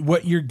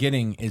what you're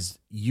getting is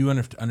you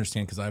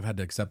understand, because I've had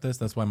to accept this.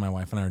 That's why my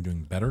wife and I are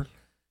doing better,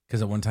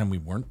 because at one time we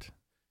weren't,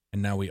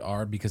 and now we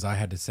are, because I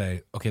had to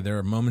say, okay, there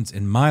are moments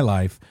in my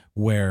life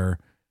where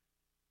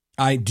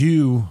I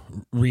do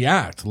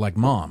react like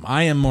mom.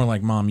 I am more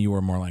like mom. You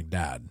are more like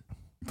dad.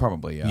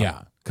 Probably, yeah.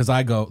 Yeah, because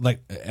I go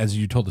like, as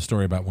you told the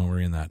story about when we were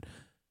in that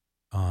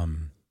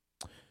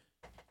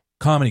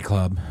comedy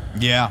club,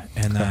 Yeah.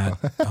 and that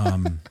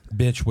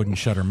bitch wouldn't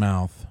shut her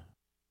mouth.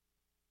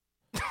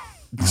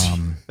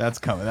 That's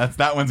coming.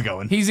 That one's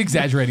going. He's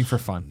exaggerating for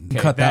fun. Okay,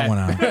 Cut that one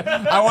out.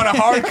 I want a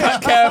hard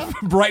cut, Kev.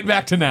 Right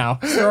back to now.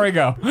 There we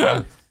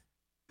go.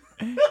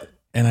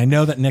 And I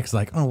know that Nick's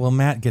like, oh, well,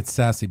 Matt gets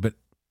sassy, but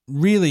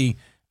really,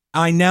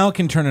 I now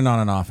can turn it on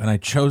and off, and I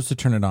chose to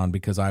turn it on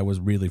because I was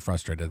really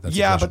frustrated at that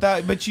Yeah,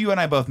 situation. but you and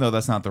I both know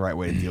that's not the right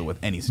way to deal with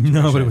any situation.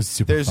 No, but it was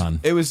super fun.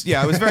 It was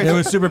very. It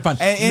was super fun.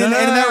 And in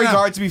that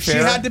regard, to be fair,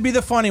 she had to be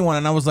the funny one,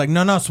 and I was like,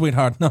 no,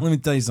 sweetheart, no, let me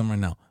tell you something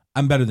right now.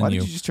 I'm better than Why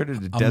you. did you just turn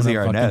it into I'm Desi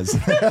gonna Arnaz?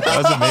 That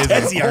was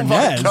amazing. Desi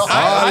Arnaz.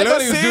 I thought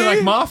he was doing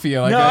like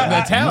mafia, like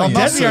an Italian.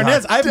 Desi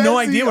Arnaz. I have no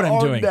Desi idea what I'm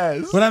doing.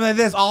 Arnaz. When I'm like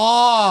this,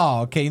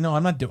 oh, okay, no,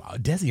 I'm not doing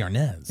Desi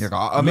Arnaz. You're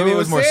like, maybe it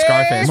was more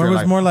Scarface. Or it You're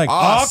was more like,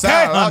 "Oh, okay,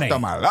 sir, honey."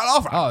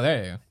 Oh,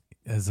 there you go.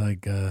 It's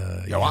like,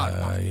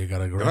 want you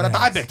gotta go. You're gonna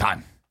die big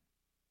time.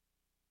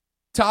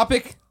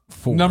 Topic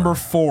number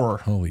 4.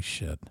 Holy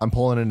shit. I'm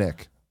pulling a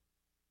Nick.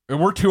 And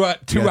we're 2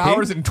 gotta pee?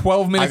 hours and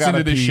 12 I minutes gotta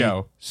into this pee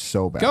show.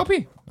 so bad. Go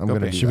pee. I'm Go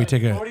gonna pee. do Should we that.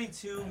 take a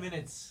 42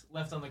 minutes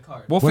left on the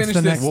card. We'll What's finish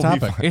the this. next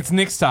topic? It's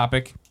Nick's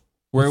topic.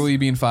 Where will you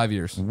be in 5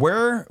 years?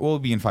 Where will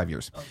it be in 5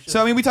 years?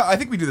 So I mean, I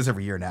think we do this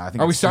every year now. I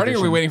think Are we it's starting or are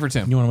we tradition. waiting for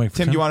Tim? You want to wait for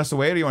Tim, do you want us to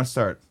wait or do you want to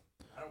start?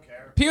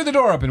 Pee with the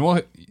door open.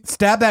 We'll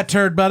stab that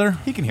turd, brother?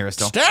 He can hear us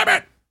still. Stab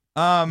it.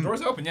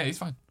 door's open. Yeah, he's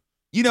fine.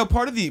 You know,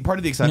 part of the You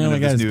excitement know,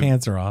 of my this guy's new.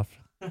 pants are off.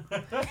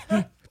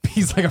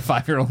 He's like a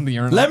 5-year-old in the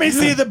urinal. Let me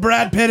see the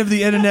Brad Pitt of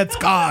the internet's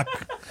cock.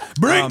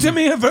 Bring to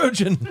me a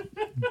virgin.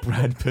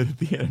 Brad Pitt of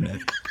the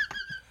internet.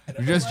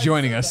 You're just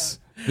joining us.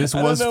 This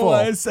was full.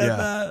 I said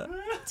that.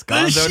 It's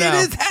Gonzo now.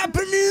 is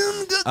happening.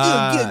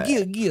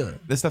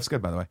 This stuff's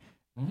good, by the way.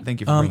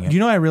 Thank you for bringing it. You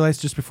know, I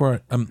realized just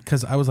before,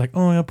 because I was like,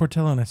 oh, yeah,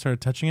 Portillo, and I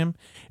started touching him,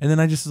 and then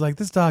I just was like,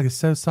 this dog is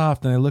so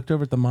soft, and I looked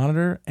over at the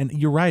monitor, and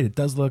you're right, it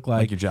does look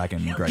like You're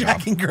jacking Greg off.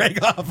 jacking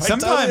Greg off.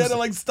 Sometimes- I totally had to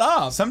like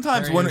stop.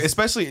 Sometimes There when, he is.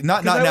 especially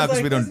not now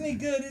because we don't. Isn't he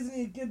good? Isn't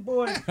he a good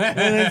boy?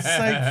 And it's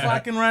like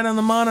fucking right on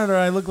the monitor.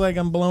 I look like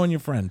I'm blowing your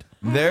friend.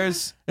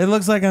 There's It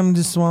looks like I'm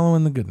just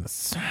swallowing the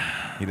goodness.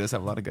 he does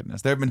have a lot of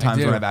goodness. There have been times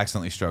do. when I've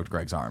accidentally stroked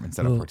Greg's arm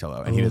instead of Portillo,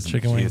 and he little doesn't.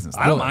 chicken He wing. doesn't.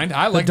 I don't mind.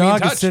 I like the being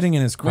dog touched. is sitting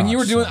in his crotch. When you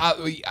were doing,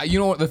 so- you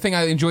know what? The thing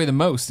I enjoy the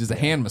most is the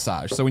hand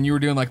massage. So when you were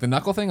doing like the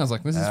knuckle thing, I was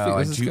like, this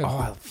is good.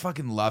 I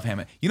fucking love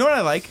him. You know what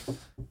I like? And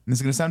this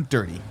is gonna sound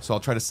dirty, so I'll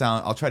try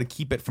to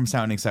keep it from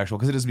sounding sexual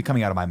because it is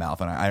coming out of my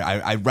mouth, and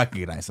I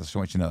recognize this. So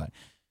I want you to know that.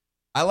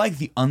 I like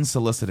the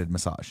unsolicited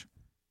massage.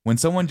 When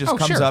someone just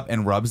comes sure. up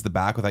and rubs the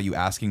back without you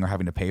asking or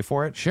having to pay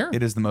for it, Sure.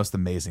 it is the most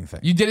amazing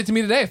thing. You did it to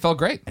me today. It felt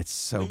great. It's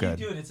so When good.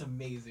 you do it, it's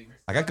amazing.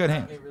 I got good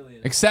hands. It really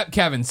is. Except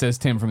Kevin, says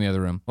Tim from the other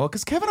room. Well,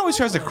 because Kevin always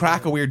tries to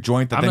crack a weird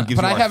joint that then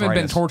gives But you I haven't been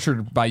arthritis.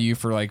 tortured by you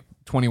for like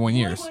 21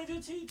 years. I do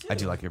it to you too. I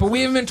do like your. But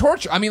we haven't been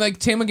tortured. I mean, like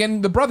Tim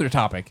again, the brother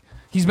topic.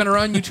 He's been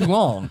around you too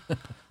long.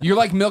 You're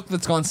like milk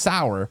that's gone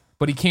sour,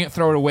 but he can't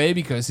throw it away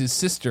because his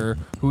sister,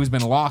 who has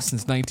been lost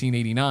since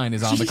 1989,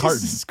 is on the carton.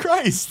 Jesus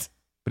Christ!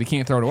 But he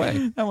can't throw it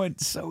away. That went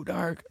so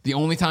dark. The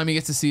only time he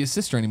gets to see his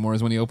sister anymore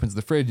is when he opens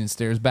the fridge and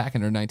stares back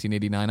in her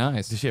 1989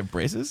 eyes. Does she have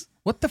braces?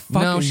 What the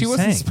fuck? No, are she you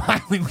wasn't saying?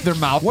 smiling with her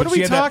mouth. What but are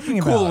she we had that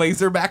talking cool about?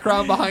 laser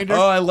background behind her.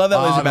 Oh, I love that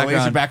laser the background.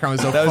 laser background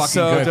was so That was fucking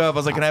so good. dope. I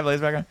was like, can I have a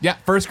laser background? Yeah,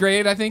 first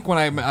grade, I think,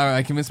 when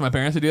I convinced my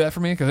parents to do that for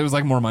me because it was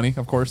like more money,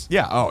 of course.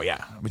 Yeah. Oh,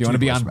 yeah. Do you want to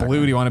be on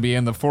blue? Do you want to be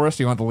in the forest?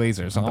 Do you want the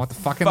lasers? I want the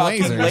fucking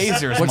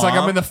lasers. Looks like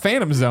I'm in the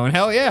Phantom Zone.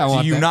 Hell yeah, I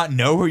want Do you that. not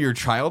know who your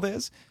child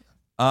is?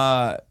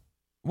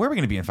 Where are we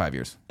going to be in 5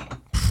 years?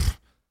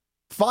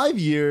 5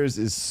 years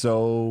is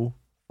so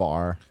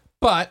far.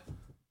 But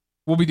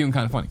we'll be doing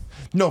kind of funny.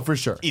 No, for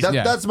sure. Easy.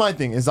 Yeah. That's my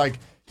thing. Is like,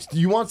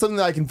 you want something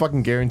that I can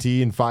fucking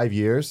guarantee in 5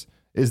 years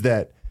is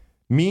that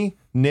me,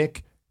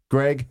 Nick,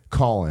 Greg,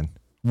 Colin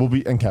will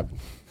be, and Kevin.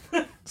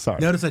 Sorry.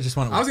 Notice I just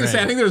want to. I was gonna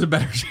say I think there's a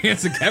better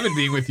chance of Kevin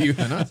being with you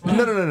than us.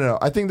 No.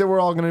 I think that we're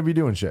all going to be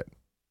doing shit.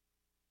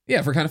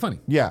 Yeah, for kind of funny.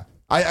 Yeah.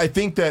 I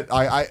think that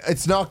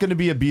it's not going to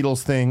be a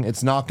Beatles thing.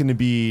 It's not going to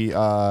be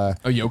A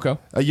Yoko.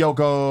 a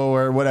Yoko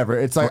or whatever.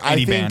 It's like Or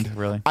any I think, band,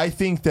 really. I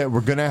think that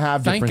we're going to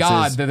have Thank differences.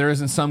 God that there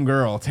isn't some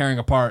girl tearing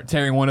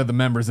one of the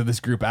members of this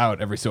group out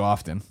every so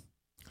often.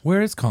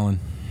 Where is Colin?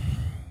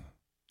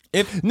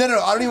 No,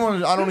 I don't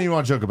even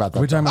want to joke about that.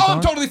 We're talking Oh, about I'm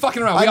Colin? totally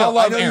fucking around. We I all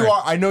love know Aaron. you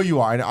are. I know you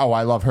are.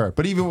 I love her.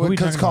 But even we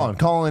because talking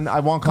Colin,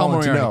 I want Colin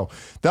Colin to Moriarty. know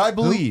that I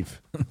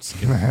believe.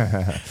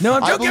 No,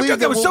 I'm I joking. believe I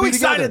that was we'll so be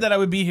excited together. that I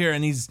would be here,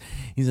 and he's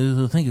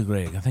thank you,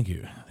 Greg. Thank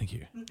you.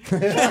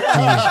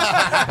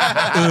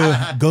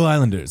 Go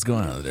Islanders. Go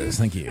Islanders.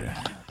 Thank you.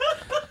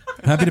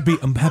 I'm happy to be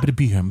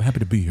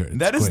here. It's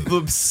That is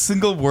great. the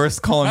single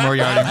worst Colin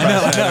Moriarty impression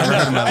I've ever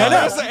heard in my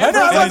life.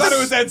 I thought it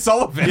was Ed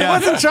Sullivan. I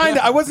wasn't trying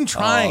to. I wasn't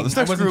trying. This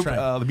I next wasn't group,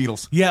 trying. the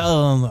Beatles. Yeah.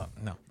 No.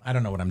 I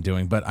don't know what I'm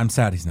doing, but I'm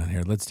sad he's not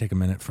here. Let's take a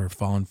minute for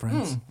fallen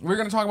friends. We're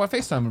gonna talk about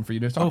FaceTime for you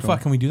to talk Oh to fuck!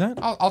 him. Can we do that?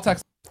 I'll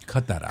text.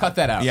 Cut that out. Cut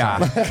that out. Yeah.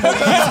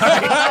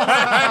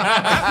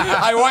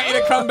 I want you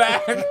to come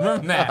back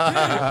from that.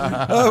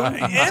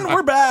 And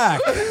we're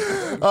back.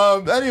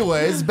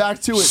 Anyways, back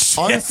to it.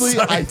 Honestly,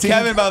 I think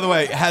Kevin, by the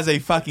way, has a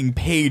fucking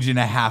page and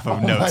a half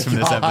of notes from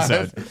this God.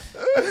 episode.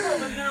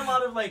 But there are a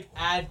lot of like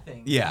ad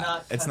things. Yeah,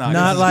 it's cut- not.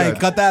 Not This is like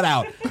good. cut that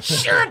out.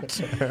 Shit!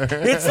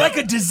 It's like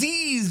a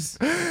disease.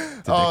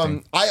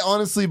 I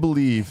honestly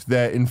believe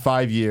that in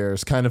 5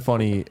 years, Kind of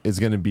Funny is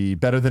going to be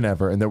better than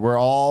ever, and that we're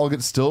all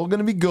still going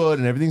to be good,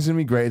 and everything's going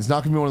to be great. It's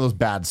not going to be one of those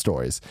bad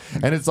stories.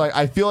 And it's like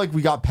I feel like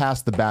we got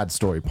past the bad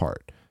story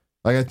part.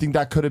 Like I think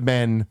that could have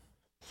been,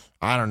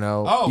 I don't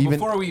know. Oh, even,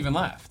 before we even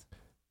left.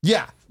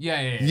 yeah, Yeah.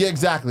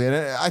 exactly. And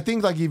I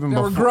think like even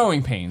There were before.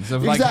 growing pains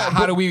of like Exactly, how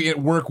but- do we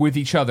work with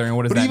each other and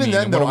what does But that even mean?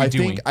 then, and what though, are we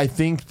doing? I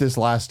think this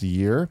last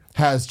year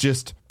has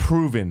just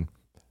proven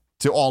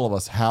to all of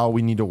us how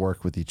we need to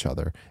work with each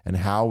other and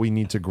how we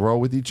need to grow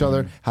with each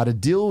other, how to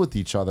deal with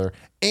each other,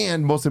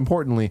 and most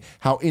importantly,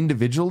 how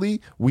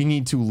individually we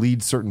need to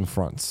lead certain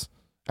fronts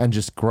and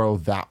just grow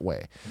that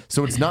way.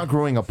 So it's not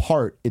growing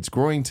apart; it's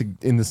growing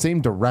in the same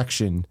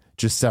direction,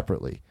 just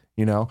separately,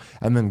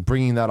 and then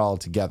bringing that all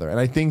together. And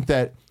I think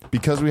that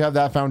because we have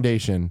that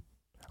foundation,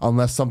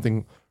 unless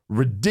something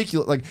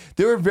ridiculous, like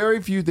there are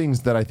very few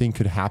things that I think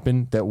could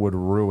happen that would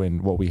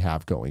ruin what we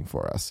have going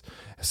for us.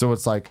 So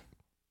it's like,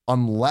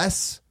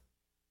 unless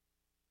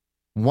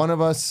one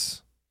of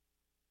us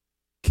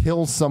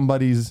kills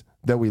somebody's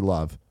that we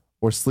love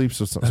or sleeps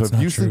with some. So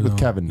if you sleep with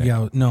Kevin, Nick,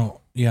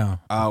 Yeah.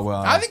 Oh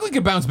well. I think we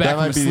could bounce back That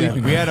from a might be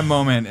sleeping. we had a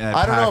moment at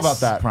I don't know PAX about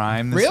that.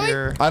 Prime this Really?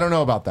 year. I don't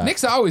know about that.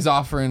 Nick's always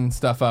offering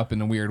stuff up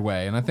in a weird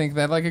way, and I think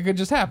that like it could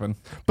just happen.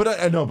 But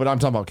I know, but I'm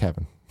talking about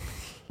Kevin.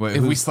 Wait,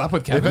 if we slept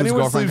with If Kevin,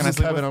 anyone girlfriend sleeps can I with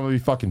sleep Kevin, with? I'm gonna be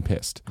fucking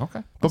pissed.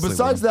 Okay. But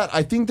besides that,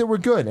 I think that we're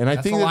good, and I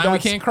that's think the line that we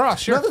that's, can't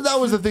cross. Sure. Not that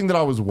was the thing that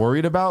I was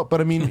worried about, but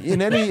I mean,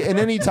 in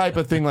any type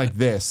of thing like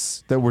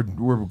this that we're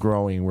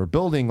growing, we're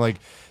building, like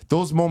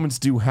those moments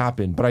do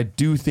happen. But I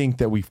do think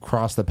that we've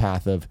crossed the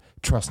path of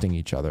trusting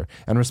each other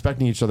and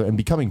respecting each other and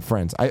becoming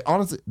friends. I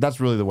honestly, that's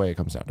really the way it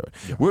comes down to it.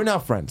 Yeah. We're now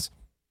friends.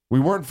 We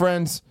weren't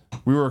friends.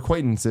 We were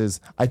acquaintances.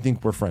 I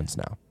think we're friends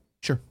now.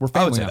 Sure, we're I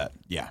family would say now. that.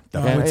 Yeah.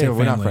 I would say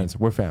we're not family. friends.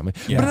 We're family.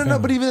 Yeah, but no,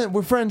 family. but even then,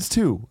 we're friends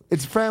too.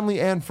 It's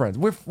family and friends.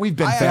 We've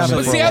been I family. actually-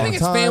 But for see, a I long think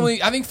it's time.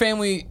 family. I think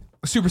family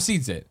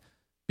supersedes it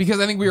because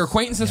I think we were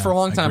acquaintances Yeah, for a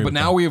long I time, agree but with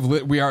now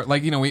that. we are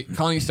like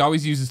Colin used to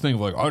always use this thing of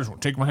like I just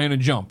want to take my hand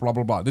and jump, blah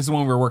blah blah. This is when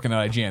we were working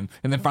at IGN,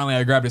 and then finally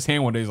I grabbed his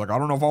hand one day. He's like, I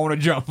don't know if I want to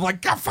jump. I'm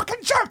like, God, fucking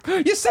jump!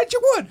 You said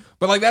you would.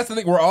 But like that's the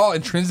thing. We're all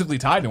intrinsically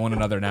tied to one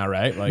another now,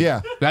 right? Like,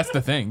 Yeah. that's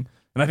the thing,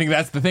 and I think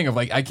that's the thing of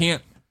like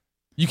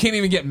you can't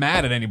even get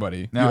mad at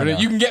anybody. No, you no.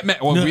 can get mad.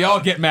 Well, we all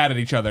get mad at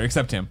each other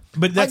except him.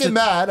 But I that's get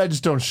mad. I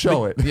just don't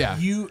show it. Yeah.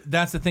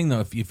 That's the thing, though.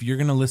 If you're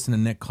going to listen to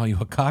Nick call you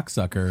a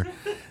cocksucker,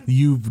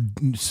 you've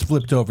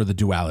flipped over the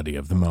duality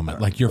of the moment,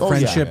 like your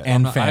friendship yeah.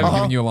 and I family. haven't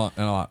given you a lot.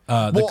 Well,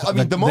 I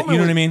mean, the moment you know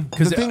we- what I mean?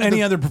 Because the thing- any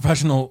the- other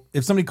professional,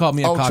 if somebody called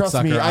me a Oh, cocksucker,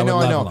 trust me. I know.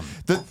 would I know.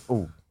 level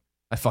them.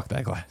 I fucked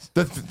that glass.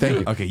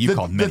 Thank you. Okay, you The-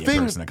 called the many a thing-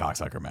 person a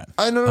cocksucker, man.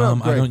 I know.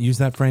 I don't use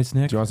that phrase,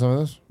 Nick. Do you want some of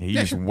this? You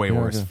use way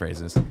worse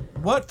phrases.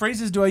 What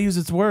phrases do I use?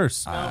 It's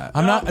worse.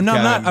 I'm not Kevin,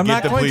 going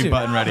get the bleep to.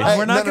 button ready.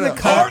 We're not No, going no,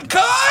 to no.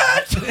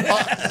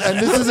 cut. And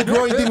this is a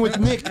growing thing with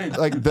Nick.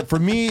 Like for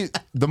me,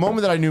 the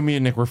moment that I knew me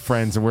and Nick were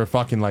friends and we're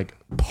fucking like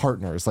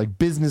partners, like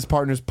business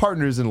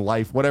partners in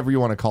life, whatever you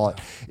want to call it,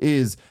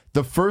 is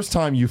the first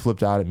time you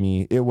flipped out at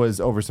me. It was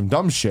over some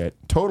dumb shit,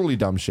 totally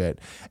dumb shit,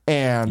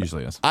 and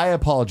Usually is. I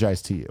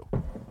apologized to you.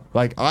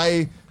 Like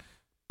I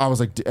was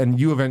like, and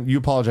you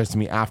apologized to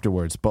me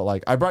afterwards, but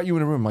like I brought you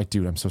in a room, like,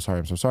 dude, I'm so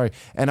sorry,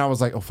 and I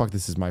was like, oh fuck,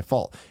 this is my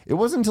fault. It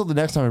wasn't until the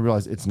next time I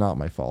realized it's not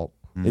my fault.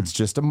 It's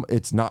just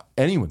it's not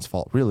anyone's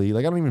fault, really.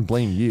 Like I don't even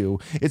blame you.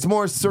 It's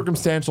more a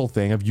circumstantial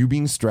thing of you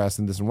being stressed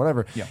and this and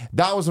whatever. Yeah.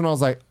 That was when I was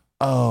like,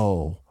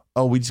 oh,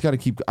 we just got to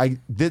keep.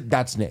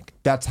 That's Nick.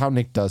 That's how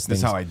Nick does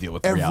things. That's how I deal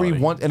with reality.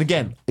 everyone. And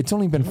again, it's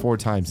only been 4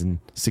 times in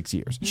 6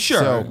 years. Sure.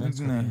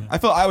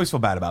 So, I always feel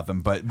bad about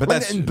them, but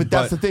that's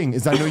that's the thing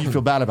is I know you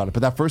feel bad about it,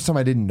 but that first time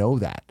I didn't know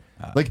that.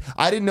 Like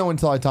I didn't know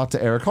until I talked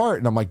to Eric Hart,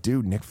 and I'm like,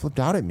 dude, Nick flipped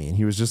out at me, and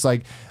he was just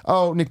like,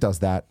 oh, Nick does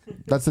that.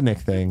 That's the Nick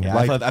thing. Yeah,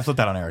 like, I flipped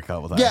that on Eric a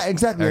couple times. yeah,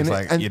 exactly. Eric's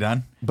And- like, you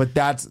done? But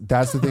that's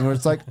the thing where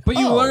it's like, But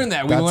you oh, learn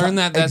that. We learn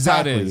that that's how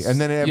it exactly. is. And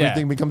then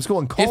everything Yeah. becomes cool.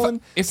 And Colin,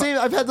 if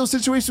I've had those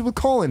situations with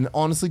Colin.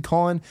 Honestly,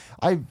 Colin,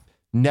 I've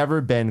never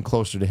been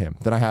closer to him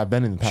than I have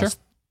been in the past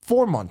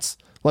 4 months.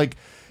 Like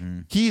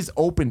he's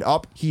opened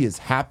up, he is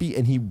happy,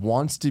 and he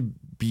wants to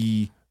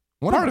be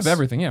one Part us. of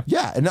everything, yeah.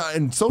 Yeah,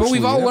 and socially. But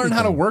we've all and learned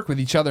how to everything. work with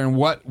each other and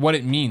what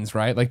it means,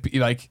 right?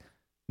 Like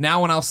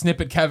now when I'll snip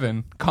at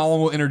Kevin,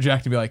 Colin will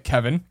interject and be like,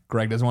 Kevin,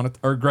 Greg doesn't want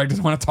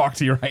to talk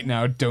to you right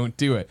now. Don't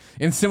do it.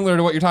 And similar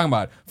to what you're talking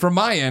about, from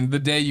my end, the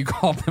day you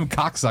called them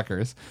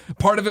cocksuckers,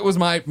 part of it was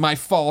my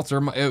fault or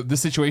the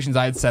situations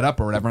I had set up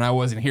or whatever, and I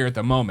wasn't here at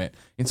the moment.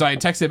 And so I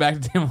texted back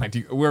to Tim, like,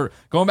 we're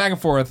going back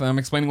and forth, and I'm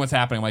explaining what's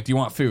happening. I'm like, do you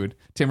want food?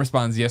 Tim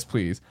responds, yes,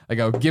 please. I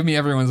go, give me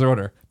everyone's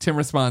order. Tim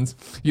responds,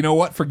 you know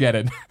what? Forget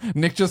it.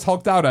 Nick just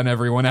hulked out on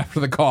everyone after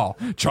the call,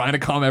 trying to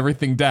calm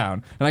everything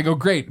down. And I go,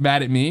 great,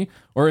 mad at me?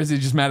 Or is he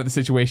just mad at the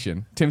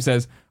situation? Tim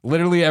says,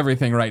 literally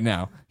everything right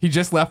now. He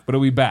just left, but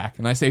he'll be back.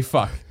 And I say,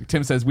 fuck.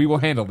 Tim says, we will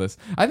handle this.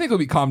 I think he'll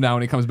be calmed down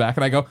when he comes back.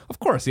 And I go, of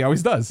course, he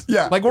always does.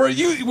 Yeah. Like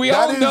we That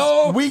all is-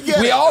 know we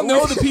get it. all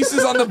know the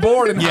pieces on the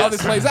board and how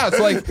this plays out.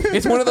 So like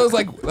it's one of those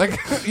like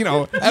you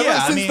know, ever Yeah,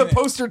 I since mean- the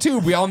poster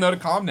tube, we all know to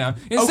calm down.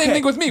 And same Okay.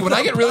 thing with me. When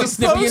I get really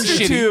snippy and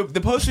shitty.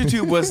 The poster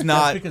tube was That's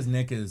not. because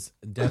Nick is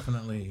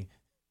definitely.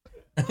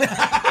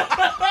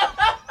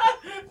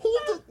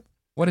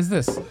 What is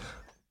this?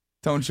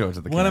 Don't show it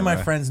to the One of my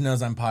camera. friends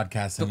knows I'm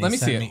podcasting. Let me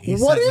see it.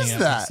 What is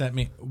that?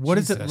 What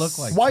does it Jesus. look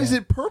like? Why is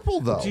it purple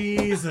though?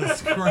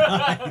 Jesus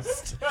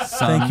Christ!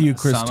 Some- Thank you,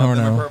 Chris Some of them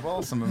Torno. are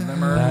purple. Some of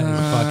them are That is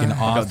fucking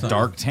like awesome. a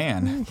dark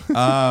tan.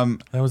 That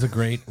was a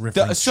great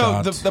reference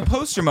shot. The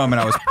poster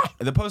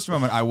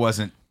moment I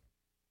wasn't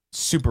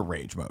super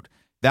rage mode.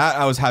 That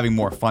I was having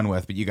more fun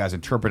with, but you guys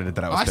interpreted it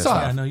that I was I pissed saw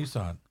off. it. I know you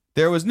saw it.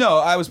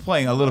 I was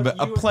playing a little bit,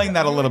 playing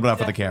that a little bit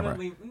off of the camera.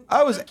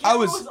 I was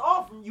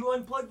off. You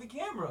unplugged the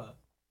camera.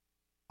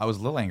 I was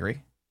a little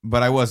angry,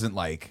 but I wasn't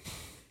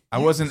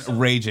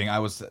raging. I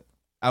was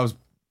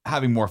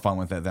having more fun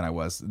with it than I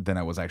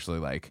was actually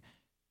like,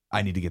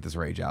 I need to get this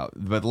rage out.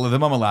 But the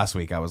moment last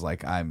week, I was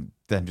like, I'm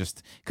then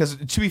just because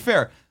to be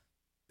fair,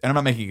 and I'm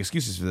not making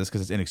excuses for this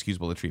because it's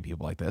inexcusable to treat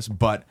people like this,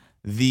 but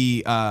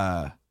the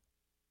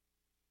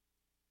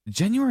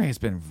January has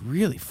been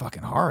really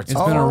fucking hard. It's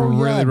been a Oh,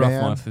 really yeah, rough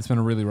man. month. It's been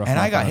a really rough And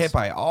month. I got for us. hit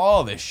by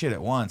all this shit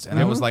at once. And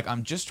I was like,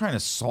 I'm just trying to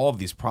solve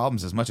these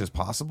problems as much as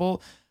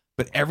possible.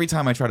 But every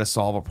time I try to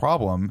solve a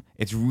problem,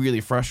 it's really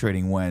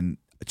frustrating when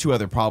 2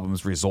 other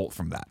problems result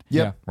from that.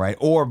 Yeah. Right?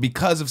 Or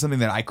because of something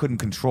that I couldn't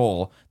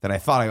control that I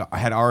thought I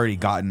had already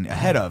gotten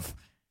ahead of,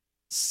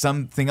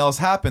 something else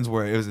happens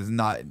where it was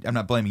not. I'm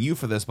not blaming you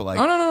for this, but like,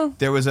 Oh, no.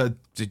 there was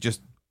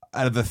just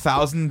out of the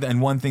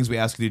 1,001 things we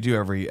ask you to do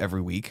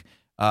every week.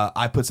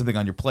 I put something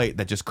on your plate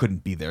that just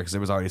couldn't be there because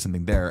there was already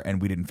something there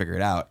and we didn't figure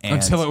it out. And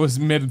Until it was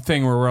mid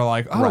thing where we're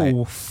like, oh,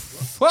 Right.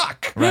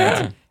 fuck.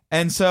 Right.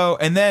 And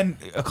then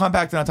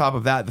compacted on top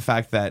of that, the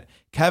fact that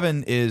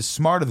Kevin is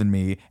smarter than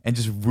me and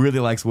just really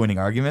likes winning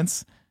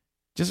arguments.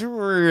 Just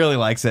really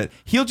likes it.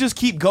 He'll just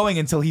keep going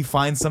until he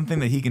finds something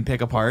that he can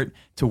pick apart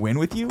to win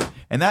with you.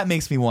 And that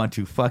makes me want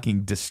to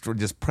fucking destroy,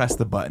 just press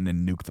the button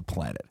and nuke the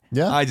planet.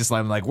 Yeah. I just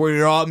I'm like,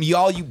 where all you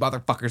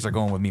motherfuckers are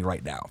going with me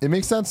right now. It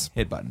makes sense.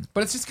 Hit button.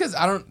 But it's just because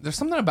there's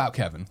something about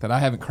Kevin that I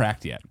haven't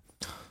cracked yet.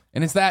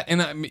 And it's that,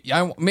 and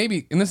I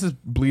maybe, and this is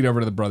bleed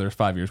over to the brothers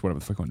 5 years, whatever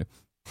the fuck you want to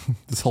do.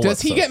 This whole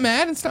Does he episode. get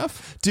mad and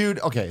stuff? Dude,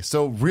 okay,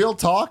 so real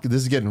talk.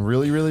 This is getting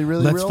really, really,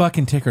 really Let's real.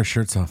 fucking take our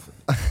shirts off.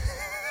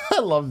 I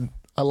love him.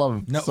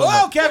 No. so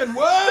Whoa, much. Kevin!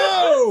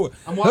 Whoa!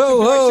 I'm watching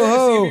my shirt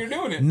to see if you're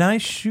doing it.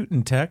 Nice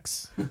shooting,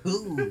 Tex.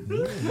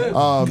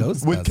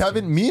 With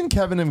Kevin, me and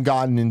Kevin have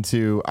gotten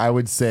into, I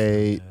would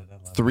say,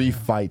 3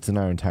 fights in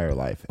our entire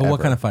life. Oh, what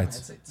ever. kind of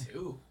fights?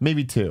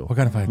 Maybe 2. What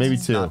kind of fights? Maybe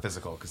 2. Not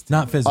physical.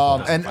 Not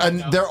physical.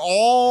 And they're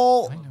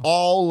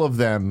all of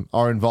them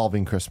are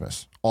involving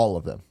Christmas. All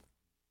of them.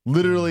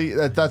 Literally,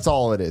 that's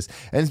all it is.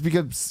 And it's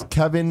because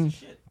Kevin,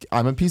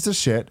 I'm a piece of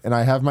shit, and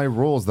I have my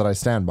rules that I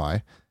stand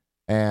by.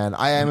 And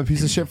I am a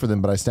piece of shit for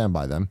them, but I stand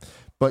by them.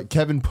 But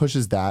Kevin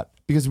pushes that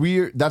because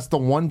that's the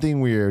one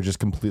thing we're just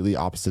completely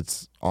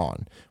opposites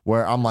on.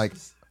 Where I'm like,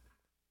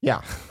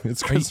 yeah,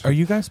 it's Christmas. Are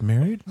you guys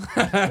married?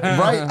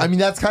 Right? I mean,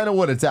 that's kind of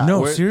what it's at.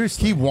 No, where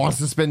seriously. He wants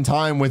to spend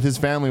time with his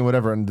family,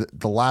 whatever, and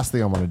the last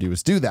thing I want to do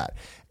is do that.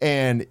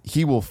 And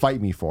he will fight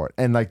me for it.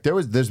 And like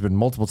there's been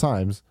multiple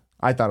times.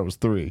 I thought it was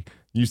 3.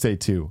 You say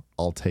 2,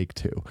 I'll take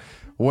 2.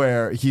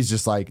 Where he's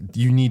just like,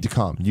 you need to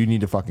come. You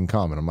need to fucking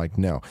come. And I'm like,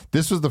 no.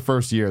 This was the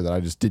first year that I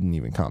just didn't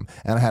even come.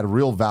 And I had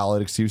real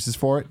valid excuses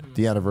for it.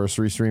 The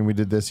anniversary stream we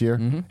did this year.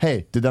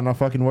 Hey, did that not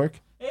fucking work?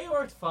 It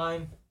worked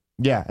fine.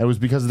 Yeah, it was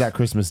because of that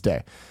Christmas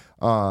day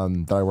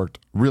that I worked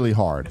really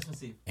hard.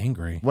 Christmas Eve.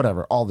 Angry.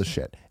 Whatever, all the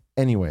shit.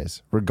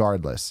 Anyways,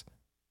 regardless,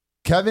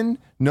 Kevin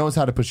knows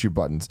how to push your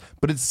buttons,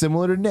 but it's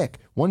similar to Nick.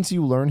 Once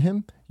you learn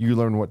him, you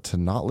learn what to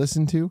not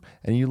listen to,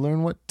 and you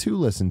learn what to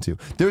listen to.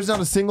 There's not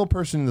a single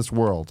person in this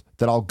world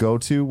that I'll go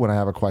to when I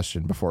have a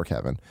question before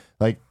Kevin.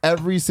 Like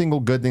every single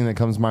good thing that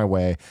comes my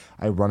way,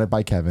 I run it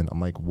by Kevin.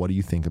 I'm like, what do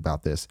you think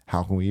about this?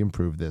 How can we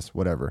improve this?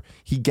 Whatever.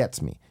 He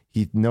gets me.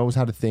 He knows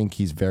how to think.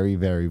 He's very,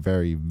 very,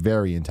 very,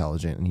 very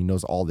intelligent, and he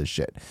knows all this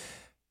shit.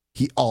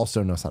 He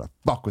also knows how to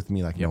fuck with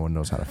me like no one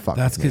knows how to fuck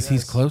That's with me. because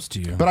he's close to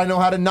you. But I know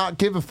how to not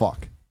give a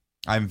fuck.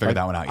 I haven't figured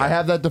that one out yet. I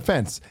have that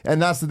defense,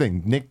 and that's the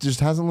thing. Nick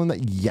just hasn't learned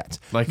that yet.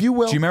 Like, you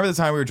will. Do you remember the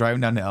time we were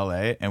driving down to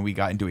LA and we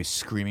got into a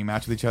screaming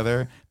match with each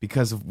other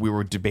because we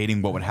were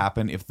debating what would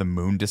happen if the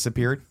moon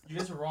disappeared? You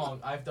guys are wrong.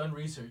 I've done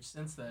research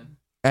since then.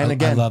 And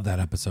again, I love that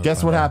episode. guess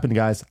by what the way. happened,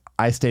 guys?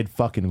 I stayed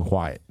fucking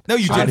quiet. No,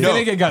 you I didn't. No,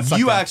 think it got sucked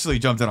you in. actually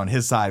jumped in on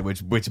his side,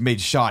 which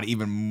made Sean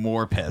even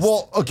more pissed.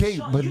 Well, okay,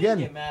 Sean, but you didn't again,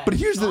 get mad. but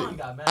here's Sean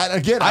got mad. and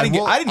again, I didn't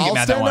get I'll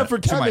mad stand that one. up for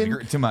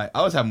Kevin.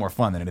 I was having more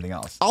fun than anything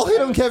else. I'll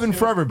hit on Kevin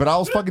forever, but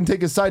I'll fucking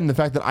take his side in the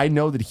fact that I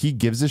know that he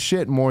gives a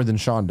shit more than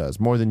Sean does,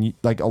 more than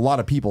like a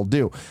lot of people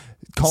do.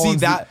 See,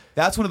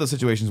 that's one of those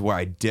situations where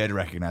I did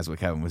recognize what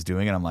Kevin was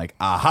doing, and I'm like,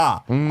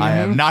 aha, I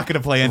am not going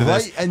to play into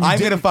Right, this. and you I'm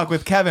going to didn't- fuck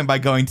with Kevin by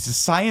going to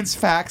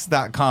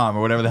sciencefacts.com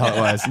or whatever the hell it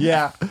was.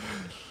 Yeah,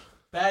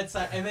 Bad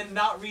side, and then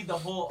not read the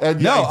whole.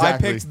 And- No, Yeah,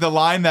 exactly. I picked the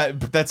line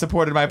that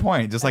supported my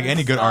point, just like And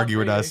any good stop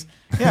arguer reading. does.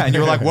 Yeah, and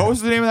you were like, what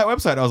was the name of that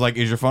website? I was like,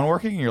 is your phone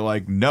working? And you're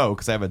like, no,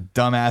 because I have a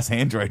dumbass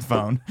Android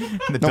phone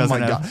that oh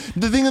doesn't my god.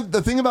 have...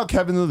 The thing about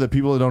Kevin though that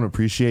people don't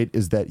appreciate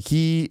is that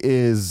he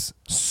is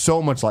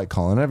so much like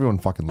Colin. Everyone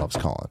fucking loves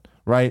Colin,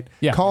 right?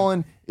 Yeah.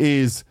 Colin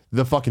is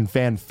the fucking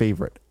fan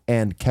favorite,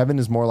 and Kevin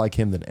is more like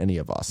him than any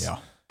of us. Yeah.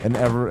 And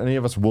any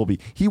of us will be.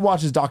 He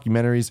watches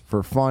documentaries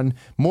for fun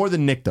more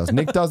than Nick does.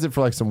 Nick does it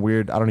for like some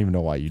weird. I don't even know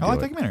why you do I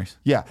like it. documentaries.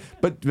 Yeah,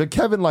 but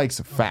Kevin likes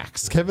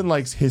facts. Kevin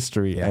likes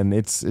history, and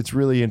it's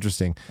really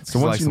interesting. So 'cause he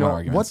once likes you to win know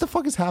arguments. what the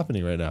fuck is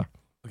happening right now,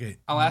 Okay.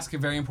 I'll ask a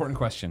very important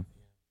question.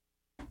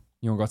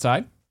 You want to go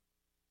outside?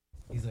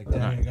 He's like,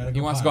 Daddy, I gotta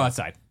He wants to go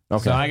outside.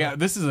 Okay. So I got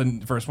this is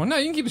the first one. No,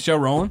 you can keep the show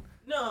rolling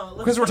No,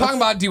 because we're talking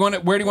about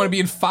where do you want to be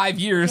in 5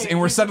 years, and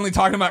we're suddenly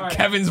talking about Alright.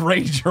 Kevin's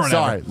rage or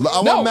whatever. sorry,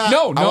 I No, want Matt.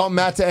 no, I want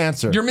Matt to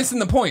answer. You're missing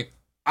the point.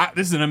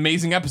 This is an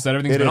amazing episode.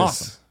 Everything's It been is.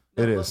 awesome.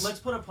 It is. Let's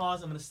put a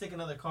pause. I'm gonna stick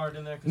another card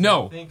in there. 'Cause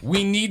No, I think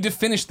we need to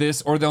finish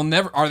this, or they'll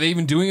never. Are they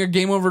even doing a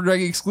Game Over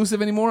Greggy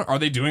exclusive anymore? Are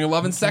they doing a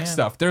love and sex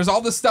stuff? There's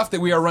all this stuff that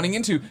we are running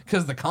into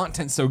because the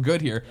content's so good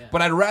here.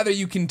 But I'd rather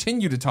you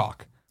continue to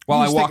talk while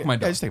I walk my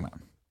dog. Yeah, just take my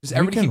Just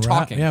everybody keep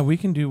talking. Yeah, we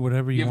can do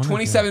whatever you You have want.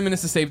 27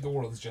 minutes to save the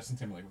world, as Justin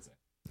Timberlake would say.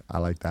 I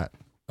like that.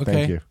 Okay.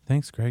 Thank you.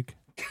 Thanks, Greg.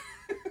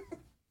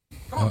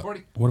 Come on,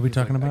 Cordy. What are we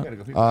talking about? I What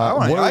just do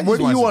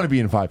wanna you say- want to be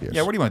in 5 years?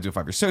 Yeah, what do you want to do in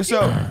 5 years?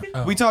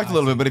 So we talked a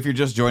little bit, but if you're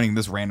just joining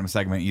this random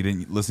segment, you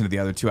didn't listen to the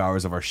other 2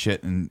 hours of our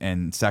shit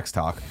and sex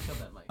talk.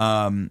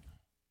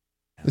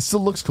 It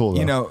still looks cool, though.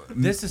 You know,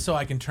 This is so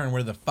I can turn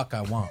where the fuck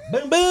I want.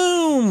 Boom,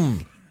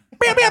 boom.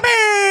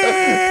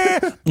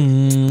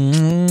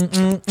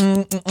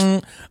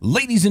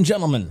 Ladies and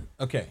gentlemen.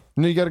 Okay.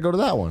 No, you got to go to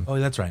that one. Oh,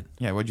 that's right.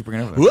 yeah, what'd you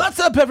bring over there? What's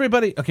up,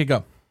 everybody? Okay,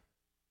 go.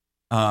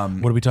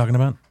 What are we talking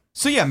about?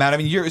 So yeah, Matt. I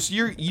mean, your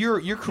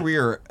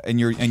career and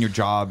your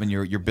job and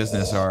your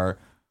business are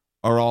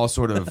all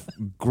sort of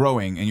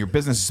growing, and your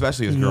business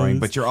especially is growing.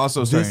 But you're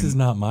also starting. This is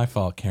not my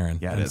fault, Karen.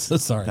 Yeah, I'm so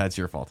sorry. That's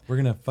your fault. We're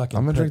gonna fucking.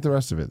 I'm going to drink the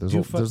rest of it. There's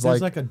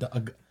like a.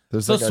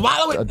 there's So like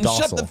swallow a it and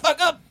docile. shut the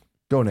fuck up.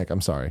 Go, Nick.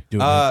 I'm sorry. Do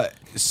it.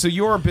 So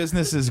your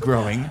business is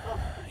growing.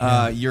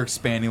 You're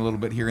expanding a little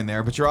bit here and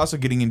there, but you're also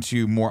getting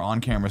into more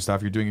on-camera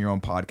stuff. You're doing your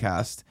own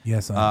podcast.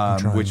 Yes, I'm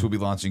trying. which will be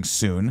launching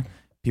soon.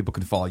 People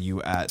can follow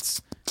you at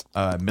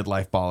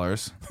Midlife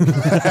Ballers.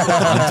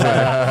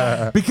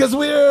 Because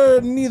we're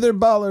neither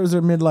ballers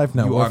or midlife.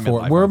 No, You we're are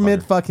midlife, we're motherfucker.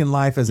 mid fucking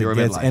life as You're it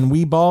gets, midlife. and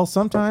we ball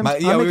sometimes. I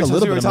we make a were, little we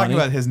bit were of talking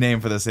money. about his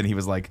name for this, and he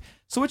was like,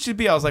 "So what should it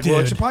be?" I was like, "Well, it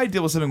Dude. should probably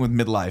deal with something with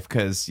midlife,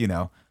 because you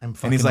know." I'm And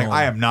fucking he's like, old.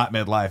 "I am not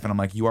midlife," and I'm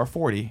like, "You are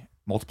 40.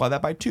 Multiply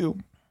that by 2,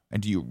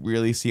 and do you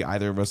really see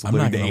either of us I'm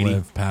living not to gonna 80?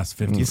 live past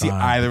 55. You see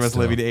either of us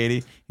still. living to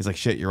 80?" He's like,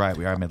 "Shit, you're right.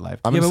 We are midlife."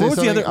 I'm Yeah, going but to what say was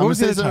the other- something, what was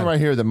the other something time? right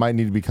here that might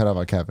need to be cut out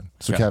by Kevin.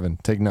 So, Okay. Kevin,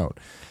 take note.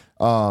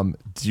 Do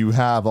you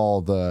have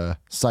all the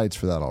sites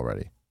for that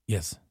already?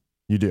 Yes,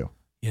 You do.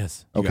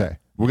 yes. You got Okay.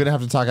 We're going to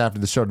have to talk after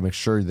the show to make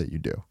sure that you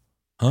do.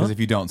 Because if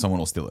you don't, someone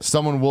will steal it.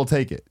 Someone will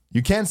take it.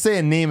 You can't say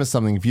a name of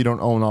something if you don't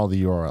own all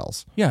the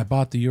URLs. Yeah, I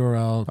bought the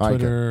URL, right,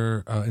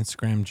 Twitter,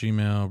 Instagram,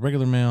 Gmail,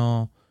 regular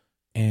mail,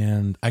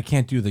 and I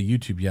can't do the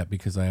YouTube yet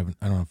because I don't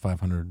have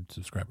 500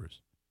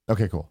 subscribers.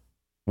 Okay, cool.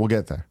 We'll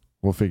get there.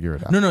 We'll figure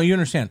it out. No, you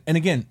understand. And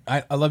again,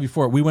 I love you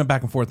for it. We went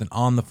back and forth and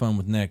on the phone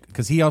with Nick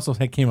because he also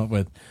came up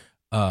with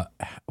what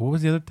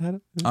was the other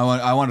title?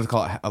 I wanted to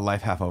call it A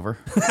Life Half Over.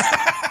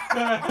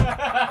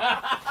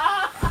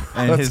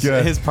 And That's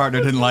good. his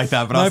partner didn't like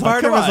that, but I My was like,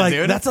 partner "Come was on, like,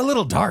 dude." "That's a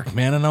little dark,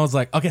 man." And I was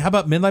like, "Okay, how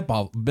about Midlife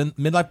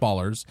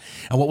Ballers?"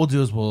 And what we'll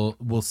do is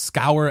we'll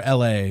scour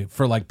LA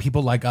for like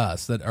people like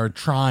us that are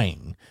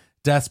trying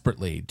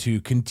desperately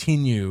to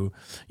continue.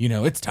 You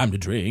know, it's time to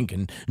drink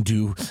and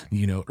do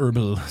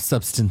herbal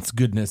substance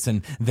goodness,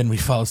 and then we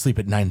fall asleep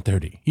at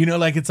 9:30. You know,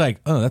 like it's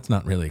like, oh, that's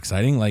not really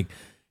exciting. Like.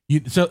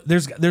 So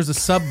there's a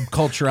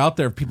subculture out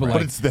there of people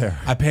like, it's there.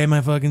 I pay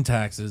my fucking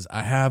taxes.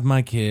 I have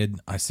my kid.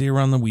 I see her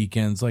on the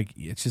weekends. Like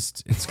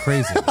it's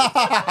crazy.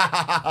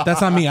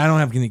 That's not me. I don't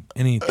have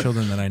any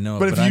children that I know.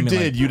 But of, if you I mean,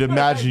 did, like, you'd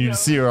imagine you'd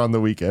see her on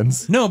the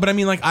weekends. no. But I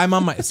mean, like I'm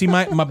on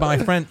my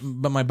friend,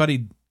 but my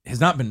buddy has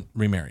not been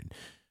remarried.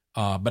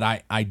 But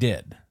I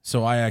did.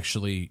 So I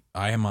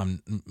am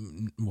on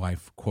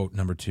wife quote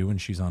number 2, and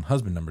she's on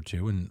husband number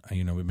 2, and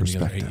we've been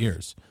together 8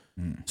 years.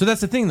 So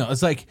that's the thing, though.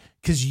 It's like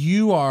because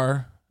you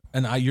are.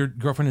 And your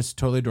girlfriend is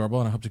totally adorable,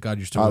 and I hope to God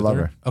you're still I with love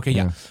her. her. Okay,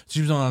 yeah. Yeah.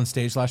 She was on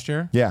stage last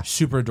year. Yeah.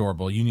 Super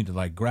adorable. You need to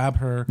like grab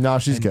her. No,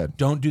 she's and good.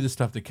 Don't do the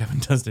stuff that Kevin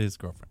does to his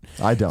girlfriend.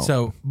 I don't.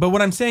 So, but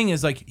what I'm saying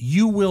is like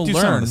you will Do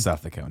some of learn. the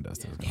stuff that Kevin does.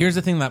 To his girl. Here's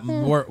the thing that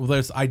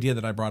this idea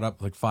that I brought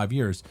up like 5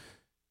 years.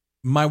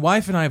 My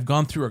wife and I have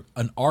gone through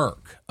an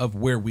arc of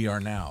where we are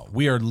now.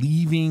 We are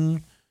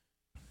leaving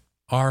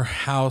our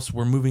house.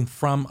 We're moving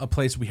from a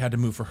place we had to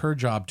move for her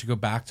job to go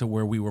back to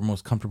where we were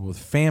most comfortable with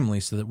family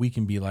so that we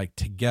can be like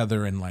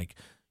together and like,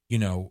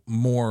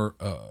 more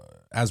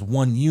as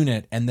one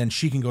unit. And then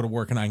she can go to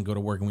work and I can go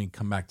to work and we can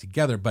come back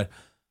together. But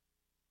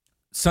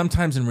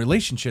sometimes in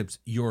relationships,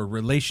 your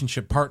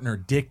relationship partner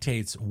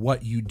dictates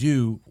what you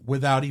do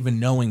without even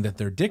knowing that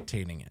they're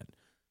dictating it.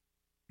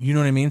 You know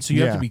what I mean? So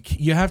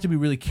you have to be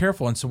really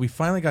careful. And so we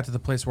finally got to the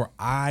place where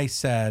I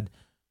said,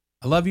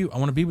 I love you. I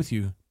want to be with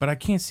you, but I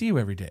can't see you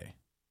every day,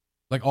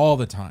 like all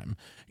the time.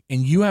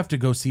 And you have to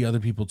go see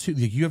other people too.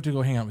 Like you have to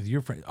go hang out with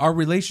your friends. Our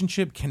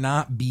relationship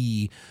cannot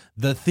be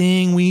the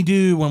thing we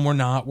do when we're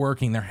not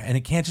working there. And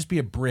it can't just be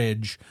a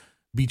bridge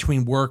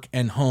between work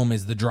and home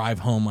as the drive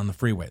home on the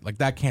freeway. Like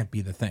that can't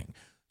be the thing.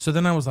 So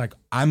then I was like,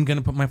 I'm going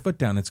to put my foot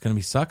down. It's going to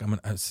be suck. I'm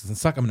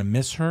going to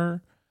miss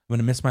her. I'm going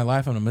to miss my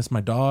life. I'm going to miss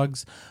my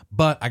dogs,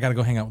 but I got to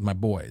go hang out with my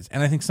boys.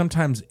 And I think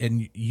sometimes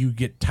you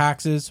get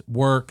taxes,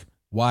 work,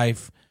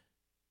 wife,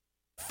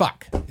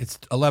 fuck. It's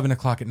 11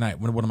 o'clock at night.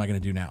 What am I going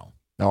to do now?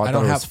 No, I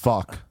don't thought it have was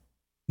fuck.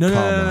 No,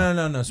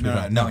 No,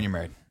 sweetheart. no, when you're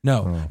married.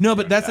 No,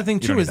 but that's the thing You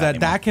don't too, need is that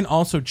that anymore. can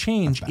also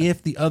change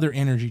if the other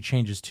energy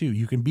changes too.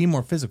 You can be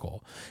more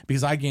physical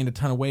because I gained a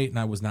ton of weight and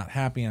I was not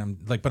happy. And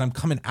but I'm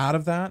coming out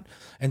of that.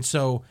 And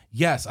so,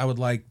 yes, I would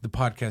like the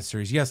podcast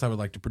series. Yes, I would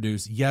like to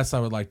produce. Yes, I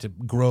would like to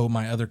grow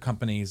my other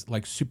companies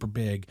like super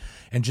big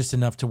and just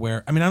enough to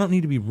where, I don't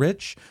need to be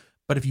rich,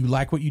 but if you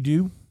like what you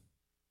do,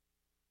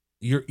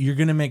 you're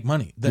going to make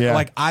money.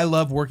 Like I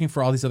love working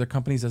for all these other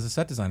companies as a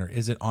set designer.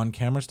 Is it on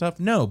camera stuff?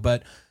 No,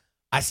 but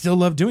I still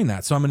love doing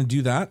that. So I'm going to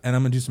do that and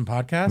I'm going to do some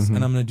podcasts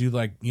and I'm going to do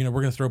like, we're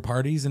going to throw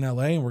parties in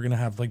LA and we're going to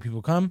have like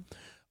people come.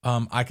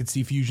 I could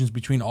see fusions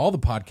between all the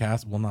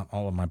podcasts. Well, not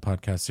all of my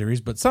podcast series,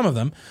 but some of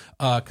them,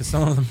 because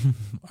some of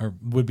them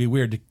would be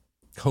weird to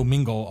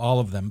commingle all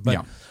of them.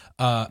 But,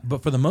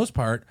 but for the most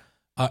part,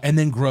 and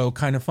then grow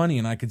Kind of Funny.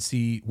 And I could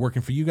see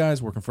working for you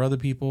guys, working for other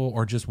people,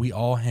 or just we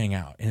all hang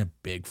out in a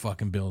big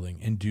fucking building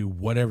and do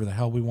whatever the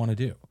hell we want to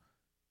do.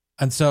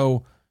 And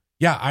so,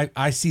 yeah,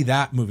 I see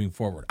that moving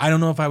forward. I don't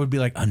know if I would be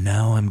like, oh,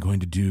 now I'm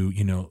going to do,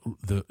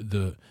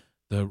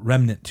 the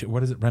Remnant.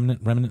 What is it?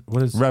 Remnant?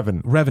 What is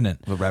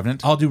Revenant? The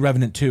Revenant? I'll do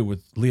Revenant 2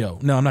 with Leo.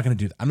 No, I'm not going to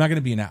do that. I'm not going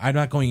to be I'm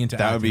not going into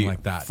That would acting be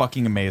like that.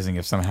 fucking amazing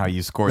if somehow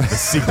you scored the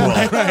sequel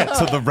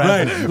to The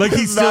Revenant. Like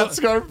he's still Not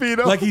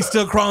Scarpino. like he's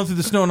still crawling through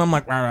the snow, and I'm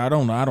like, I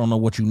don't know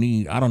what you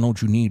need. I don't know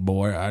what you need,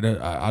 boy.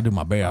 I'll do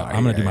my best.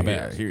 I'm gonna do my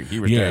best. He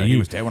was dead. He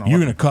was dead when I You're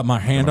walked gonna cut my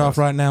hand off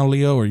right now,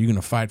 Leo, or are you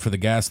gonna fight for the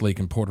gas leak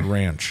in Porter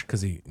Ranch?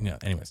 Because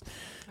anyways.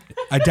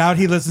 I doubt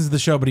he listens to the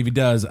show, but if he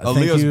does,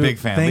 Leo's a big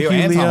fan. Thank Leo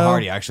you, and Tom Leo.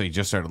 Hardy actually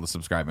just started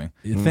subscribing.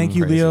 Thank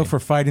you, Crazy. Leo, for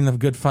fighting the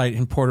good fight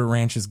in Porter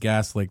Ranch's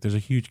gas leak. There's a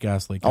huge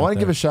gas leak. I want to out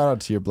give there. a shout out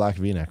to your black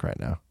V-neck right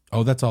now.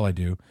 Oh, that's all I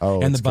do.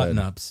 Oh, and it's the button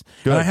ups.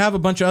 Good. And I have a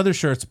bunch of other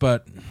shirts,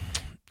 but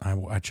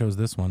I chose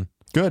this one.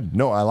 Good.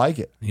 No, I like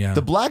it. Yeah.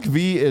 The black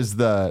V is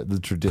the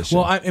tradition.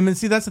 Well, I mean,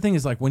 see, that's the thing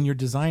is like when you're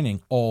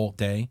designing all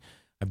day,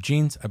 I have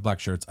jeans, I have black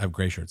shirts, I have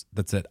gray shirts.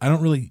 That's it. I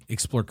don't really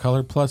explore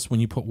color. Plus, when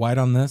you put white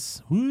on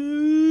this,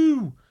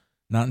 woo!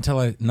 Not until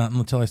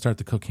I start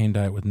the cocaine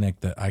diet with Nick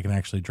that I can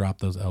actually drop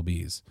those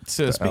LBs.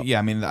 So, yeah,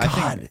 I mean, I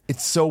God, think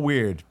it's so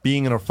weird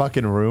being in a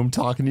fucking room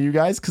talking to you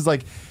guys because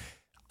like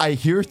I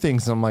hear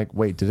things and I'm like,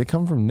 wait, did it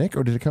come from Nick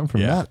or did it come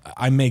from Matt?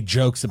 I make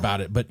jokes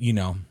about it, but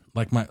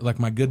like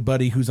my good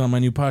buddy who's on my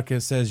new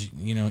podcast says,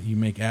 you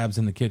make abs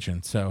in the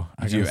kitchen. So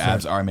your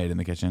abs are made in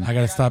the kitchen. I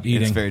gotta stop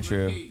eating. It's very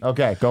true.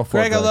 Okay, go for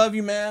Greg, it. I love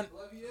you, man.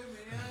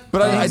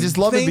 But I just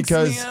love it Thanks,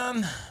 because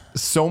man.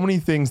 so many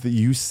things that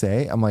you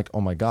say, I'm like, oh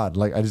my God.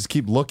 Like I just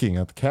keep looking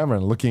at the camera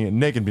and looking at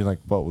Nick and being like,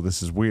 whoa,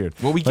 this is weird.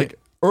 Well, we like get-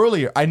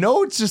 earlier, I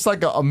know it's just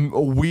like a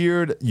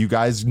weird, you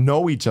guys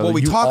know each other. Well,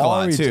 we You talk a are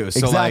lot, each- too,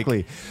 so,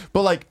 exactly.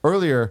 But like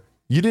earlier,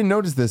 you didn't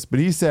notice this, but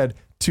he said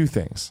 2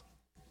 things.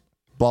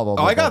 Blah, blah,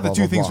 blah. I got blah, the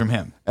blah, 2 things blah. from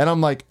him. And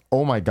I'm like,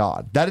 oh my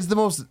God. That is the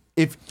most,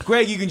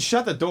 Greg, you can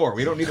shut the door.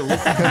 We don't need to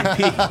listen to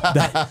you pee.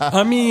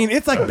 I mean,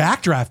 it's like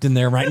backdraft in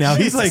there right now.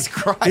 He's Jesus like,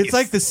 Christ. it's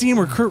like the scene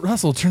where Kurt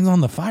Russell turns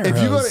on the fire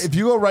hose. if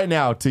you go right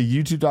now to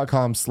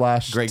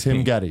youtube.com/Tim Greg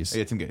P. Geddes.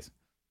 Yeah, Tim Geddes.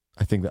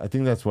 I think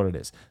that's what it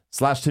is.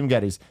 /Tim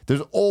Geddes.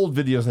 There's old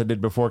videos I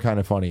did before Kind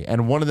of Funny.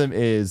 And one of them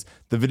is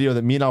the video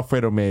that me and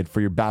Alfredo made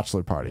for your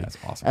bachelor party. That's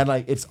awesome. And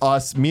like it's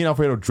us, me and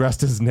Alfredo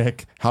dressed as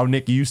Nick, how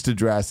Nick used to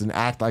dress and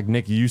act like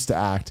Nick used to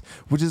act,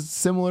 which is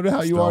similar to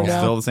how you are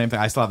now. Still the same thing.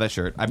 I still have that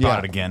shirt. I bought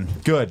it again.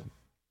 Good.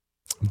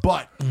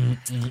 But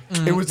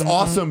it was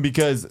awesome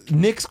because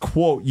Nick's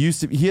quote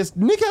used to be,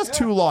 Nick has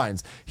 2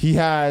 lines. He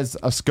has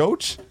a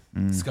scotch.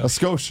 A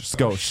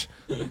scotch.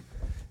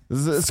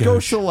 There's a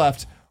scotch to the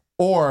left,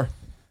 or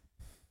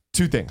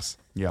 2 things.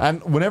 Yeah.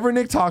 And whenever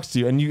Nick talks to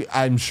you, and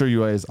I'm sure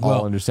you guys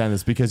all understand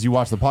this because you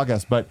watch the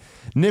podcast, but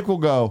Nick will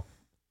go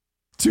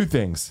 2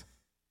 things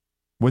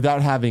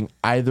without having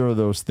either of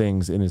those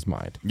things in his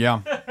mind.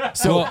 Yeah.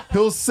 So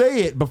he'll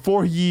say it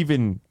before he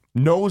even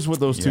knows what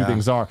those 2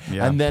 things are,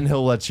 and then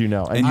he'll let you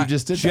know. And you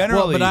just did that.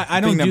 generally- Well, but I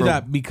don't thing do number-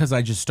 that because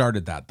I just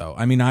started that though.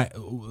 I mean,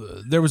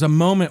 there was a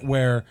moment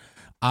where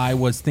I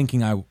was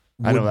thinking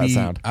I know that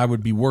sound. I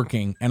would be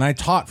working, and I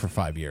taught for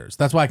 5 years.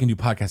 That's why I can do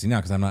podcasting now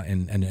because I'm not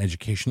in an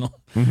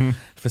educational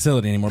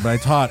facility anymore. But I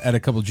taught at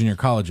a couple of junior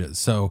colleges,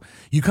 so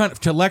you kind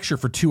of to lecture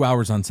for 2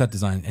 hours on set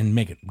design and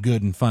make it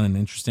good and fun and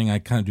interesting. I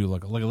kind of do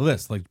like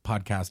this, like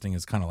podcasting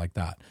is kind of like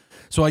that.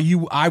 So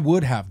I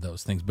would have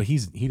those things, but he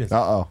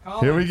doesn't.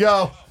 Here we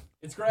go.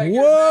 It's Greg.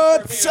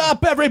 What's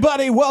up,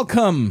 everybody?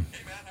 Welcome.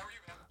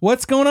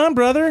 What's going on,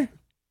 brother?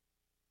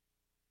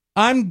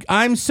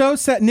 I'm so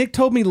sad. Nick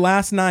told me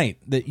last night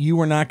that you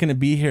were not going to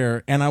be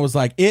here, and I was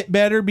like, "It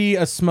better be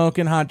a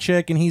smoking hot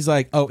chick." And he's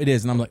like, "Oh, it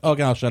is." And I'm like,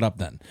 "Okay, I'll shut up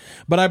then."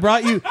 But I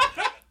brought you,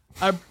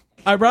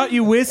 I brought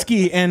you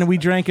whiskey, and we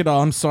drank it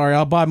all. I'm sorry.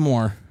 I'll buy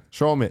more.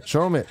 Show him it.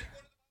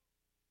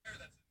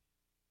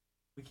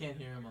 We can't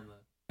hear him on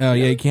the Oh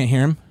yeah, you can't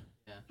hear him.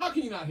 How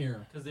can you not hear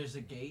him? because there's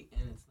a gate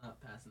and it's not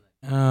passing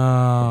that.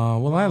 Oh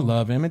well, I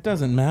love him. It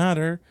doesn't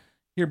matter.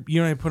 Here,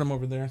 you know, I put him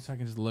over there so I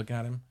can just look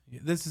at him.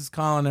 This is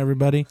Colin,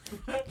 everybody.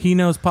 He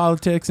knows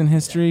politics and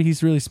history.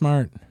 He's really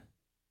smart.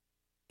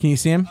 Can you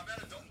see him?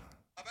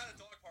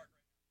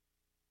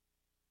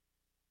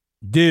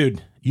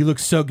 Dude, you look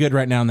so good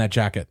right now in that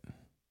jacket.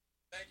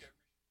 Thank you.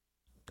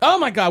 Oh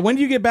my God, when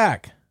do you get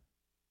back?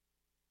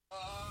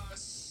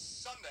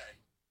 Sunday.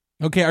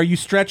 Okay, are you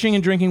stretching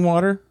and drinking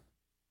water?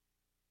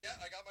 Yeah,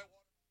 I got my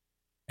water.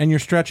 And you're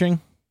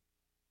stretching?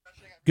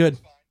 Good.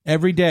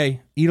 Every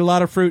day. Eat a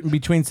lot of fruit in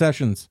between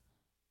sessions.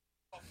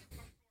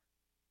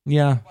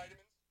 Yeah.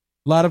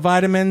 A lot of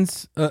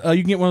vitamins. You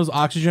can get one of those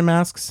oxygen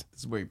masks.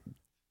 Wait,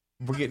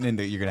 we're getting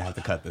into. You're gonna have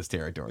to cut this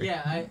territory.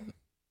 Yeah,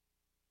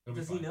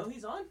 does he know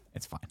he's on?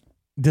 It's fine.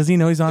 Does he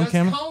know he's on Does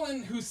camera?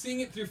 Colin, who's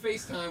seeing it through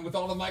FaceTime with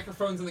all the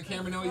microphones and the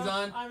camera, know he's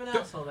on? I'm an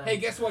asshole then. Hey,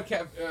 guess what,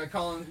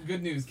 Colin?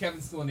 Good news.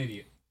 Kevin's still an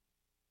idiot.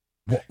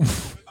 I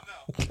believe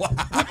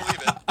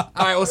it.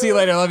 All right, we'll see you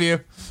later. Love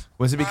you.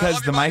 Was it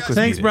because the mic was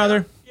Thanks, muted?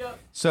 brother. Yep.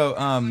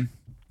 So,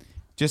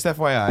 just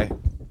FYI,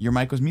 Your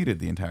mic was muted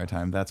the entire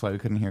time. That's why we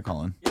couldn't hear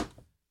Colin.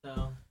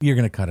 So You're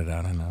gonna cut it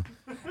out, I know.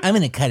 I'm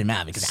gonna cut him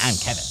out because I'm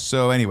Kevin.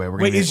 So anyway, we're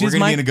Wait, gonna is be, his we're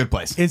gonna be mic- in a good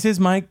place. Is his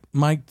mic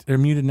or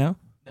muted now?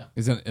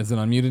 Is it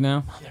unmuted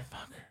now?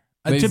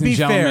 To Ladies be and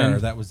gentlemen, fair,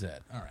 that was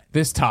it. All right.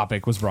 this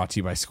topic was brought to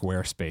you by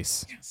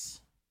Squarespace.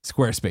 Yes.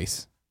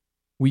 Squarespace.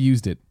 We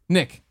used it.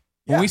 Nick,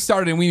 when we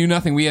started and we knew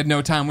nothing, we had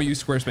no time. We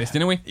used Squarespace,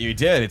 didn't we? You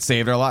did. It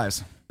saved our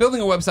lives.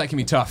 Building a website can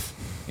be tough.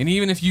 And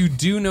even if you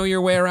do know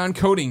your way around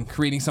coding,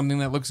 creating something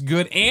that looks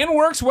good and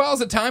works well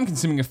is a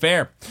time-consuming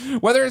affair.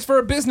 Whether it's for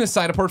a business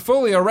site, a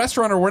portfolio, a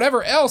restaurant, or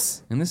whatever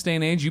else, in this day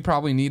and age, you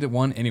probably need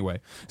one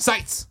anyway.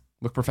 Sites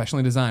look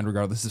professionally designed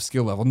regardless of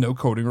skill level, no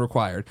coding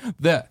required.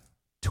 The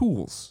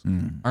tools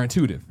are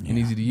intuitive and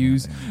easy to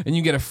use, and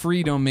you get a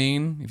free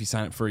domain if you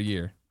sign up for a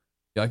year.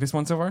 You like this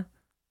one so far?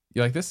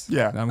 You like this?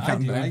 Yeah.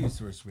 I use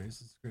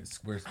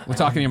Squarespace. We're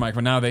talking to your mic,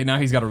 but now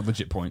he's got a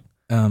legit point.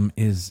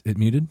 Is it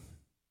muted?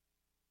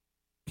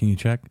 Can you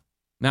check?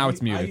 Now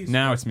it's muted.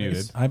 Now it's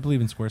muted. I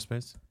believe in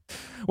Squarespace.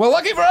 Well,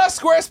 lucky for us,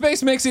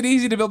 Squarespace makes it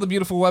easy to build a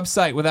beautiful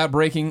website without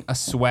breaking a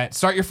sweat.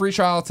 Start your free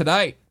trial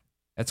today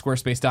at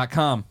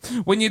squarespace.com.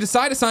 When you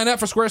decide to sign up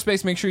for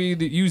Squarespace, make sure you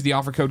use the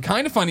offer code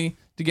KINDAFUNNY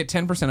to get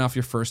 10% off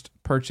your first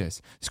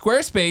purchase.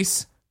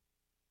 Squarespace,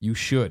 you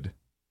should.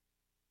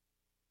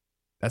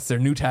 That's their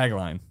new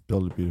tagline.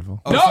 Build it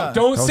beautiful. Oh, No, sorry.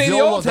 don't That was say the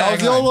the old one. That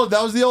was the old tagline. one.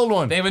 That was the old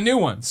one. They have a new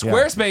one.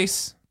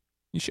 Squarespace,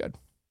 you should.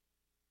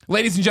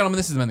 Ladies and gentlemen,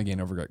 this has been the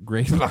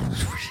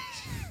GameOverGreggy.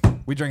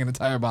 We drank an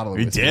entire bottle of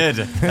We whiskey. did.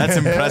 That's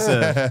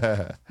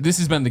impressive. This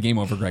has been the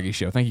GameOverGreggy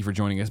show. Thank you for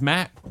joining us.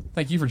 Matt,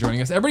 thank you for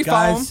joining us. Everybody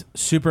follow him. Guys,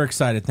 super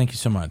excited. Thank you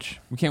so much.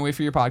 We can't wait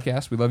for your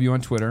podcast. We love you on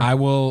Twitter. I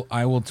will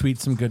tweet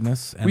some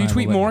goodness. And Will you I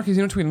tweet let- more? Because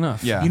you don't tweet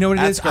enough. Yeah. You know what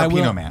it At is?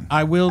 Scarpino Man.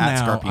 I will At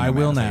now. Scarpino I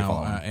will Man, so you now,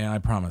 follow him. and I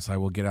promise I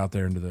will get out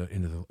there into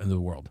the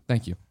world.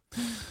 Thank you.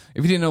 If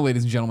you didn't know,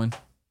 ladies and gentlemen,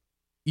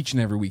 each and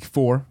every week,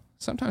 4,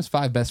 sometimes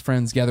 5 best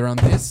friends gather on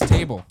this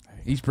table,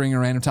 each bringing a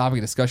random topic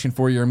of discussion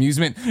for your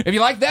amusement. If you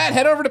like that,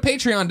 head over to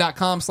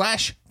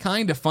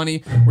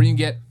patreon.com/kindafunny, where you can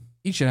get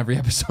each and every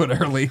episode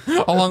early,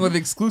 along with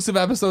exclusive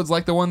episodes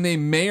like the one they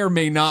may or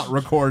may not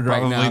record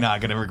right now. Probably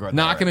not going to regret that.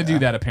 Not going right to do now.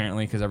 that,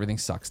 apparently, because everything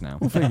sucks now.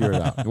 Figure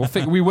it out.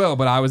 We will,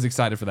 but I was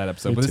excited for that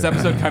episode. But this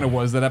episode kind of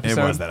was that It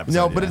episode. was that episode.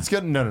 No, but yeah. it's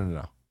good.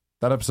 No.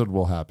 That episode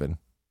will happen.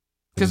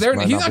 Because It just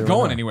might he's not not be going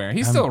right now. anywhere.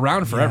 He's still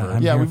around forever.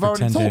 I'm Yeah, here we've for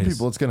already 10 told days.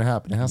 people it's going to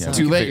happen. It has to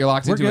Too late. You're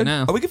locked We're into it good.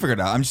 now. Oh, we can figure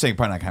it out. I'm just saying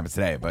probably not happen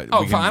today, but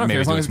Oh, we can fine. I don't care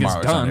maybe as long do as it it gets tomorrow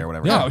or done. Sunday or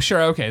whatever. Oh,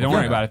 sure. Okay. Don't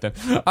worry about it then.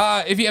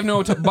 If you have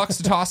no bucks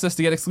to toss us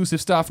to get exclusive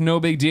stuff, no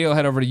big deal.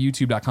 Head over to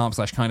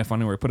youtube.com/kindafunny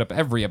where we put up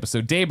every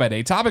episode day by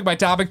day, topic by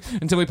topic,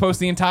 until we post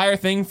the entire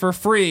thing for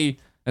free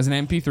as an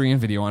MP3 and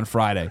video on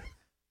Friday.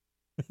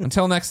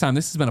 Until next time,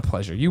 this has been a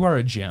pleasure. You are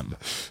a gem.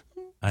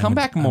 Come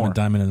back more. I'm a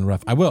diamond in the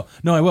rough. I will.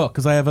 No, I will,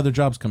 because I have other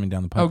jobs coming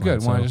down the Oh, pipeline.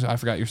 good. so- Well, I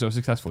forgot you're so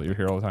successful. You're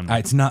here all the time.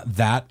 It's not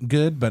that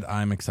good, but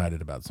I'm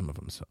excited about some of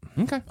them. So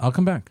Okay. I'll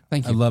come back.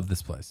 Thank you. I love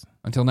this place.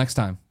 Until next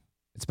time,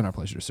 it's been our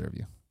pleasure to serve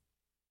you.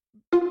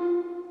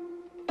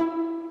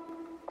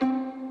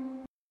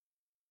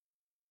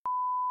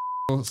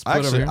 We'll split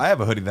over Actually, here. I have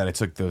a hoodie that I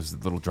took those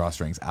little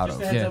drawstrings out Just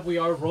of. a heads Yeah. up, we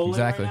are rolling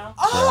Exactly. right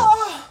now.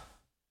 Right.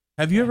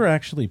 Have you ever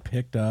actually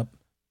picked up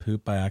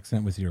poop by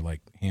accident with your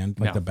hand,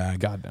 like No. the bag?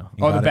 God, no.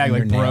 You Oh, the got it bag in like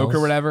your broke or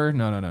nails? whatever?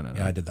 No.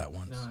 Yeah, I did that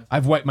once. No,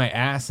 I've wiped my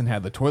ass and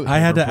had the toilet I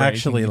had paper to break,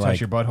 actually, and you like-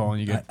 touch your butthole and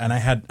you get... I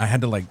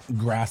had to like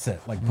grass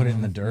it, like put it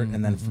in the dirt,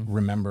 and then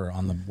remember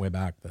on the way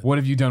back that What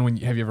have you done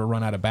have you ever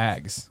run out of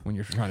bags when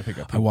you're trying to pick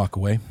up I poop? walk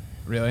away.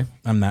 Really?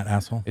 I'm that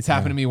asshole. It's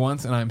happened to me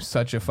once, and I'm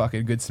such a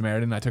fucking good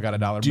Samaritan. I took out a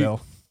dollar bill,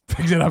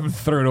 picked it up, and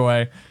threw it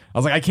away. I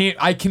was like,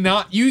 I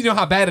cannot. You know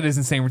how bad it is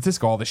in San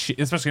Francisco, all the shit,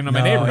 especially in my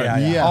No,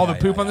 neighborhood. yeah, all the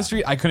poop on the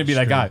street. I couldn't be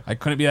that guy. I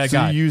couldn't be that So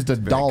guy. you used a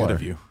dollar. Good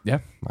of you. Yeah.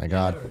 My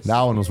God,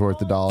 that one was worth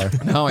the dollar.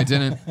 No, I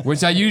didn't.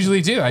 Which I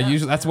usually do.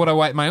 That's what I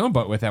wiped my own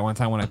butt with at one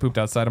time when I pooped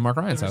outside of Mark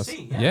Ryan's house.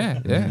 receipt, Yeah.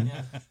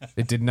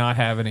 It did not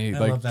have any I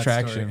like love that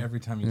traction. story every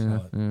time you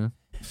tell it.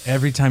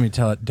 Every time you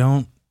tell it,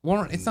 don't.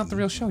 Well, it's not the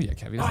real show yet,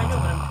 Kevin. I know, but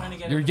I'm trying to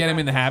get You're him to getting him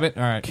in the practice. habit.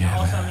 All right.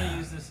 Also, I'm going to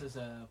use this as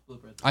a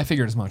blooper. I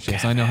figured as much.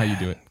 Yes, I know how you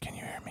do it. Can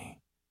you hear me?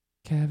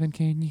 Kevin,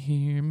 can you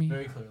hear me?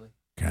 Very clearly.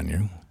 Can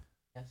you?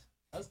 Yes.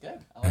 That was good.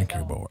 I like Thank that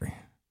you, one. boy.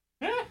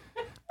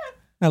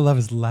 I love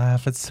his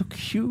laugh. It's so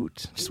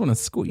cute. Just want to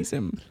squeeze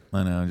him.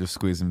 I know. Just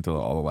squeeze him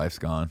until all the life's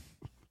gone.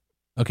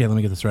 Okay, let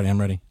me get this ready. I'm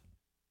ready.